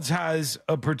McDonald's has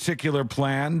a particular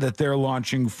plan that they're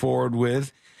launching forward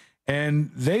with. And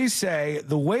they say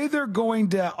the way they're going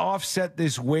to offset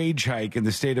this wage hike in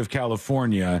the state of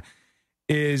California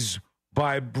is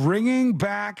by bringing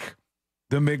back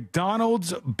the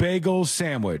McDonald's bagel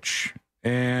sandwich.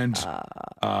 And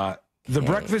the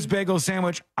breakfast bagel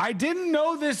sandwich, I didn't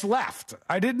know this left.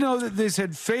 I didn't know that this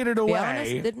had faded away.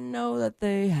 I didn't know that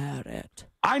they had it.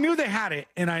 I knew they had it,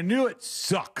 and I knew it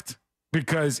sucked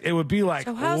because it would be like,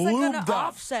 so how's that going to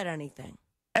offset anything?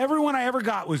 Everyone I ever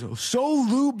got was so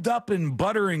lubed up in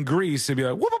butter and grease, it'd be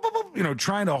like, whoop, whoop, whoop,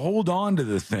 trying to hold on to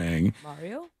the thing.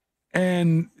 Mario?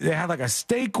 and they had like a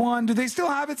steak one. Do they still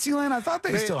have it, C-Lane? I thought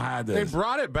they still had this. They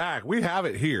brought it back. We have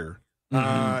it here.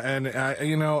 And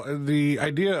the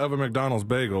idea of a McDonald's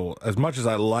bagel, as much as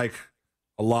I like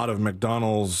a lot of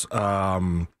McDonald's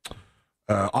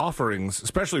offerings,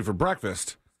 especially for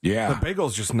breakfast, the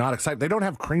bagel's just not exciting. They don't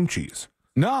have cream cheese.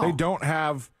 No. They don't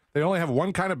have, they only have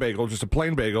one kind of bagel, just a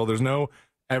plain bagel. There's no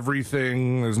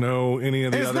everything. There's no any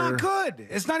of the other. It's not good.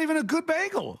 It's not even a good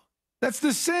bagel. That's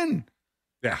the sin.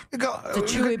 Yeah. It's a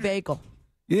chewy bagel.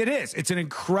 It is. It's an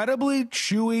incredibly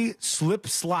chewy,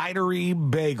 slip-slidery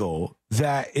bagel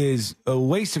that is a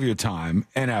waste of your time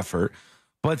and effort,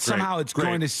 but somehow it's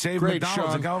going to save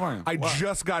McDonald's in California. I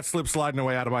just got slip sliding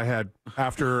away out of my head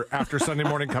after Sunday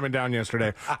morning coming down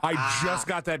yesterday. I just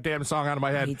got that damn song out of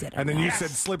my head, and then you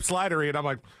said slip slidery, and I'm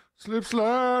like, slip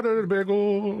slider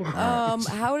bagel.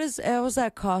 How is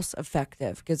that cost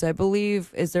effective? Because I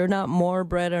believe, is there not more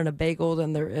bread on a bagel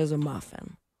than there is a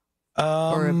muffin?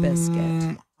 Or a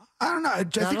biscuit. I don't know. I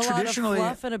think traditionally,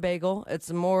 lot of fluff in a bagel.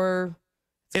 It's more.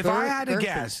 If I had to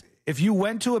guess, if you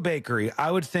went to a bakery,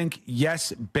 I would think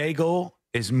yes, bagel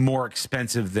is more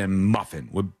expensive than muffin.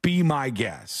 Would be my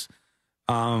guess.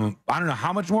 I don't know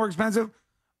how much more expensive.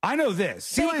 I know this.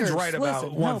 C-Lane's right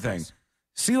about one thing.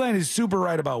 C-Lane is super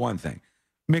right about one thing.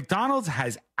 McDonald's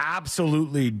has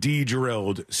absolutely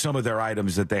de-drilled some of their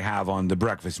items that they have on the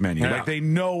breakfast menu. Yeah. Like they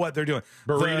know what they're doing.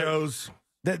 Burritos.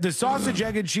 The sausage,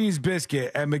 egg, and cheese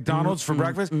biscuit at McDonald's for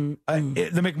breakfast, the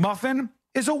McMuffin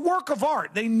is a work of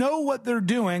art. They know what they're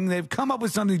doing. They've come up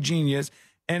with something genius,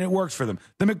 and it works for them.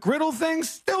 The McGriddle things,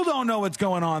 still don't know what's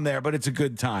going on there, but it's a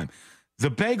good time. The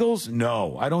bagels,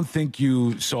 no. I don't think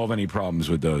you solve any problems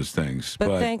with those things.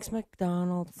 But thanks,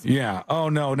 McDonald's. Yeah. Oh,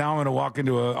 no. Now I'm going to walk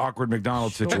into an awkward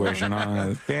McDonald's situation.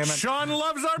 Damn it. Sean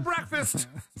loves our breakfast.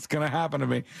 It's going to happen to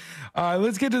me.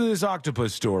 Let's get to this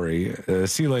octopus story.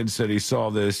 C-Lane said he saw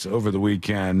this over the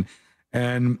weekend.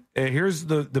 And here's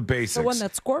the basics. The one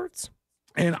that squirts?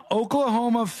 An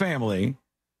Oklahoma family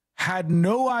had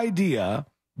no idea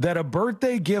that a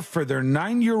birthday gift for their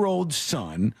 9-year-old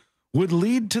son would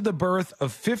lead to the birth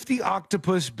of 50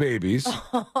 octopus babies.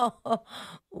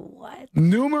 What?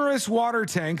 Numerous water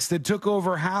tanks that took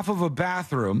over half of a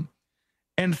bathroom,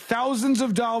 and thousands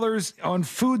of dollars on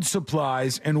food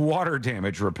supplies and water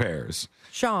damage repairs.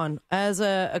 Sean, as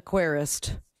a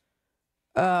aquarist,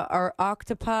 are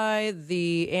octopi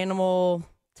the animal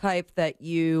type that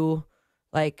you,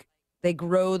 like, they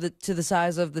grow to the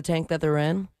size of the tank that they're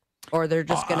in? Or they're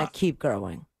just going to keep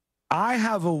growing? I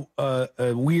have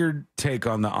a weird take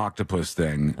on the octopus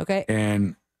thing. Okay.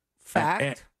 And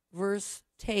fact versus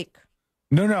take.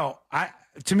 No.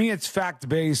 To me, it's fact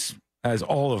based, as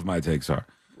all of my takes are.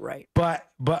 Right. But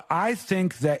I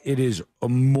think that it is a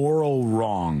moral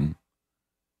wrong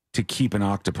to keep an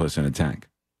octopus in a tank.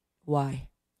 Why?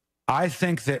 I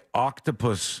think that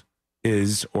octopus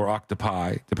is, or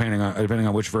octopi, depending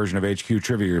on which version of HQ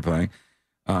trivia you're playing.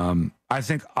 I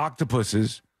think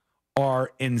octopuses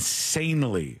are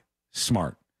insanely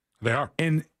smart. They are.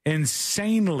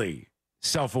 Insanely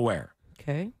self-aware.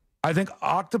 Okay. I think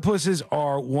octopuses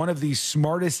are one of the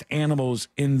smartest animals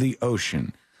in the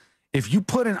ocean. If you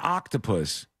put an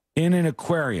octopus in an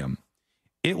aquarium,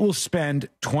 it will spend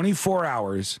 24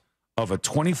 hours of a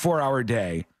 24-hour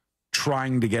day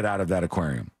trying to get out of that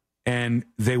aquarium. And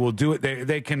they will do it.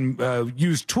 They can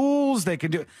use tools. They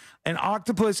can do it. An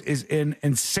octopus is an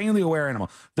insanely aware animal.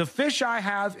 The fish I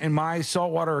have in my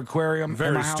saltwater aquarium,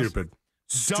 very stupid.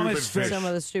 Dumbest fish. Some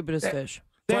of the stupidest fish.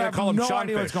 They have no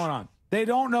idea what's going on. They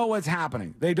don't know what's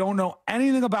happening. They don't know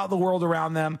anything about the world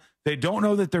around them. They don't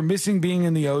know that they're missing being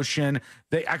in the ocean.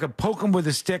 I could poke them with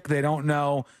a stick. They don't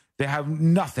know. They have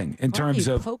nothing in terms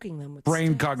of poking them with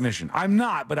brain sticks? cognition. I'm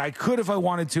not, but I could if I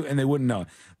wanted to, and they wouldn't know.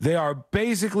 They are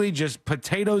basically just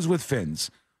potatoes with fins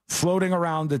floating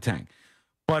around the tank.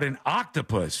 But an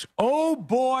octopus, oh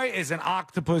boy, is an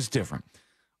octopus different.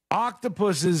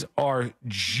 Octopuses are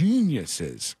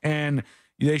geniuses, and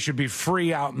they should be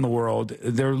free out in the world.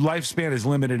 Their lifespan is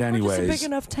limited anyways. It's a big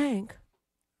enough tank.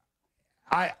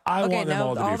 I want them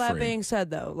all to be free. All that being said,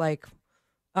 though, like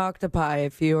octopi,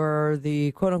 if you're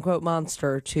the quote-unquote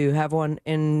monster to have one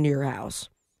in your house,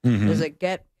 does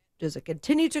it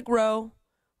continue to grow,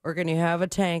 or can you have a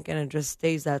tank and it just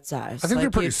stays that size? I think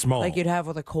they're pretty small. Like you'd have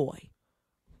with a koi.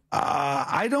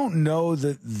 I don't know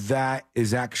that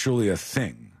is actually a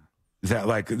thing. That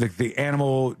like the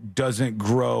animal doesn't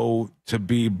grow to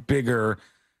be bigger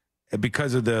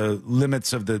because of the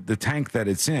limits of the tank that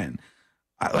it's in.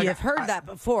 You've heard that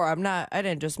before. I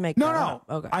didn't just make that up.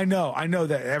 Okay. I know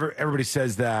that everybody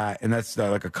says that, and that's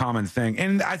like a common thing.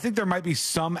 And I think there might be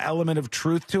some element of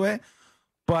truth to it,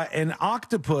 But an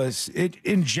octopus,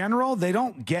 in general, they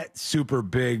don't get super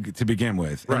big to begin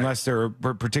with, unless they're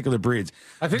particular breeds.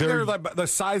 I think they're like the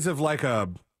size of like a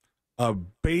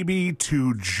baby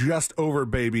to just over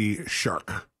baby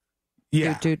shark.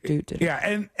 Yeah,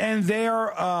 yeah, and they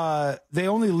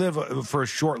only live for a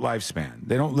short lifespan.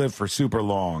 They don't live for super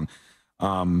long.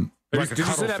 Like Did you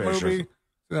see that movie?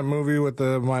 That movie with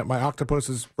my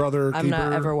octopus's brother? I'm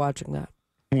not ever watching that.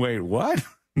 Wait, what?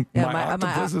 Yeah,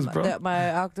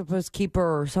 my octopus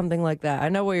keeper or something like that. I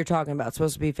know what you're talking about. It's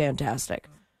supposed to be fantastic.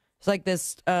 It's like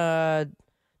this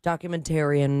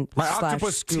documentarian. My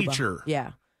octopus scuba. teacher.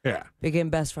 Yeah. Became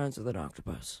best friends with an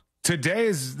octopus. Today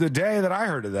is the day that I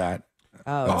heard of that.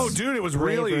 Oh, dude, it was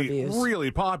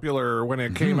really popular when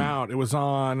it came out. It was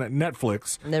on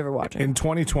Netflix. Never watched it. In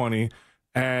 2020,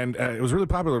 and it was really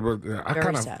popular, but I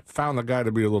kind of found the guy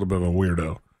to be a little bit of a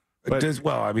weirdo. But,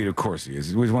 I mean, of course he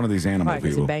is. He's one of these animal people.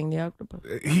 Does he bang the octopus?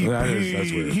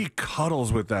 That's weird. He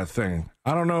cuddles with that thing.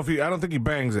 I don't think he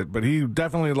bangs it, but he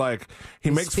definitely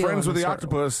he makes friends with the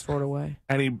octopus sort of way,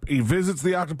 and he visits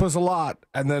the octopus a lot.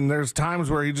 And then there's times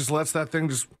where he just lets that thing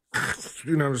just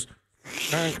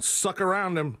suck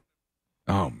around him.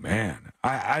 Oh man,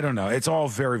 I don't know. It's all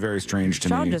very, very strange to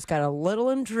me. Sean just got a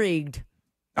little intrigued.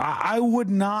 I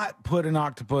would not put an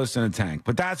octopus in a tank,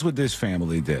 but that's what this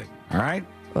family did. All right.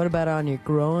 What about on your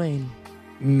groin?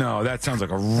 No, that sounds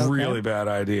like a really bad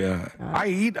idea. I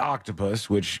eat octopus,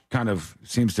 which kind of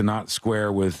seems to not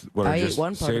square with what I just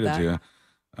stated to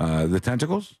you. The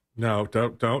tentacles? No,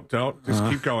 don't. Just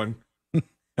keep going.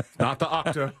 Not the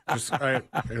octa. Just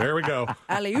there we go.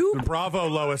 Alley-oop. Bravo,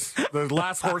 Lois. The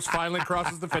last horse finally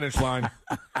crosses the finish line.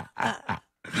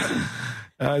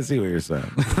 I see what you're saying.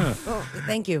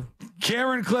 Thank you.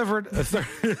 Cameron Clifford, a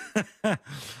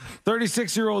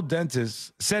 36-year-old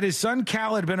dentist, said his son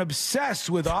Cal had been obsessed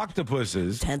with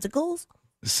octopuses. Tentacles?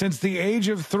 Since the age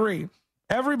of 3.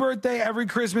 Every birthday, every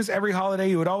Christmas, every holiday,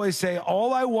 he would always say,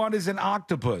 "All I want is an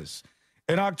octopus."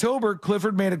 In October,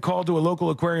 Clifford made a call to a local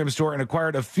aquarium store and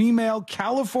acquired a female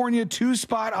California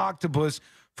 2-spot octopus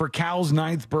for Cal's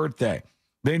 9th birthday.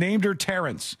 They named her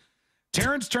Terrence.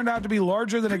 Terrence turned out to be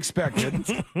larger than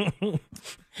expected.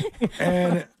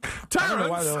 And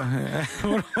I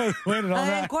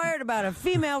inquired about a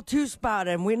female 2-spot,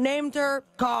 and we named her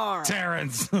Car.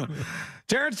 Terrence.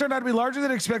 Terrence turned out to be larger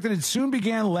than expected and soon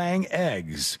began laying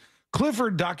eggs.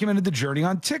 Clifford documented the journey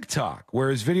on TikTok,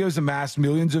 where his videos amassed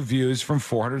millions of views from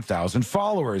 400,000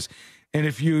 followers. And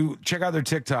if you check out their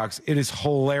TikToks, it is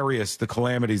hilarious, the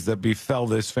calamities that befell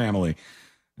this family.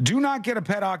 Do not get a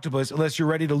pet octopus unless you're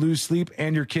ready to lose sleep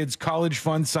and your kids' college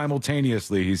fund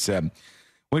simultaneously, he said.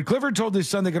 When Clifford told his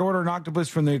son they could order an octopus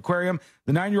from the aquarium,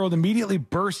 the 9-year-old immediately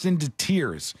burst into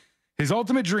tears. His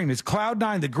ultimate dream, his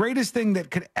Cloud9, the greatest thing that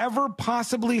could ever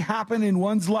possibly happen in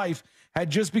one's life,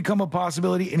 had just become a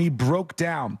possibility, and he broke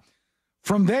down.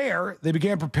 From there, they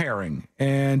began preparing,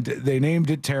 and they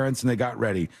named it Terrence, and they got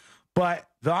ready. But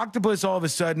the octopus all of a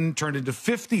sudden turned into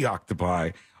 50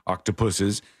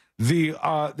 octopuses.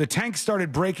 The tanks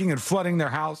started breaking and flooding their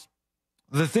house.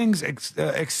 The things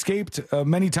escaped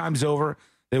many times over.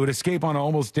 They would escape on an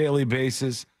almost daily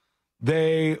basis.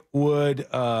 They would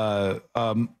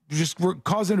just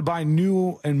cause them to buy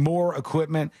new and more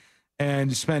equipment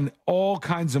and spend all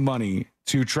kinds of money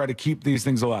to try to keep these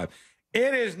things alive.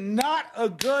 It is not a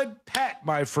good pet,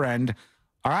 my friend.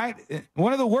 All right?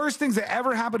 One of the worst things that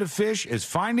ever happened to fish is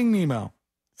Finding Nemo.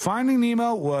 Finding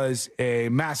Nemo was a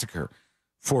massacre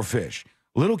for fish.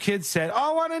 Little kids said,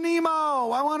 "I want a Nemo!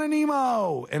 I want a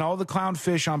Nemo!" And all the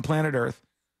clownfish on planet Earth,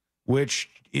 which,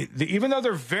 even though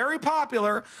they're very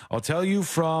popular, I'll tell you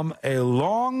from a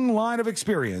long line of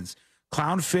experience,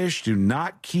 clownfish do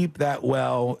not keep that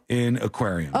well in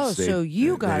aquariums. Oh, so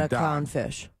you got a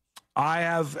clownfish. I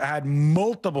have had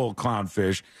multiple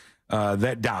clownfish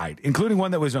that died, including one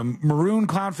that was a maroon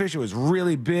clownfish. It was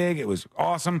really big. It was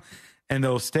awesome. And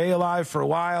they'll stay alive for a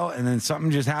while, and then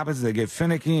something just happens. They get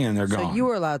finicky, and they're gone. So you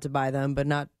were allowed to buy them, but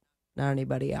not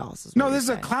anybody else. No, this is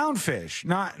a clownfish,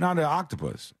 not an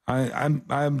octopus.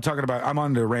 I'm talking about. I'm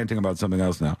on to ranting about something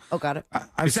else now. Oh, got it.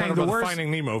 I'm saying the worst.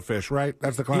 Finding Nemo fish, right?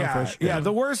 That's the clownfish. Yeah.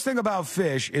 The worst thing about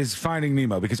fish is Finding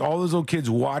Nemo, because all those little kids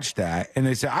watch that and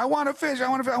they say, "I want a fish. I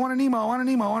want a Nemo. I want a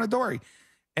Nemo. I want a Dory."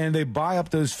 And they buy up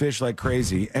those fish like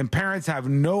crazy, and parents have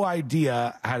no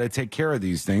idea how to take care of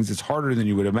these things. It's harder than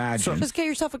you would imagine. So just get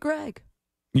yourself a Greg.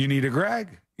 You need a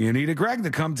Greg. you need a Greg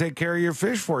to come take care of your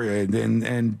fish for you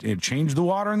and change the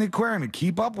water in the aquarium and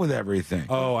keep up with everything.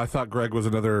 Oh, I thought Greg was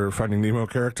another Finding Nemo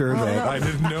character that I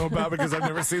didn't know about because I've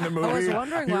never seen the movie. I was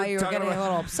wondering why you were getting a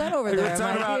little upset over there. You're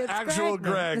talking about actual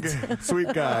Greg.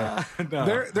 Sweet guy.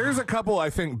 No. There's a couple, I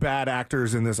think, bad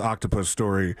actors in this octopus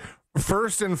story.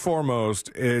 First and foremost,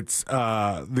 it's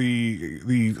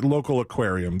the local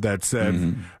aquarium that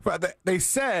said, they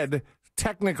said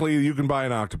technically you can buy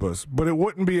an octopus, but it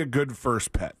wouldn't be a good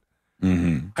first pet.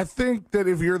 I think that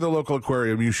if you're the local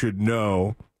aquarium, you should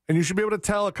know, and you should be able to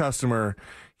tell a customer,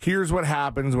 here's what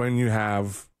happens when you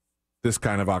have this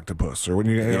kind of octopus, or when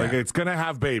you like it's going to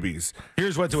have babies.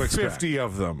 Here's what to expect. 50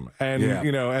 of them, and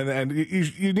you know, and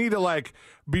you need to like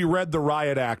be read the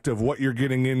riot act of what you're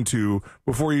getting into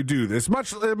before you do this.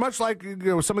 Much like, you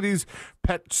know, some of these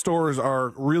pet stores are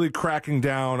really cracking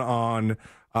down on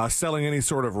selling any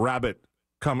sort of rabbit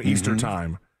come Easter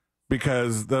time,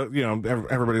 because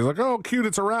everybody's like, oh, cute,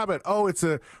 it's a rabbit. Oh, it's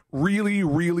a really,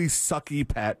 really sucky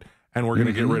pet, and we're going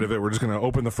to get rid of it. We're just going to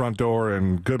open the front door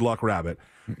and good luck, rabbit.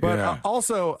 But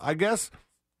also, I guess,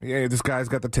 this guy's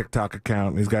got the TikTok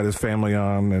account, and he's got his family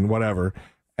on and whatever.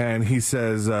 And he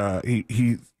says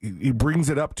he brings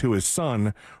it up to his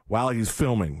son while he's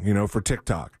filming, for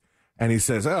TikTok. And he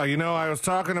says, oh, I was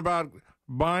talking about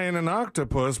buying an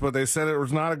octopus, but they said it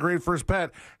was not a great first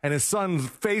pet. And his son's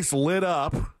face lit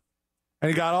up, and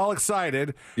he got all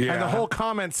excited. Yeah. And the whole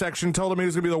comment section told him he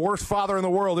was going to be the worst father in the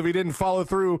world if he didn't follow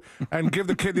through and give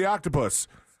the kid the octopus.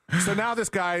 So now this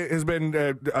guy has been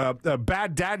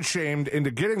bad dad shamed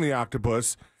into getting the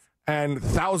octopus, and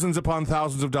thousands upon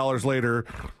thousands of dollars later,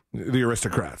 the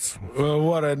aristocrats. Well,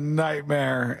 what a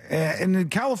nightmare. And in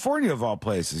California, of all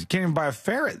places, you can't even buy a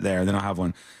ferret there. They don't have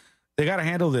one. They got to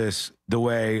handle this the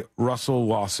way Russell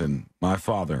Lawson, my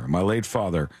late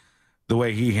father, the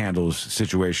way he handles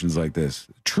situations like this.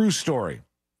 True story.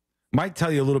 Might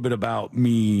tell you a little bit about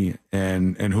me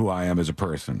and who I am as a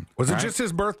person. Was it just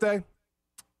his birthday?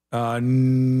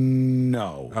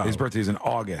 No. Oh. His birthday is in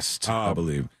August, I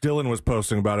believe. Dylan was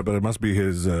posting about it, but it must be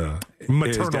his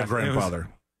maternal grandfather.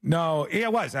 No,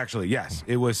 it was actually, yes.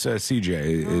 It was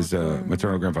CJ, his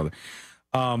maternal grandfather.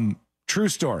 True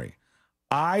story.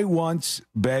 I once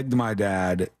begged my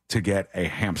dad to get a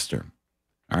hamster.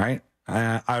 All right?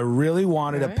 I really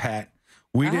wanted a pet.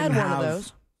 We didn't have one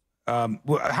of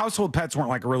those. Household pets weren't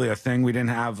like really a thing. We didn't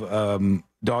have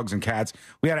dogs and cats.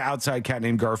 We had an outside cat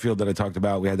named Garfield that I talked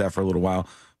about. We had that for a little while.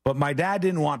 But my dad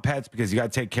didn't want pets because you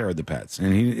got to take care of the pets.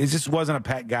 And he just wasn't a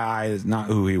pet guy. It's not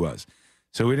who he was.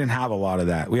 So we didn't have a lot of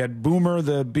that. We had Boomer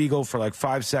the beagle for like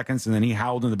 5 seconds, and then he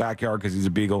howled in the backyard because he's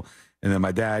a beagle. And then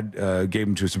my dad gave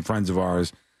him to some friends of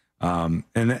ours. And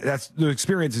that's the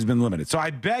experience has been limited. So I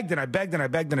begged and I begged and I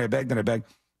begged and I begged and I begged.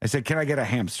 I said, can I get a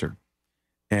hamster?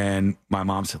 And my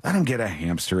mom said, let him get a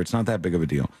hamster. It's not that big of a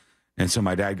deal. And so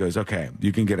my dad goes, okay,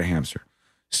 you can get a hamster.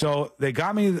 So they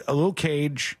got me a little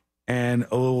cage and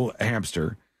a little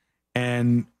hamster,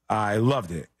 and I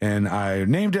loved it. And I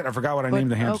named it. I forgot what I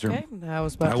named the hamster. Okay, I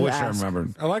was about to wish ask. I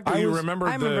remembered. I like that you remember.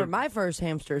 I remember my first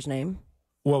hamster's name.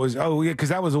 What was? Oh, yeah, because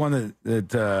that was the one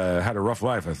that had a rough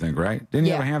life, I think, right? Didn't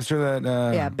you have a hamster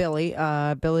that? Yeah, Billy.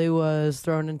 Billy was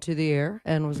thrown into the air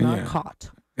and was not caught.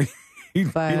 He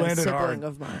by landed a sibling hard.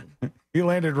 of mine. He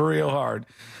landed real hard.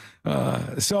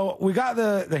 So we got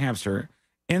the hamster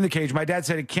in the cage. My dad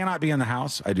said it cannot be in the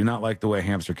house. I do not like the way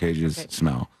hamster cages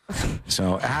smell.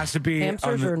 So it has to be.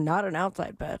 Hamsters are not an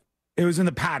outside pet. It was in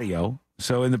the patio.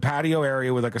 So in the patio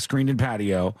area with like a screened-in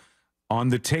patio, on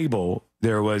the table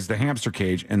there was the hamster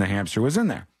cage, and the hamster was in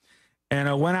there. And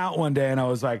I went out one day and I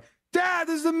was like, Dad,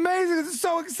 this is amazing. This is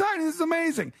so exciting. This is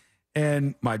amazing.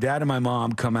 And my dad and my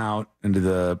mom come out into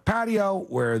the patio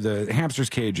where the hamster's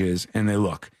cage is, and they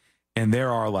look. And there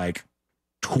are like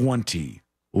 20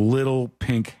 little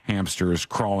pink hamsters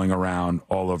crawling around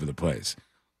all over the place.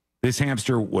 This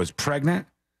hamster was pregnant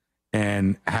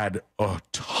and had a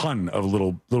ton of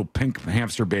little pink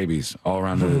hamster babies all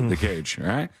around the cage, all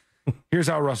right? Here's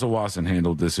how Russell Watson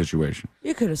handled this situation.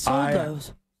 You could have sold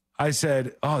those. I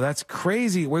said, oh, that's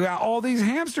crazy. We got all these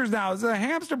hamsters now. It's a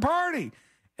hamster party.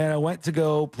 And I went to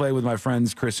go play with my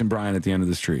friends Chris and Brian at the end of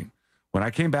the street. When I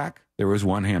came back, there was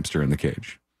one hamster in the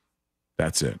cage.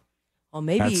 That's it. Well,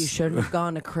 maybe you should have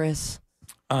gone to Chris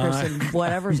and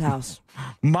whatever's house.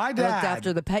 My dad looked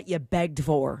after the pet you begged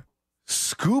for.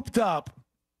 Scooped up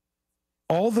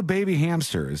all the baby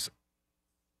hamsters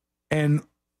and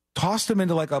tossed them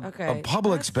into like a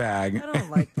Publix bag. I don't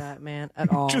like that, man,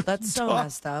 at all. That's so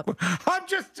messed up. I'm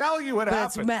just telling you what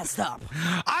happened. That's messed up.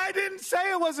 I didn't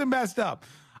say it wasn't messed up.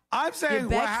 I'm saying you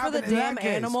what begged for happened the in damn that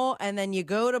case. animal, and then you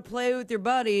go to play with your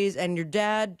buddies, and your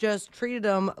dad just treated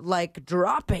them like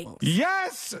droppings.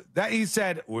 Yes, that he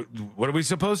said. What are we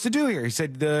supposed to do here? He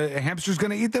said the hamster's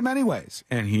going to eat them anyways,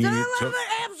 and he Let the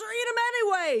hamster eat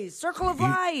them anyways. Circle of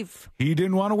life. He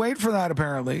didn't want to wait for that.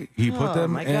 Apparently, he put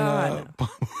them in a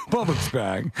Publix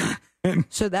bag.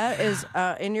 So that is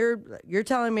you're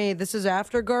telling me this is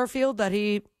after Garfield that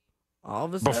he all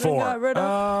of a sudden got rid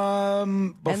of?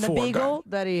 And the beagle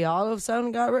that he all of a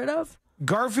sudden got rid of?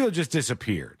 Garfield just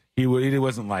disappeared. He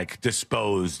wasn't like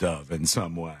disposed of in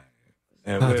some way.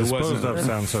 Disposed of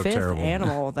sounds so fifth terrible.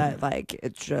 Animal that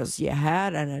it's just you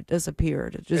had and it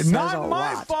disappeared. It just not says a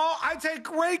my lot. fault. I take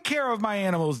great care of my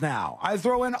animals now. I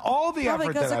throw in all the Probably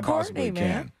effort because that I of possibly Courtney,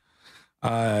 man.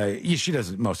 can. She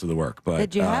does most of the work. But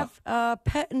Did you have a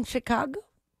pet in Chicago?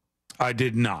 I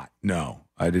did not. No,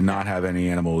 I did not have any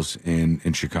animals in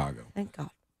Chicago. Thank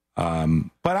God.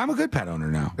 But I'm a good pet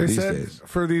owner now They these said days.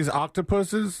 for these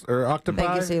octopuses or octopi,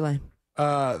 Thank you, C-Lane.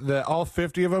 all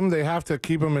 50 of them, they have to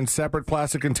keep them in separate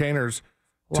plastic containers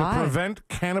to Why? prevent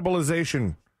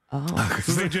cannibalization. Oh,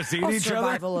 They just eat each other.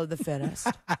 survival of the fittest.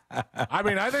 I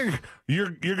mean, I think you're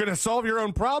going to solve your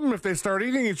own problem if they start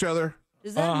eating each other.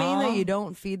 Does that mean that you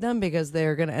don't feed them because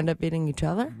they're going to end up eating each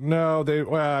other? No,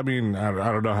 I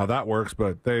don't know how that works,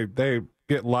 but they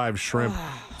get live shrimp.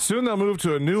 Soon they'll move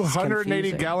to a new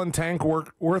 180-gallon tank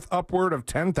worth upward of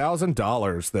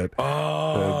 $10,000 that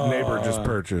the neighbor just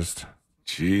purchased.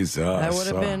 Jesus. That would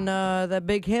have been that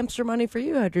big hamster money for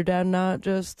you had your dad not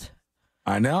just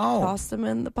I know. tossed them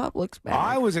in the Publix bag.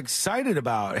 I was excited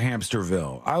about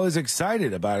Hamsterville. I was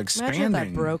excited about expanding. Imagine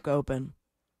if that broke open.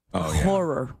 Oh, yeah.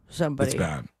 Horror somebody It's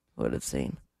bad. would have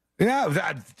seen.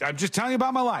 Yeah, I'm just telling you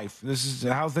about my life. This is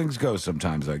how things go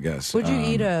sometimes, I guess. Would you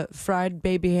eat a fried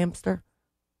baby hamster?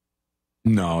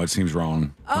 No, it seems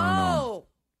wrong. Oh,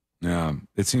 Yeah,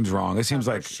 it seems wrong. It seems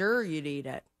like for sure you'd eat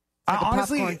it. Like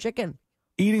honestly, popcorn chicken,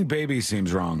 eating babies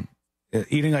seems wrong.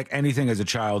 Eating like anything as a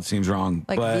child seems wrong.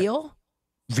 like but veal.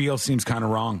 Veal seems kind of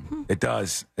wrong. It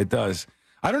does. It does.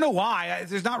 I don't know why.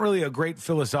 There's not really a great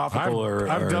philosophical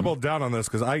I've doubled down on this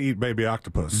because I eat baby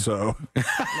octopus, so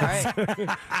Right.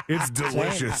 it's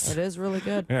delicious. It is really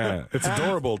good. Yeah, it's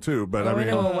adorable too. But We're I going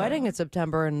to mean, a wedding in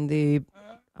September, and the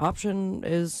option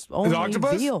is only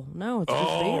octopus? veal. No, it's just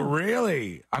Oh, veal.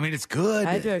 really? I mean, it's good.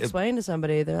 I had to explain to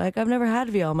somebody. They're like, "I've never had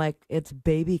veal." I'm like, "It's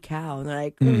baby cow," and they're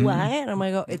like, "What?" And I'm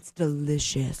like, "Oh, it's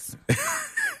delicious."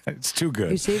 It's too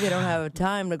good. You see, they don't have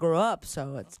time to grow up,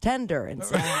 so it's tender and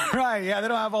sad. Right, yeah, they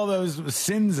don't have all those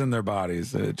sins in their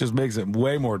bodies. It just makes it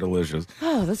way more delicious.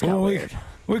 Oh, this got weird.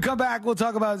 When we come back, we'll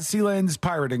talk about C-Lane's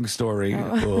pirating story.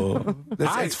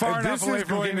 It's far enough this away is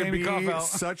from going to Amy be Kaufel.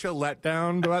 such a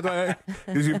letdown, by the way,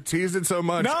 because you've teased it so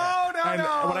much. No. And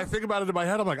when I think about it in my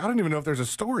head, I'm like, I don't even know if there's a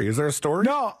story. Is there a story?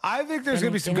 No, I think there's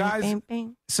going to be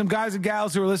some guys and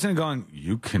gals who are listening going,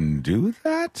 you can do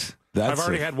that? I've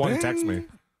already had one text me.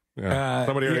 Yeah.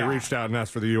 Somebody already reached out and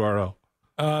asked for the URL.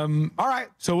 All right,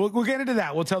 so we'll get into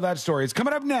that. We'll tell that story. It's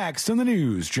coming up next in the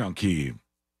News Junkie.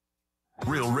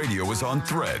 Real Radio is on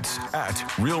Threads at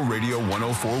Real Radio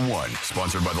 1041.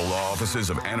 Sponsored by the law offices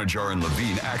of Anajar and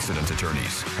Levine Accident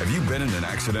Attorneys. Have you been in an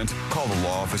accident? Call the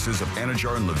law offices of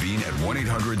Anajar and Levine at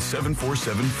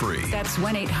 1-800-747-FREE. That's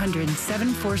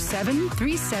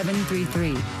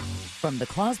 1-800-747-3733. From the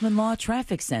Klausman Law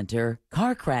Traffic Center,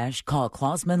 car crash, call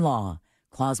Klausman Law.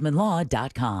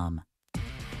 KlausmanLaw.com.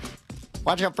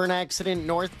 Watch out for an accident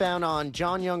northbound on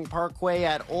John Young Parkway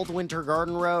at Old Winter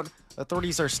Garden Road.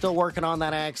 Authorities are still working on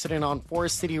that accident on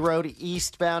Forest City Road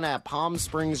eastbound at Palm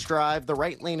Springs Drive. The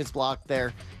right lane is blocked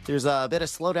there. There's a bit of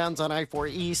slowdowns on I-4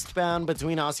 eastbound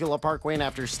between Osceola Parkway and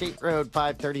after State Road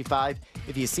 535.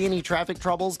 If you see any traffic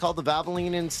troubles, call the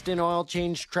Valvoline Instant Oil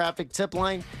Change Traffic Tip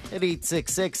Line at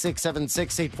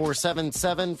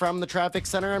 866-676-8477. From the Traffic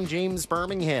Center, I'm James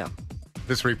Birmingham.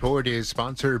 This report is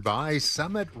sponsored by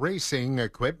Summit Racing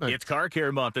Equipment. It's Car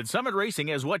Care Month, and Summit Racing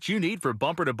has what you need for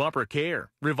bumper-to-bumper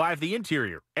care. Revive the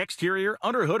interior, exterior,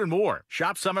 underhood, and more.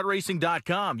 Shop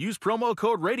SummitRacing.com. Use promo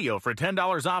code RADIO for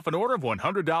 $10 off an order of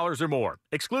 $100 or more.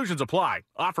 Exclusions apply.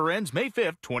 Offer ends May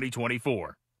 5th,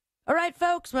 2024. All right,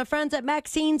 folks, my friends at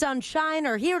Maxine's on Shine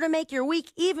are here to make your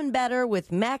week even better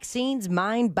with Maxine's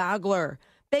Mind Boggler.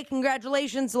 Big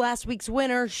congratulations to last week's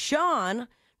winner, Sean.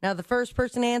 Now, the first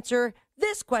person to answer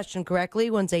this question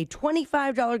correctly wins a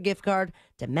 $25 gift card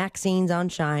to Maxine's on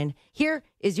Shine. Here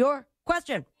is your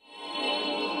question.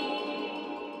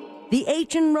 The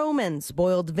ancient Romans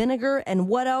boiled vinegar and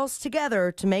what else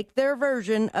together to make their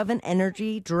version of an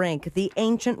energy drink? The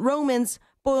ancient Romans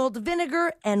boiled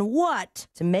vinegar, and what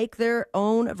to make their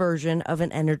own version of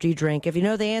an energy drink? If you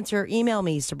know the answer, email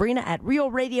me,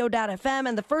 Sabrina@realradio.fm,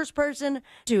 and the first person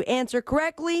to answer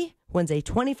correctly wins a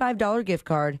 $25 gift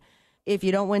card. If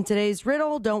you don't win today's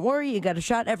riddle, don't worry. You got a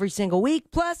shot every single week.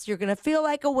 Plus, you're going to feel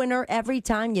like a winner every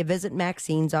time you visit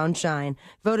Maxine's on Shine.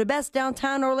 Voted best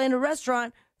downtown Orlando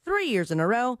restaurant 3 years in a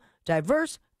row.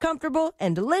 Diverse, comfortable,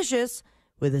 and delicious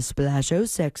with a splash of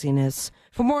sexiness.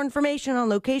 For more information on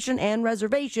location and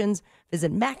reservations,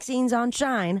 visit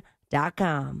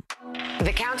Maxine'sOnShine.com.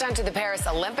 The countdown to the Paris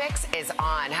Olympics is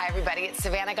on. Hi, everybody. It's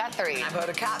Savannah Guthrie. I'm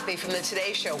Hoda Kotb from the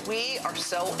Today Show. We are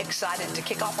so excited to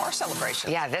kick off our celebration.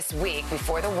 Yeah, this week,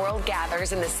 before the world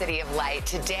gathers in the City of Light,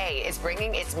 today is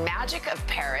bringing its magic of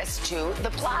Paris to the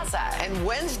plaza. And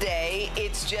Wednesday,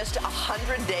 it's just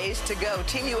 100 days to go.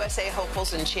 Team USA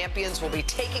hopefuls and champions will be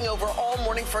taking over all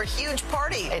morning for a huge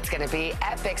party. It's going to be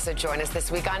epic, so join us this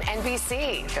week on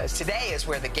NBC. Because today is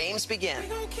where the games begin.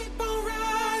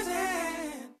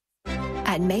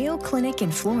 At Mayo Clinic in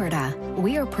Florida,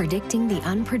 we are predicting the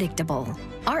unpredictable.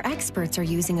 Our experts are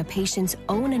using a patient's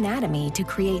own anatomy to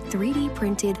create 3D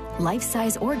printed,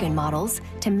 life-size organ models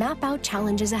to map out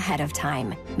challenges ahead of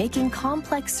time, making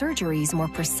complex surgeries more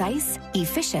precise,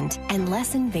 efficient, and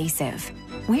less invasive.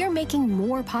 We are making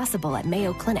more possible at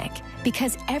Mayo Clinic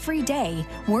because every day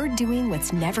we're doing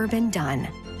what's never been done.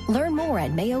 Learn more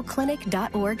at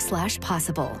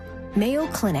mayoclinic.org/possible. Mayo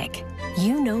Clinic,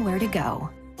 you know where to go.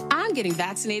 I'm getting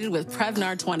vaccinated with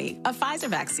Prevnar 20, a Pfizer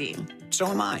vaccine. So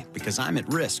am I, because I'm at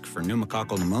risk for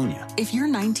pneumococcal pneumonia. If you're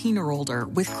 19 or older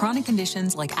with chronic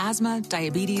conditions like asthma,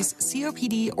 diabetes,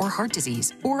 COPD, or heart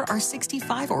disease, or are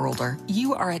 65 or older,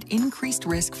 you are at increased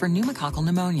risk for pneumococcal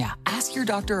pneumonia. Ask your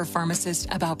doctor or pharmacist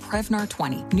about Prevnar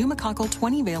 20, pneumococcal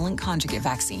 20-valent conjugate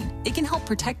vaccine. It can help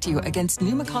protect you against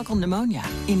pneumococcal pneumonia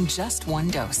in just one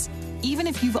dose. Even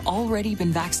if you've already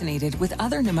been vaccinated with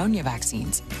other pneumonia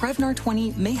vaccines, Prevnar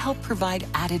 20 may help provide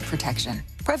added protection.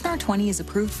 Prevnar 20 is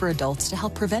approved for adults to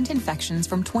help prevent infections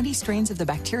from 20 strains of the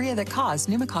bacteria that cause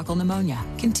pneumococcal pneumonia.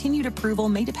 Continued approval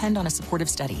may depend on a supportive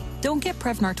study. Don't get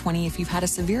Prevnar 20 if you've had a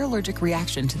severe allergic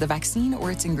reaction to the vaccine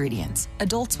or its ingredients.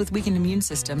 Adults with weakened immune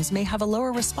systems may have a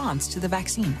lower response to the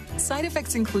vaccine. Side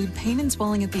effects include pain and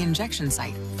swelling at the injection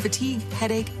site, fatigue,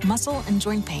 headache, muscle, and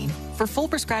joint pain. For full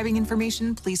prescribing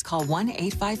information, please call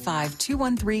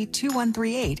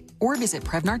 1-855-213-2138 or visit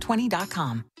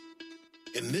Prevnar20.com.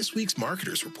 In this week's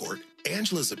Marketers Report,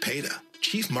 Angela Zepeda,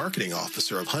 Chief Marketing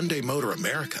Officer of Hyundai Motor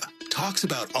America, talks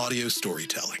about audio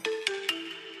storytelling.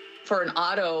 For an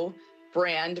auto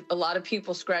brand, a lot of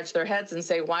people scratch their heads and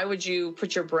say, why would you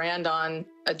put your brand on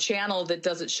a channel that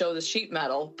doesn't show the sheet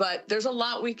metal? But there's a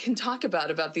lot we can talk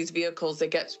about these vehicles that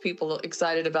gets people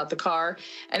excited about the car.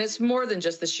 And it's more than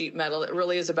just the sheet metal. It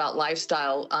really is about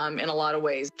lifestyle in a lot of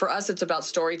ways. For us, it's about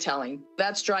storytelling.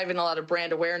 That's driving a lot of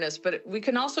brand awareness, but we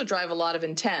can also drive a lot of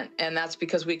intent. And that's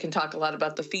because we can talk a lot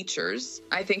about the features.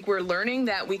 I think we're learning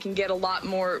that we can get a lot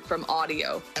more from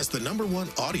audio. As the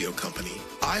 #1 audio company,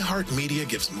 iHeartMedia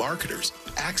gives marketers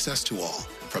access to all,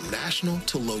 from national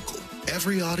to local.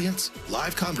 Every audience,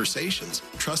 live conversations,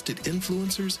 trusted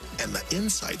influencers, and the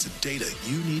insights and data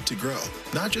you need to grow.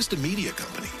 Not just a media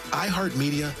company.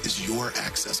 iHeartMedia is your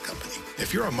access company.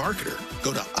 If you're a marketer,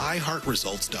 go to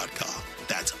iHeartResults.com.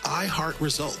 That's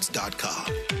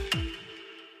iHeartResults.com.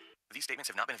 These statements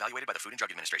have not been evaluated by the Food and Drug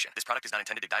Administration. This product is not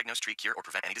intended to diagnose, treat, cure, or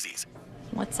prevent any disease.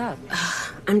 What's up?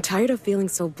 I'm tired of feeling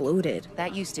so bloated.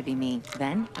 That used to be me.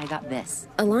 Then I got this.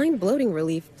 Align Bloating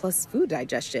Relief plus food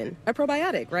digestion. A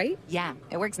probiotic, right? Yeah,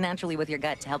 it works naturally with your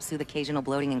gut to help soothe occasional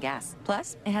bloating and gas.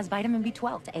 Plus, it has vitamin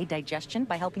B12 to aid digestion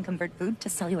by helping convert food to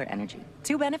cellular energy.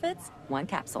 2 benefits, 1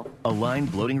 capsule. Align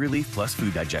Bloating Relief plus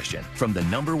food digestion from the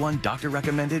 #1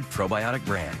 doctor-recommended probiotic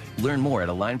brand. Learn more at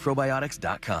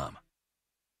alignprobiotics.com.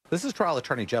 This is trial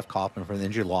attorney Jeff Kaufman from the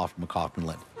injury law firm Kaufman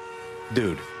Lind.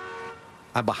 Dude,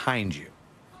 I'm behind you.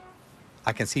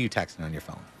 I can see you texting on your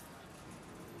phone.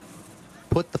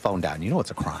 Put the phone down. You know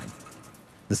it's a crime.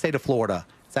 In the state of Florida,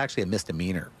 it's actually a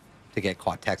misdemeanor to get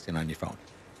caught texting on your phone.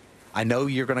 I know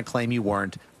you're going to claim you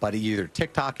weren't, but either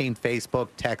TikToking, Facebook,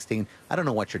 texting, I don't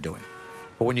know what you're doing.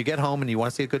 But when you get home and you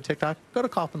want to see a good TikTok, go to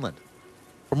Kaufman Lind.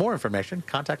 For more information,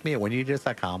 contact me at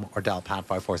whenyoudis.com or dial pound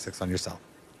 546 on your cell.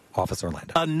 Office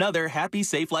Orlando. Another happy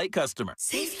Safelite customer.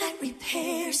 Safelite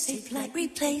Repair, Safelite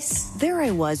Replace. There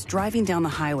I was driving down the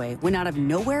highway when out of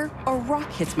nowhere, a rock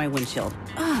hits my windshield.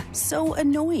 So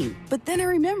annoying. But then I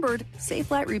remembered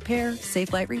Safelite Repair,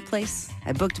 Safelite Replace.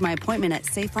 I booked my appointment at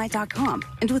Safelite.com.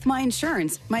 And with my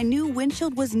insurance, my new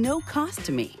windshield was no cost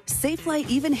to me. Safelite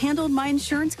even handled my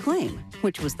insurance claim,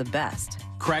 which was the best.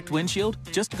 Cracked windshield?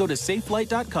 Just go to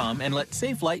safelight.com and let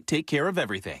Safelight take care of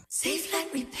everything. Safe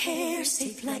Light Repair,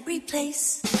 Safe Light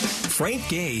Replace. Frank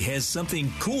Gay has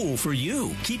something cool for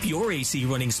you. Keep your AC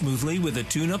running smoothly with a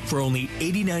tune-up for only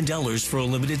 $89 for a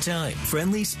limited time.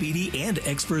 Friendly, speedy, and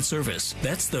expert service.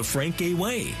 That's the Frank Gay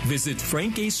way. Visit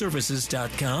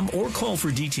frankgayservices.com or call for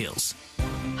details.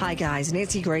 Hi guys,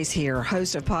 Nancy Grace here,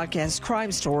 host of podcast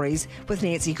Crime Stories with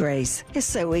Nancy Grace. It's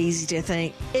so easy to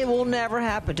think it will never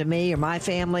happen to me or my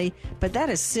family, but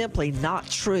that is simply not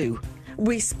true.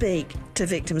 We speak to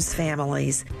victims'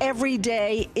 families. Every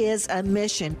day is a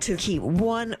mission to keep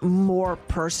one more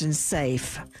person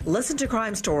safe. Listen to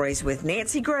Crime Stories with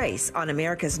Nancy Grace on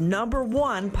America's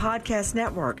 #1 podcast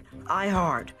network,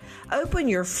 iHeart. Open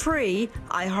your free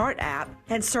iHeart app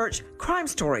and search Crime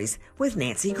Stories with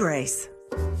Nancy Grace.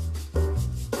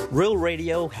 Real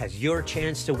Radio has your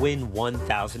chance to win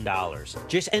 $1,000.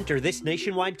 Just enter this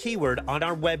nationwide keyword on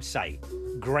our website,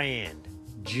 GRAND.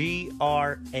 GRAND.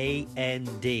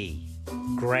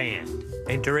 GRAND.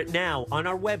 Enter it now on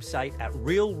our website at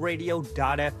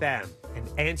realradio.fm and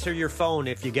answer your phone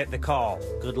if you get the call.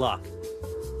 Good luck.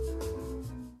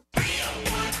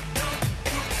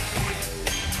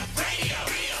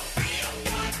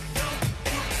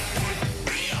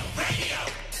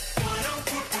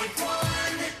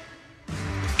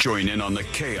 Join in on the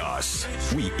chaos.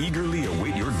 We eagerly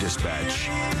await your dispatch.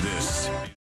 This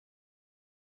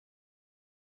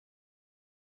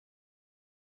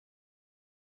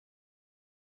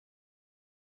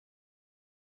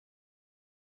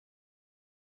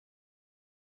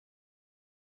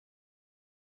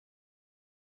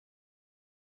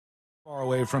far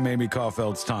away from Amy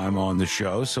Kauffeld's time on the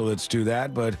show, so let's do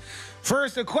that. But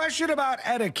first, a question about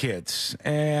etiquette,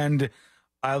 and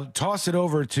I'll toss it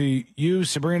over to you,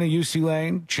 Sabrina, UC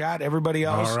Lane, chat, everybody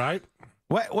else. All right.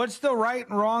 What's the right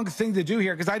and wrong thing to do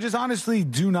here? Because I just honestly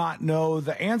do not know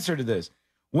the answer to this.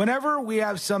 Whenever we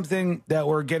have something that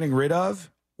we're getting rid of,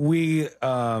 we,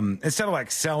 instead of like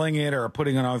selling it or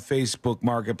putting it on Facebook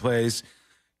Marketplace,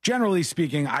 generally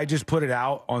speaking, I just put it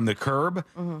out on the curb,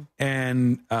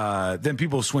 and then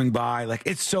people swing by. Like,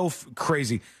 it's so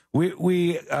crazy.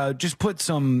 We just put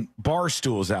some bar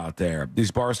stools out there.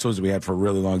 These bar stools that we had for a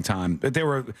really long time, but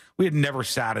we had never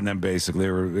sat in them. Basically,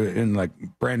 they were in like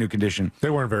brand new condition. They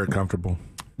weren't very comfortable.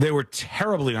 They were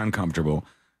terribly uncomfortable.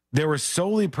 They were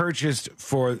solely purchased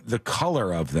for the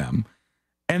color of them,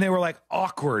 and they were like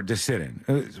awkward to sit in.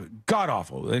 It was god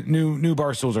awful. New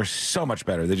bar stools are so much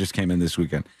better. They just came in this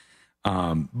weekend.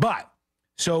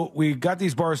 So we got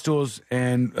these bar stools,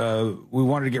 and we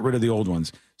wanted to get rid of the old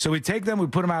ones. So we take them, we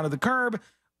put them out of the curb,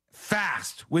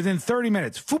 fast, within 30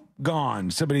 minutes, whoop,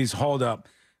 gone. Somebody's hauled up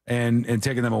and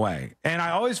taken them away. And I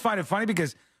always find it funny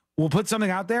because we'll put something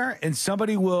out there, and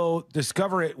somebody will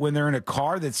discover it when they're in a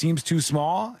car that seems too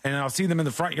small, and I'll see them in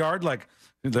the front yard like,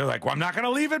 they're like, well, I'm not going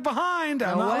to leave it behind.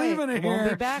 I'm not leaving it here. Won't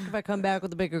be back if I come back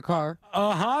with a bigger car.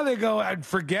 They go, I'd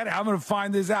forget it. I'm going to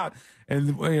find this out.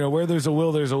 And, where there's a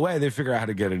will, there's a way. They figure out how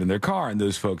to get it in their car, and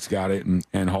those folks got it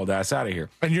and hauled ass out of here.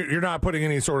 And you're not putting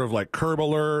any sort of like curb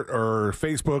alert or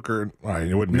Facebook or,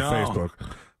 it wouldn't be Facebook,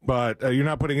 but you're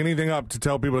not putting anything up to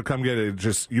tell people to come get it.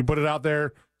 Just, you put it out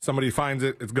there, somebody finds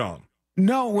it, it's gone.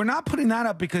 No, we're not putting that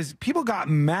up because people got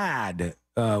mad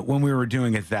when we were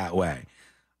doing it that way.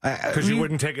 Because you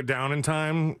wouldn't take it down in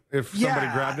time if somebody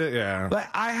grabbed it? Yeah. But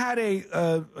I had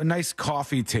a nice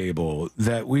coffee table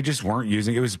that we just weren't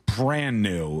using. It was brand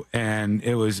new, and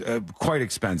it was quite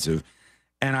expensive.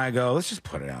 And I go, let's just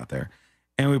put it out there.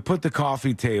 And we put the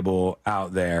coffee table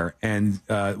out there, and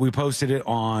we posted it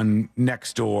on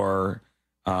Nextdoor,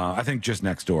 I think just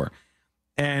Nextdoor.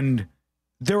 And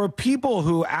there were people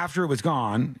who, after it was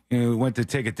gone, went to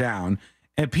take it down,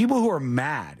 and people who are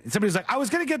mad. And somebody's like, I was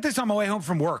going to get this on my way home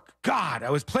from work. God, I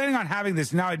was planning on having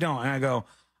this. Now I don't. And I go,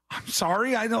 I'm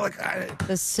sorry. I don't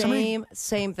the same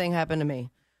thing happened to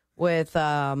me with,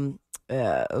 it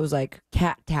was like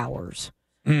cat towers,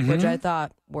 which I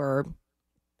thought were,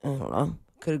 I don't know,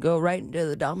 could go right into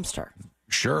the dumpster.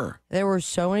 Sure. There were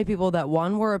so many people that,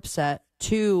 one, were upset,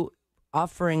 two,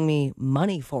 offering me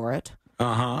money for it.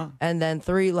 And then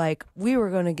three, like, we were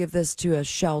going to give this to a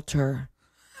shelter.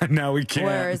 Now we can't.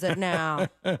 Where is it now?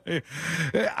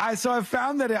 So I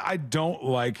found that I don't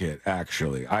like it,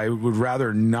 actually. I would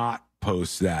rather not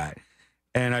post that,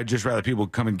 and I'd just rather people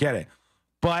come and get it.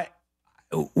 But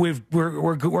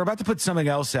we're about to put something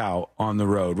else out on the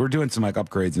road. We're doing some like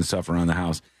upgrades and stuff around the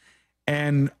house,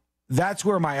 and that's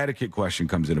where my etiquette question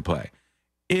comes into play.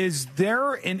 Is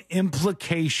there an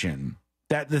implication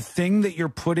that the thing that you're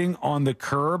putting on the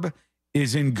curb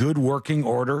is in good working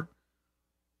order?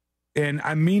 and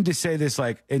I mean to say this,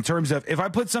 like, in terms of if I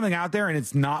put something out there and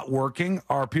it's not working,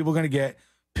 are people going to get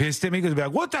pissed at me because they'll be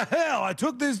like, what the hell? I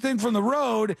took this thing from the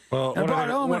road. Well, what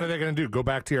are they going to do? Go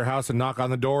back to your house and knock on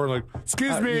the door and like,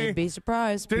 excuse me. You'd be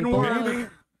surprised. Didn't work. Maybe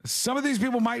some of these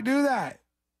people might do that.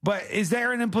 But is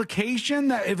there an implication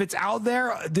that if it's out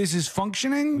there, this is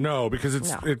functioning? No, because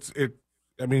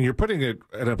I mean, you're putting it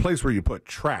in a place where you put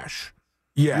trash.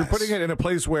 Yes. You're putting it in a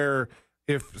place where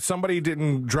if somebody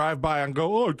didn't drive by and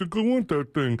go, oh, I think I want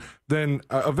that thing, then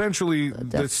eventually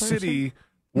the city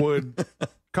would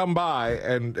come by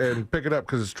and pick it up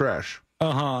because it's trash.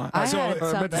 Uh-huh. I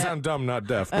meant to sound dumb, not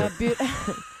deaf. But.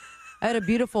 I had a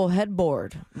beautiful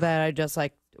headboard that I just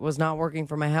like was not working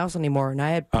for my house anymore, and I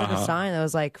had put a sign that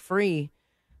was like free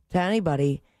to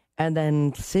anybody, and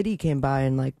then city came by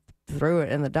and like threw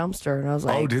it in the dumpster, and I was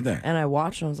like, oh, did they? And I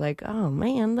watched and I was like, oh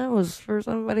man, that was for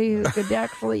somebody who could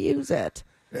actually use it.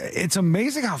 It's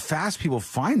amazing how fast people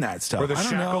find that stuff. Were the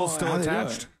shackles still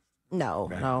attached? No,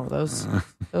 those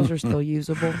are still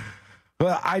usable.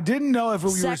 But I didn't know if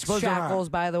we were Sex supposed shackles,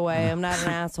 by the way. I'm not an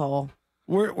asshole.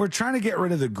 We're trying to get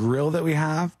rid of the grill that we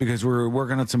have because we're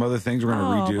working on some other things. We're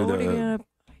going to redo the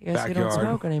you guess backyard. You don't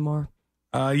smoke anymore.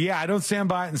 Yeah, I don't stand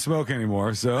by it and smoke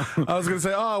anymore. So I was going to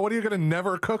say, what are you going to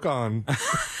never cook on?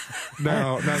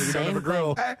 No, you don't have a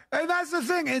grill. And that's the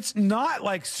thing. It's not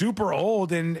like super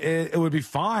old, and it would be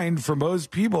fine for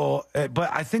most people. But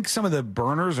I think some of the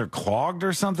burners are clogged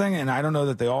or something, and I don't know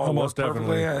that they all almost work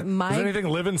perfectly. Does anything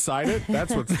live inside it?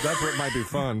 That's what might be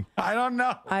fun. I don't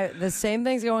know. The same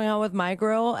thing's going on with my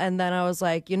grill, and then I was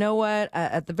like, you know what?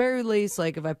 At the very least,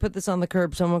 like if I put this on the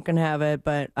curb, someone can have it.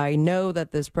 But I know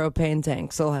that this propane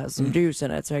tank still has some juice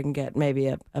in it, so I can get maybe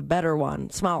a better one,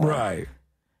 smaller. Right.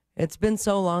 It's been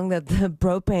so long that the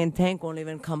propane tank won't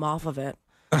even come off of it.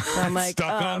 So I'm like,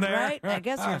 stuck on there. Right? I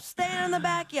guess you're staying in the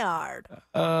backyard.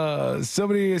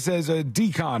 Somebody says,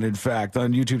 Decon, in fact,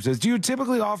 on YouTube says, do you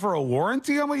typically offer a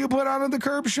warranty on what you put out on the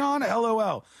curb, Sean?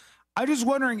 LOL. I'm just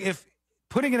wondering if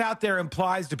putting it out there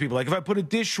implies to people, like if I put a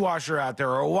dishwasher out there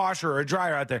or a washer or a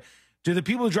dryer out there, do the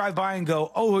people who drive by and go,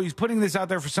 oh, he's putting this out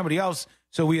there for somebody else,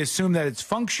 so we assume that it's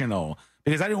functional?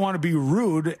 Because I didn't want to be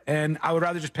rude, and I would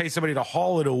rather just pay somebody to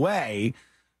haul it away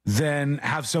than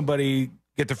have somebody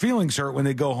get their feelings hurt when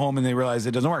they go home and they realize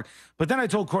it doesn't work. But then I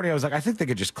told Courtney, I was like, I think they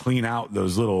could just clean out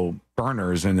those little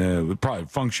burners and it would probably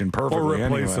function perfectly. Or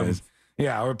replace them.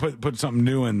 Yeah, or put something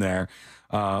new in there.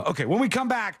 Okay, when we come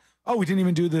back, we didn't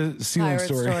even do the ceiling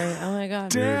story. Oh, my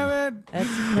God. Damn it. That's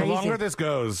crazy. The longer this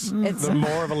goes, the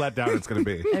more of a letdown it's going to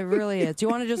be. It really is. Do you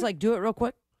want to just like do it real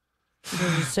quick?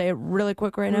 Can you just say it really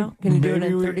quick right now? Can you do it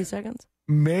in 30 seconds?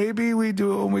 Maybe we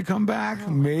do it when we come back.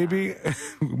 Maybe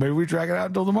we drag it out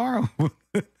until tomorrow.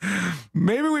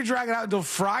 Maybe we drag it out until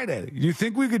Friday. You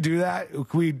think we could do that?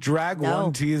 Could we drag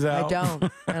one tease out? I don't.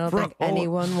 I don't think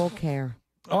anyone will care.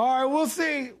 All right, we'll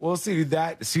see. We'll see.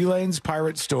 That Sea Lane's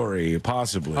pirate story,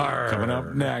 possibly, coming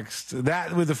up next.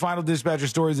 That with the final dispatcher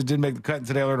stories that didn't make the cut in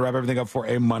today. I'll wrap everything up for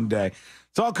a Monday.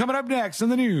 It's all coming up next in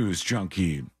the News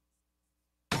Junkie.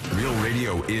 Real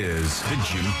Radio is the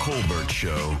Jim Colbert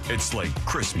Show. It's like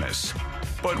Christmas,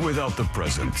 but without the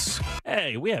presents.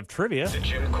 Hey, we have trivia. The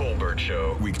Jim Colbert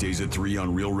Show. Weekdays at 3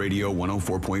 on Real Radio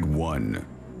 104.1.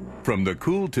 From the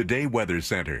Cool Today Weather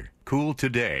Center,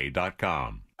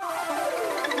 cooltoday.com.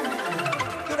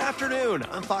 Good afternoon.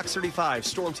 I'm Fox 35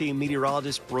 Storm Team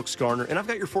meteorologist Brooks Garner, and I've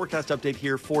got your forecast update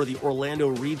here for the Orlando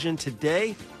region.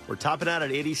 Today, we're topping out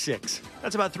at 86.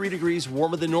 That's about 3 degrees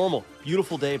warmer than normal.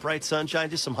 Beautiful day, bright sunshine,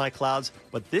 just some high clouds.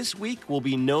 But this week will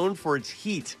be known for its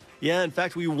heat. Yeah, in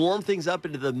fact, we warm things up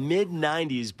into the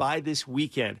mid-90s by this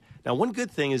weekend. Now, one good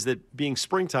thing is that being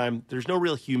springtime, there's no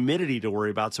real humidity to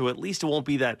worry about, so at least it won't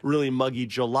be that really muggy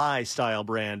July-style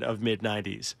brand of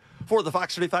mid-90s. For the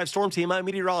Fox 35 Storm Team, I'm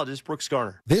meteorologist Brooks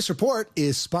Garner. This report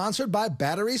is sponsored by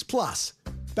Batteries Plus.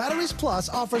 Batteries Plus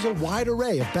offers a wide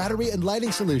array of battery and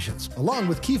lighting solutions, along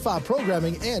with key fob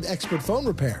programming and expert phone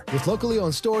repair, with locally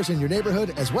owned stores in your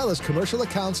neighborhood as well as commercial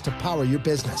accounts to power your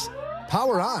business.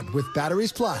 Power on with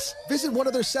Batteries Plus. Visit one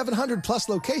of their 700-plus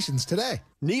locations today.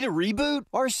 Need a reboot?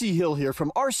 RC Hill here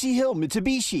from RC Hill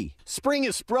Mitsubishi. Spring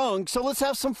has sprung, so let's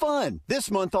have some fun. This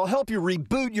month, I'll help you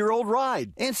reboot your old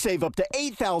ride and save up to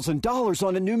 $8,000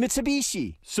 on a new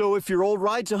Mitsubishi. So if your old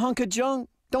ride's a hunk of junk,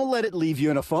 don't let it leave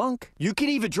you in a funk. You can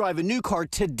even drive a new car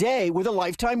today with a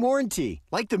lifetime warranty,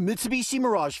 like the Mitsubishi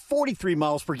Mirage 43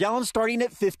 miles per gallon starting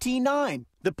at $15,900.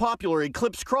 The popular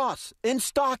Eclipse Cross, in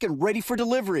stock and ready for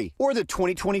delivery. Or the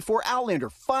 2024 Outlander,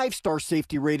 5-star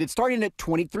safety rated starting at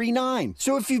 $23,900.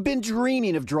 So if you've been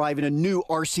dreaming of driving a new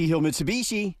RC Hill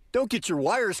Mitsubishi, Don't get your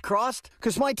wires crossed,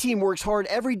 because my team works hard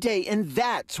every day, and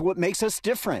that's what makes us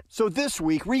different. So this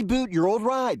week, reboot your old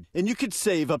ride, and you could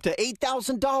save up to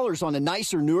 $8,000 on a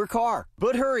nicer, newer car.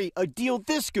 But hurry, a deal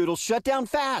this good will shut down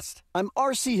fast. I'm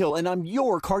RC Hill, and I'm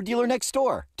your car dealer next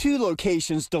door. 2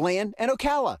 locations, DeLand and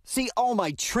Ocala. See all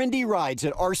my trendy rides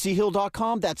at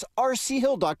rchill.com. That's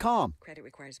rchill.com. Credit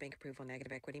requires bank approval.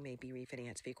 Negative equity may be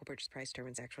refinanced. Vehicle purchase price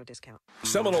determines actual discount.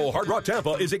 Seminole Hard Rock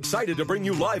Tampa is excited to bring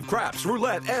you live craps,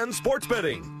 roulette, and sports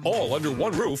betting. All under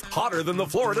one roof, hotter than the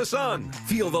Florida sun.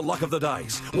 Feel the luck of the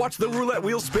dice. Watch the roulette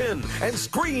wheel spin and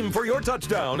scream for your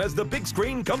touchdown as the big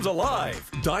screen comes alive.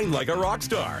 Dine like a rock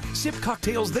star. Sip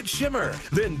cocktails that shimmer.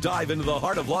 Then dive into the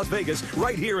heart of Las Vegas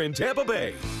right here in Tampa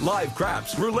Bay. Live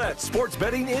craps, roulette, sports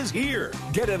betting is here.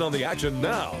 Get in on the action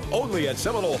now. Only at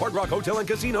Seminole Hard Rock Hotel and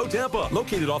Casino Tampa.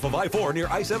 Located off of I-4 near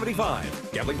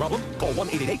I-75. Gambling problem? Call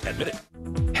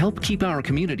 1-888-ADMIT-IT. Help keep our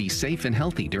community safe and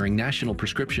healthy during National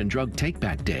Prescription Drug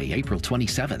Take-Back Day, April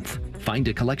 27th. Find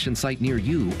a collection site near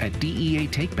you at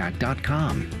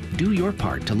DEATakeback.com. Do your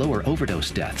part to lower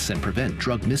overdose deaths and prevent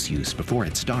drug misuse before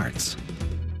it starts.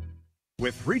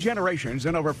 With 3 generations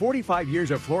and over 45 years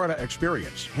of Florida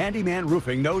experience, Handyman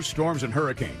Roofing knows storms and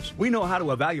hurricanes. We know how to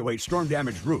evaluate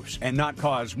storm-damaged roofs and not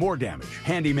cause more damage.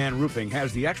 Handyman Roofing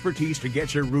has the expertise to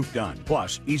get your roof done.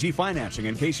 Plus, easy financing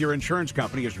in case your insurance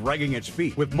company is dragging its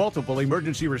feet. With multiple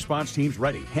emergency response teams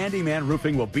ready, Handyman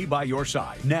Roofing will be by your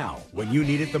side now when you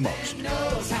need it the most.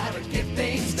 Knows how to get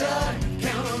things done.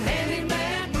 Count on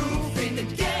Handyman Roofing to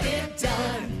get it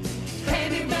done.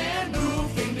 Handyman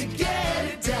Roofing to get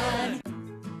it done.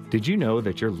 Did you know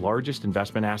that your largest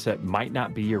investment asset might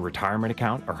not be your retirement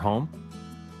account or home?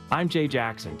 I'm Jay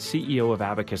Jackson, CEO of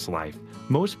Abacus Life.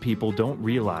 Most people don't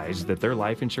realize that their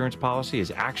life insurance policy is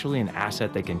actually an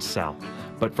asset they can sell.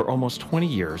 But for almost 20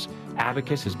 years,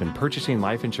 Abacus has been purchasing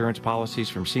life insurance policies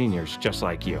from seniors just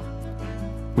like you.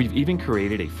 We've even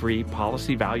created a free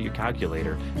policy value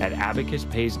calculator at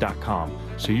abacuspays.com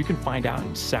so you can find out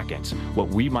in seconds what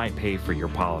we might pay for your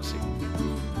policy.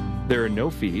 There are no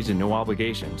fees and no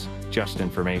obligations, just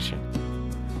information.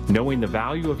 Knowing the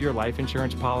value of your life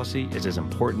insurance policy is as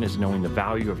important as knowing the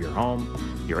value of your home,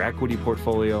 your equity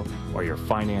portfolio, or your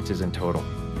finances in total.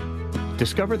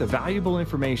 Discover the valuable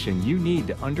information you need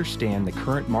to understand the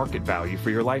current market value for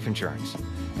your life insurance,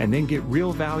 and then get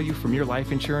real value from your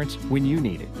life insurance when you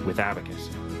need it with Abacus.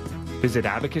 Visit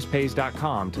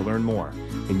abacuspays.com to learn more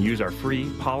and use our free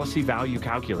policy value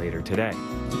calculator today.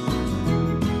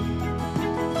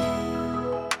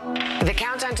 The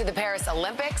countdown to the Paris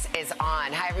Olympics is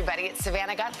on. Hi, everybody. It's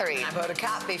Savannah Guthrie. I'm Hoda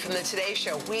Kotb from the Today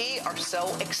Show. We are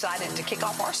so excited to kick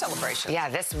off our celebration. Yeah,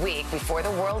 this week, before the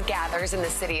world gathers in the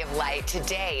City of Light,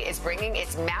 Today is bringing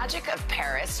its magic of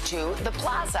Paris to the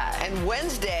Plaza. And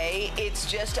Wednesday, it's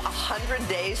just 100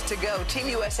 days to go. Team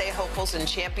USA hopefuls and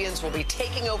champions will be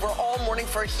taking over all morning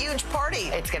for a huge party.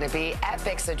 It's going to be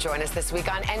epic, so join us this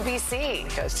week on NBC.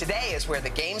 Because today is where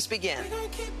the games begin.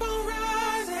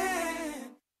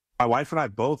 My wife and I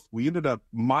both, we ended up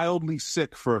mildly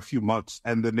sick for a few months,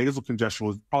 and the nasal congestion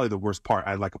was probably the worst part.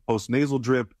 I had like a post-nasal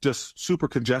drip, just super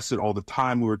congested all the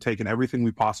time. We were taking everything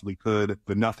we possibly could,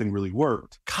 but nothing really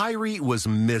worked. Kyrie was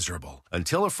miserable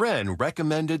until a friend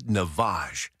recommended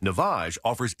Navage. Navage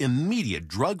offers immediate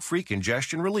drug-free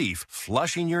congestion relief,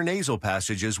 flushing your nasal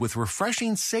passages with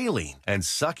refreshing saline and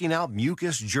sucking out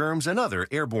mucus, germs, and other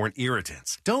airborne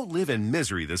irritants. Don't live in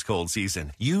misery this cold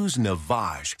season. Use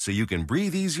Navage so you can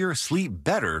breathe easier, sleep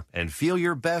better, and feel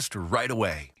your best right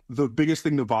away. The biggest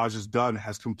thing Navage has done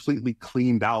has completely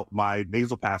cleaned out my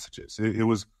nasal passages. It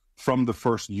was from the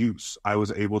first use. I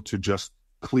was able to just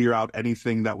clear out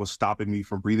anything that was stopping me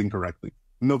from breathing correctly.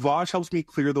 Navage helps me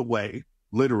clear the way,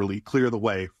 literally clear the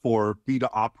way, for me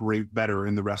to operate better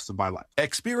in the rest of my life.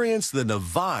 Experience the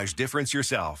Navage difference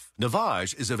yourself.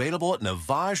 Navage is available at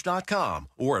Navage.com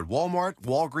or at Walmart,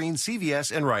 Walgreens,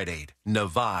 CVS, and Rite Aid.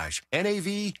 Navage,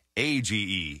 Navage.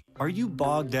 Are you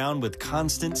bogged down with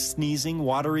constant sneezing,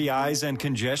 watery eyes, and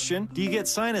congestion? Do you get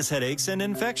sinus headaches and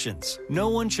infections? No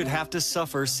one should have to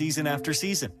suffer season after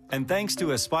season. And thanks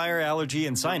to Aspire Allergy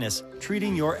and Sinus,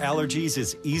 treating your allergies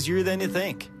is easier than you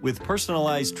think. With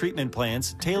personalized treatment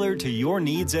plans tailored to your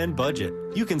needs and budget,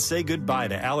 you can say goodbye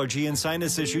to allergy and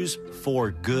sinus issues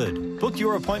for good. Book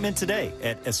your appointment today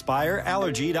at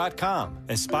AspireAllergy.com.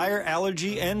 Aspire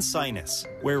Allergy and Sinus,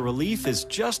 where relief is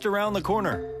just around the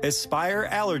corner.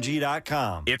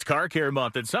 AspireAllergy.com. It's Car Care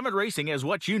Month, and Summit Racing has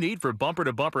what you need for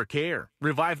bumper-to-bumper care.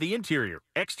 Revive the interior,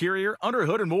 exterior,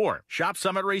 underhood, and more. Shop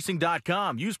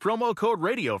SummitRacing.com. Use promo code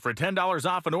RADIO for $10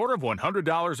 off an order of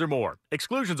 $100 or more.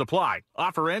 Exclusions apply.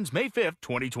 Offer ends May 5th,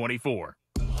 2024.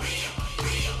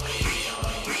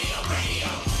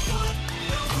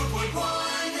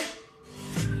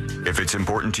 If it's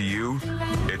important to you,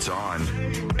 it's on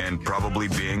and probably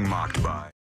being mocked by.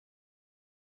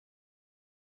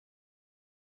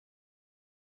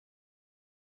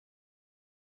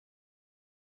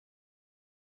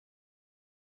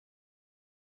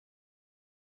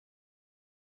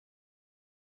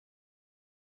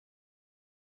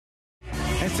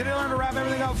 And today we're going to wrap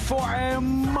everything up for a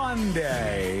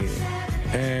Monday.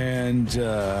 And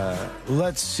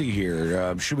let's see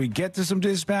here. Should we get to some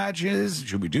dispatches?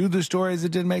 Should we do the stories that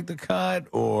didn't make the cut?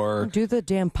 Or do the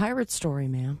damn pirate story,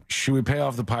 man. Should we pay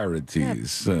off the pirate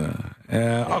tease?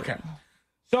 Okay.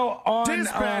 So on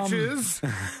dispatches,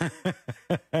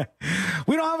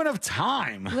 we don't have enough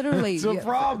time. Literally, it's a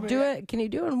problem. Do it. Can you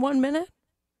do it in 1 minute?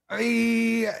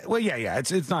 Well, yeah.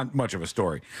 It's not much of a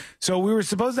story. So we were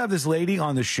supposed to have this lady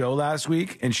on the show last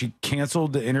week, and she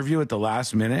canceled the interview at the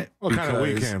last minute. What kind of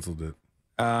week canceled it?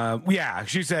 Yeah,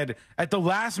 she said at the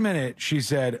last minute. She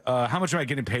said, "How much am I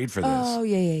getting paid for this?" Oh,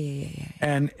 yeah.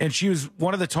 And she was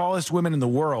one of the tallest women in the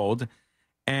world,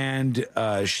 and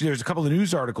there's a couple of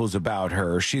news articles about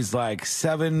her. She's like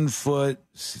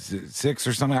 7'6"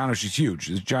 or something. I don't know. She's huge.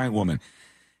 She's a giant woman.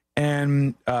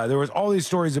 And there was all these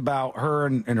stories about her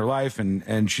and her life,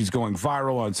 and she's going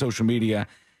viral on social media.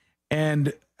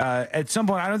 And at some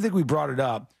point, I don't think we brought it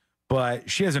up, but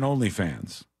she has an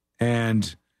OnlyFans,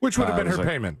 and which would have been her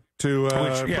payment to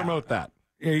promote that.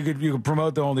 Yeah, you could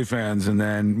promote the OnlyFans and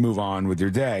then move on with your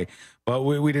day, but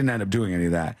we didn't end up doing any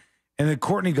of that. And then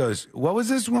Courtney goes, "What was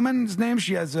this woman's name?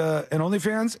 She has an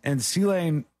OnlyFans," and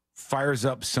C-Lane fires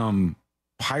up some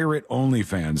pirate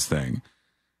OnlyFans thing,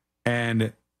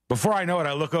 and before I know it,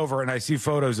 I look over and I see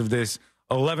photos of this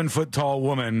 11-foot tall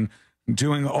woman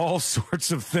doing all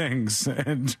sorts of things.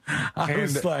 And I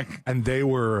was like... And they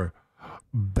were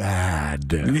bad.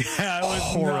 Yeah, it was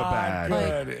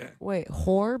horrible. Wait,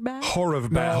 horror bad? Horror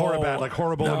bad, like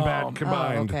horrible and bad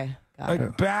combined. Oh, okay.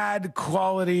 Like bad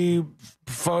quality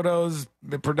photos,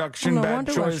 production, no bad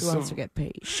wonder choice why she wants to get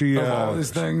paid. of all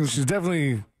these things. She's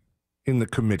definitely in the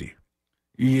committee.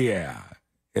 Yeah,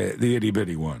 the itty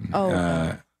bitty one. Oh,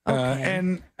 okay.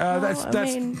 And that's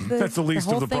the least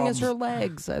the whole of the thing problems. is her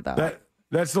legs, I thought.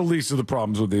 That's the least of the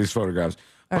problems with these photographs.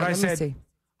 All But right, I let me said, see.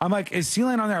 I'm like, is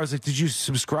C-Lane on there? I was like, did you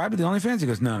subscribe to the OnlyFans? He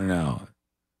goes, no.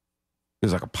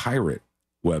 There's like a pirate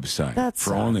website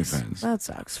for OnlyFans. That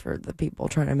sucks for the people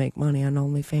trying to make money on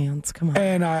OnlyFans. Come on.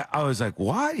 And I was like,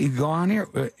 what? You go on here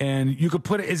and you could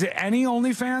put it. Is it any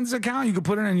OnlyFans account? You could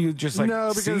put it and you just like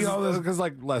see all this. Because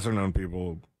like lesser known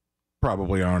people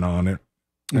probably aren't on it.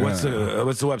 What's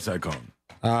the website called?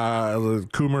 The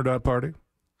Coomer.party.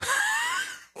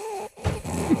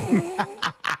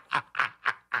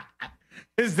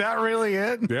 Is that really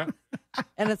it? Yeah.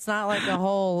 And it's not like a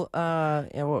whole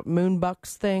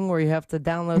Moonbucks thing where you have to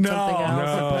download something else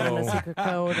and put in a secret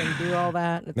code and do all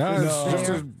that. It's It's just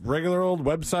a regular old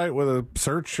website with a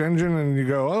search engine, and you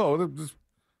go, oh,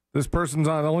 this person's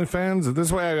on OnlyFans.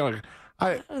 This way,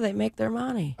 how do they make their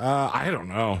money? I don't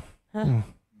know. Huh.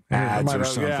 Ads or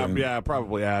something. Yeah,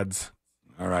 probably ads.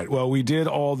 All right. Well, we did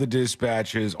all the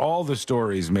dispatches. All the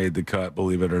stories made the cut,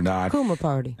 believe it or not. Coomer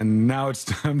party. And now it's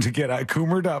time to get at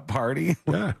Coomer.party.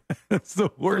 Yeah. That's the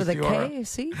worst. With a you are. K,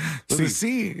 C? With a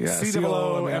C. Yeah,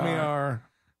 C-O-O-M-E-R.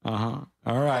 All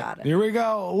right. Here we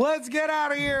go. Let's get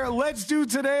out of here. Let's do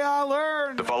Today I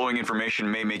Learned. The following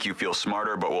information may make you feel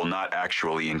smarter, but will not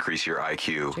actually increase your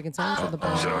IQ. Chicken sandwich or the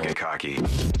bone? So don't get cocky. Damn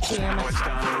it. It's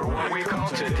time for what we call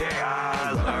Today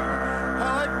I Learned.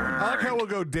 I like how we'll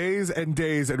go days and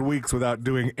weeks without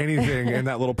doing anything in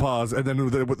that little pause. And then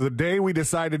the day we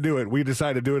decide to do it, we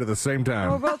decide to do it at the same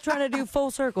time. We're both trying to do full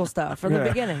circle stuff from the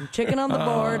beginning. Chicken on the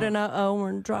board and we're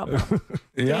in trouble.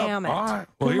 Damn it. All right.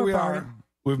 Well, here we are.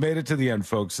 We've made it to the end,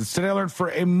 folks. It's Today I Learned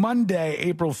for a Monday,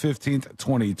 April 15th,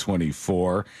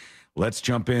 2024. Let's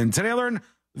jump in. Today I Learned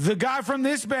the guy from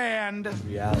this band.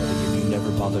 Reality, if you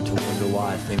never bother to wonder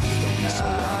why things don't go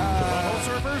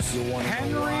so well.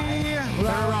 Henry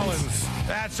Rollins.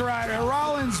 That's right, a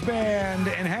Rollins band.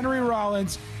 And Henry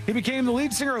Rollins, he became the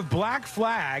lead singer of Black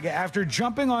Flag after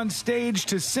jumping on stage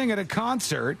to sing at a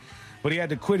concert. But he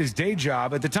had to quit his day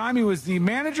job. At the time, he was the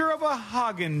manager of a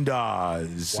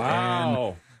Haagen-Dazs. Wow.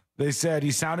 And they said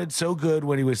he sounded so good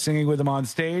when he was singing with them on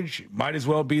stage. Might as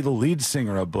well be the lead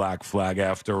singer of Black Flag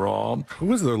after all. Who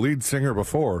was their lead singer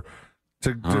before?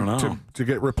 To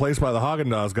get replaced by the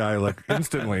Haagen-Dazs guy like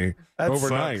instantly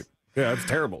overnight. Sucks. Yeah, that's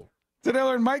terrible. Today,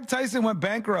 learned Mike Tyson went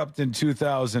bankrupt in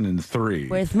 2003.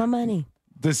 Where's my money?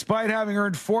 Despite having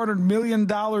earned $400 million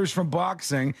from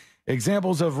boxing,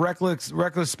 examples of reckless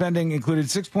spending included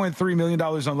 $6.3 million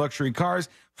on luxury cars,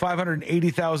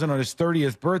 $580,000 on his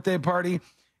 30th birthday party,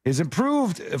 His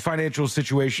improved financial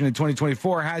situation in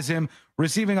 2024 has him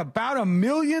receiving about $1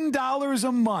 million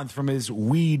a month from his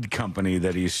weed company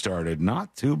that he started.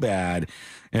 Not too bad.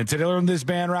 And today we're in this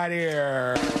band right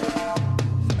here.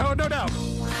 Oh, no doubt.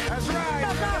 That's right.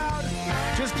 No doubt.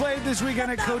 Just played this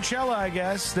weekend at Coachella, I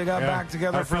guess. They got back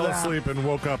together I fell asleep and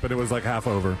woke up and it was like half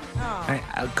over.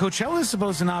 Coachella is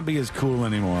supposed to not be as cool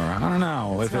anymore. I don't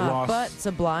know if it lost. But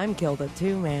Sublime killed it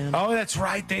too, man. Oh, that's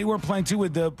right. They were playing too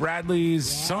with the Bradley's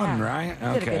son, right?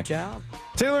 Did a good job.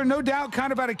 Taylor, no doubt,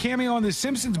 kind of about a cameo on The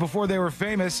Simpsons before they were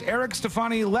famous. Eric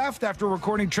Stefani left after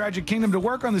recording Tragic Kingdom to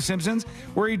work on The Simpsons,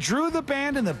 where he drew the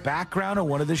band in the background of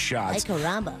one of the shots. Hey,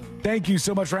 caramba. Thank you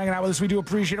so much for hanging out with us. We do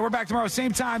appreciate it. We're back tomorrow,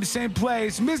 same time, same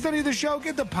place. Missed any of the show?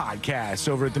 Get the podcast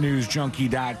over at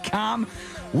thenewsjunkie.com.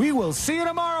 We will see you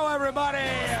tomorrow, everybody.